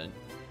Testament.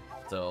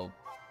 So,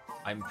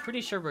 I'm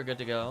pretty sure we're good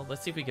to go.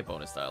 Let's see if we get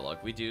bonus dialogue.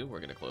 We do, we're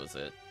gonna close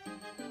it.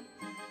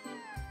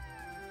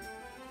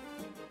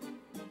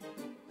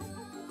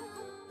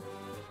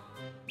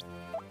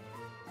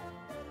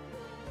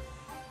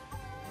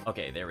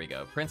 Okay, there we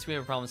go. Prince, we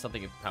have a problem.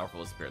 Something powerful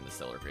has appeared in the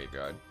Stellar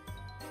Graveyard.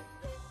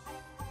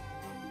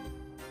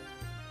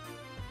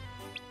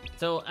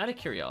 So, out of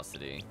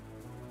curiosity...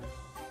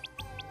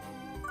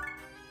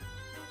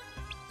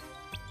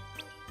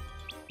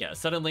 Yeah,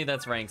 suddenly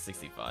that's rank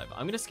 65.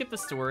 I'm gonna skip the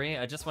story.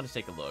 I just want to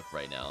take a look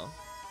right now.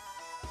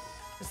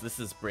 Because this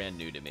is brand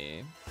new to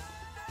me.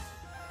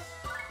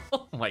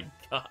 Oh my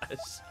gosh.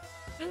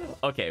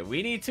 Okay,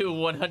 we need to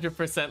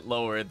 100%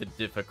 lower the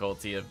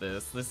difficulty of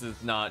this. This is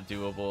not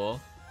doable.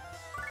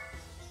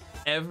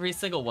 Every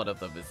single one of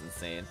them is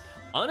insane.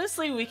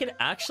 Honestly, we can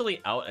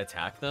actually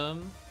out-attack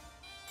them.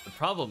 The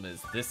problem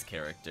is this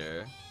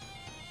character.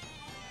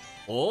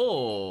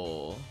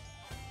 Oh.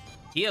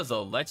 He has a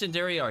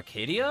legendary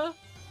Arcadia?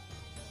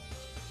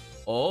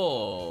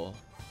 Oh.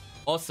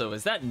 Also,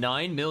 is that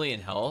 9 million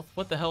health?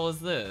 What the hell is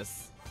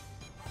this?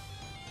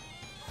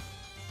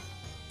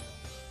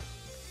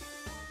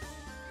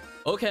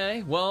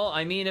 Okay, well,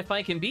 I mean, if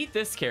I can beat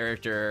this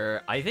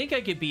character, I think I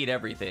could beat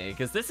everything,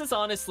 because this is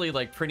honestly,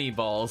 like, pretty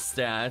ball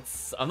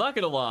stats. I'm not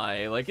gonna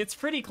lie, like, it's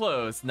pretty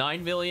close.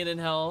 9 million in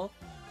health.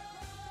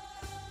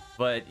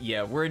 But,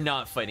 yeah, we're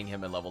not fighting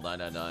him at level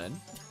 999.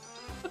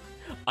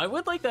 I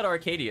would like that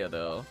Arcadia,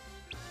 though.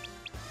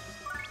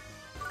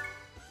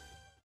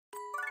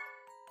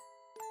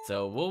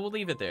 So, we'll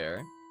leave it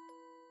there.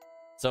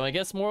 So, I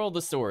guess moral of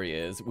the story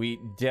is, we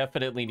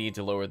definitely need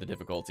to lower the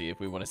difficulty if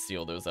we want to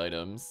steal those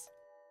items.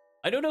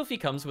 I don't know if he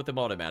comes with them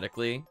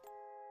automatically,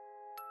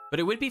 but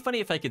it would be funny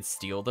if I could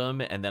steal them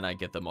and then I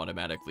get them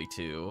automatically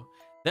too.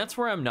 That's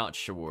where I'm not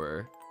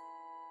sure,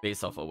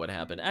 based off of what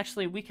happened.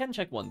 Actually, we can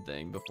check one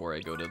thing before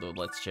I go to the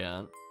Let's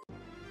Chat.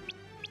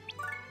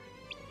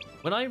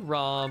 When I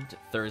robbed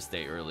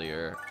Thursday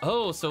earlier...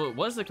 Oh, so it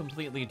was a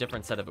completely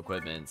different set of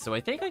equipment, so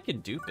I think I can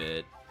dupe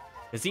it.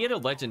 Because he had a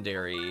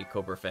legendary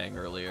Cobra Fang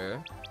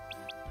earlier.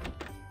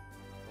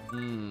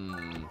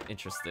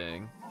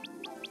 Interesting.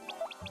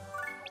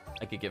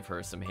 I could give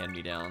her some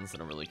hand-me-downs, I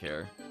don't really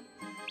care.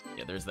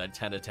 Yeah, there's that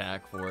 10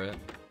 attack for it.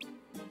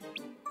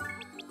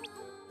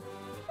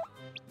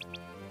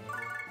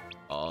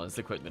 Oh, this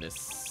equipment is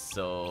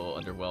so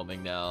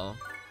underwhelming now.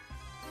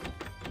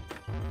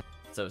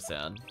 So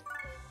sad.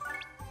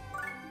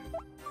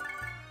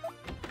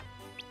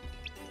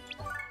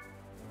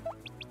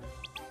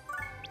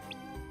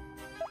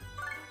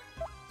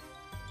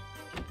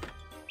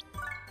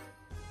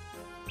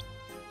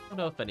 I don't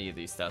know if any of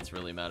these stats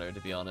really matter, to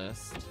be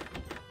honest.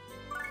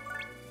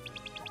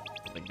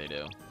 I think they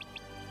do.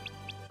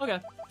 Okay,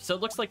 so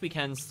it looks like we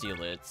can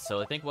steal it.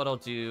 So I think what I'll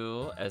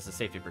do as a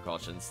safety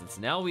precaution, since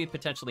now we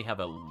potentially have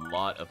a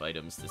lot of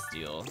items to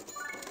steal,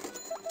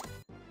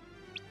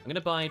 I'm gonna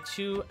buy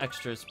 2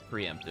 extras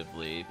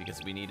preemptively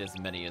because we need as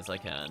many as I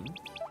can.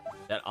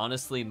 That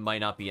honestly might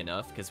not be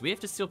enough because we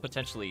have to steal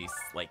potentially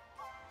like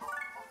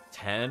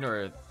 10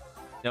 or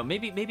no,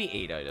 maybe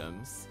 8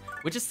 items,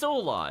 which is still a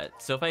lot.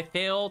 So if I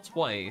fail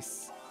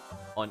twice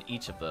on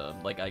each of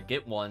them, like I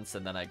get once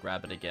and then I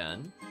grab it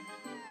again,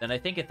 then I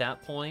think at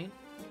that point...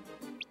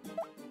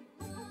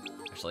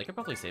 Actually, I could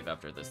probably save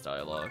after this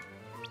dialogue.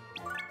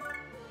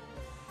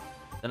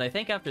 Then I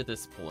think after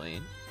this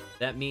point,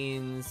 that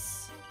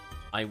means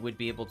I would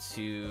be able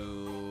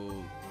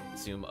to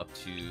zoom up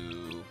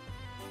to...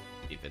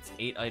 If it's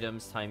 8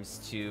 items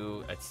times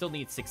 2, I'd still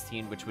need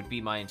 16, which would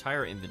be my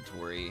entire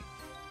inventory.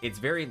 It's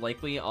very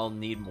likely I'll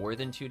need more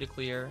than 2 to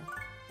clear.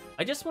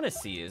 I just want to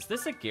see, is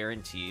this a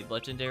guaranteed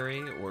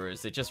legendary, or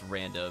is it just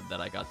random that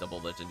I got double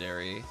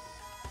legendary?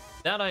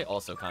 That I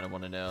also kind of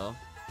want to know.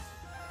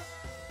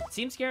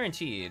 Seems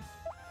guaranteed.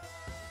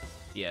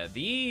 Yeah,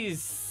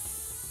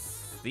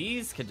 these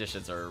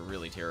conditions are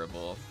really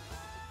terrible.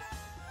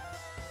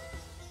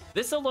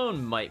 This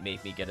alone might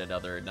make me get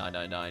another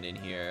 999 in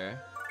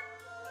here.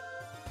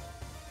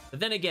 But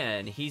then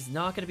again, he's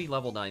not going to be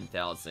level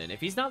 9,000. If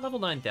he's not level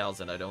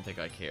 9,000, I don't think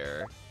I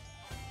care.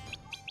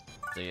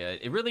 So yeah,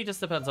 it really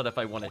just depends on if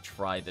I want to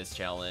try this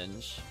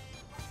challenge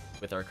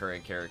with our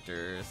current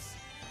characters.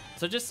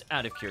 So just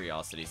out of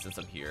curiosity, since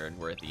I'm here and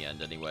we're at the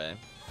end anyway.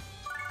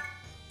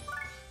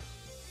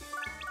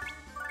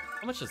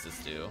 How much does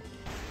this do?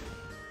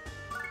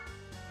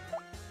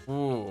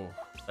 Ooh,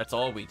 That's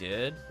all we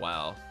did?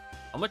 Wow.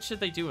 How much did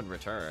they do in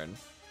return?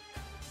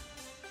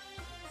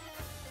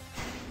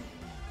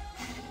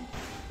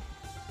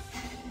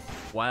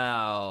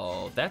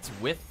 Wow, that's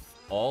with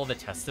all the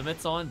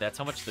testaments on? That's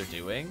how much they're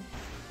doing?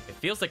 It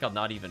feels like I'm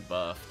not even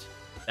buffed.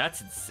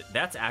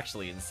 That's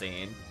actually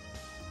insane.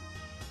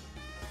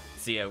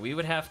 So yeah, we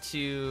would have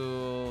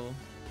to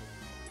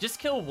just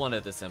kill one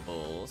of the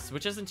symbols,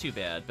 which isn't too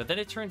bad, but then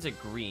it turns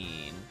it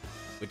green,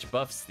 which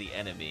buffs the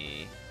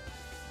enemy.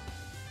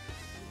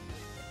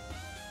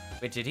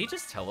 Wait, did he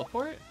just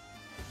teleport?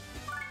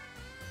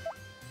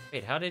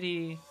 Wait, how did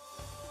he...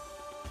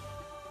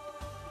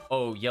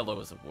 Oh, yellow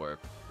is a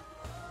warp.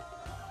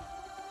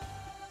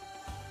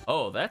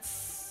 Oh,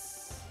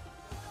 that's...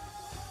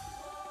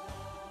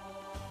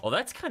 Oh,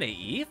 that's kind of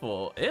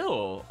evil. Ew.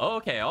 Oh,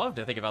 okay, I'll have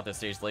to think about this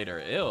stage later.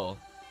 Ew.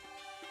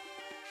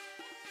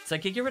 So I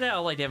could get rid of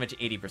ally damage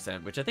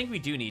 80%, which I think we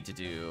do need to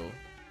do.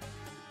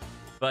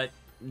 But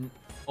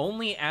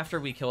only after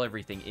we kill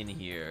everything in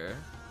here.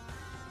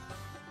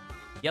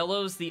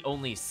 Yellow's the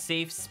only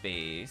safe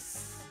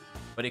space,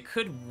 but it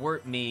could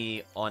warp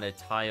me on a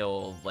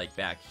tile, like,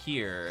 back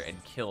here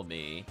and kill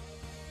me.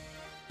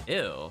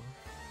 Ew.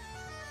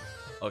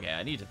 Okay,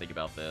 I need to think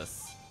about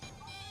this.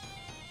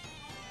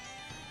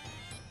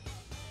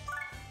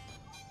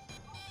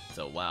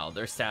 So, wow,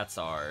 their stats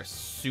are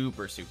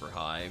super, super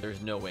high.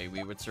 There's no way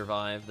we would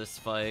survive this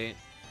fight.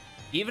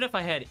 Even if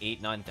I had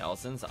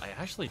 8,000-9,000s, I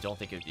actually don't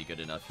think it would be good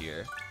enough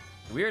here.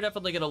 We're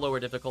definitely going to lower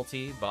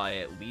difficulty by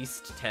at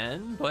least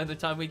 10 by the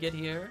time we get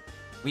here.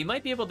 We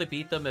might be able to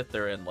beat them if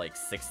they're in, like,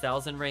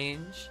 6,000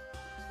 range,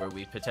 where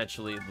we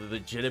potentially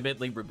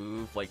legitimately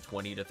remove, like,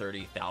 20 to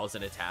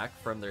 30,000 attack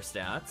from their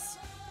stats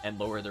and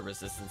lower their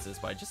resistances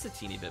by just a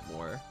teeny bit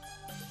more.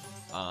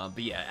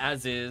 But yeah,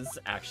 as is,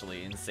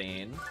 actually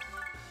insane.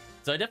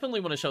 So I definitely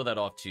want to show that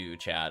off to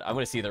chat. I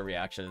want to see their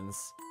reactions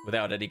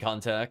without any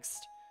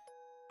context.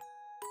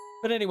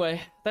 But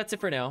anyway, that's it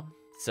for now.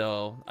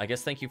 So I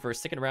guess thank you for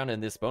sticking around in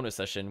this bonus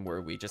session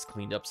where we just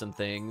cleaned up some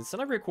things.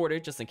 And I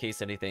recorded just in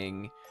case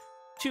anything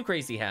too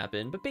crazy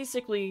happened, but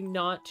basically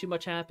not too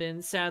much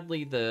happened.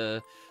 Sadly,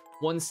 the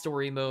one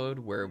story mode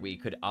where we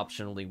could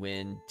optionally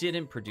win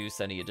didn't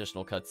produce any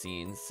additional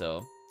cutscenes,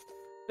 so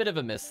bit of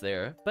a miss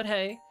there. But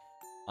hey,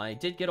 I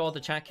did get all the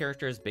chat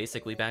characters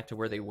basically back to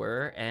where they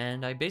were,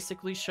 and I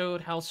basically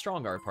showed how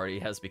strong our party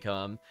has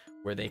become,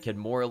 where they can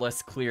more or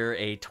less clear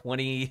a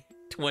 20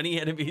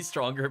 enemy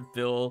stronger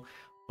Bill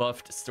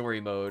buffed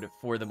story mode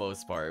for the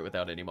most part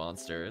without any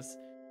monsters.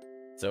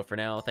 So for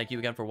now, thank you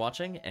again for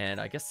watching, and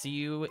I guess see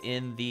you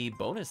in the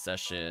bonus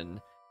session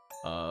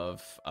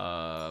of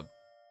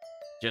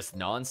just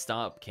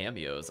non-stop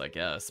cameos, I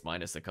guess,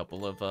 minus a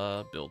couple of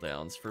build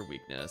downs for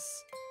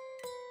weakness.